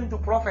have turned to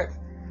prophets,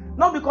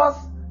 not because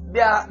they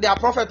are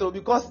prophets, or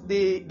because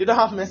they don't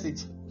have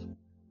message,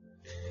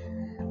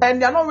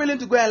 and they are not willing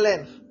to go and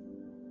learn,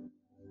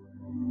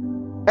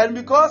 and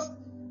because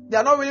they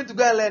are not willing to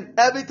go and learn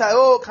every time.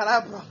 Oh, can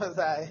I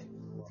prophesy?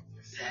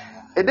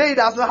 A day he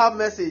does not have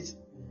message.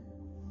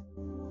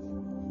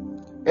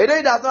 A day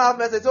he does not have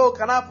message. Oh,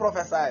 can I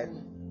prophesy?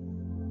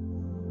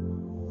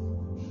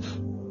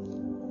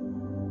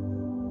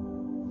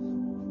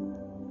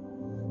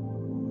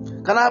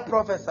 Can I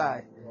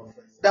prophesy?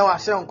 Then I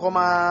shall come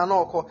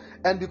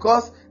and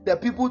because the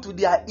people to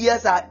their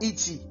ears are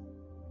itchy.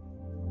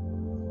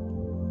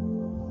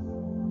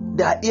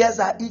 Their ears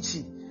are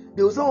itchy.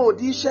 They will say, oh,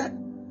 this shit,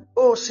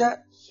 oh shit,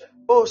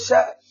 oh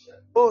shit,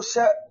 oh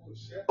shit,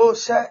 oh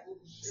shit.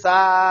 So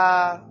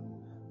at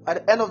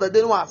the end of the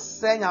day, what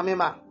say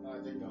Yamima?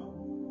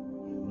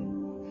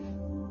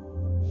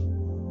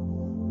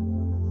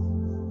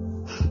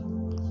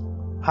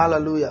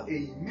 Hallelujah.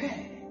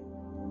 Amen.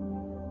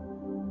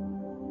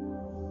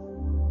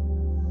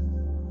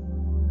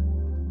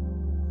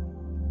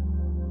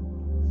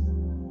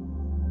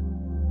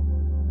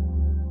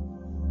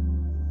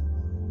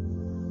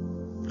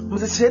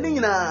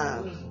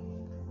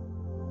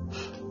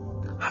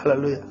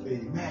 Hallelujah.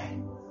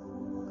 Amen.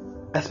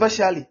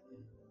 Especially,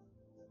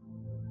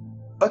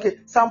 okay,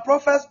 some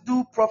prophets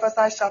do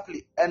prophesy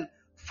sharply and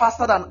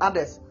faster than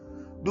others.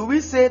 Do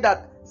we say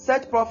that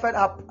such prophets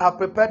have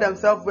prepared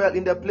themselves well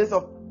in the place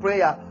of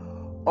prayer,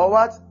 or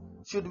what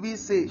should we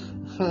say?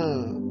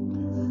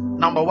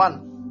 Number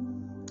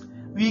one,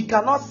 we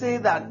cannot say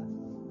that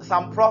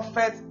some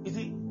prophets, you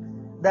see,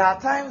 there are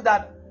times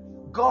that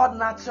God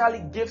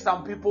naturally gives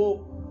some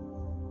people,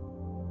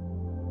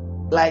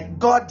 like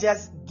God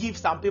just gives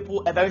some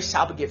people a very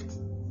sharp gift,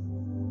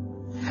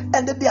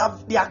 and then their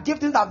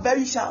giftings are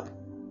very sharp,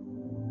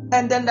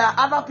 and then there are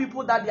other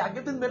people that their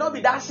giftings may not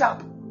be that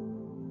sharp.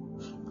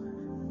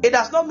 It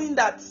does not mean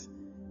that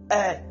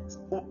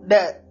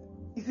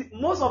you see,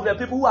 most of the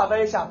people who are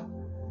very sharp,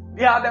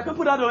 they are the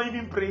people that don't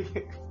even pray,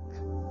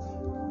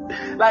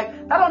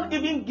 like that don't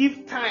even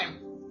give time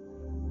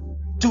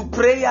to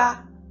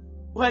prayer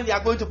when they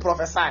are going to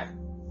prophesy.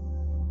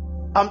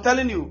 I'm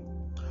telling you,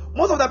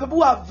 most of the people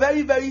who are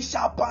very, very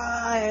sharp.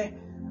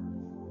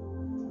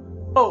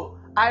 Oh,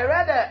 I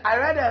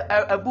read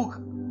a book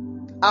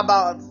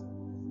about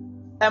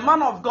a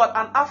man of God,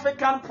 an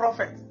African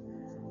prophet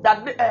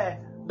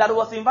that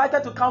was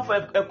invited to come for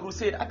a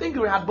crusade. I think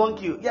Reinhard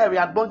Bonnke. Yeah,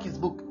 Reinhard Bonnke's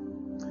book.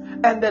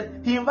 And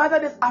then he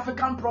invited this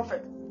African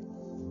prophet.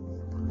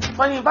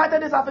 When he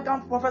invited this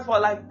African prophet for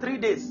like 3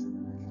 days,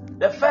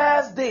 the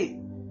first day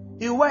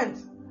he went,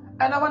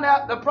 and then when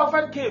the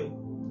prophet came,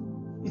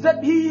 he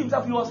said he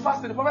himself, he was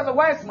fasting. The prophet said,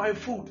 "Where is my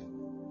food?"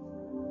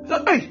 He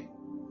said,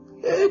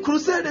 hey,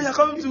 crusade, you're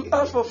coming to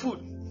ask for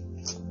food.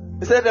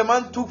 He said the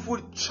man took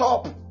food,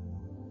 chop.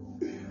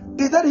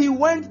 He said he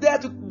went there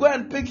to go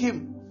and pick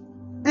him.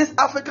 This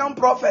African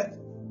prophet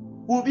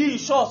will be in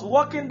shorts,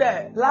 walking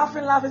there,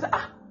 laughing.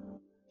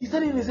 He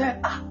said in his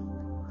head,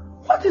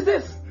 what is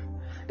this?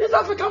 These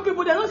African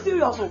people, they're not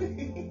serious.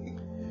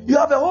 You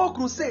have a whole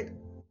crusade,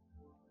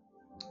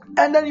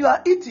 and then you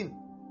are eating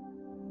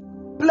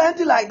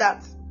plenty like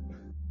that.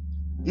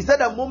 He said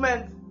the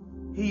moment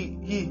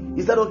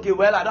he said, okay,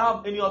 well, I don't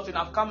have any option.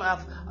 I've come,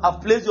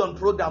 I've placed you on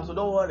program, so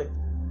don't worry.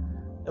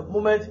 The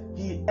moment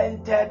he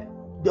entered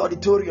the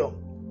auditorium,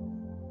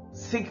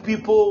 sick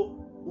people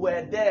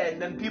were there,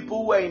 and then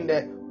people were in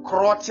the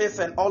crutches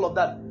and all of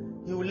that.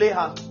 He will lay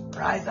hands,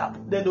 rise up,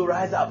 then they'll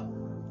rise up,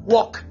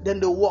 walk, then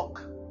they'll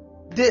walk.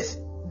 This,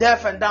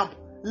 deaf and dumb,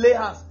 lay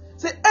hands,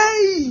 say,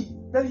 hey!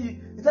 Then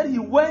he said he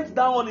went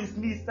down on his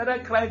knees,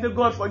 started crying, say,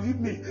 God, forgive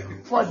me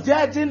for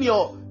judging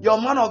your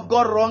man of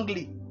God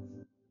wrongly.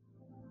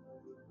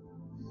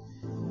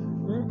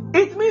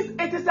 It means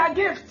it is a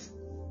gift.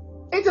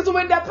 It is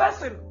with the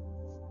person.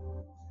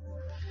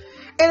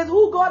 It is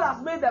who God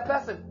has made the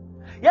person.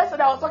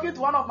 Yesterday I was talking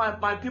to one of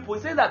my people.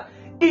 He said that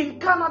in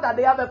Canada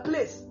they have a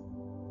place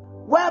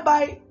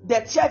whereby the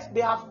church,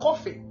 they have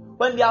coffee.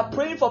 When they are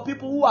praying for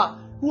people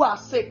who are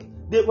sick,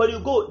 when you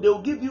go, they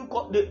will give you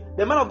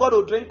the man of God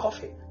will drink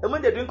coffee. And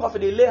when they drink coffee,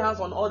 they lay hands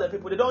on all the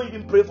people. They don't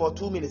even pray for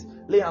 2 minutes.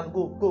 Lay hands,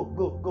 go.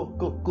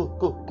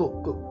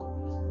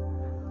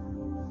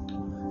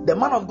 The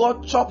man of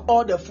God chopped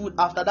all the food.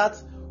 After that,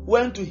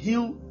 went to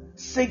heal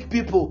sick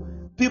people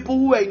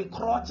who were in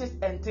crutches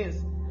and things.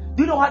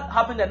 Do you know what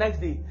happened the next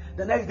day?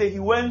 The next day he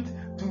went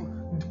to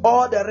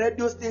all the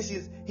radio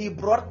stations. He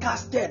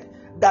broadcasted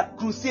that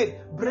crusade.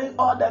 Bring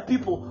all the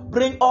people,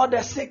 bring all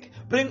the sick,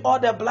 bring all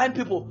the blind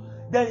people.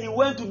 Then he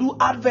went to do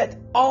advert.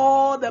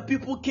 All the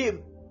people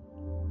came.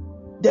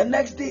 The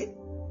next day,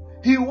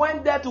 he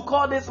went there to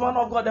call this man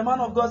of God. The man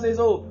of God says,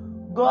 oh,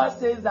 God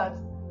says that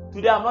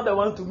today I'm not the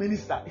one to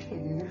minister.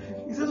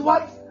 He says,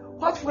 what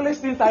foolish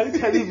things are you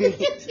telling me?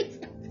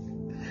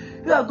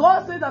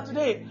 God says that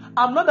today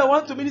I'm not the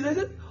one to minister. He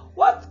says,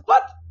 what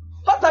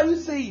are you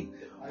saying?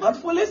 Not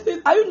for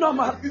listening. Are you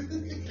normal? Do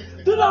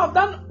you know I've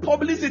done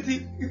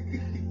publicity?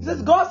 He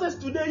says, God says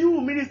today you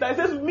will minister. He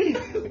says, me.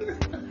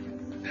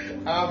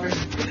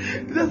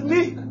 He says,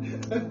 me.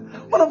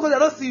 Man of God, you're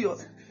not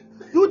serious.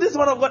 You, this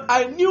man of God,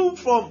 I knew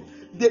from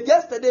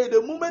yesterday,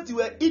 the moment you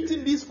were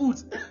eating these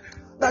foods,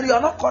 that you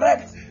are not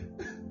correct.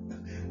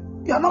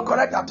 You are not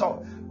correct at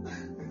all.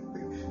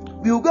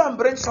 We will go and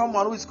bring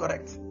someone who is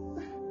correct.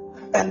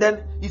 And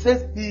then he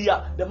says,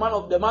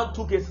 the man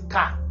took his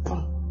car,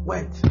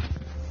 went.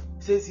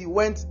 He says he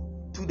went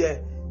to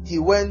the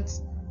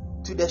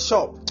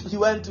shop, he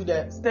went to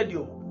the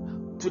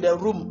stadium, to the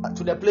room,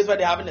 to the place where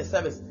they're having a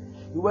service.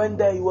 He went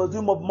there, he was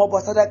doing mob,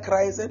 started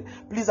crying, he said,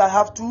 please, I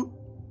have two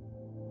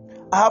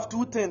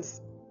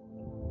things.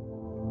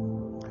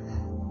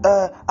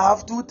 I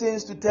have two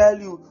things to tell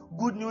you,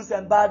 good news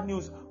and bad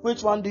news.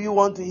 Which one do you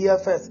want to hear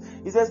first?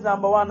 He says,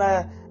 number one,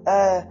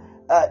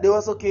 they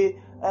was okay.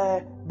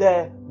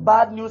 The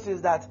bad news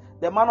is that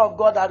the man of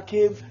God that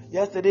came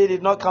yesterday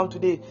did not come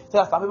today.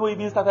 So some people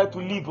even started to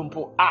leave.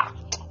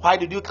 Why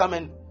did you come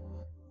in?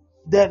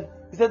 Then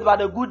he says, but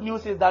the good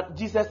news is that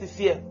Jesus is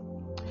here.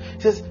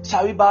 He says,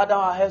 shall we bow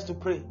down our heads to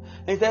pray?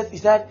 And he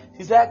started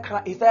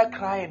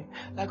crying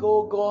like,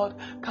 oh God,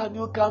 can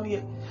you come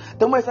here?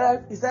 The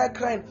moment he started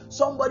crying,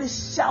 somebody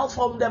shouted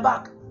from the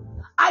back,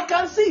 I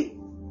can see.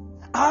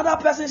 Another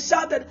person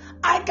shouted,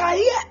 I can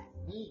hear.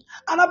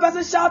 Another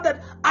person shouted,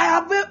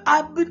 I've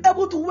been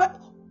able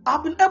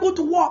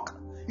to walk.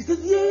 He says,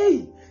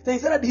 yay. Then he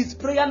said that his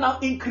prayer now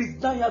increased.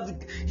 Now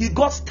he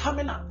got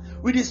stamina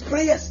with his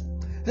prayers.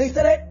 Then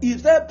he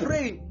started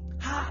praying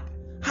hard.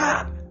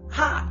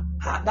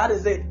 That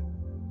is it.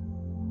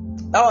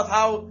 That was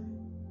how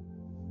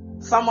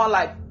someone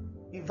like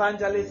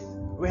Evangelist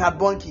Reinhard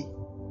Bonnke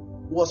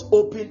was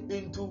opened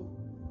into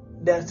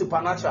the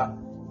supernatural.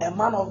 A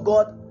man of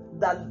God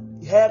that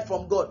heard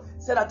from God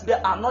said that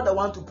today I'm not the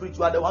one to preach,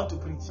 you are the one to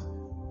preach.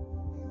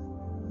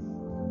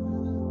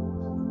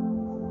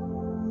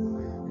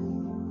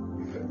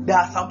 There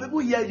are some people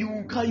here,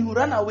 you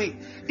run away.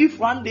 If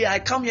one day I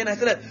come here and I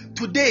say that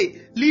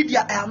today,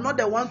 Lydia, I am not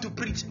the one to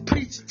preach.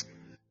 Preach.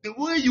 The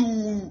way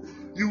you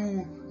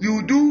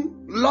do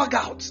log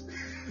out,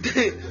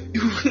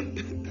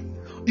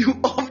 you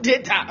off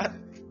data.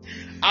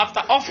 After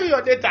offing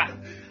your data,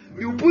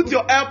 you put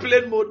your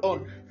airplane mode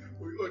on.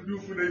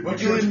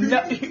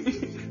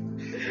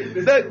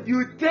 Then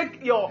you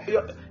take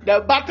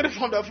the battery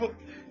from the phone,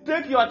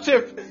 take your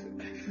chip,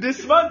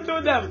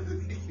 dismantle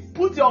them,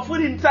 put your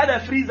food inside the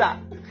freezer.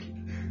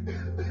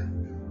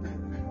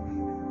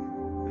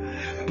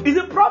 Is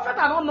it prophets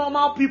are not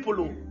normal people?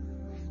 Oh?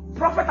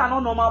 Prophets are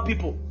not normal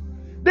people.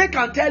 They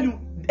can tell you.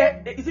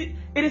 It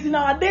is in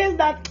our days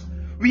that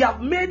we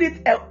have made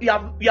it. We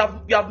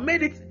have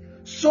made it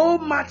so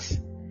much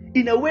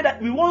in a way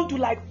that we want to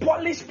like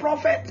polish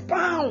prophets.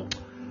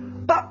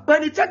 But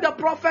when you check the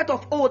prophet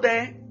of old,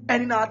 and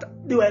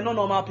they were not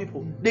normal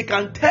people. They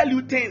can tell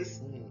you things.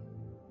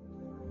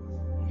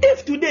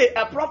 If today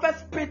a prophet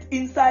spit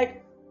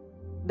inside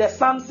the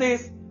sun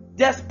says,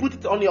 just put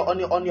it on your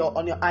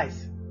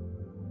eyes,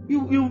 you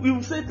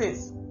will say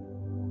things.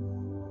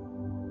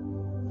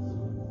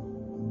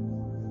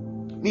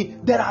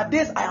 There are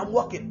days I am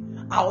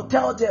walking. I'll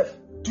tell Jeff,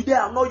 today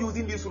I'm not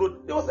using this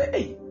road. They will say,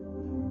 hey,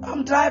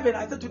 I'm driving.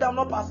 I said, today I'm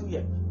not passing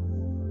here.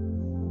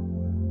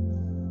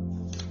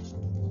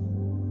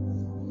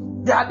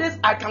 There are days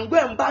I can go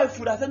and buy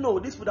food. I said, no,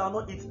 this food I'll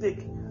not eat.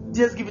 Take.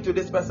 Just give it to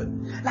this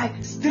person.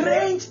 Like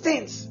strange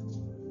things.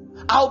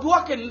 I'll be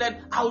walking and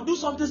then I'll do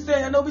something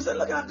strange and they'll be saying,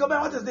 look,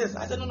 what is this?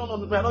 I said, no,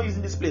 we are not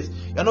using this place.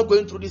 We are not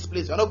going through this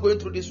place. We are not going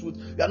through this route.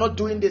 We are not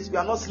doing this. We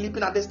are not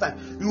sleeping at this time.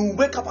 You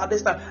wake up at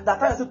this time. That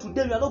time I said,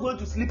 today we are not going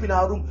to sleep in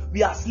our room.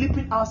 We are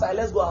sleeping outside.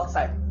 Let's go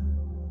outside.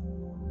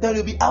 Then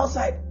you'll be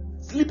outside,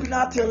 sleeping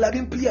out till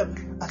 11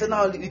 p.m. I said,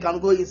 now we can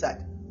go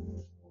inside.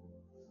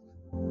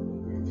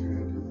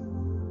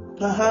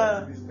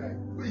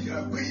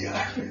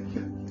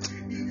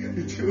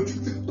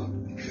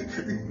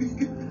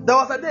 There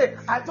was a day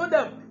I told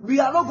them we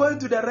are not going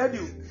to the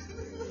radio.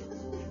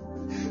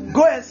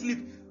 Go and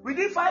sleep.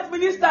 Within 5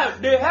 minutes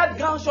time, they heard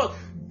gunshots.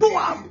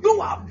 Boa.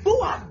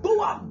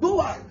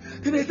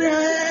 And they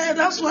said,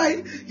 that's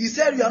why he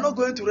said we are not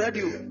going to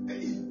radio.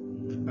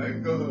 My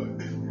God.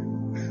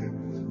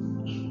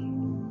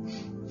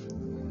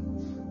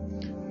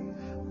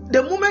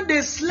 The moment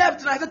they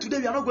slept, and I said, today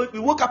we are not going. We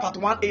woke up at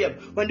 1 a.m.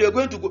 When they were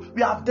going to go,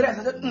 we have dressed.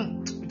 I said,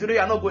 today we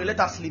are not going. Let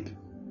us sleep.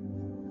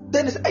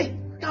 Then they said, hey,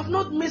 you have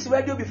not missed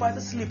radio before. I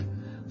said, sleep.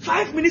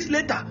 5 minutes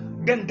later,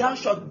 then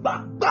gunshot,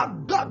 back.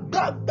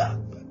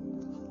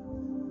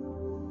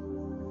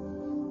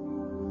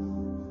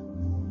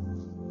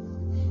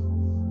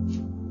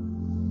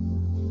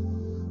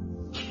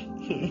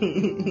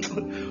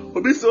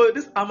 Obi, so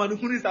this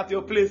Amanukuni is at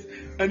your place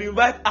and you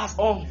invite us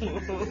on.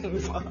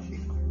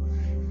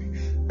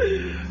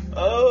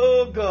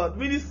 Oh God,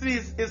 ministry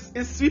is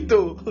sweet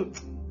though.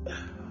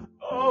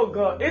 Oh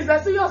God, it's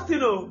a serious thing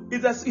though. You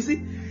see,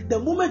 the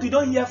moment you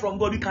don't hear from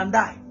God, you can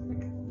die.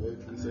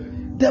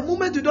 The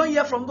moment you don't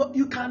hear from God,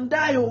 you can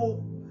die.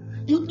 Oh,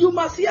 You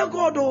must hear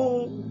God.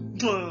 Oh.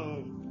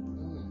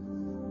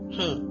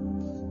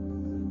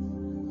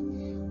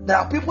 There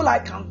are people I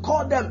can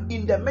call them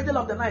in the middle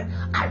of the night.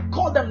 I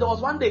call them. There was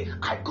one day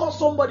I called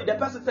somebody. The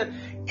person said,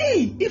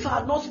 "Hey, if I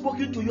had not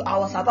spoken to you, I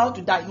was about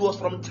to die." He was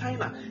from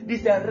China. This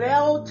is a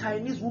real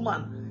Chinese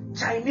woman,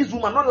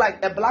 not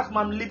like a black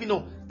man living.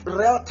 No,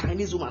 real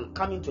Chinese woman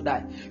coming to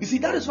die. You see,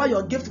 that is why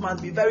your gift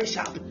must be very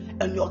sharp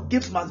and your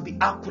gift must be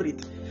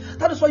accurate.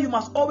 That is why you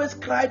must always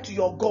cry to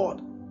your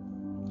God.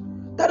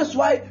 That is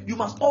why you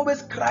must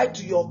always cry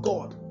to your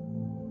God.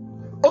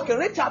 Okay,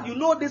 Richard, you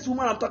know this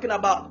woman I'm talking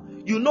about.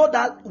 You know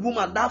that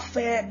woman, that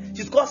fair,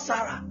 she's called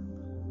Sarah.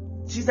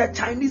 She's a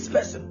Chinese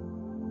person.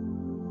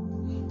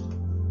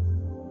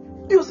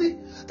 You see,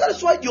 that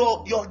is why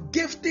your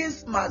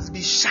giftings must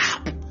be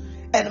sharp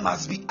and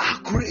must be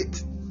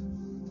accurate.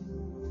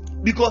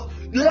 Because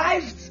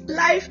life,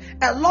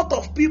 a lot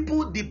of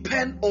people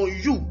depend on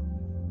you.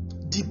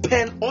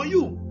 Depend on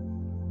you.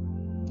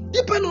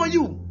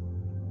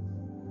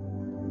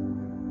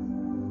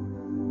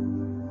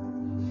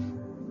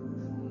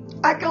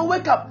 I can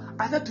wake up.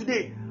 I said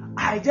today,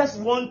 I just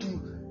want to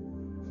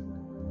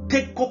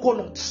take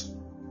coconuts.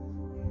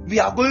 We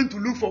are going to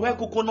look for where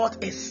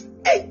coconut is.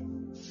 Hey!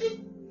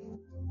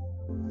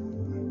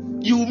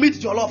 You meet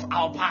Jollof,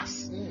 I'll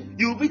pass.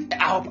 You meet,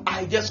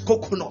 I just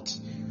coconut.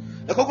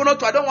 The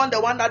coconut, I don't want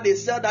the one that they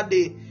sell that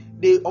they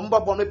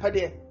umba bonne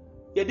pede.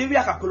 Yeah, they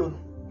are colon.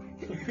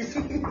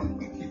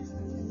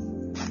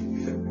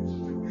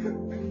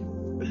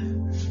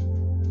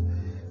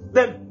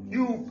 Then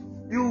you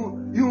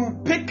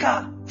pick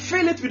her,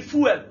 fill it with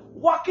fuel,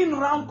 walking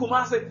around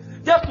Kumasi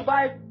just to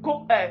buy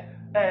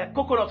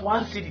coconut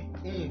 1 cedi.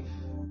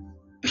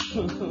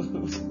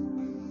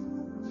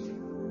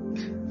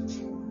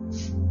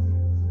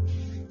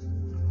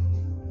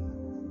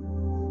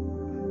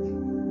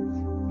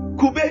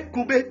 Kube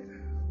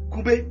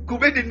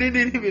the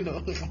name, you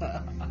know.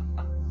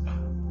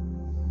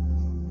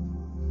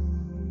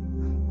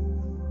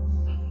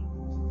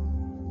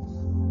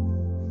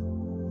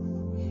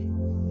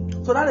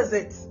 So that is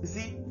it. You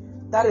see,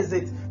 that is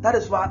it. That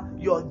is why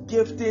your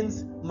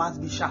giftings must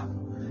be sharp.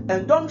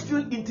 And don't feel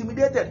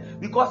intimidated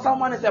because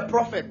someone is a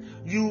prophet.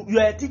 You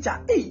are a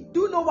teacher. Hey, do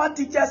you know what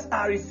teachers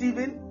are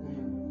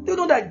receiving? Do you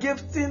know the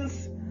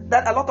giftings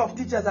that a lot of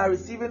teachers are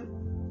receiving?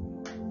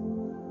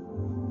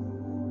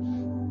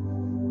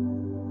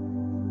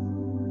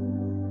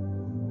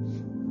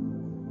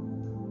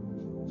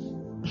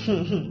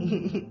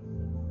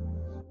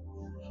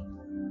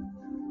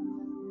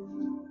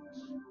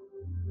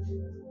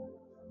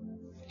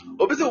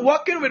 Obviously,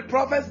 working with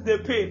prophets, they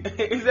pay.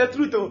 It's the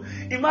truth. Though.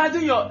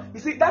 Imagine you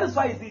see, that is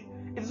why you see,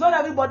 it's not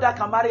everybody that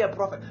can marry a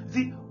prophet.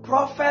 See,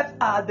 prophets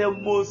are the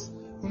most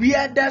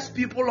weirdest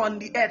people on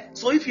the earth.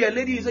 So if you're a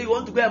lady, you say you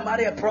want to go and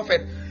marry a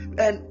prophet,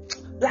 and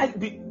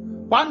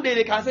one day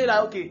they can say like,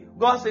 okay,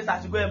 God says I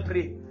should go and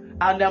pray,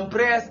 and then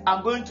prayers,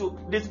 I'm going to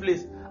this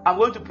place, I'm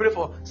going to pray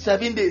for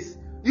 7 days.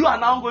 You are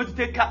now going to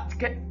take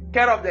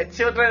care of the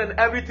children and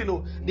everything.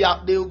 Oh,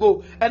 they will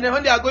go, and then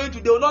when they are going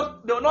to, they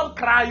will not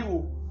cry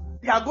you.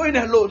 They are going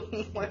alone.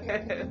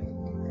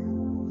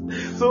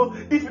 So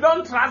if you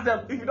don't trust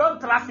them, if you don't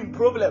trust in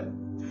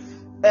problem,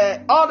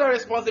 all the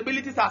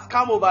responsibilities has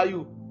come over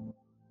you.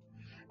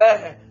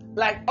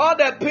 Like all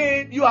the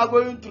pain you are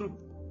going through.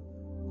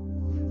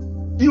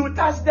 You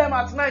touch them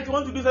at night, you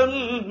want to do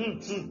something.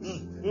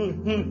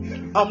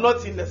 I'm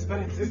not in the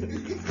spirit.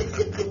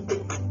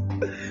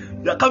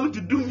 You are coming to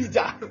do me,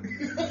 Jack.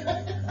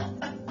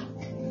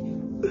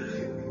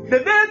 The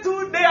day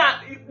too,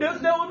 they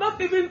will not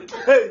even.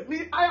 Hey,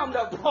 me, I am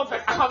the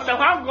prophet. I am the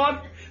one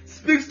God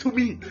speaks to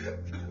me.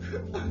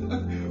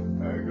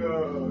 My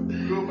God.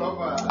 Go,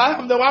 Papa. I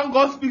am the one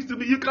God speaks to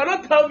me. You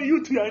cannot tell me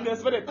you two are in the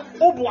spirit.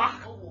 Oh boy.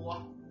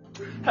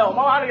 Hell,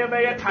 Mama, give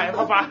me your time,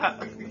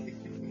 Papa.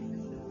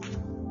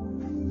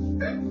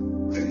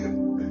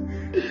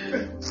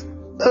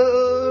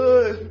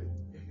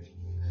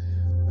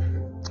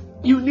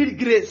 You need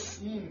grace.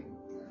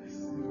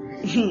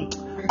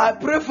 I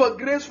pray for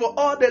grace for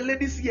all the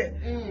ladies here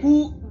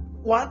who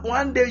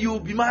one day you will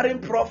be marrying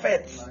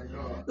prophets.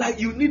 Like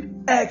you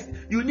need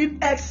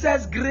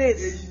excess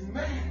grace.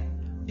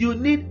 Amen. You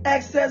need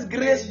excess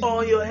grace. Amen.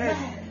 On your head.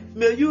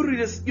 May you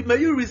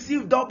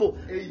receive double.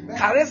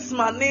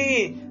 Charisma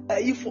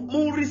if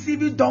you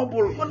receive it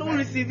double, when you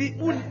receive it,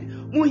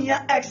 you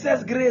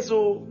excess grace.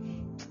 Oh,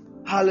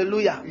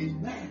 hallelujah.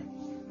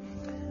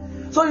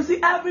 Amen. So you see,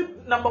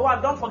 number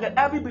one, don't forget,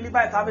 every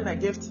believer is having a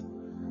gift.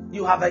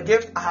 You have a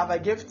gift, I have a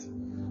gift.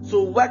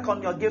 So work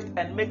on your gift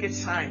and make it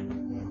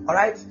shine.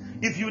 Alright?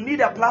 If you need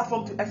a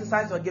platform to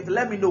exercise your gift,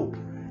 let me know.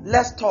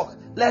 Let's talk.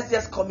 Let's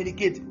just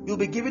communicate. You'll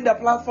be given the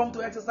platform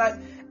to exercise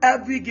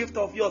every gift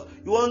of yours.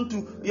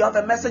 You have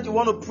a message you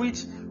want to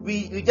preach.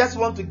 We just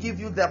want to give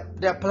you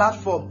the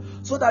platform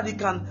so that you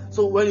can.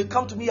 So when you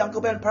come to me,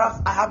 Jacob, and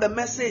perhaps I have a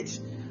message.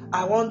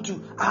 I want to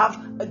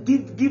have,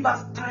 give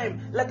us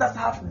time. Let us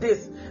have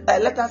this.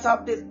 Let us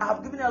have this. I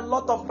have given a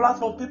lot of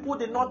platform. People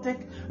did not take.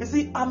 You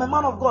see, I'm a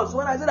man of God. So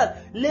when I say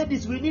that,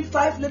 ladies, we need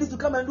 5 ladies to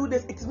come and do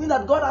this, it means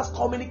that God has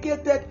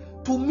communicated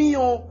to me,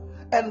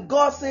 and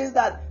God says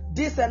that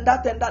this and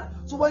that and that.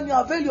 So when you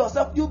avail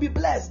yourself, you'll be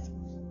blessed.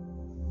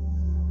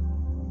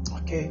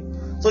 Okay.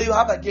 So you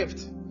have a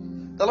gift.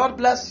 The Lord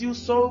bless you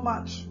so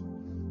much.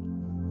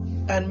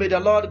 And may the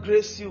Lord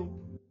grace you.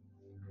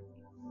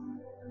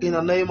 In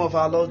the name of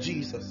our Lord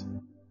Jesus.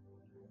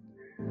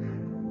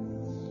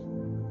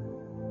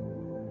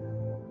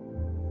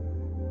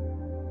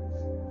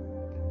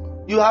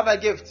 You have a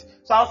gift.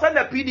 So I'll send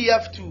a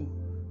PDF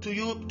to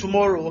you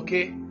tomorrow,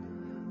 okay?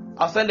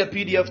 I'll send a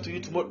PDF to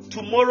you tomorrow.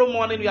 Tomorrow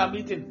morning we are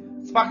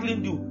meeting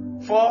Sparkling Dew,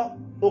 4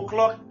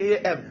 o'clock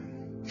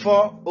a.m.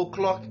 4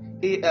 o'clock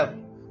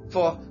a.m.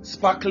 for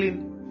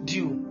Sparkling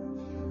Dew.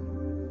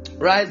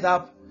 Rise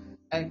up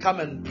and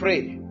come and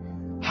pray.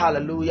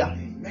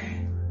 Hallelujah.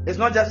 It's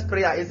not just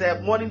prayer, it's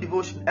a morning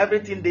devotion.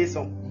 Everything day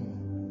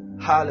song.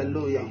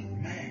 Hallelujah.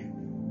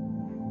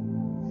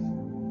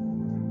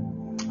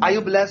 Are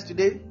you blessed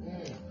today?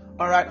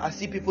 Alright, I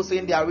see people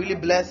saying they are really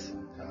blessed.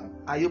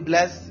 Are you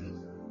blessed?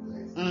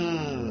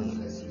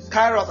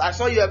 Kairos, I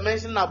saw you have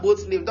mentioned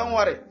Naboth's name. Don't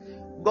worry.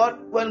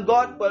 When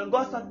God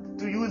started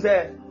to use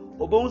her,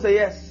 Obon say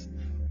yes.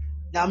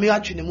 Nyame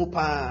atwene mu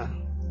pa.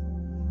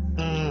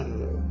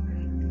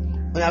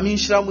 Nyame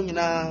nhyira mu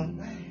nyina.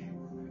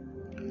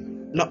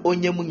 Na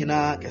onye mu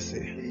nyina kese.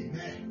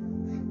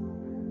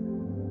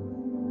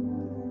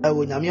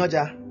 Ewo nyame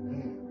oja.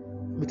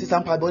 Miti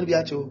sampa boni bi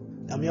acho.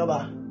 Nyame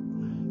oba.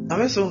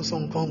 Nyame so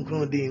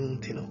konkron de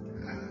ntino.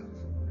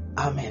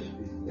 Amen.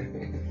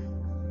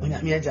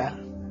 Onyame oja.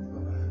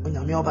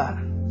 Onyame oba.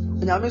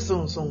 Onyame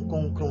so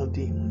konkron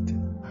de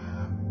ntino.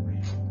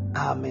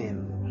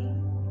 Amen.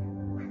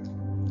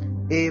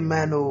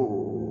 Amen.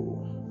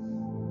 Oh.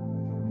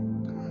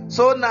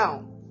 So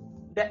now,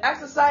 the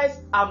exercise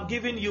I'm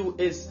giving you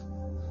is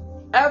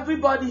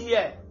everybody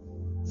here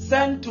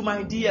send to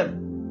my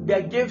DM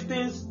the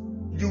giftings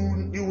you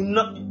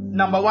know.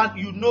 Number 1,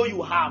 you know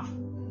you have,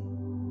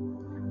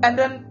 and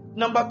then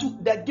number 2,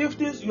 the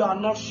giftings you are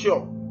not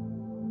sure.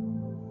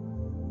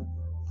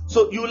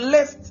 So you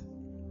list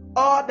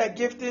all the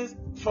giftings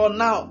for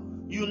now.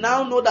 You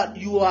now know that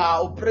you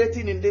are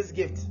operating in this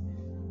gift.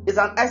 It's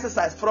an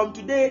exercise from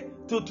today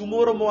to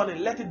tomorrow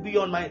morning. Let it be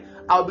on my.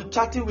 I'll be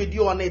chatting with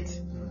you on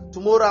it.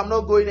 Tomorrow I'm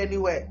not going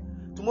anywhere.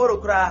 Tomorrow,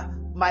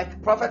 my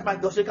prophet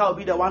Mike Doshika will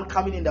be the one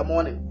coming in the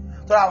morning,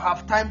 so I'll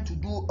have time to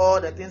do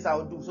all the things I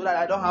will do, so that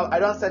I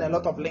don't send a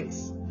lot of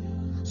links.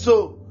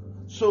 So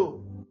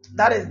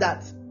that is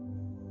that.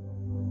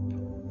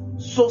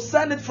 So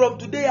send it from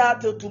today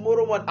till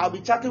tomorrow morning. I'll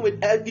be chatting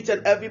with each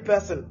and every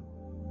person.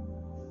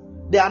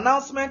 The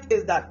announcement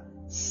is that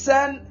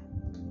send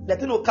the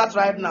thing will cut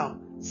right now.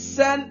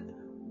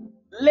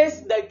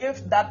 List the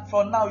gifts that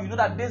for now you know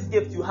that these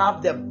gifts you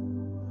have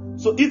them.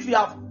 So if you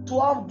have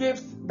 12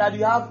 gifts that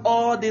you have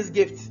all these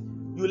gifts,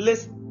 you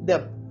list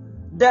them.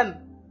 Then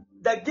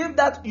the gift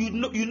that you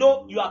know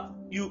you are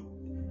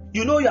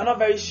not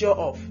very sure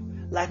of,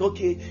 like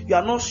okay, you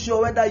are not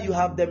sure whether you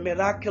have the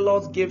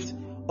miraculous gift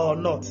or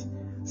not.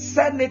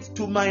 Send it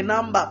to my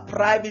number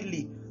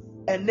privately,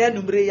 and then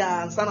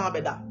numreya ansana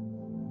beda,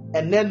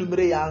 and then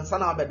numreya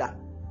ansana beda.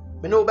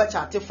 Me no be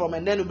chat from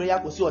and then numreya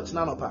kosi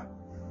ochina no pa.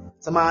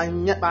 So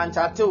man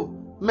chat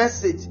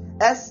message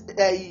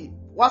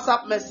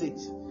WhatsApp message.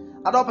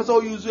 I don't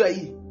person use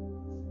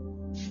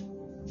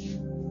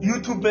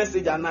YouTube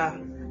message and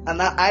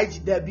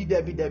IG Debbie.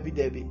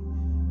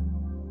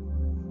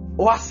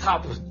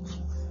 WhatsApp.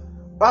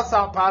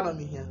 Partner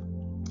me here.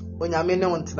 When you mean